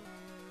wrong.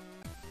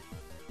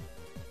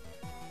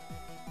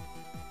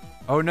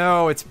 Oh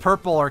no, it's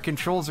purple. Our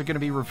controls are going to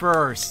be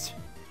reversed.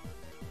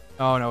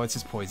 Oh no, it's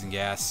just poison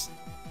gas.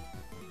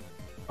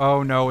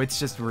 Oh no, it's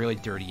just really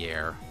dirty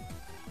air.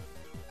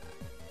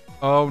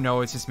 Oh no,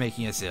 it's just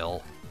making us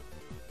ill.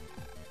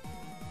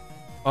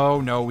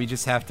 Oh no, we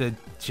just have to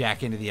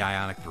jack into the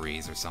ionic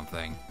breeze or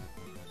something.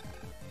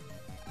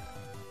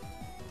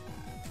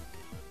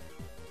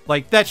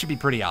 Like, that should be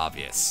pretty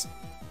obvious.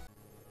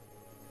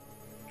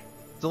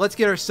 So let's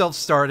get ourselves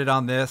started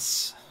on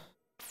this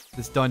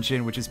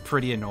dungeon, which is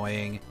pretty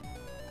annoying.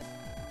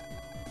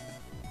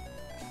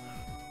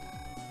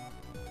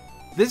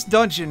 This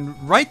dungeon,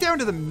 right down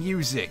to the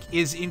music,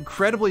 is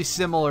incredibly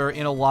similar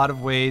in a lot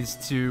of ways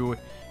to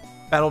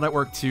Battle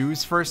Network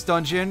 2's first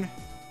dungeon.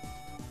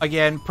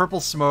 Again,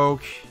 purple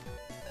smoke,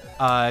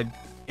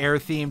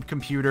 air-themed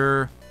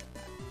computer.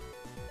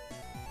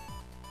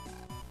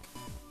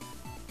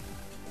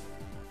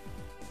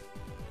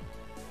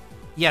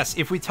 Yes,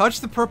 if we touch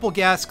the purple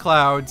gas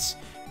clouds,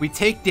 we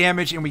take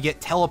damage and we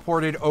get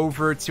teleported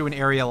over to an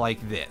area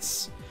like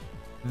this.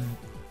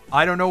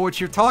 I don't know what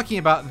you're talking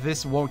about.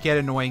 This won't get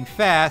annoying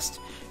fast.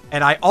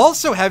 And I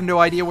also have no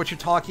idea what you're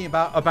talking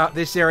about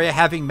this area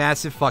having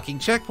massive fucking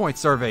checkpoint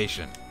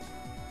starvation.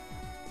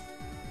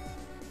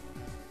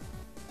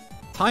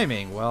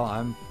 Timing, well,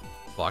 I'm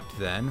fucked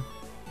then.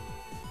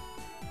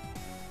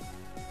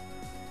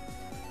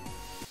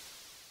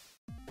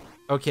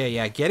 Okay,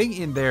 yeah, getting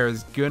in there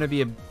is gonna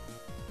be a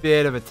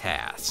bit of a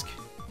task.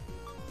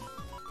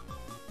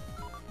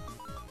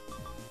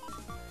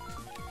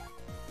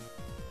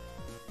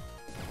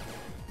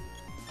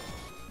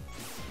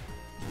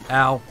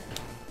 Ow.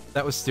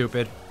 That was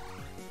stupid.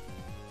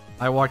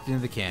 I walked into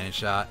the cannon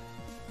shot.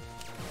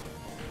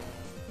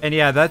 And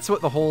yeah, that's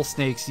what the whole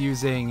snakes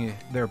using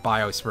their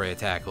biospray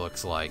attack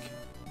looks like.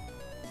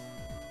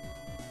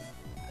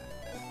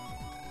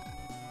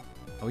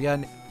 Oh, we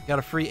got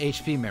a free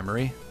HP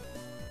memory.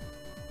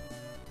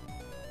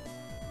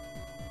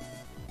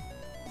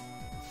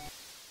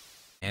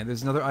 And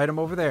there's another item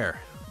over there.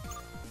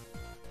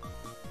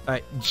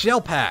 Alright, gel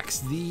packs.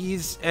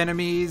 These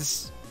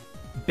enemies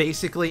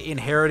basically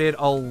inherited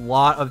a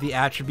lot of the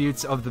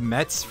attributes of the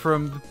Mets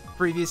from the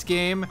previous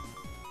game,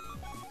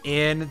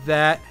 in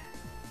that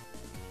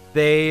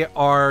they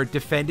are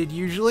defended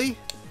usually,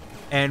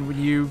 and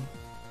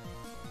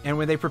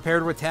when they prepare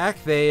to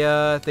attack,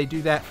 they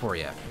do that for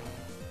you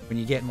when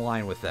you get in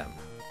line with them.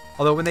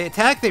 Although when they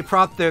attack, they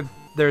prop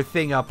their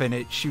thing up and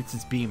it shoots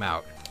its beam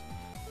out.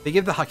 They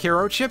give the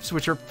Hakero chips,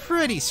 which are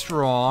pretty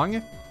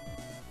strong,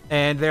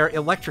 and they're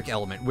electric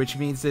element, which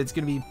means that it's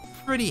going to be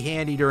pretty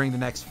handy during the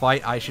next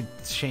fight. I should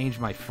change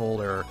my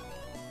folder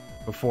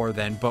before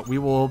then, but we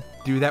will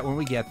do that when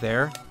we get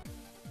there.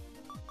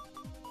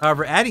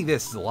 However, adding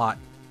this is a lot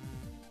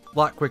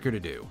quicker to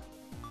do.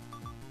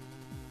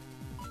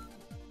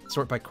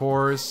 Sort by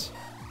cores.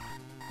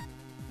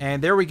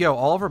 And there we go.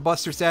 All of our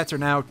buster stats are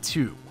now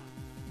 2.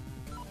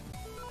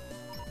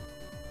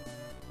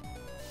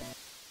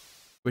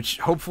 Which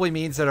hopefully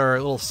means that our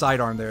little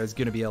sidearm there is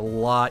going to be a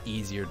lot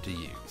easier to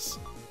use.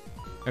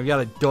 And we got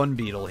a Dun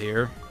Beetle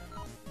here.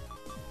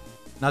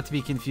 Not to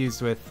be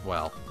confused with,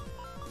 well,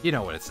 you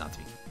know what it's not to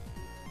be.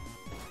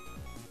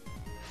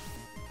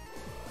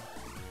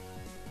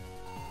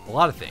 A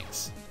lot of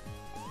things.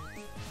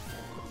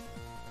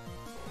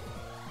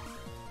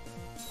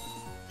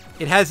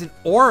 It has an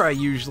aura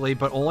usually,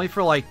 but only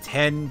for like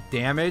 10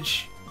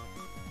 damage.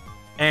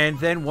 And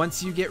then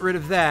once you get rid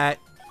of that,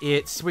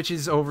 it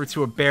switches over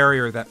to a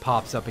barrier that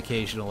pops up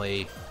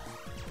occasionally,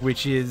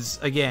 which is,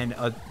 again,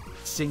 a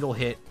single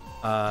hit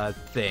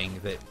thing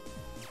that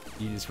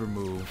you just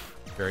remove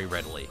very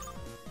readily.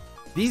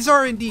 These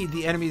are indeed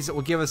the enemies that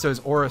will give us those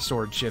aura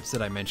sword shifts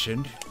that I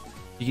mentioned.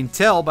 You can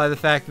tell by the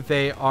fact that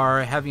they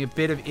are having a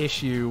bit of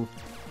issue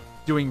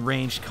doing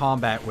ranged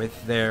combat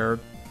with their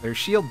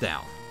shield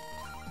down.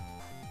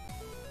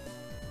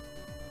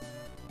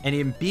 And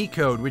in B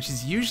code, which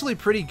is usually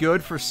pretty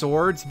good for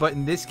swords, but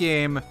in this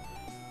game,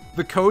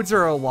 the codes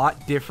are a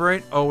lot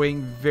different,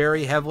 owing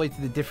very heavily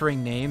to the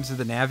differing names of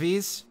the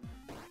navies.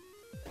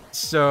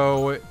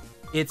 So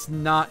it's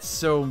not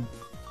so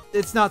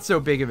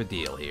big of a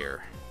deal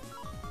here,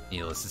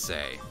 needless to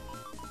say.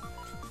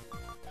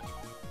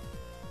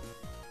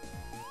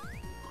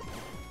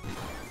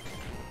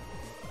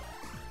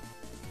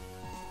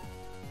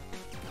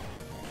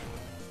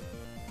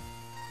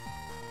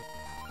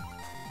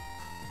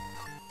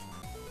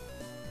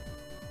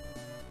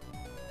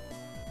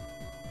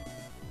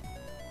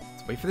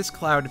 Wait for this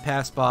cloud to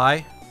pass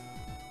by.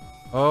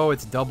 Oh,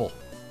 it's double.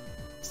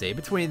 Stay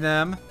between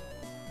them.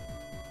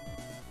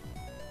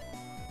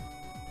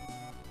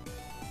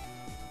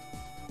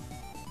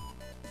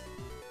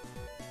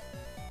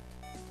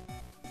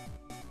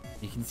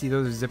 You can see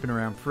those are zipping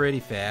around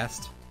pretty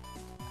fast.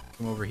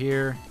 Come over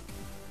here.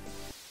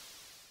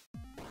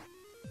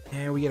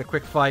 And we get a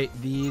quick fight.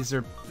 This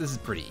is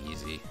pretty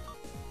easy.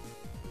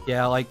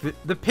 Yeah, like,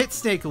 the pit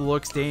snake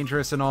looks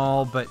dangerous and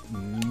all, but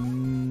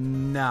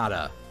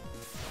nada.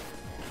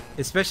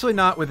 Especially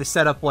not with a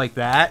setup like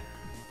that,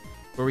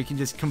 where we can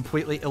just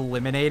completely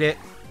eliminate it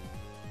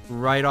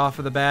right off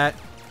of the bat.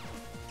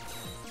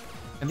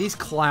 And these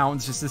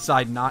clowns just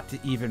decide not to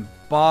even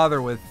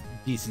bother with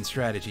decent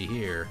strategy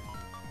here.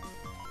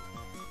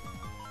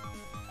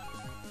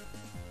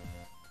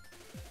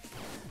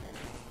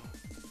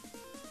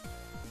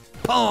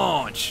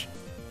 Punch!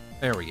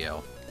 There we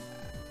go.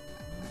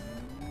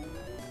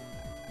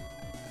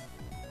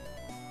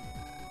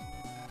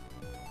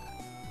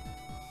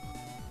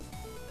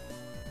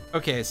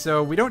 Okay,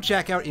 so we don't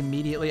jack out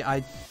immediately.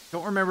 I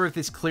don't remember if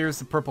this clears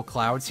the purple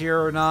clouds here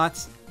or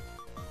not,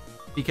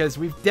 because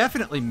we've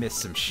definitely missed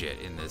some shit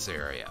in this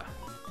area.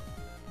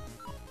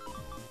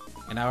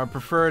 And I would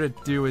prefer to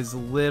do as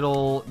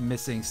little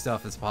missing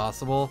stuff as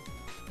possible.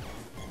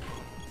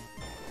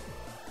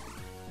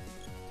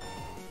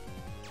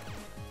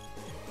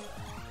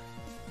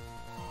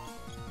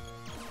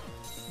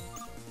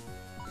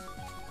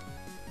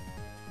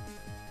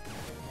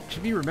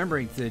 Should be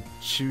remembering to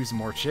choose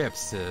more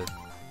chips to,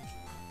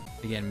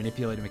 again,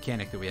 manipulate a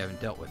mechanic that we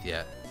haven't dealt with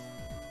yet.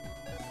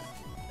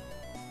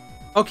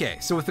 Okay,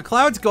 so with the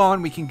clouds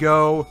gone, we can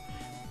go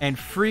and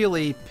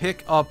freely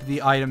pick up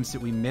the items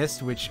that we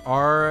missed, which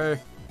are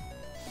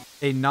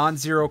a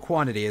non-zero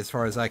quantity as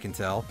far as I can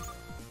tell.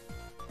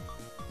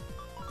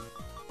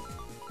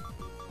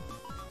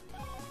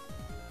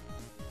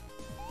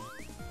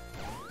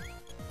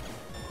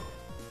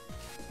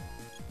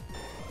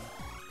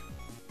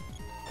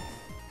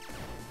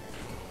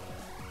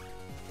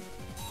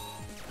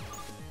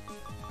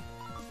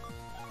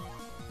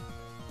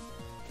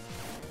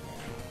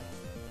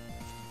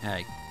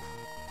 Hey,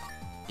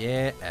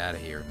 get out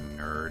of here,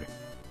 nerd.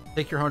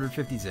 Take your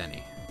 150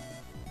 zenny.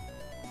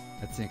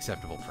 That's an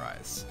acceptable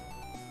price.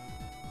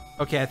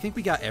 Okay, I think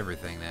we got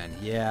everything then.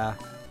 Yeah,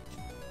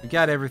 we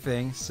got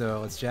everything,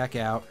 so let's jack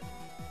out.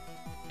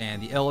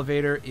 And the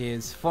elevator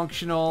is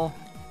functional.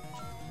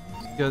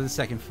 Go to the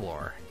second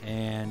floor.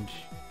 And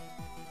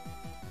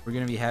we're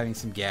going to be having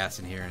some gas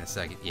in here in a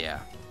second. Yeah.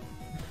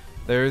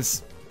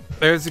 There's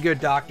a good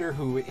doctor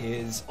who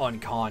is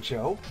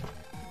unconcho.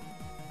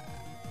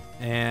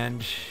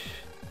 And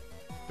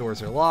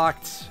doors are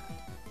locked.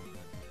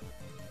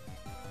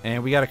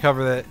 And we gotta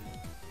cover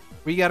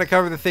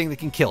the thing that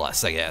can kill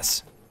us, I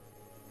guess.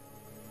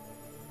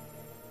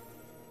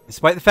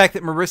 Despite the fact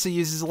that Marissa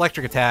uses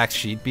electric attacks,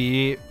 she'd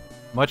be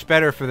much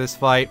better for this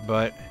fight,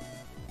 but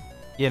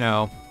you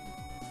know.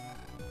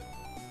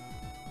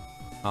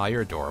 Aw,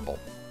 you're adorable.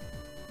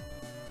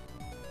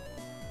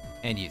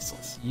 And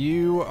useless.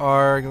 You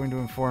are going to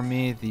inform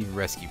me the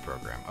rescue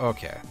program.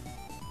 Okay.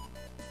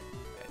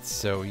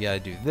 So we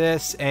gotta do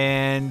this,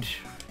 and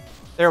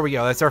there we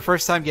go. That's our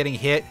first time getting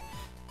hit.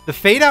 The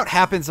fade out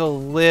happens a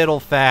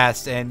little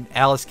fast, and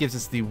Alice gives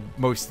us the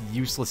most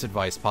useless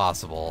advice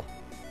possible.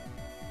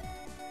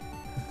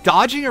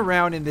 Dodging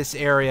around in this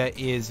area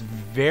is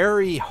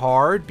very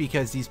hard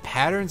because these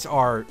patterns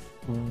are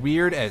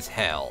weird as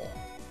hell.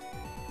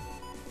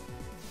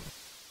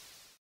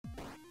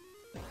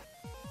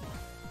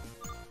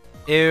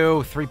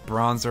 Ew, 3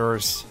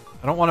 bronzers.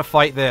 I don't want to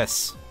fight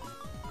this.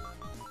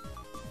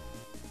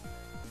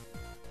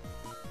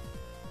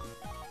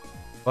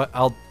 But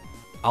I'll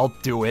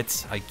do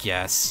it, I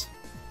guess.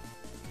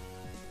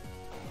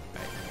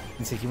 Okay.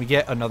 Let's see, can we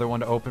get another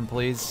one to open,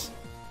 please?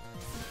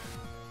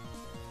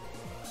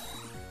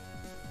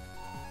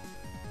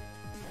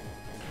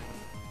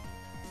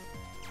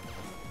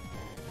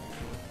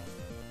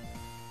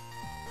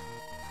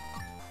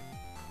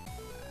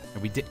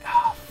 And we did.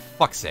 Oh,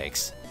 fuck's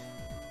sakes.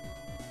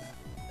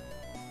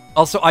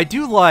 Also, I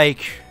do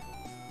like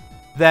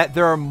that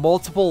there are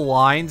multiple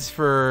lines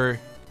for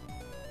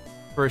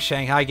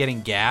Shanghai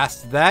getting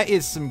gassed. That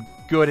is some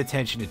good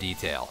attention to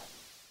detail.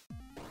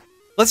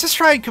 Let's just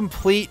try and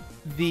complete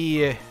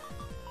the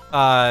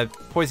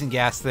poison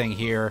gas thing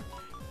here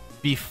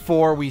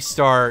before we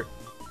start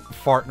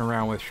farting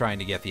around with trying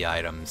to get the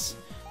items.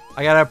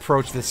 I gotta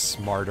approach this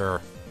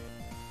smarter,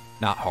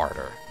 not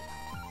harder.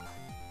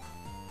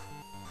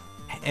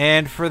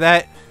 And for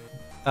that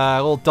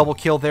little double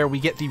kill there, we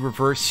get the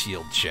reverse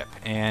shield chip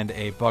and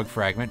a bug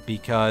fragment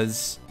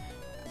because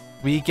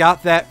we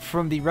got that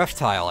from the ref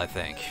tile, I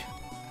think.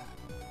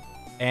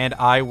 And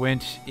I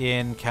went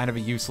in kind of a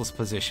useless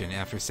position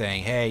after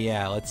saying, hey,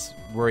 yeah, let's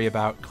worry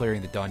about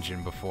clearing the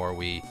dungeon before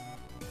we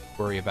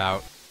worry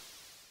about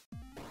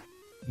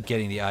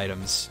getting the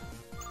items.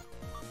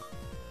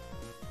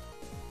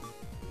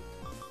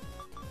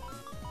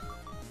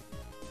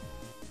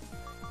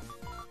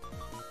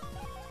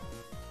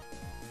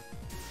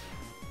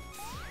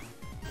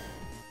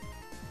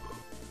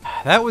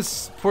 That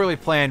was poorly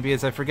planned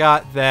because I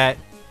forgot that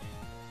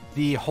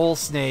the hole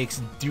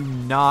snakes do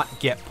not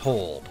get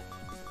pulled.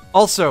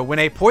 Also, when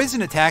a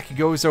poison attack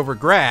goes over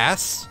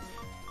grass,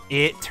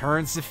 it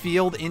turns the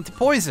field into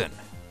poison.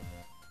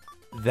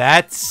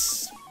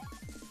 That's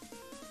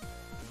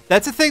a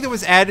thing that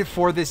was added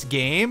for this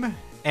game.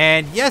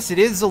 And yes, it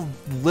is a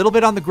little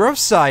bit on the gross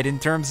side in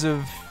terms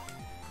of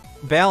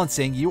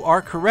balancing. You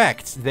are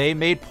correct. They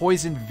made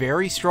poison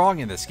very strong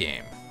in this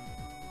game.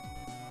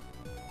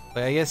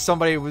 But I guess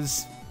somebody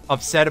was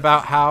upset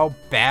about how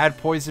bad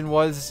poison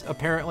was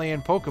apparently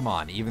in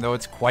Pokemon, even though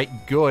it's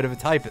quite good of a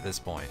type at this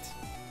point.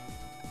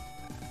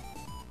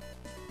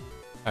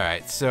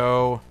 Alright,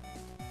 so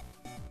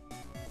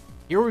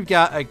here we've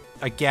got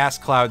a gas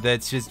cloud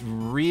that's just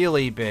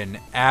really been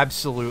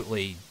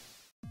absolutely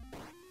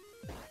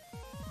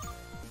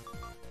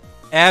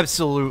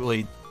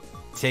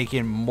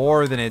taken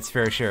more than its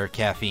fair share of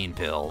caffeine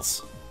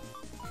pills.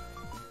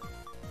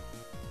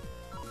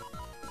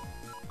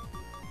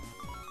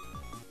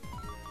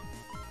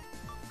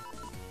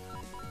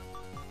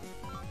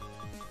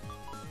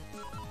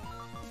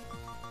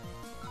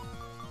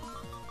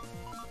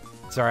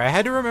 Sorry, I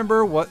had to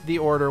remember what the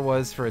order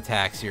was for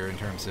attacks here in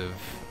terms of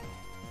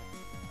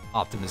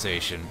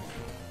optimization.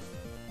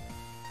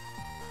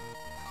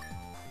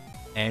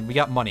 And we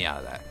got money out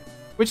of that,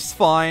 which is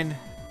fine.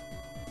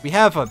 We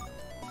have a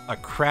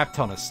crap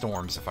ton of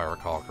storms, if I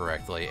recall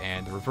correctly,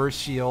 and the reverse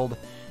shield,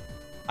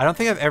 I don't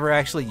think I've ever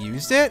actually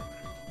used it.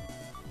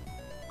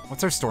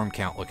 What's our storm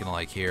count looking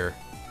like here?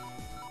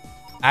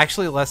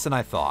 Actually, less than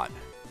I thought.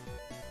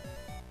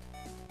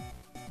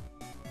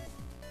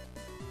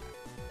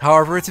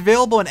 However, it's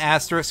available in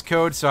asterisk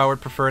code, so I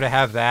would prefer to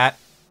have that.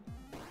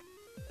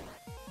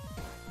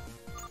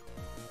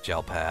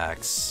 Gel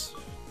packs.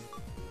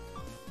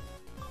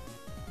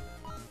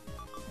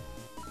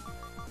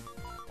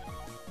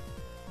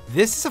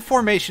 This is a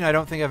formation I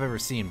don't think I've ever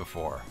seen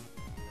before.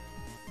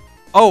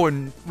 Oh,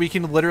 and we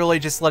can literally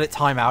just let it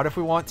time out if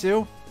we want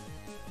to?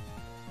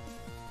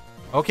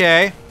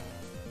 Okay.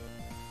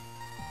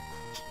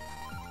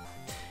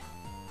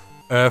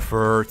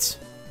 Effort.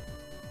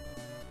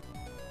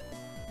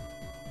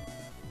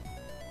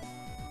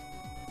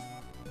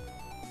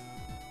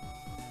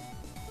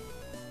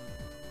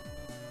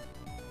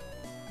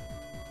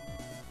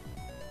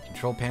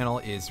 Control panel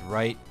is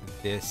right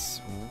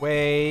this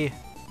way.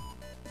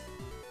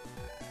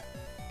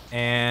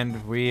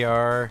 And we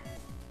are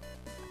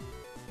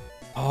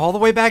all the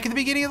way back at the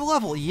beginning of the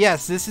level.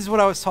 Yes, this is what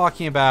I was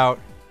talking about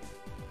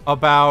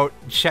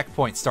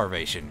checkpoint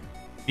starvation.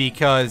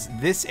 Because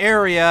this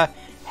area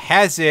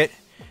has it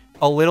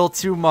a little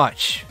too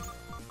much.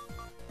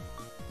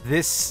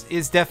 This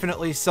is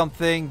definitely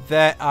something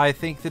that I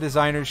think the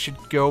designers should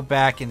go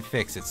back and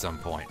fix at some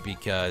point.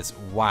 Because,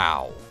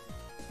 wow.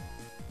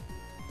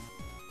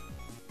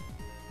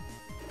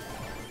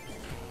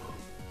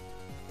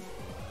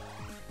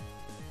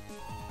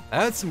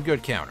 That's some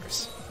good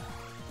counters.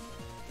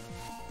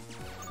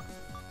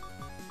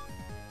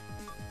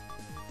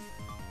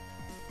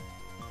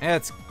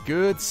 That's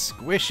good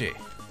squishy.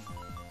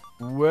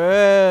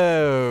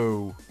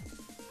 Whoa.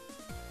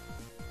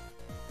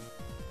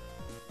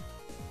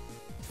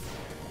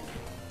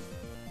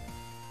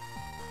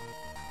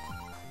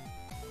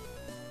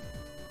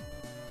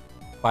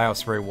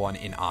 Biospray 1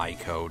 in I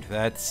code.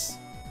 That's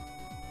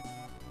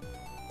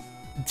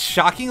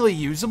shockingly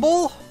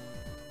usable?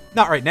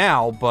 Not right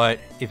now, but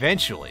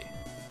eventually.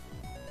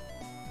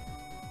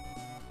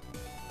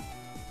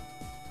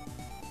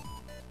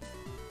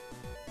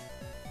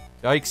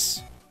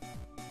 Yikes.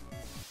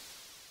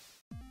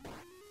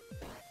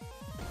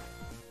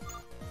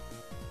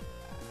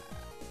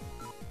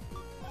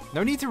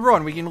 No need to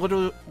run. We can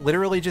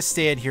literally just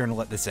stand here and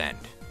let this end.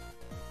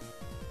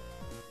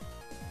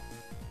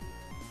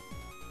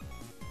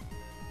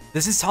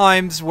 This is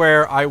times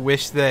where I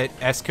wish that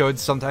S-Code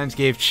sometimes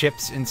gave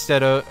chips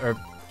instead of... or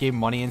gave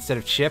money instead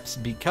of chips,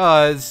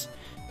 because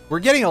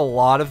we're getting a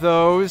lot of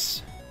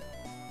those.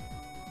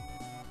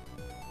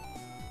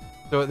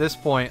 So at this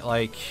point,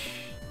 like,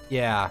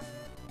 Yeah.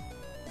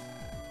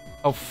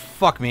 Oh,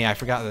 fuck me. I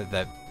forgot that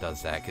that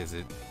does that, because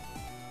it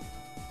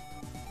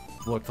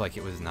looked like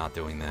it was not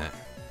doing that.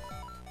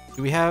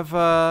 Do we have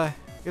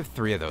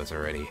 3 of those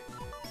already.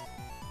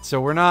 So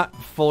we're not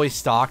fully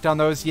stocked on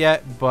those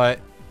yet, but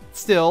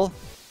still,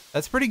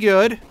 that's pretty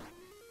good.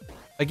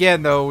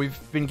 Again, though, we've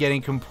been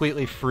getting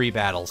completely free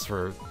battles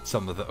for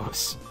some of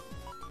those.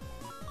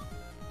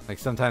 Like,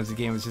 sometimes the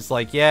game is just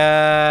like,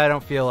 yeah, I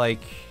don't feel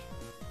like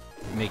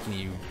making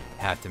you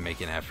have to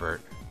make an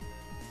effort.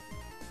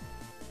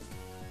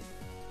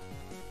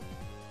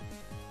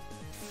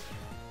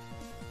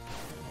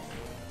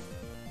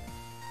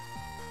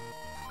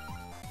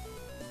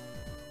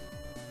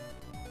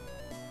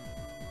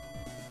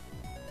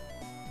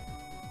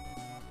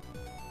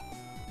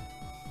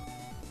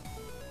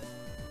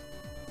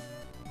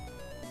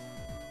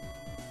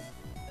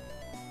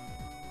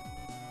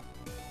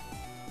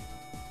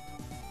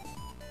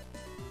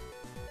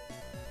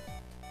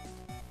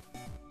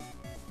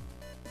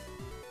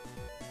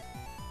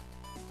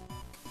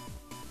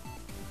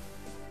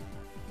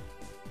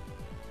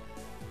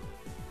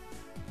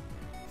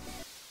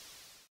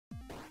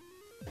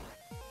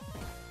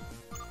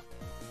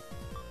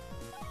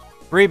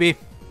 Freebie.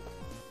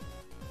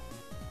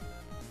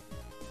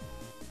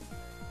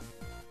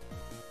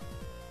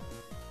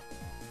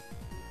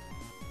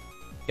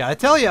 Gotta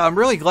tell you, I'm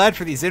really glad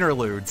for these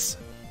interludes.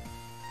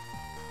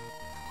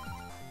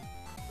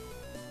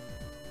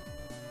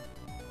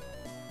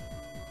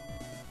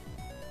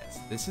 Yes,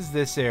 this is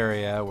this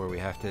area where we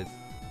have to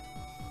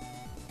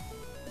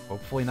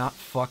hopefully not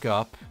fuck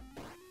up.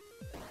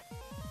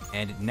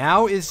 And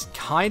now is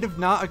kind of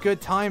not a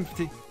good time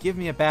to give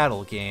me a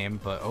battle game,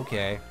 but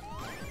okay.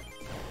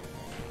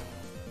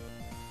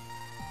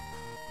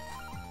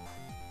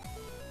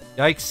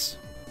 Yikes.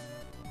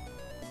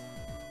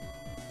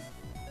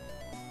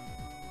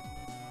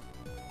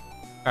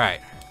 Alright.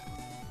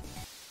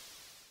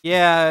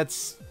 Yeah,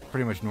 it's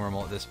pretty much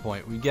normal at this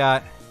point. We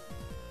got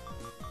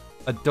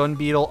a Dun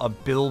Beetle, a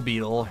Bill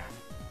Beetle.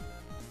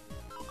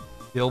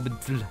 Bill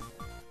Beetle.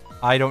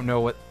 I don't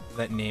know what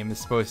that name is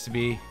supposed to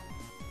be.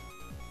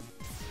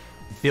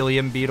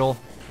 Billiam Beetle.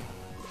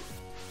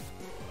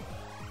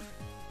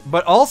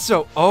 But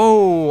also,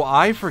 oh,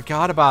 I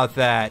forgot about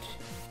that.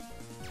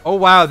 Oh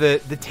wow,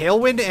 the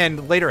Tailwind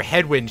and later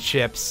Headwind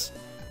ships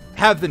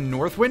have the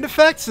Northwind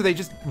effect, so they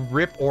just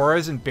rip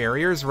auras and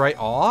barriers right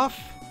off?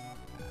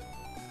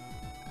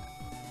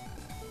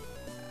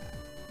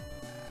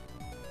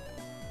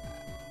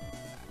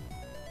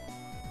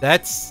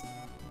 That's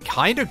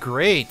kind of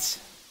great.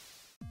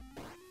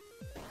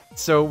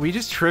 So we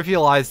just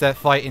trivialized that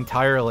fight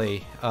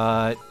entirely.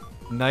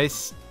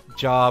 Nice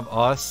job,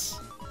 us.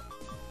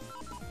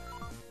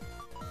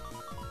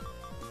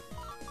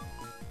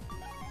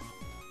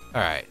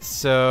 Alright,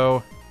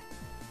 so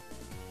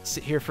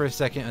sit here for a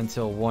second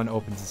until one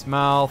opens his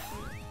mouth.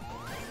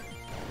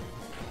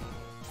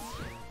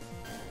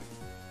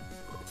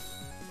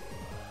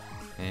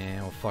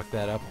 And we'll fuck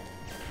that up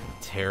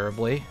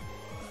terribly.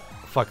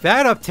 Fuck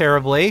that up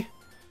terribly!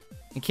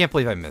 I can't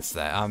believe I missed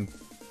that. I'm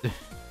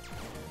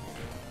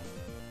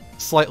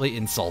slightly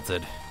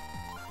insulted.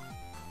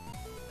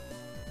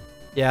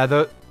 Yeah,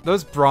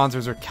 those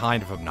bronzers are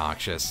kind of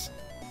obnoxious.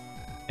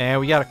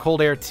 And we got a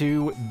Cold Air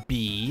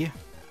 2B.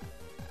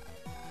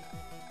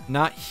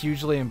 Not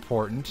hugely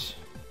important.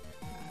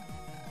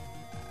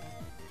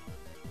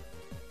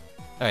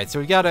 Alright, so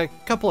we got a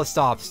couple of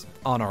stops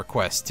on our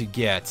quest to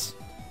get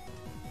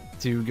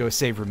to go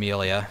save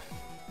Remelia.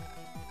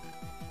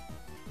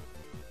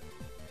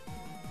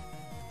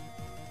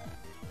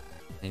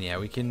 And yeah,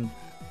 we can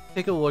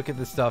take a look at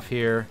the stuff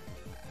here.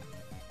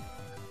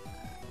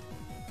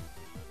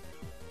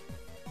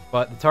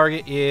 But the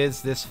target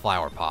is this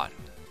flower pot.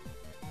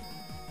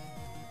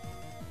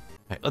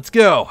 Alright, let's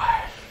go.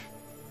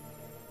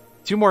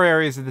 2 more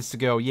areas of this to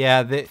go.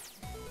 Yeah,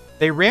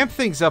 they ramp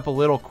things up a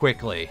little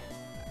quickly.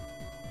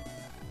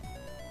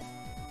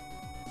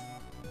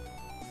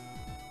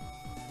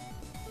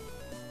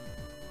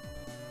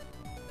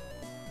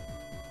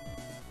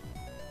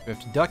 We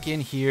have to duck in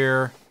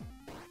here.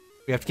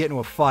 We have to get into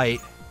a fight.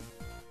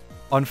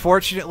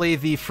 Unfortunately,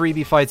 the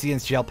freebie fights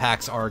against gel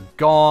packs are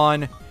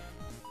gone.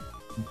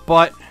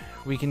 But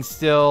we can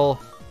still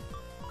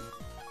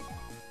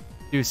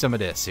do some of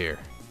this here.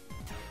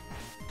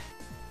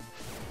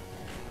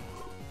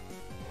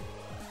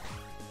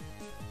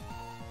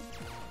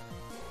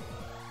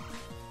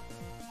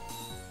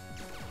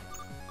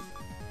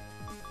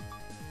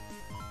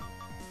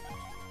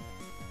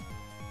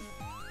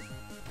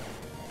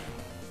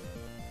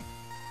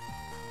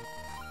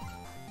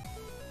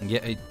 And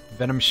get a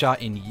Venom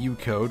Shot in U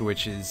code,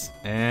 which is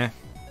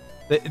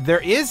There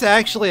is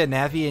actually a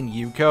Navi in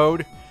U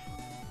code,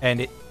 and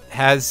it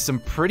has some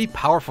pretty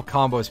powerful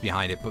combos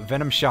behind it, but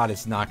Venom Shot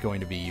is not going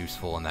to be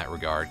useful in that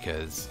regard,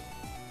 because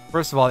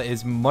first of all, it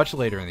is much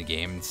later in the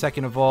game, and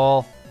second of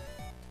all,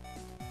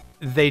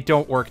 they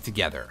don't work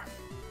together.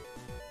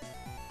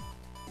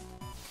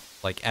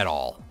 Like, at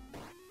all.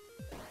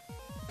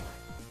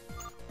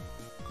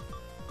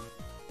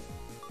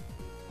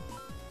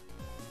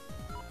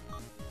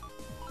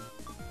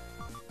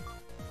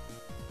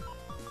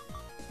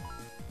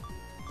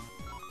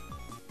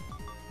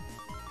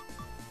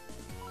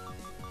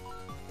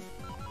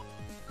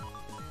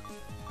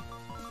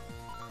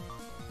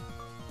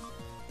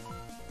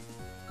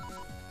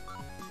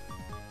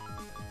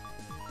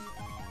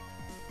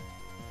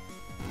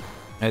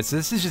 Alright, so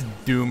this is just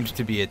doomed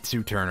to be a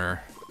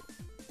two-turner.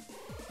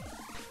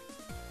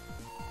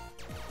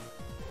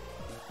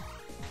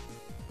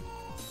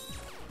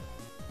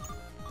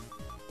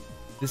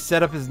 This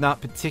setup is not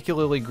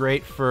particularly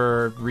great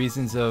for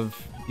reasons of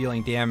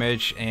dealing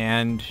damage,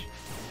 and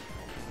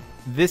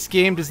this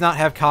game does not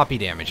have copy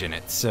damage in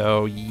it,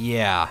 so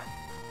yeah.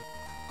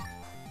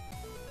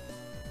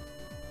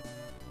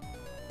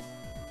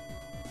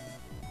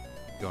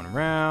 Going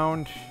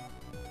around.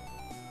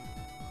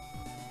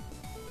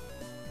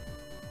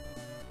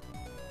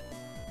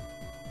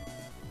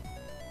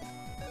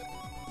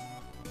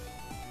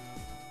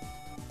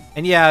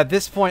 And yeah, at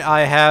this point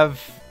I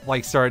have,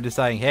 like, started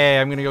deciding, hey,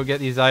 I'm gonna go get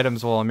these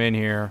items while I'm in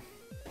here,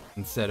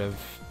 instead of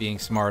being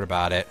smart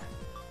about it.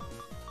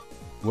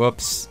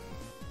 Whoops.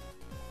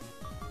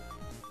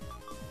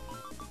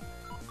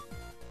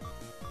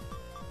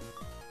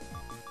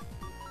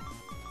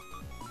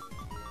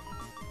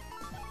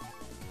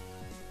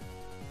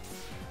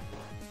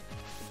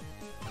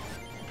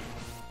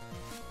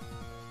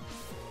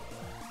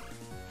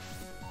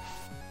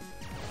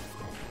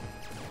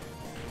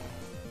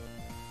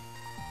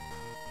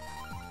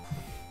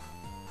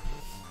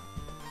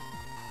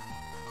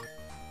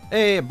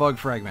 Hey, a bug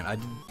fragment. I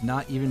did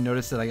not even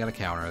notice that I got a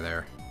counter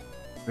there.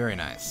 Very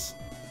nice.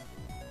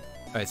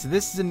 Alright, so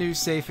this is a new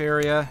safe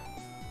area.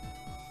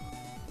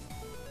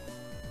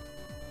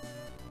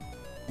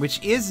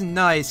 Which is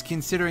nice,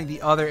 considering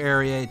the other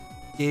area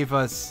gave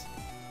us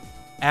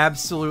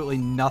absolutely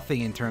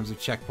nothing in terms of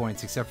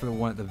checkpoints, except for the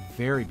one at the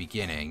very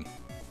beginning.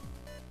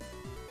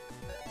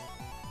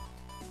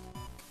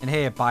 And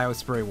hey, a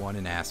Biospray 1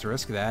 in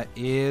Asterisk. That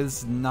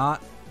is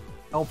not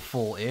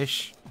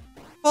helpful-ish.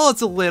 Well,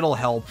 it's a little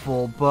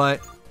helpful,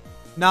 but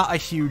not a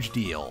huge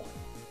deal.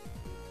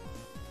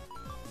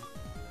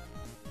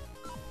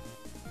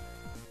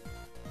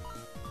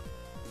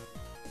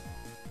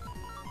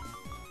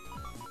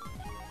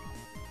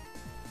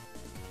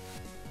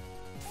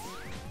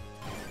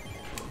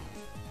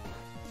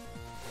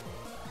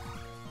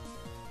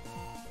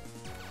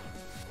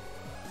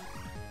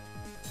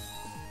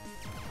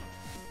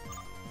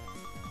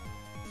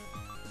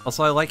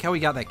 Also, I like how we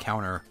got that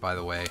counter, by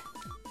the way.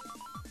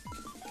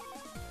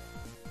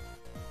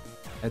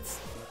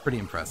 That's pretty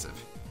impressive.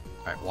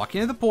 Alright, walk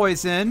into the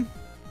poison.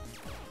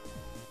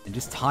 And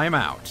just time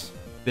out.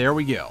 There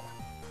we go.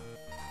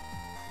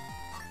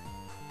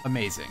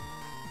 Amazing.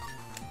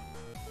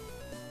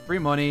 Free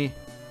money.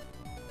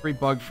 Free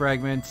bug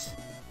fragment.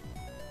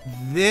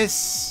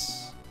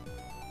 This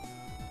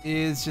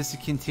is just a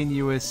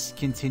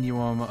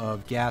continuum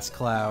of gas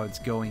clouds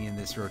going in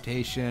this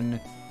rotation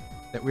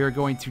that we are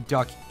going to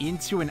duck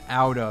into and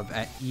out of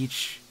at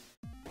each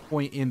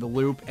point in the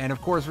loop, and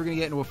of course we're gonna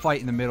get into a fight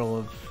in the middle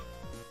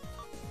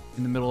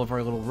of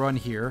our little run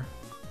here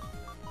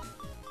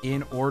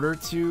in order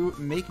to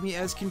make me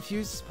as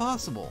confused as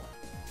possible.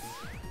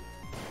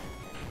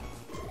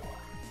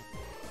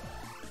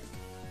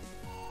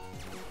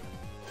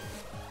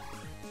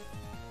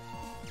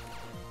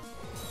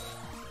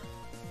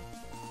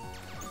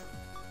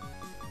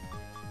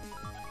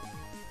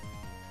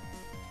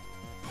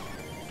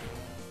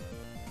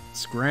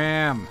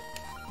 Scram!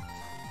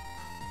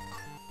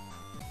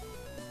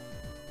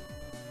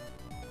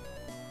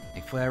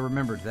 Thankfully I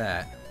remembered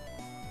that.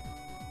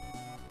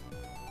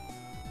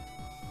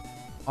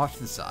 Off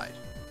to the side.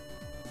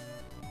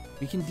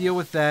 We can deal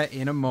with that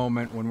in a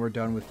moment when we're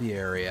done with the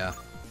area.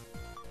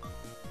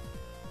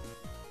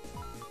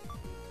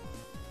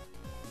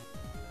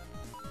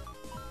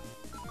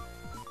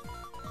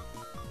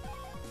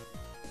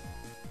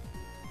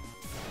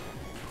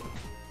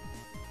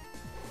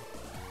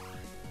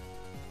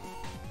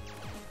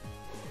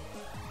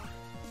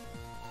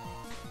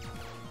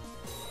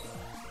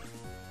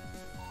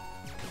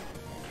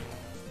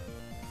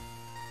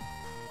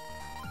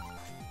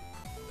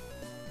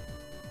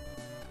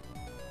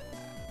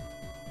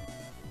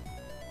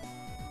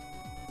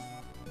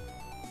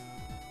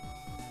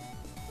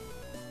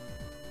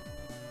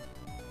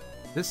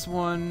 This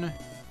one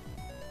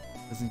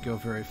doesn't go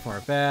very far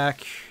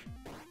back.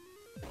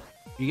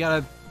 You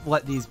gotta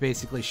let these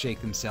basically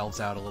shake themselves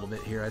out a little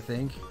bit here, I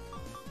think.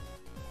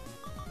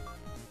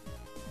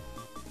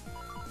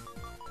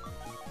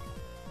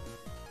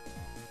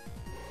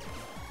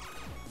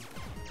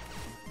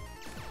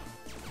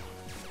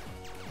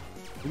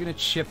 We're gonna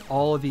chip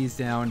all of these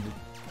down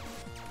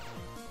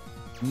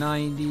to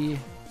 90.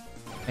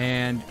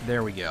 And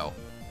there we go.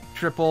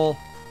 Triple.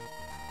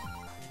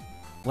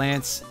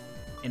 Lance.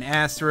 An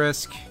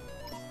asterisk.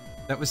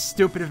 That was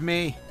stupid of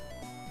me.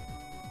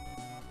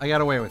 I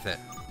got away with it.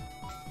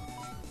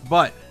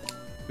 But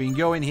we can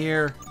go in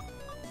here.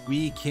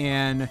 We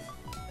can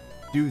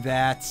do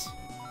that.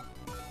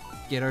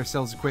 Get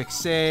ourselves a quick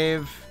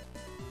save.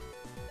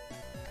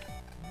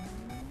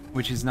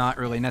 Which is not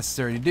really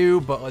necessary to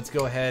do, but let's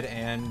go ahead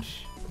and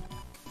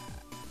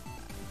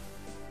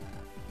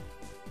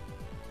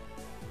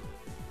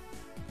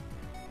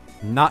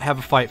not have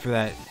a fight for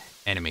that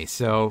enemy.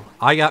 So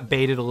I got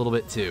baited a little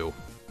bit too.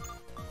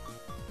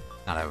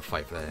 Not have a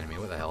fight for that enemy.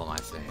 What the hell am I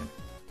saying?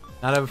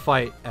 Not have a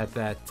fight at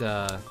that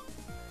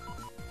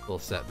little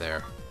set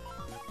there.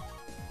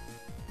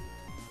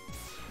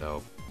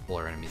 So, pull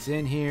our enemies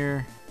in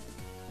here.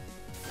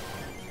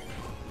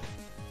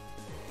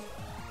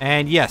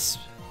 And yes,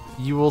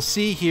 you will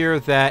see here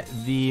that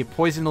the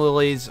poison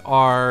lilies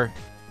are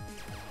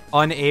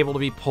unable to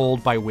be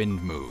pulled by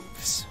wind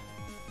moves.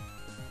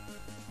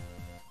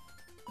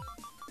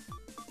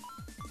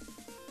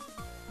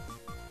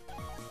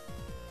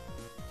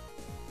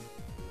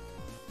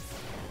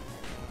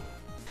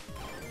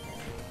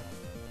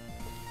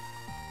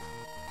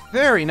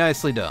 Very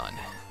nicely done.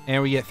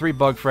 And we get 3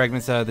 bug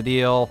fragments out of the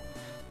deal.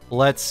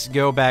 Let's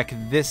go back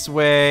this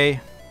way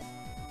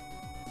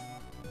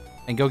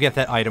and go get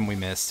that item we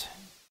missed.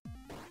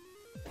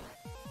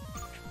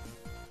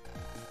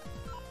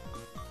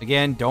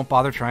 Again, don't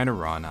bother trying to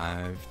run.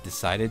 I've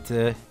decided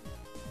to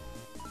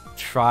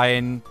try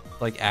and,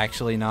 like,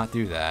 actually not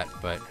do that,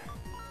 but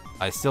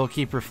I still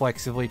keep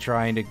reflexively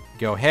trying to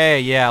go, hey,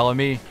 yeah, let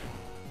me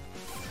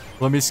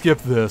skip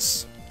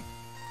this.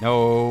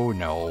 No,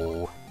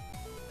 no.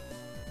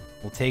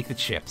 We'll take the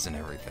chips and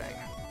everything.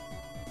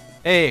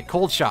 Hey,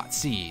 Cold Shot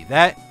C.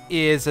 That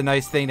is a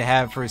nice thing to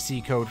have for a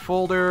C code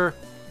folder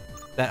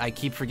that I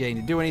keep forgetting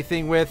to do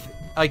anything with.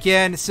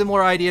 Again,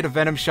 similar idea to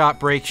Venom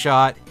Shot, Break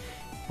Shot,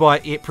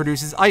 but it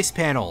produces ice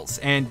panels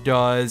and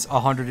does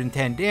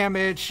 110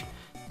 damage,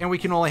 and we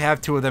can only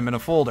have 2 of them in a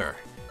folder.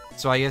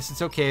 So I guess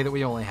it's okay that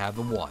we only have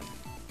the 1.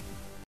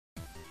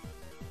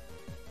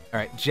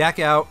 Alright, jack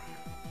out.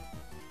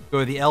 Go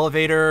to the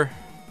elevator.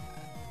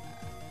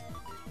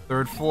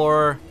 3rd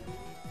floor.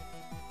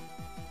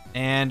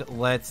 And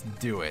let's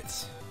do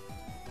it.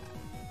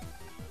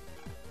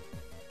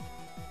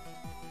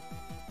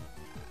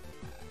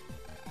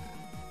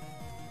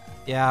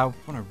 Yeah, I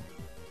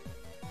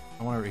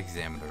want to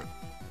examine the...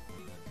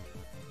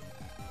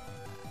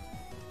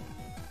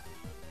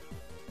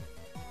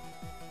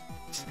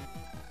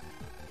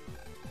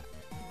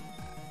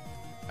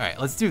 Alright,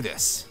 let's do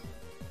this.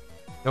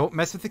 Don't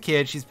mess with the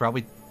kid. She's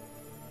probably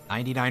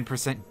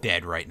 99%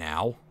 dead right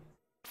now.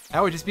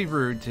 That would just be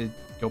rude to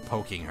go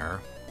poking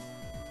her.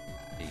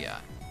 What do you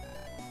got?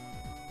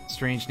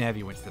 Strange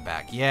Navi went to the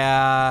back.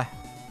 Yeah,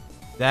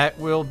 that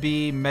will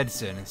be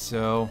medicine,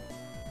 so...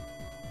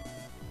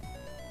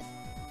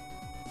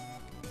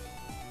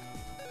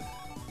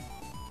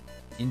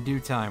 in due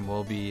time,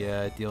 we'll be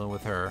dealing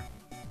with her.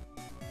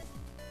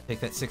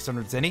 Take that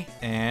 600 zenny,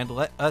 and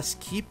let us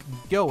keep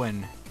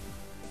going.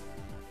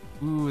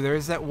 Ooh,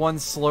 there's that one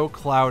slow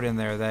cloud in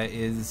there that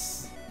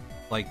is,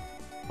 like,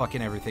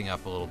 fucking everything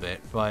up a little bit,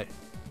 but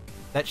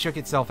that shook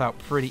itself out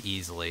pretty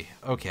easily.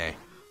 Okay.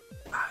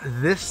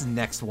 This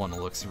next one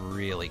looks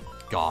really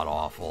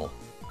god-awful.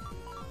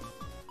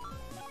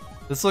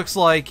 This looks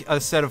like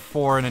a set of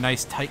 4 in a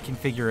nice tight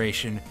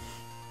configuration.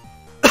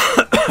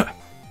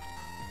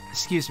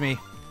 Excuse me.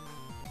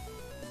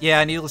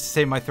 Yeah, needless to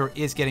say, my throat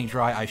is getting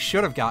dry. I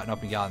should have gotten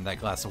up and gotten that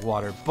glass of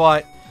water,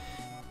 but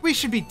we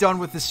should be done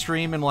with the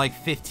stream in like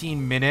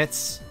 15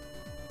 minutes.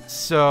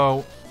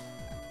 So,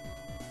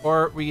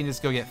 or we can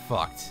just go get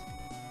fucked.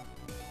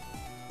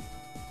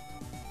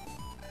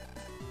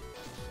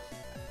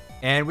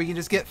 And we can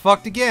just get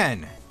fucked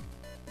again.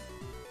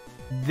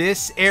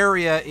 This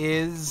area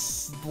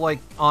is, like,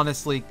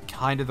 honestly,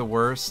 kind of the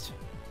worst.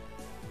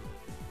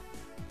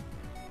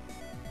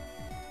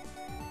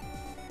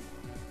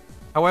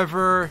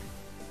 However,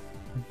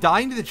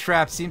 dying to the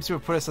trap seems to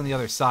have put us on the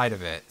other side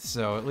of it,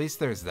 so at least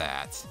there's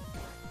that.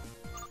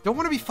 Don't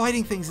want to be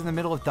fighting things in the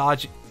middle of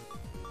dodging.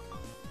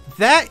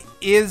 That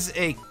is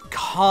a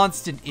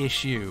constant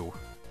issue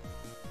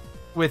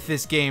with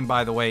this game,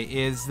 by the way,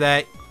 is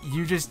that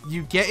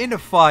you get into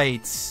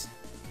fights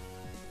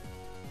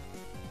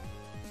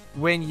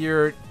when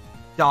you're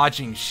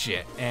dodging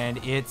shit, and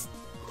it's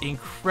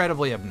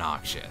incredibly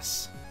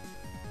obnoxious.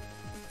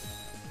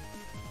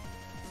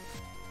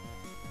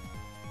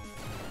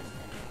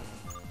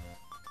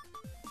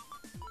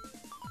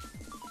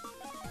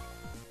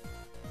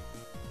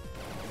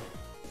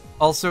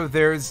 Also,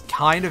 there's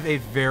kind of a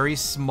very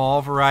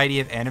small variety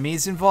of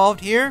enemies involved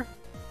here.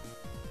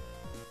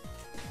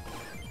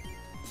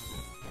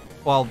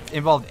 Well,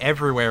 involved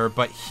everywhere,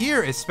 but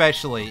here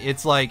especially,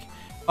 it's like,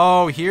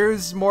 oh,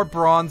 here's more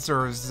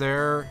bronzers.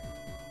 They're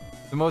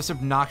the most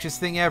obnoxious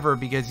thing ever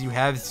because you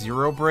have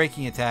 0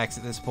 breaking attacks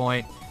at this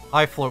point.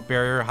 High float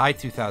barrier, high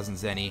 2000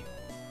 zenny.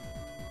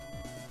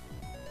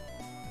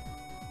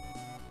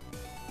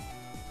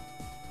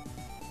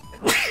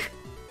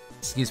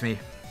 Excuse me.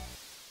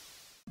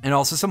 And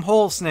also some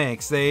hole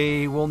snakes.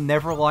 They will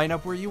never line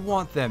up where you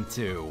want them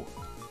to.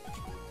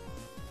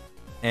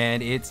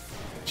 And it's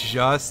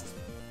just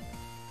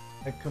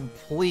a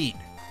complete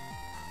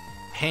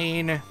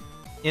pain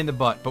in the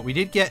butt. But we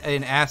did get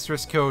an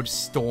asterisk code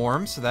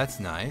storm, so that's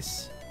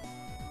nice.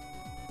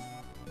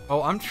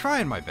 Oh, I'm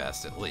trying my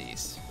best at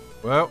least.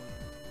 Well,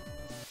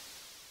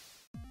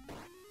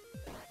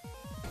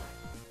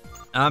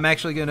 I'm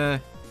actually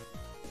gonna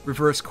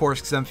reverse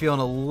course because I'm feeling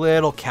a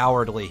little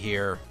cowardly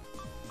here.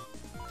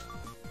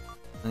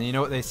 And you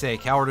know what they say,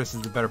 cowardice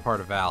is the better part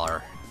of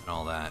valor, and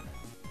all that.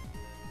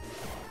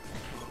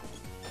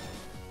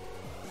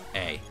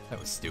 Okay, that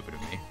was stupid of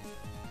me.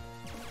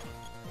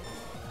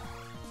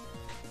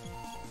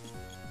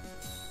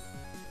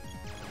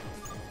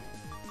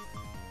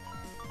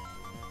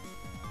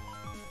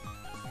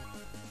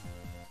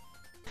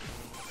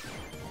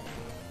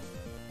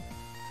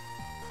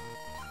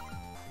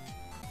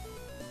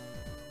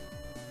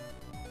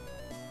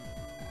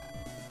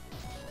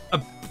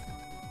 A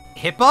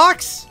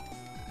hitbox?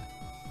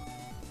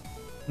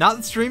 Not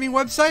the streaming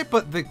website,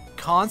 but the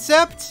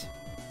concept?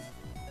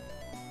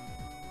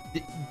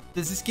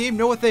 Does this game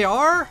know what they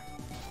are?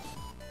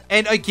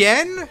 And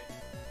again,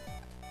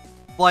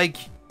 like,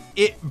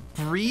 it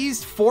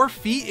breezed 4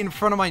 feet in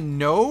front of my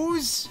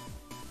nose?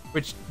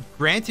 Which,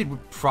 granted,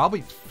 would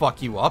probably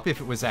fuck you up if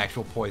it was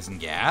actual poison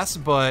gas,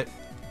 but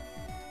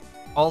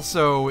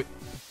also,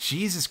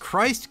 Jesus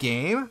Christ,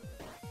 game.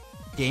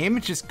 Game,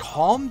 just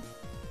calm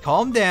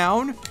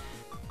down.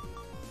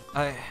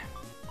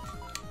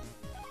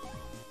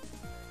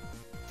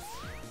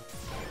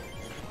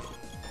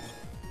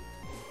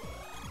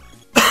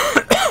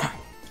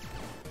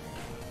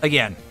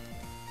 Again.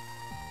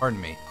 Pardon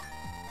me.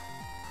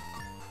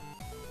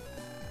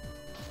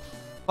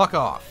 Fuck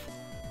off.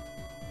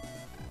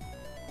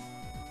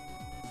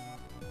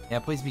 Yeah,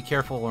 please be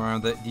careful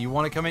around it. Do you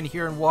want to come in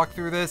here and walk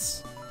through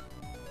this?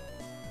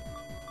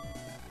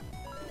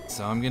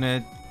 So I'm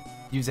gonna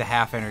use a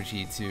half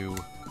energy to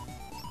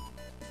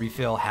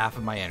refill half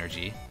of my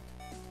energy.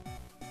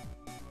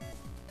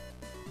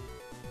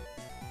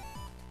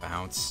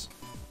 Bounce.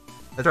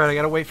 That's right, I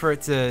gotta wait for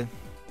it to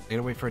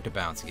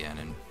bounce again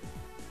and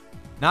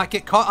not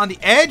get caught on the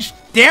edge.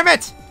 Damn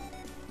it!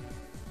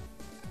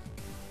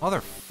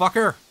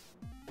 Motherfucker.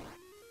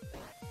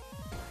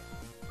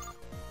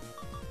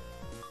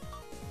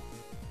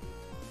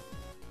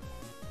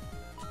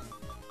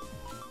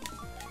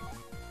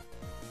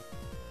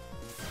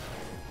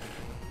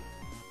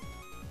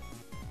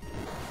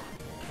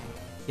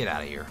 Get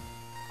out of here.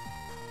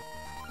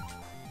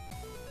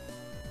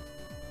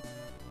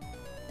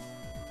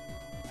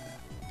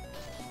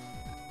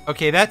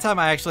 Okay, that time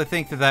I actually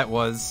think that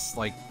was,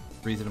 like,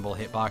 reasonable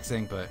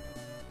hitboxing, but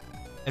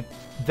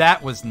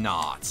that was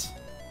not.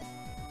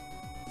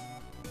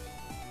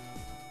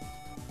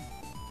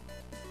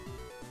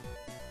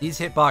 These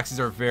hitboxes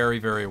are very,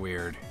 very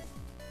weird.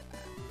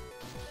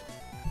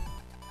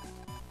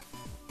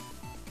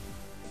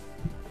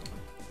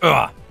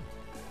 Ugh.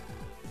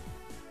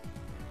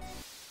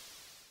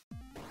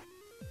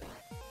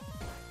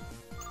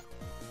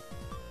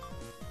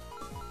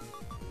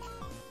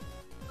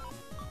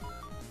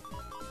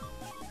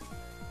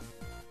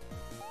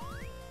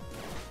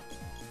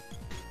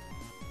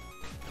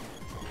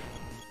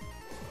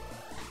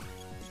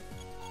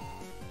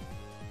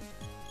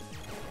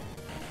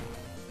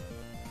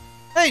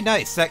 Hey,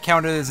 nice. That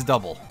counted as a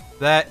double.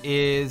 That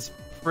is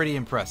pretty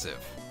impressive.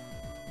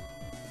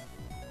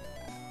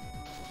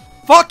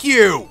 Fuck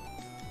you!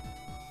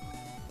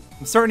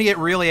 I'm starting to get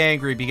really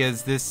angry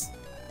because this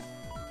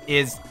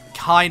is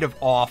kind of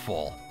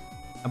awful.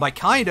 And by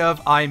kind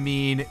of, I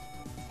mean,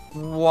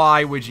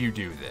 why would you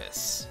do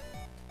this?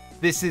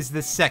 This is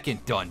the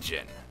second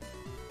dungeon.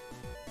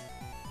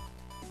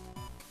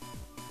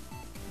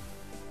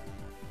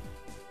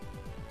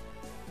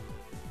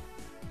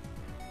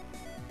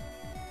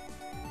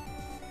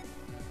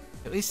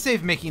 At least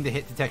save making the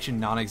hit detection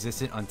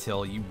non-existent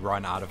until you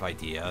run out of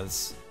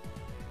ideas.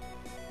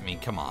 I mean,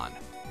 come on.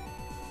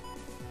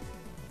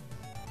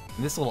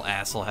 And this little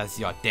asshole has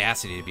the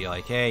audacity to be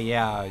like, hey,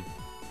 yeah, you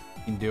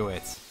can do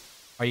it.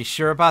 Are you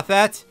sure about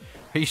that?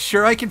 Are you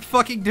sure I can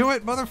fucking do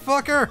it,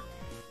 motherfucker?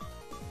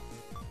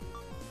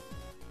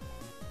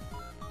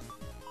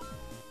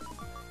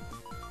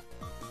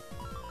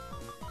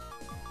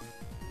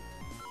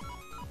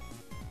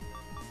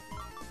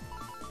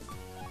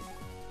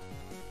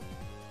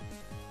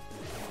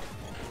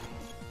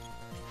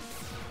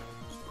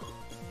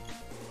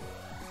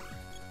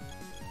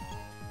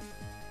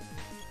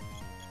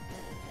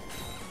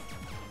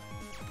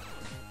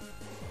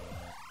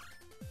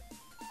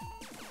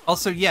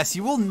 Also, yes,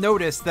 you will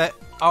notice that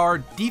our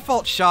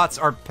default shots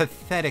are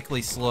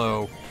pathetically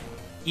slow,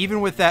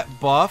 even with that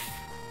buff.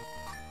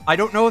 I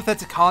don't know if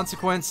that's a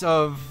consequence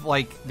of,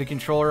 like, the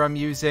controller I'm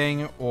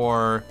using,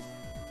 or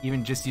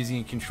even just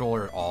using a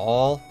controller at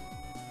all.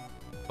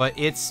 But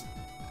it's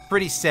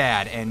pretty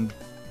sad, and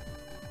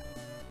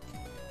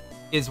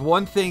is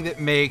one thing that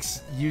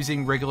makes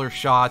using regular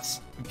shots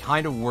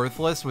kind of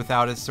worthless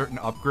without a certain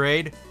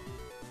upgrade.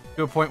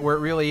 To a point where it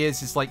really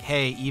is just like,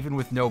 hey, even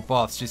with no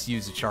buffs, just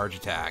use a charge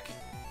attack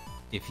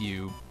if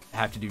you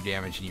have to do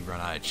damage and you run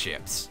out of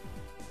chips.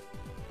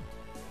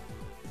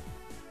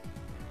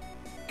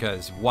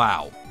 Because,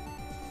 wow.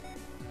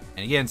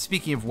 And again,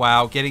 speaking of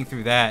wow, getting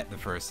through that the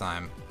first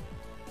time.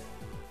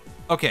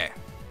 Okay.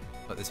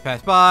 Let this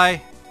pass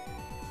by.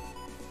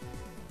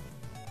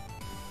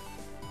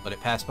 Let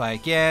it pass by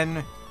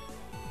again.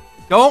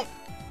 Don't!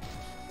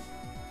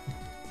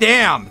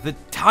 Damn! The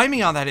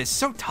timing on that is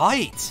so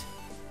tight!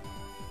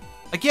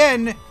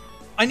 Again,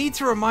 I need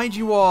to remind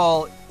you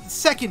all,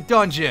 second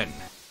dungeon.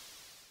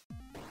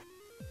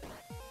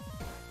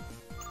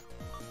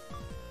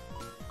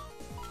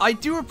 I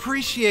do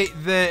appreciate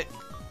that...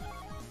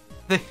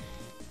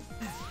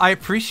 I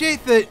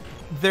appreciate that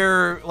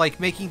they're, like,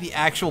 making the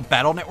actual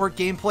Battle Network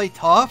gameplay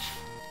tough.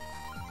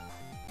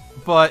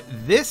 But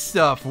this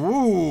stuff,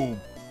 woo...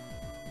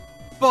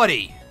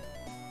 Buddy.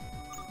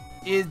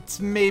 It's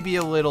maybe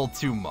a little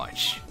too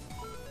much.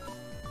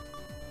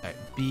 Alright,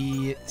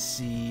 B,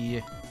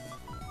 C...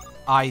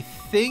 I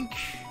think...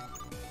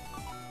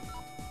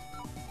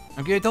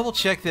 I'm gonna double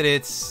check that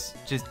it's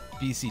just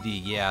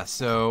BCD, yeah,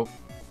 so...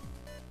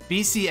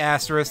 BC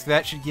asterisk,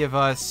 that should give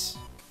us...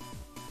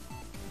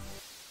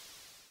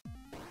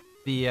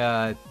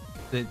 the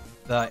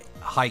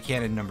high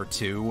cannon number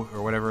 2,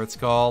 or whatever it's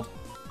called.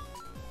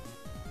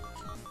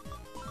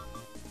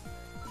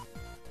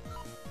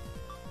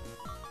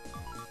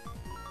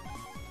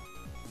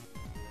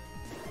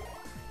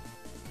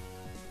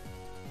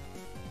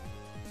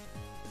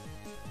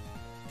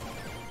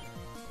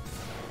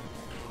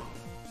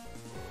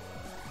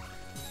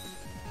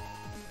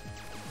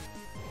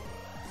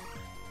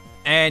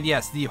 And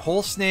yes, the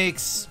Whole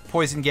Snake's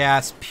poison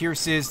gas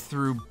pierces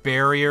through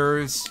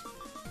barriers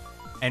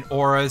and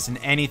auras and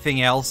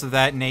anything else of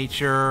that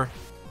nature.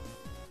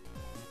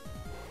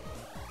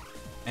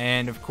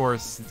 And of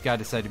course, it's got to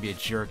decide to be a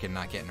jerk and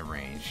not get into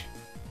range.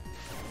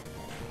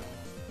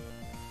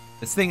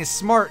 This thing is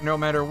smart no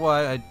matter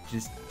what, I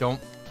just don't...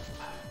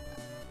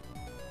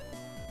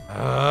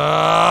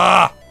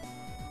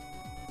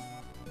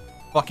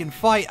 Fucking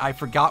fight, I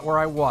forgot where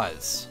I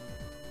was.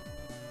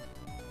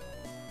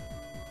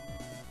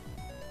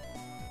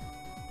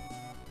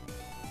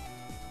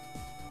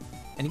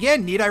 And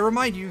again, need I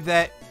remind you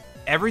that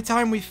every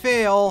time we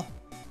fail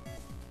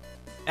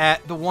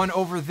at the one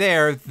over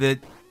there that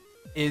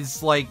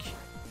is, like,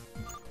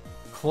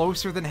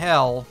 closer than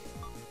hell...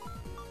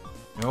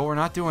 No, we're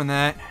not doing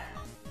that.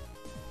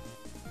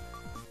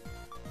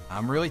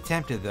 I'm really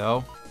tempted,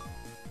 though.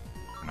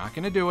 We're not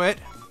gonna do it.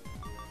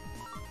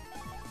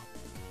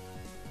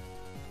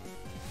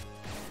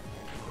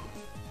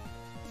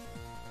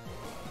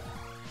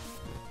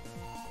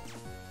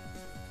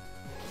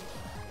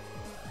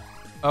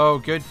 Oh,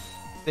 good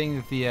thing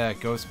that the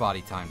ghost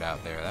body timed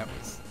out there. That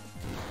was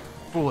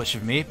foolish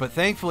of me, but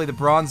thankfully the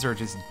bronzer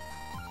just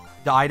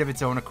died of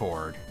its own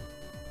accord.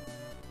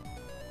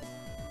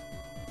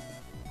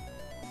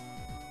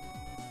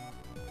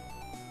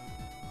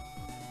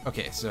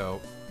 Okay, so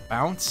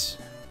bounce.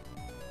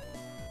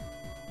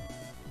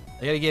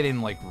 I gotta get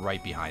in, like,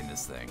 right behind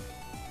this thing.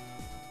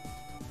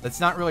 That's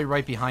not really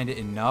right behind it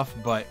enough,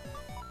 but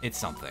it's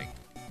something.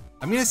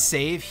 I'm gonna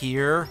save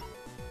here.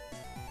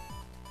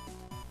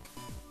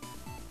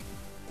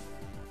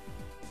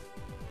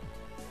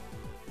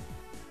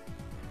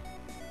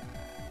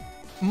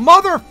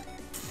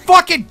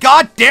 Motherfucking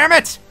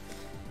goddammit!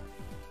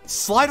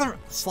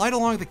 Slide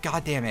along the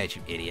goddamn edge,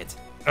 you idiot.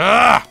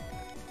 Ugh!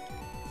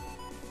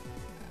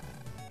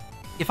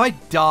 If I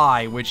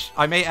die, which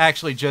I may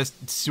actually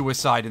just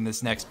suicide in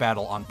this next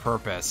battle on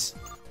purpose.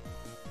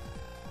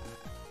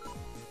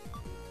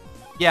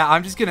 Yeah,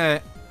 I'm just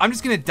gonna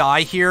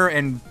die here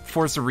and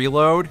force a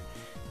reload.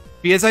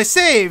 Because I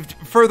saved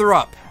further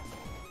up.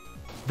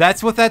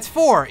 That's what that's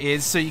for,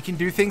 is so you can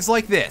do things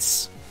like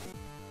this.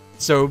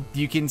 So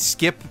you can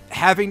skip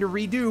having to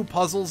redo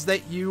puzzles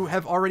that you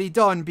have already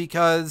done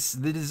because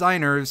the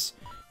designers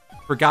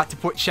forgot to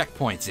put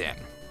checkpoints in.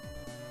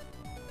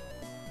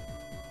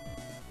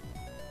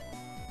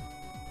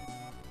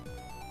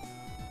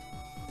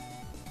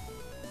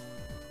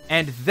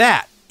 And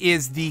that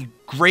is the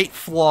great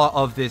flaw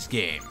of this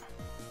game.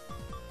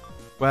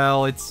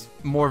 Well, it's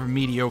more of a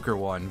mediocre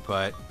one,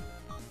 but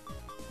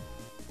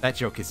that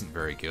joke isn't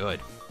very good.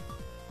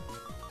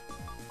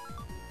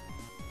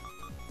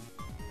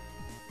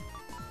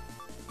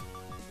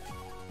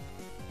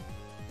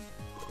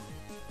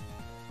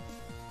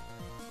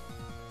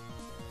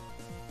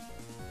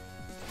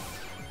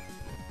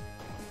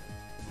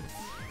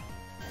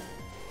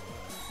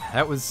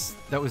 That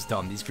was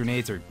dumb. These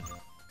grenades are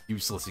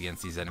useless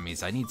against these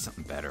enemies. I need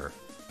something better.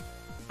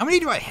 How many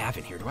do I have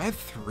in here? Do I have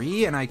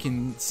 3 and I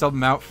can sub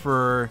them out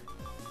for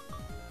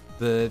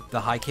the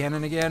high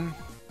cannon again?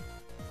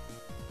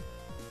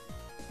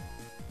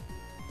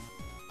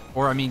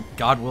 Or, I mean,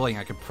 God willing,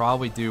 I could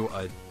probably do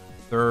a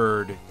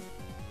third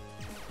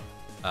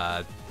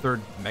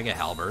Mega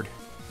Halberd.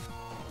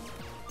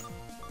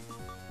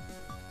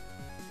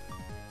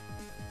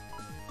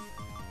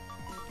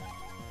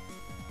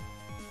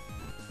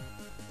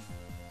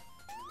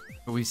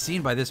 But we've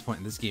seen by this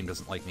point, this game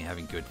doesn't like me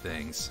having good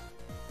things.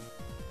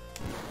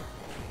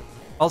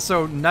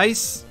 Also,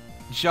 nice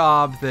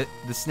job that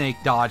the snake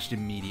dodged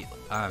immediately.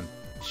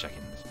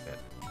 Checking this bit.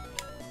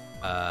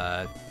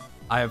 I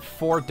have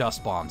 4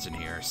 dust bombs in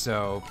here,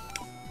 so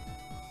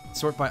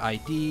sort by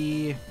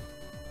ID.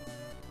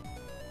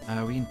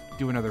 We can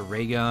do another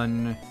ray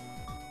gun.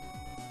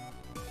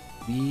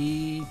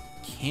 We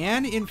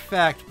can, in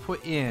fact,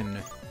 put in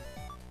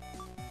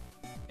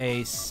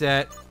a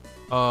set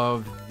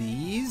of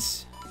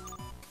these.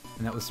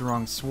 And that was the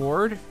wrong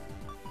sword.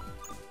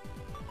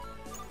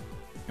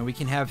 And we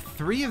can have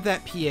 3 of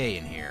that PA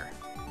in here.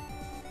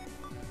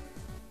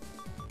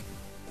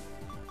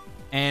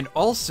 And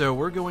also,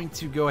 we're going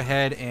to go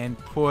ahead and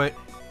put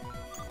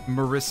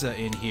Marissa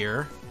in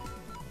here.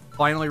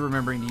 Finally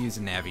remembering to use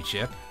a Navi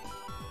chip.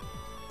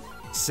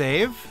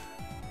 Save.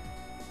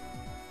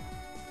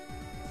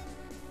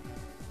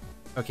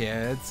 Okay,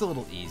 it's a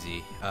little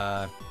easy.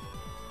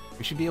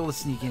 We should be able to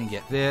sneak in and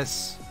get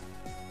this.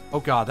 Oh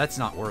god, that's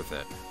not worth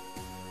it.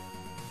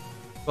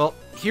 Well,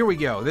 here we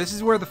go. This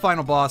is where the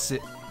final boss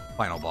of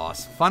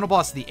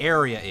the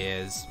area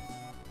is.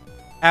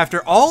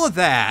 After all of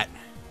that,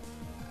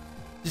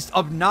 just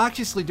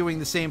obnoxiously doing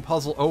the same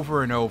puzzle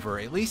over and over.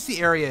 At least the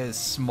area is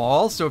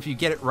small, so if you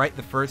get it right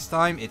the first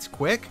time, it's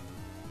quick.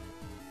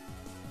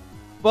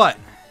 But,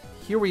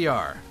 here we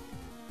are.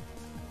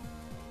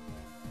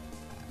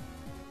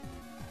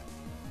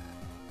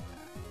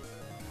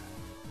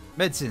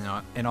 Medicine,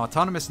 an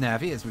autonomous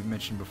Navi, as we've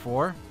mentioned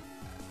before.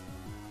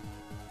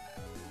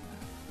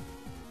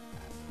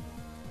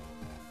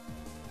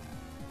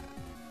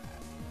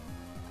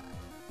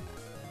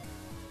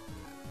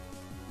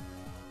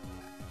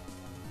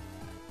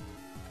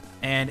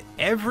 And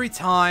every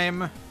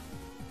time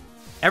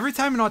an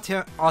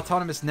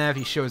autonomous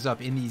Navi shows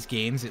up in these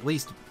games, at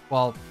least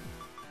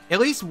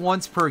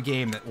once per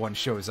game that one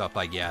shows up,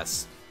 I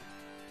guess,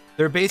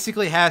 there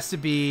basically has to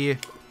be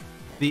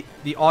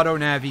the auto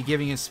Navi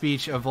giving a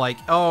speech of like,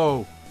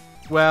 oh,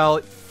 well,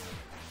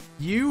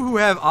 you who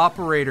have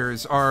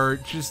operators are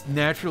just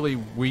naturally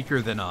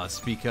weaker than us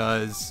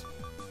because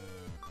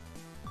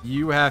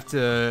you have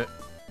to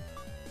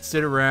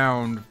sit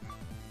around,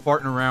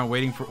 farting around,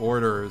 waiting for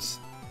orders.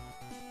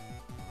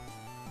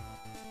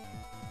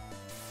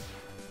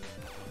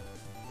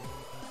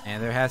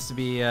 And there has to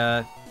be,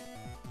 the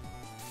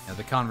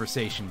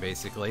conversation,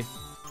 basically.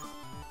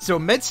 So,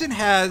 Medicine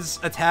has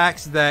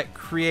attacks that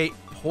create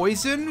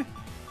poison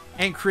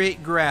and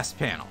create grass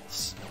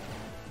panels.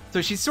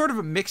 So she's sort of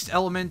a mixed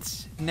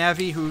element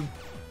Navi who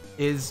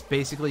is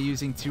basically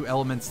using two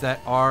elements that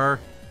are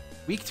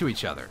weak to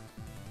each other.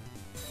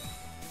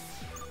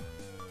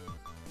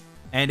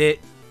 And it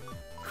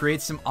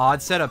creates some odd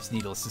setups,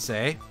 needless to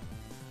say.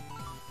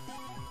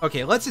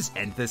 Okay, let's just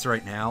end this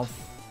right now.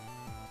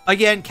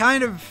 Again,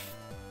 kind of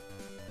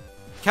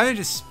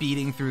just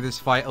speeding through this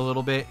fight a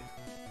little bit.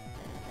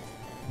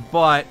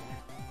 But,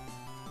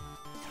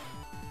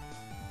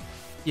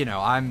 you know,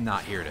 I'm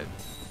not here to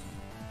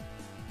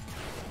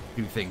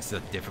do things the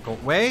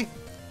difficult way.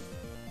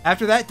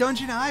 After that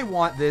dungeon, I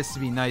want this to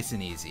be nice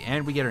and easy.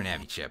 And we get our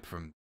Navi chip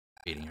from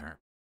beating her.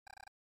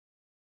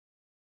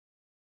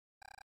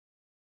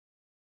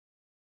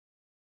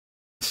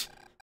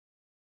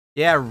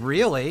 Yeah,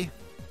 really?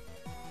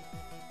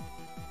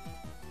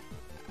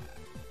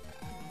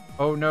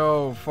 Oh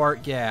no,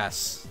 fart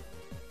gas.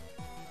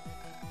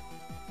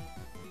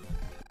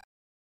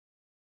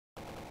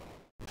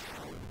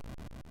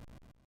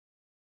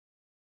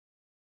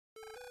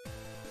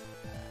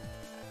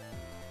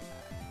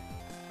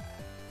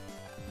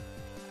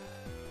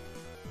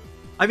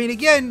 I mean,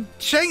 again,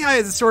 Shanghai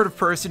is the sort of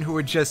person who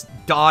would just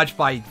dodge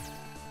by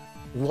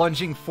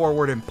lunging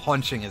forward and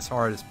punching as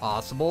hard as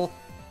possible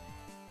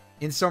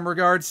in some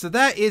regards, so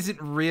that isn't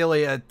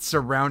really a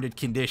surrounded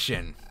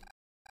condition.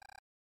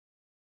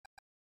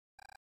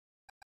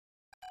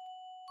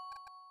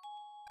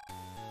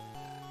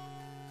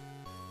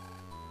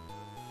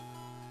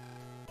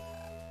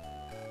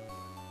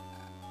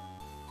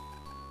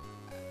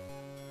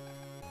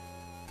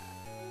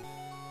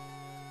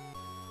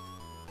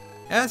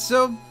 Yeah,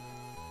 so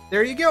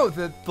there you go.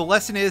 The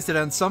lesson is that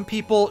on some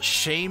people,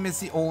 shame is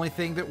the only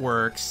thing that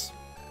works.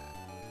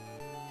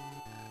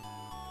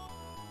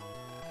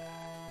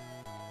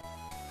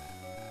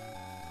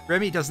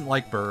 Remy doesn't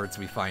like birds,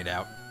 we find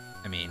out.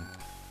 I mean...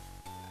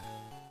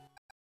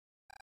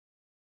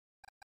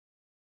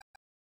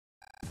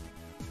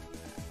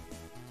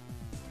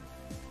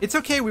 It's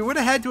okay, we would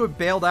have had to have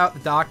bailed out the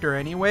doctor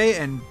anyway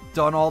and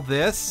done all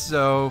this,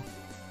 so...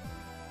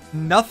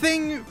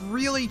 Nothing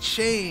really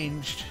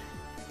changed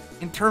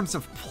in terms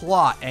of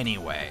plot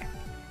anyway.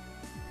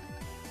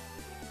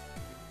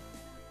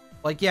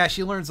 Like, yeah,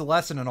 she learns a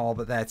lesson and all,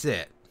 but that's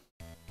it.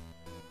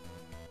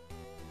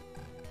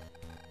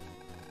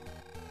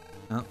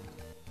 Well,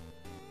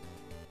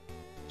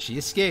 she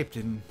escaped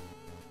and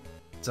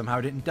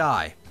somehow didn't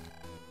die.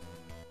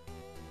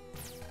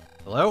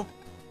 Hello?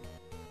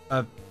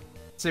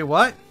 Say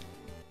what?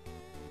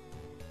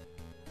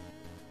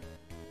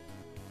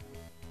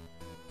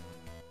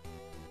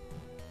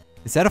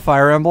 Is that a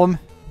Fire Emblem?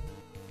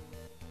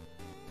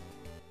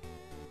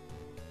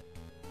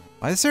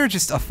 Why is there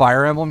just a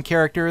Fire Emblem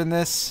character in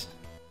this?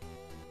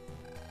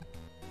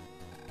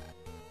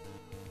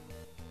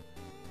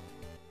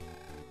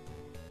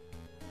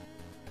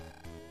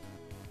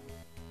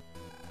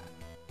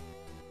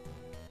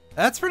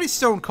 That's pretty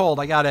stone cold,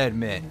 I gotta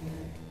admit.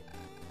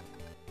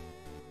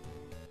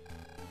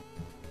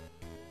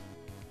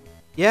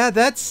 Yeah,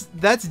 that's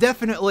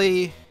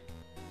definitely...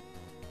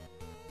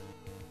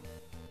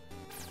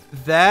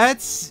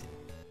 That's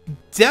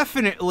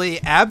definitely,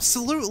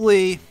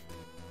 absolutely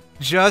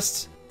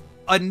just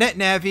a net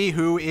Navi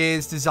who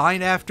is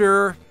designed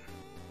after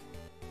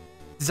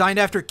designed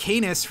after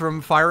Canis from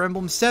Fire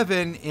Emblem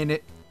 7 in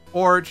it,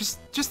 or just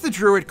the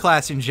Druid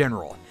class in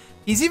general.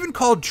 He's even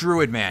called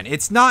Druid Man.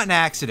 It's not an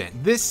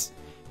accident.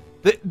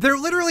 There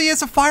literally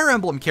is a Fire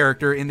Emblem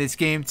character in this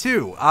game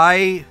too.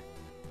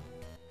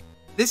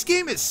 This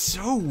game is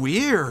so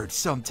weird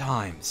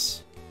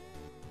sometimes.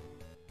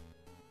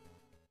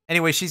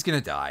 Anyway, she's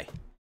gonna die.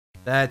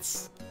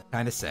 That's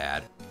kind of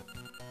sad.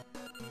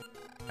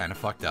 Kind of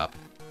fucked up.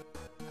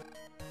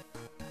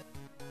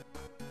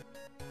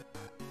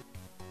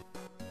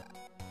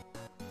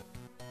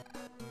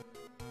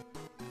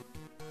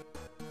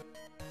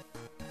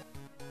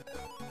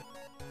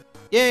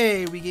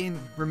 Yay, we gained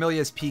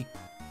Remelia's P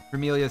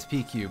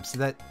cube. So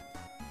that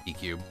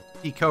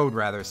P code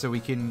rather, so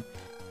we can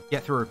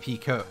get through her P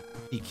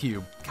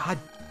cube. God,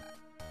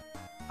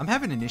 I'm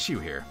having an issue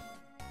here.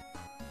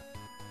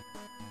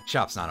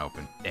 Shop's not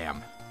open.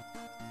 Damn.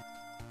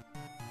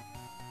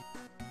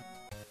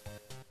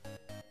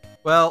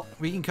 Well,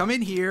 we can come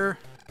in here.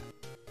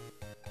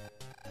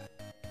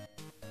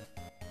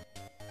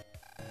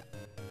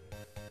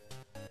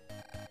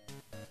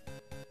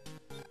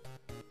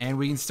 And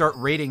we can start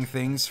rating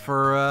things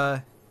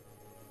for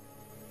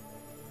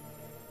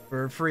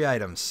free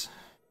items.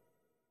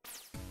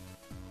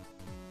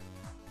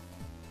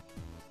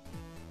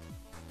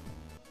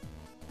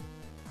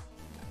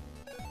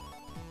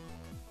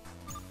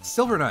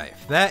 Silver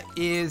knife. That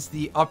is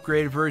the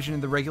upgraded version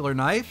of the regular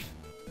knife.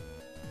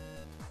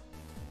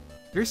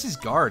 Here's his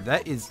guard.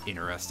 That is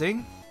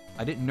interesting.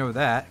 I didn't know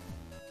that.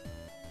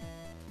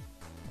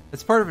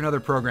 That's part of another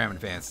program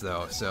advance,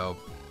 though, so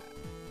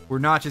we're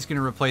not just going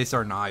to replace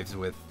our knives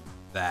with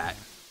that.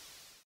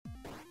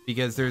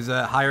 Because there's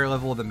a higher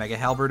level of the Mega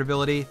Halberd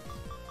ability.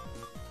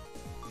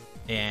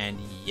 And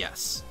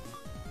yes.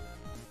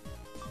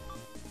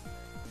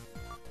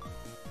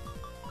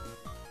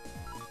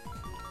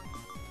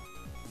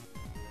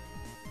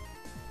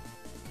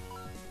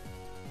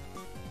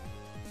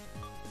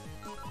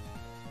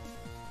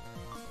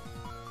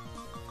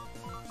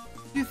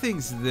 Do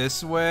things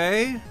this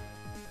way.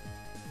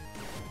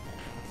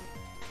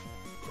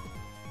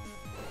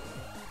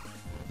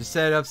 Just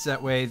set it up so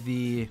that way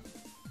the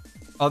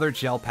other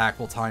gel pack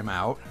will time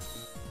out.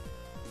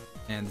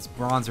 And this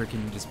bronzer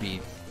can just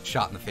be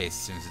shot in the face as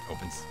soon as it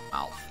opens its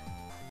mouth.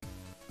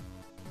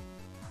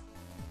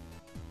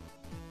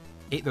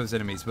 Hate those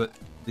enemies, but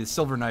the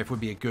silver knife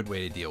would be a good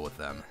way to deal with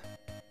them.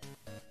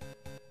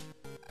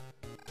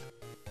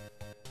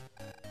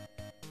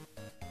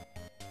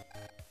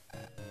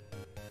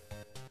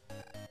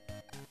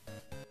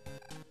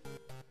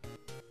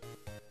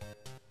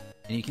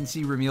 And you can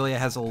see Remelia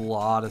has a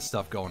lot of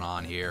stuff going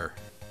on here.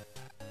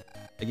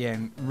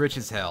 Again, rich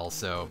as hell,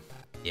 so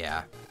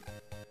yeah.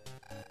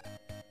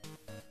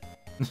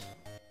 What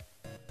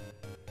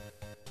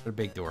a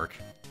big dork.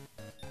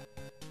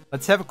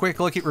 Let's have a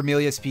quick look at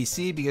Remelia's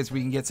PC because we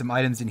can get some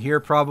items in here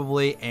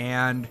probably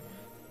and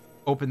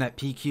open that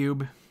P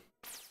cube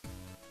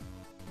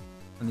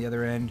on the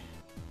other end.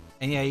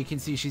 And yeah, you can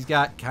see she's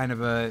got kind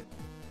of a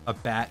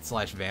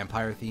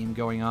bat/vampire theme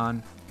going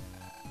on.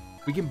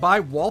 We can buy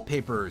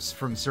wallpapers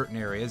from certain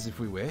areas if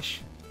we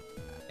wish.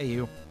 Hey,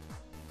 you.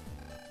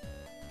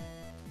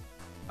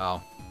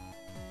 Oh.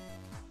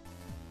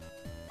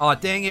 Oh,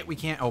 dang it, we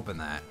can't open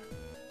that.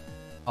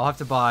 I'll have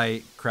to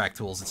buy crack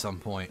tools at some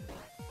point.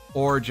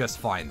 Or just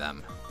find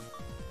them.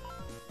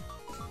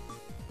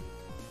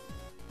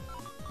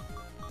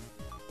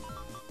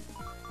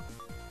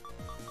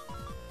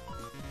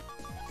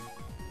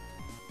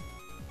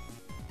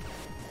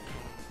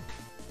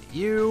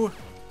 You.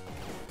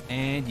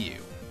 And you.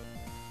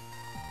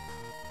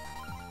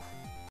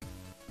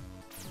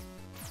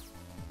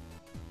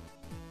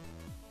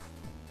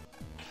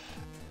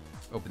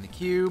 Open the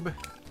cube.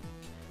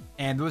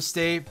 And those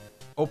stay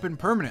open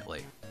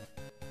permanently.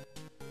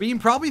 We can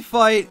probably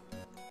fight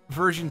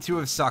version 2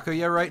 of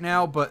Sakuya right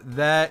now, but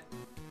that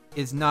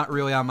is not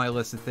really on my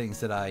list of things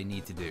that I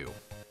need to do.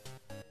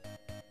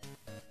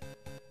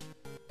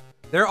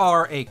 There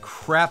are a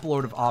crap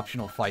load of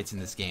optional fights in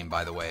this game,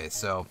 by the way,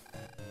 so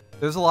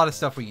there's a lot of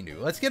stuff we can do.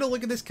 Let's get a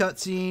look at this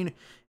cutscene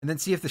and then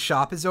see if the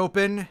shop is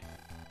open,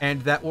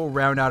 and that will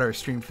round out our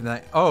stream for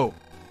that. Oh.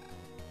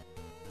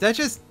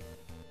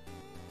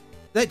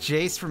 That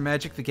Jace from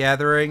Magic the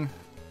Gathering?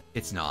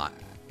 It's not.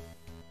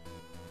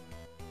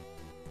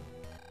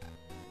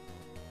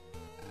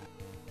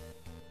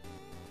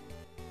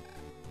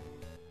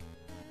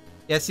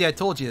 Yeah, see, I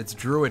told you, it's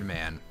Druid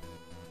Man.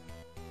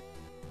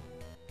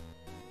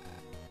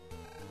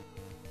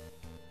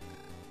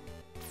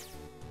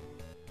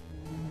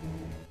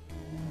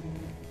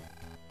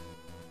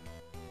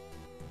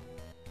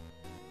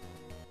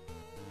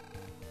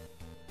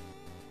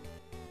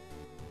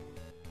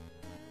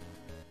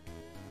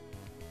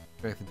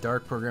 Like the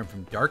Dark program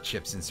from Dark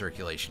Chips in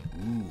circulation.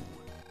 Ooh.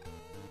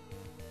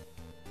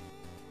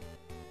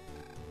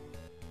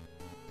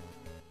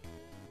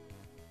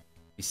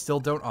 We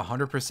still don't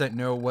 100%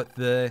 know what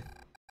the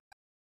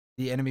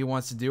enemy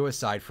wants to do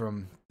aside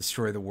from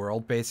destroy the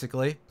world,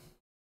 basically.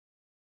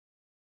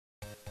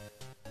 A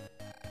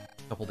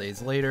couple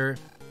days later.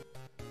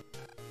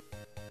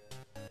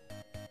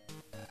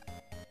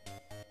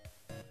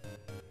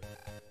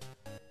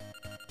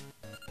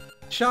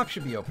 shop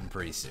should be open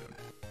pretty soon.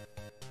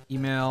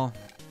 Email.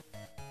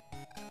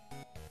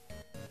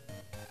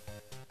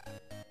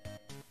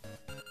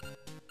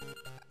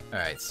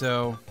 Alright,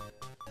 so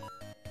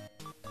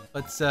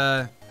let's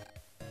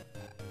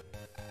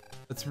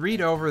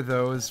read over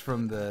those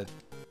from the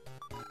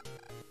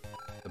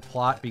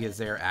plot because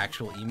they are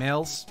actual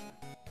emails.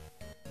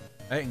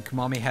 Alright, and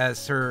Kamami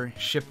has her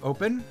shop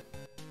open,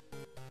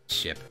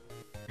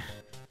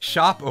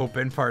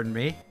 pardon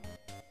me.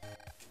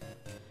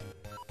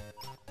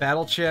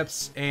 Battle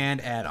chips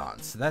and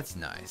add-ons, so that's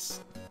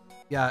nice.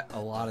 Got a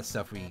lot of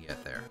stuff we can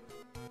get there.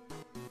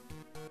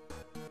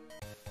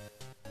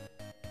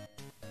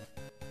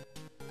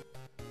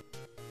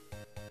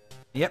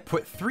 Yep,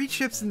 put 3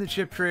 chips in the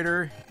chip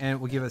trader, and it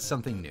will give us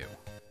something new.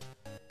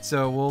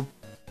 So we'll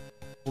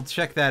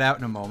check that out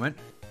in a moment.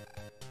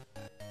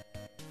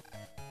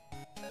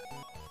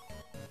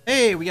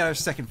 Hey, we got our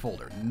second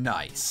folder.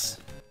 Nice.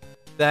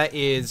 That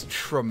is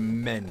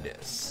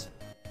tremendous.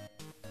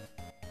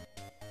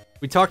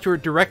 We talk to her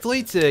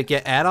directly to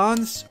get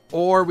add-ons,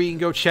 or we can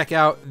go check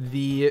out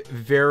the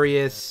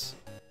various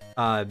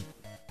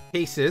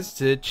cases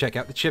to check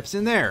out the chips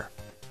in there.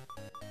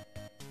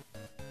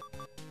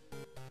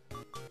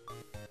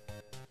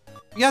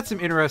 We got some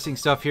interesting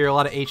stuff here, a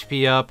lot of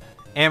HP up.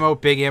 Ammo,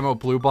 big ammo,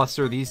 blue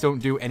buster. These don't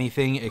do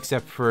anything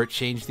except for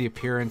change the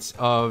appearance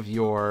of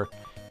your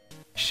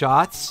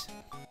shots.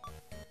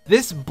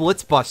 This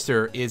blitz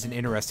buster is an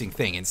interesting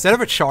thing. Instead of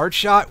a charge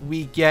shot,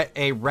 we get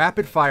a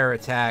rapid fire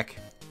attack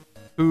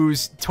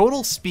whose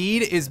total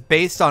speed is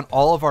based on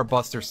all of our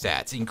buster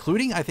stats,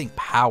 including, I think,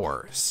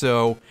 power.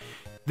 So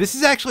this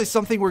is actually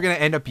something we're going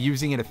to end up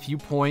using at a few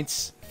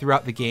points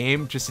throughout the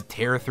game just to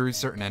tear through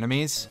certain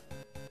enemies.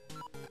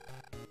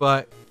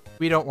 But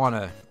we don't want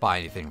to buy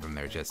anything from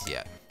there just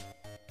yet.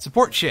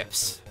 Support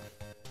chips.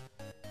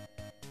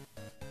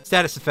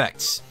 Status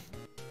effects.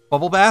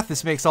 Bubble bath.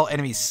 This makes all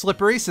enemies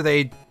slippery, so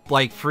they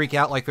like freak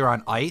out like they're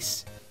on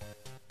ice.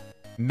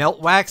 Melt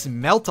wax.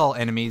 Melt all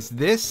enemies.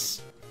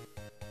 This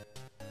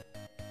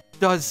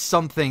does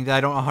something that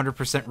I don't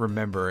 100%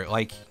 remember.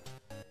 Like,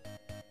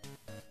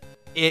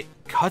 it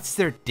cuts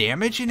their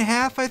damage in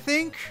half, I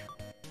think?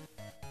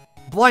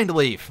 Blind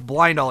leaf.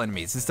 Blind all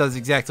enemies. This does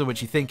exactly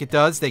what you think it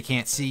does. They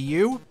can't see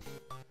you.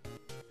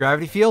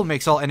 Gravity field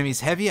makes all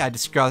enemies heavy. I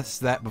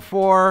discussed that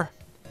before.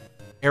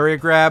 Area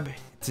grab.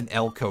 It's an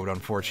L code,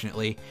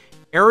 unfortunately.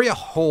 Area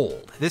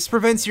hold. This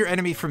prevents your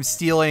enemy from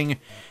stealing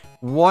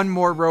one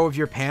more row of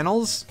your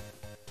panels.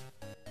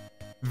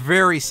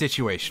 Very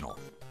situational.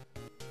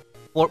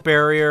 Float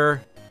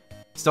barrier.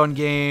 Stun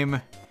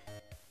game.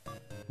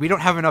 We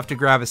don't have enough to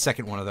grab a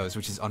second one of those,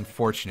 which is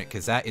unfortunate,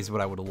 because that is what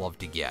I would have loved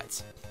to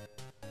get.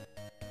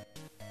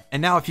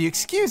 And now, if you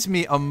excuse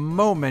me a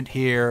moment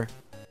here,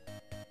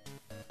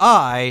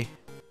 I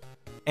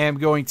am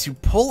going to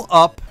pull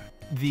up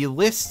the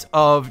list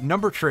of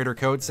number trader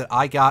codes that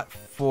I got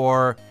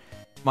for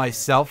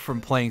myself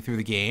from playing through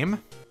the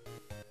game.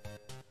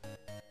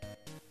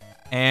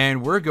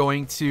 And we're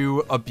going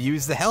to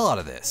abuse the hell out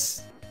of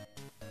this.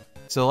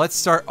 So let's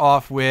start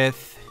off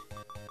with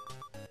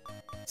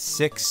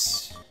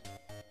 6,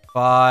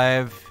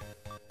 5,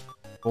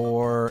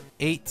 4,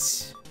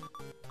 8,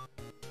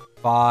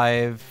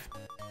 5,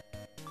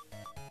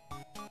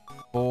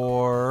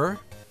 4,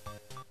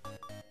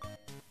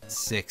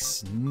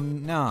 6,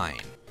 9.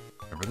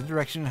 Remember the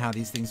direction and how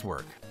these things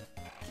work.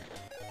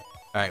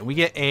 Alright, we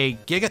get a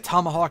Giga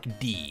Tomahawk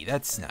D.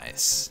 That's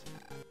nice.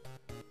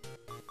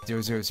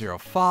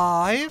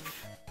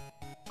 0005,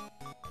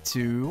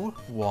 2,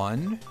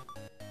 1,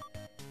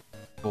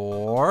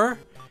 4.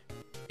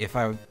 If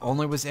I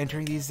only was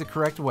entering these the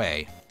correct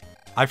way.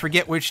 I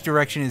forget which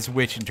direction is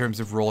which in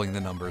terms of rolling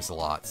the numbers a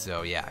lot,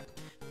 so yeah.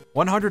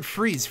 100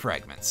 freeze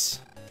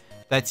fragments.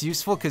 That's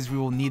useful because we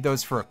will need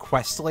those for a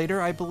quest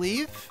later, I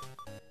believe.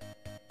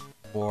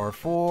 4,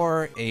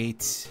 4,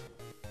 8,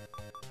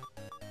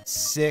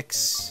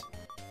 6,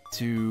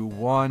 2,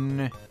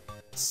 1,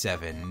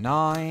 7,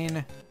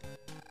 9.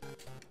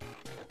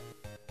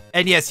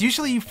 And yes,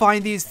 usually you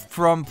find these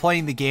from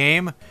playing the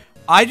game.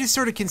 I just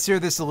sort of consider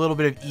this a little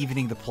bit of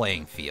evening the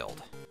playing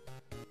field.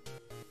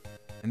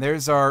 And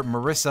there's our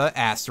Marissa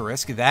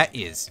asterisk. That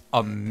is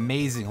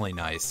amazingly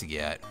nice to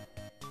get.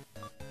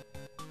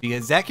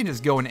 Because that can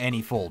just go in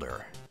any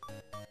folder.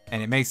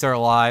 And it makes our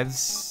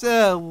lives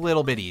a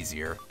little bit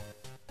easier.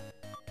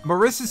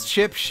 Marissa's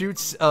chip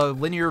shoots a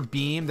linear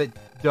beam that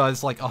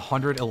does like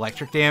 100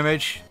 electric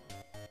damage.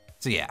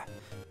 So yeah.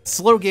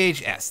 Slow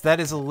gauge S. That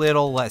is a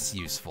little less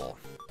useful.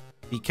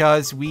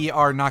 Because we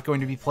are not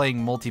going to be playing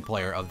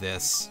multiplayer of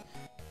this.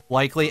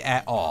 Likely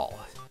at all.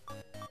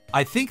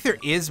 I think there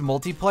is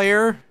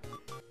multiplayer.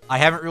 I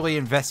haven't really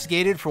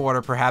investigated for what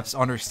are perhaps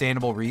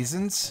understandable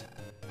reasons.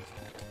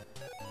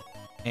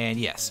 And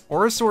yes,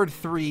 Aurosword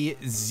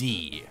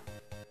 3Z.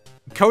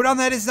 Code on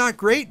that is not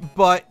great,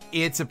 but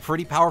it's a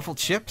pretty powerful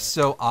chip,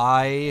 so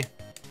I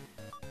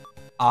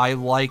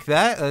like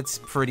that. That's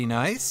pretty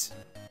nice.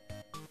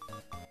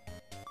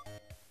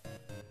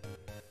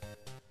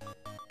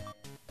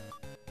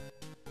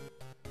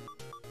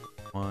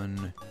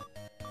 One,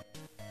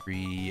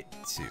 3,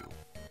 2.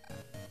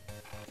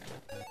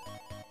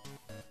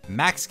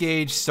 Max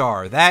gauge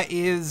star. That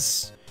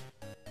is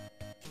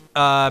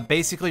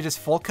basically just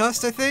full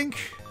cust, I think.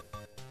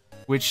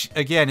 Which,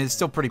 again, is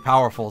still pretty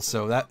powerful,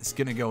 so that's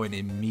gonna go in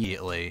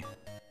immediately.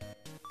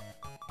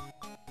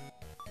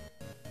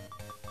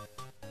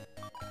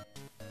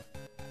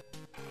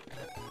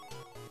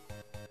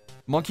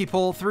 Monkey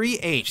Pole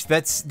 3H.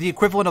 That's the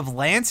equivalent of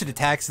Lance. It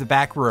attacks the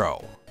back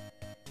row.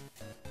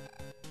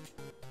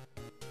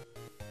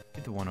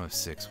 Get the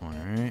 106 one,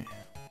 alright?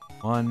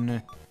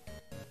 1,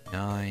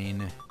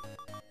 9,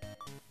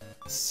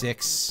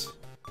 6,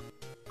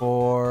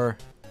 4,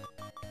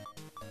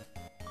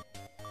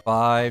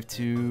 5,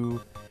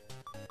 2,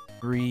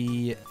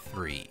 3,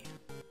 3.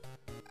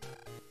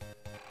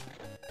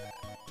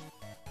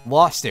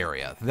 Lost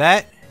area.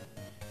 That...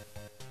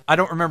 I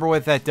don't remember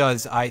what that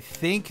does. I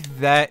think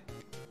that...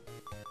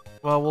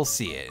 Well, we'll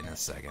see it in a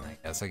second. I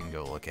guess I can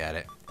go look at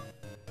it.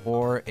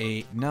 4,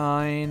 8,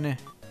 9...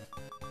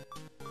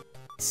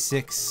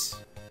 6,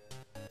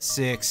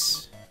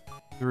 6,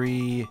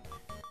 3,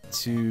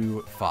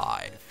 2,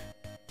 5.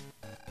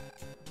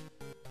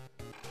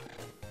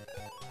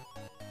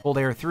 Cold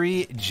Air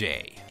 3,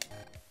 J.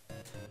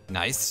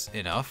 Nice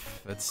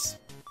enough. That's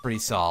pretty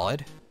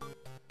solid.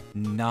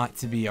 Not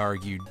to be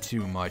argued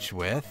too much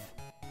with.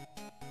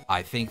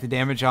 I think the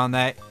damage on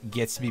that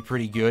gets to be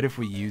pretty good if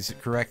we use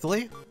it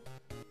correctly.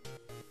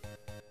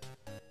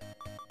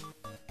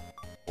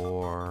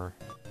 4,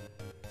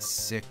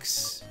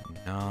 6,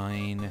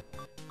 9,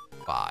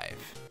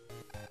 5.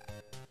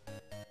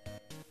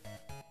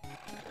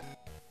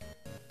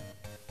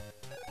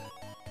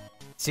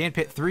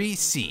 Sandpit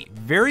 3C.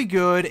 Very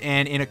good,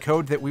 and in a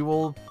code that we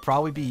will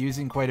probably be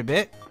using quite a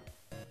bit.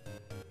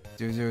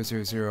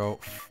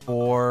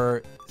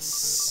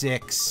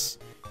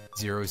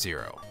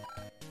 00004600.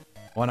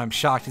 One I'm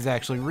shocked is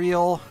actually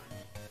real.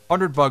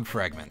 100 bug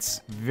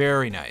fragments.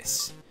 Very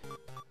nice.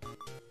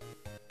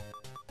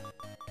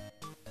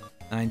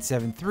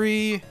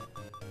 973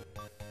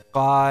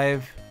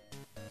 5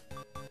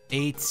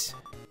 8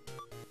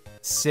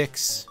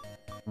 6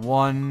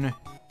 1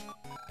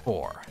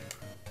 4.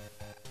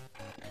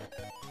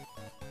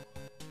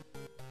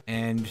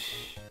 And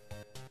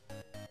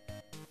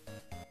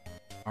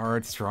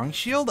our strong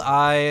shield?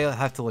 I'll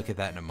have to look at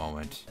that in a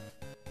moment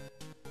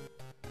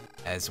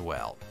as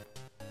well.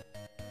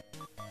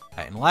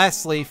 Alright, and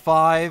lastly,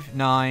 5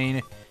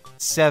 9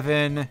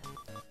 7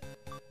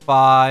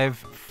 5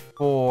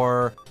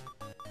 4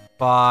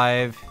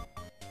 5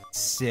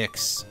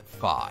 6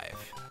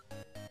 5.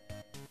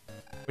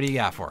 What do you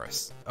got for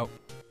us? Oh.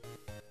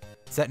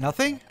 Is that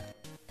nothing?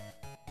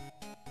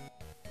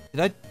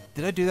 Did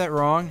I do that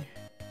wrong?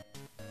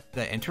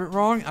 Did I enter it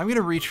wrong? I'm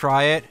gonna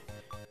retry it.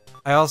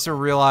 I also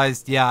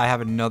realized, yeah, I have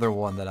another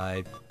one that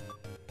I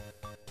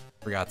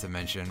forgot to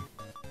mention.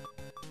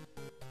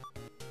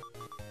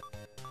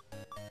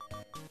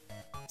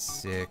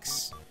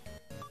 6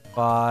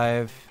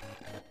 5.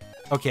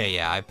 Okay,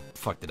 yeah, I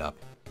fucked it up.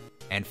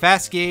 And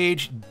fast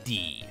gauge,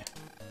 D.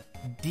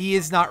 D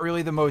is not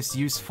really the most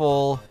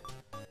useful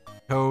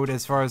code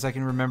as far as I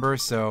can remember,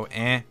 so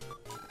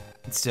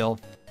still,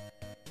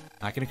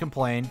 not gonna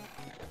complain.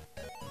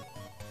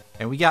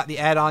 And we got the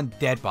add-on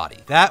Dead Body.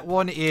 That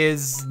one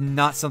is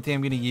not something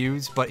I'm gonna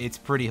use, but it's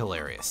pretty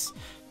hilarious.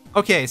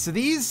 Okay, so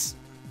these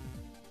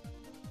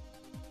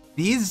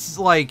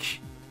like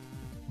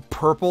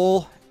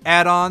purple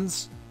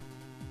add-ons,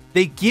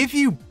 they give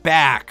you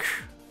back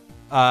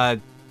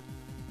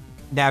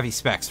Navi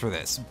specs for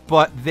this,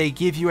 but they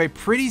give you a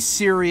pretty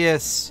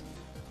serious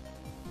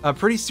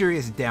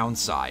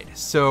downside.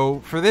 So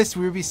for this,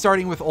 we would be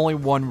starting with only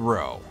one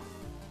row.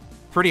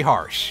 Pretty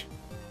harsh.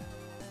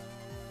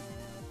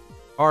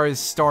 R is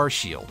Star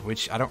Shield,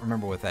 which I don't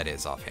remember what that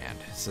is offhand,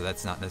 so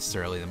that's not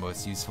necessarily the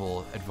most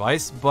useful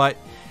advice, but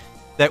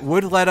that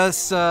would let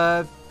us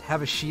have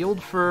a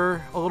shield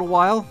for a little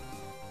while.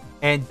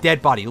 And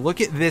Dead Body. Look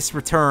at this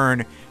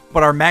return,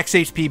 but our max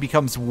HP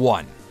becomes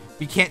 1.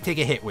 We can't take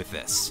a hit with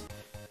this.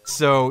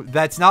 So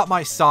that's not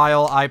my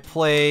style. I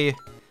play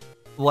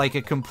like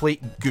a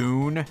complete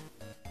goon.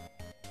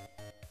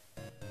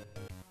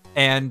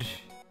 And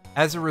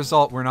as a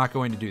result, we're not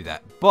going to do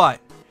that. But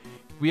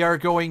we are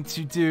going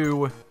to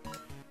do a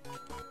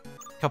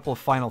couple of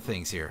final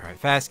things here. All right,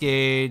 fast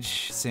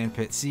gauge,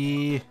 Sandpit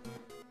C,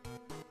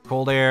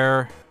 cold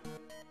air.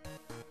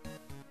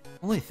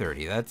 Only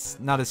 30. That's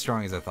not as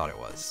strong as I thought it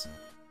was.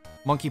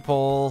 Monkey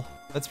pole.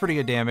 That's pretty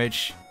good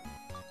damage.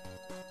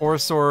 Aura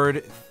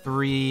Sword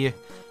 3.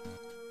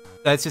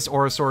 That's just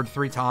Aura Sword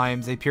 3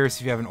 times. They pierce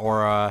if you have an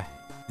aura.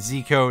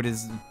 Z code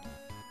is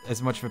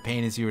as much of a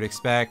pain as you would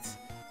expect.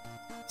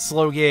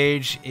 Slow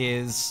gauge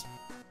is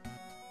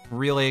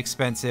really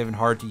expensive and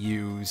hard to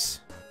use.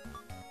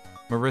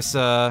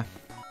 Marissa,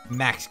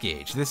 max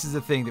gauge. This is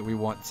the thing that we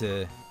want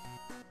to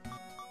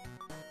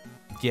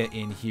get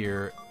in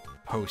here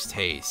post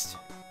haste.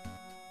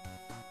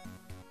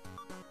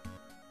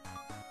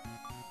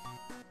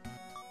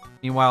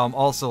 Meanwhile, I'm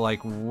also like,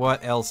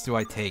 what else do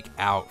I take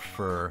out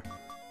for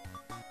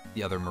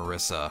the other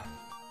Marissa?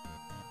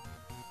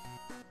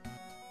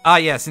 Ah,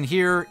 yes, and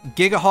here,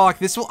 Gigahawk,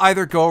 this will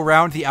either go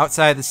around the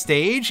outside of the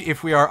stage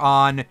if we are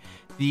on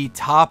the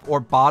top or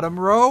bottom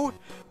row,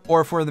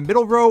 or if we're in the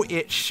middle row,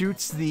 it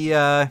shoots the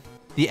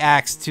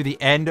axe to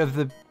the end of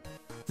to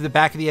the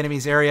back of the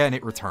enemy's area, and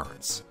it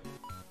returns.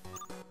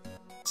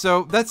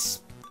 So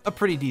that's a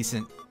pretty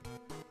decent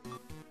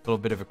little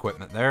bit of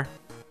equipment there.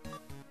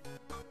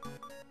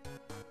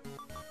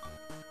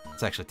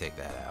 Let's actually take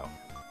that out.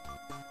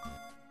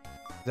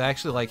 I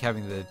actually like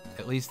having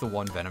at least the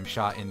one Venom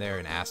shot in there,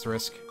 an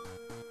asterisk.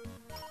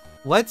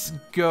 Let's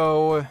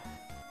go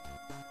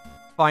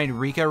find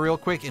Rika real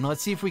quick, and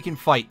let's see if we can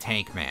fight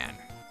Tank Man.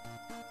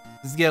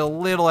 Let's get a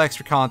little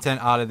extra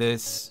content out of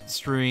this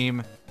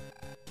stream,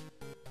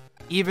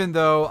 even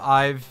though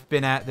I've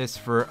been at this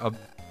for a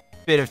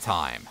bit of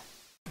time.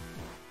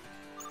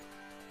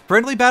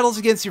 Friendly battles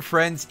against your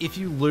friends, if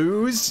you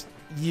lose,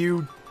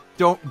 you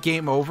don't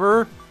game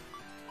over.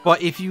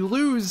 But if you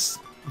lose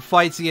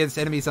fights against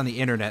enemies on the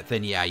internet,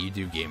 then yeah, you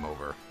do game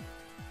over.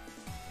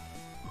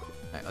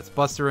 Alright, let's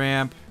bust a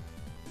ramp.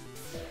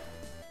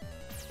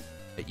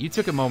 Hey, you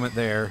took a moment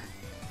there.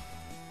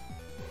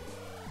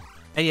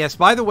 And yes,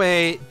 by the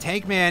way,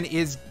 Tank Man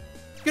is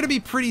going to be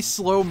pretty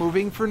slow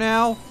moving for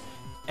now,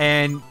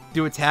 and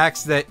do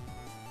attacks that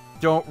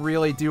don't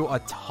really do a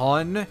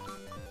ton.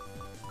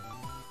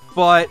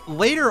 But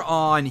later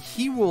on,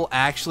 he will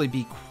actually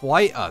be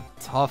quite a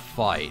tough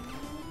fight.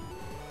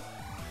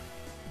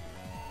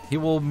 He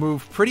will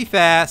move pretty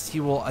fast. He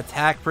will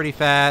attack pretty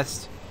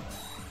fast.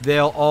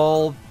 They'll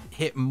all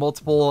hit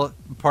multiple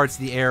parts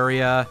of the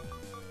area.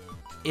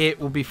 It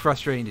will be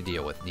frustrating to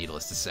deal with,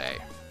 needless to say.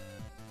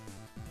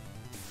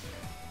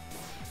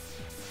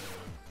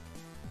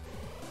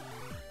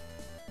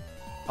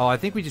 Oh, I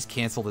think we just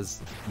canceled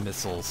his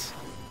missiles.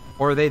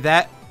 Or are they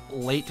that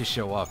late to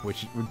show up,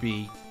 which would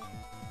be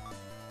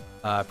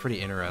pretty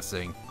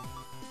interesting.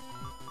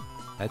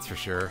 That's for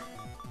sure.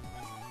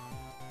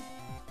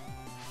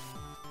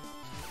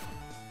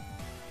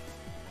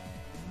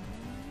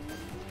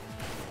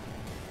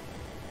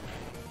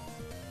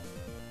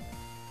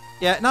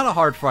 Yeah, not a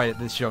hard fight at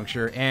this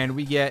juncture, and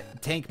we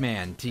get Tank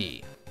Man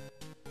T,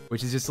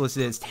 which is just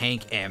listed as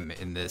Tank M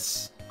in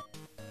this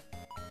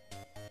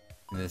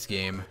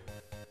game.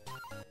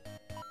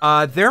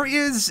 There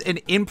is an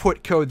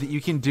input code that you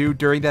can do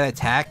during that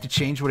attack to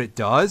change what it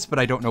does, but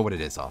I don't know what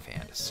it is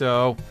offhand.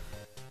 So,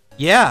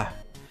 yeah,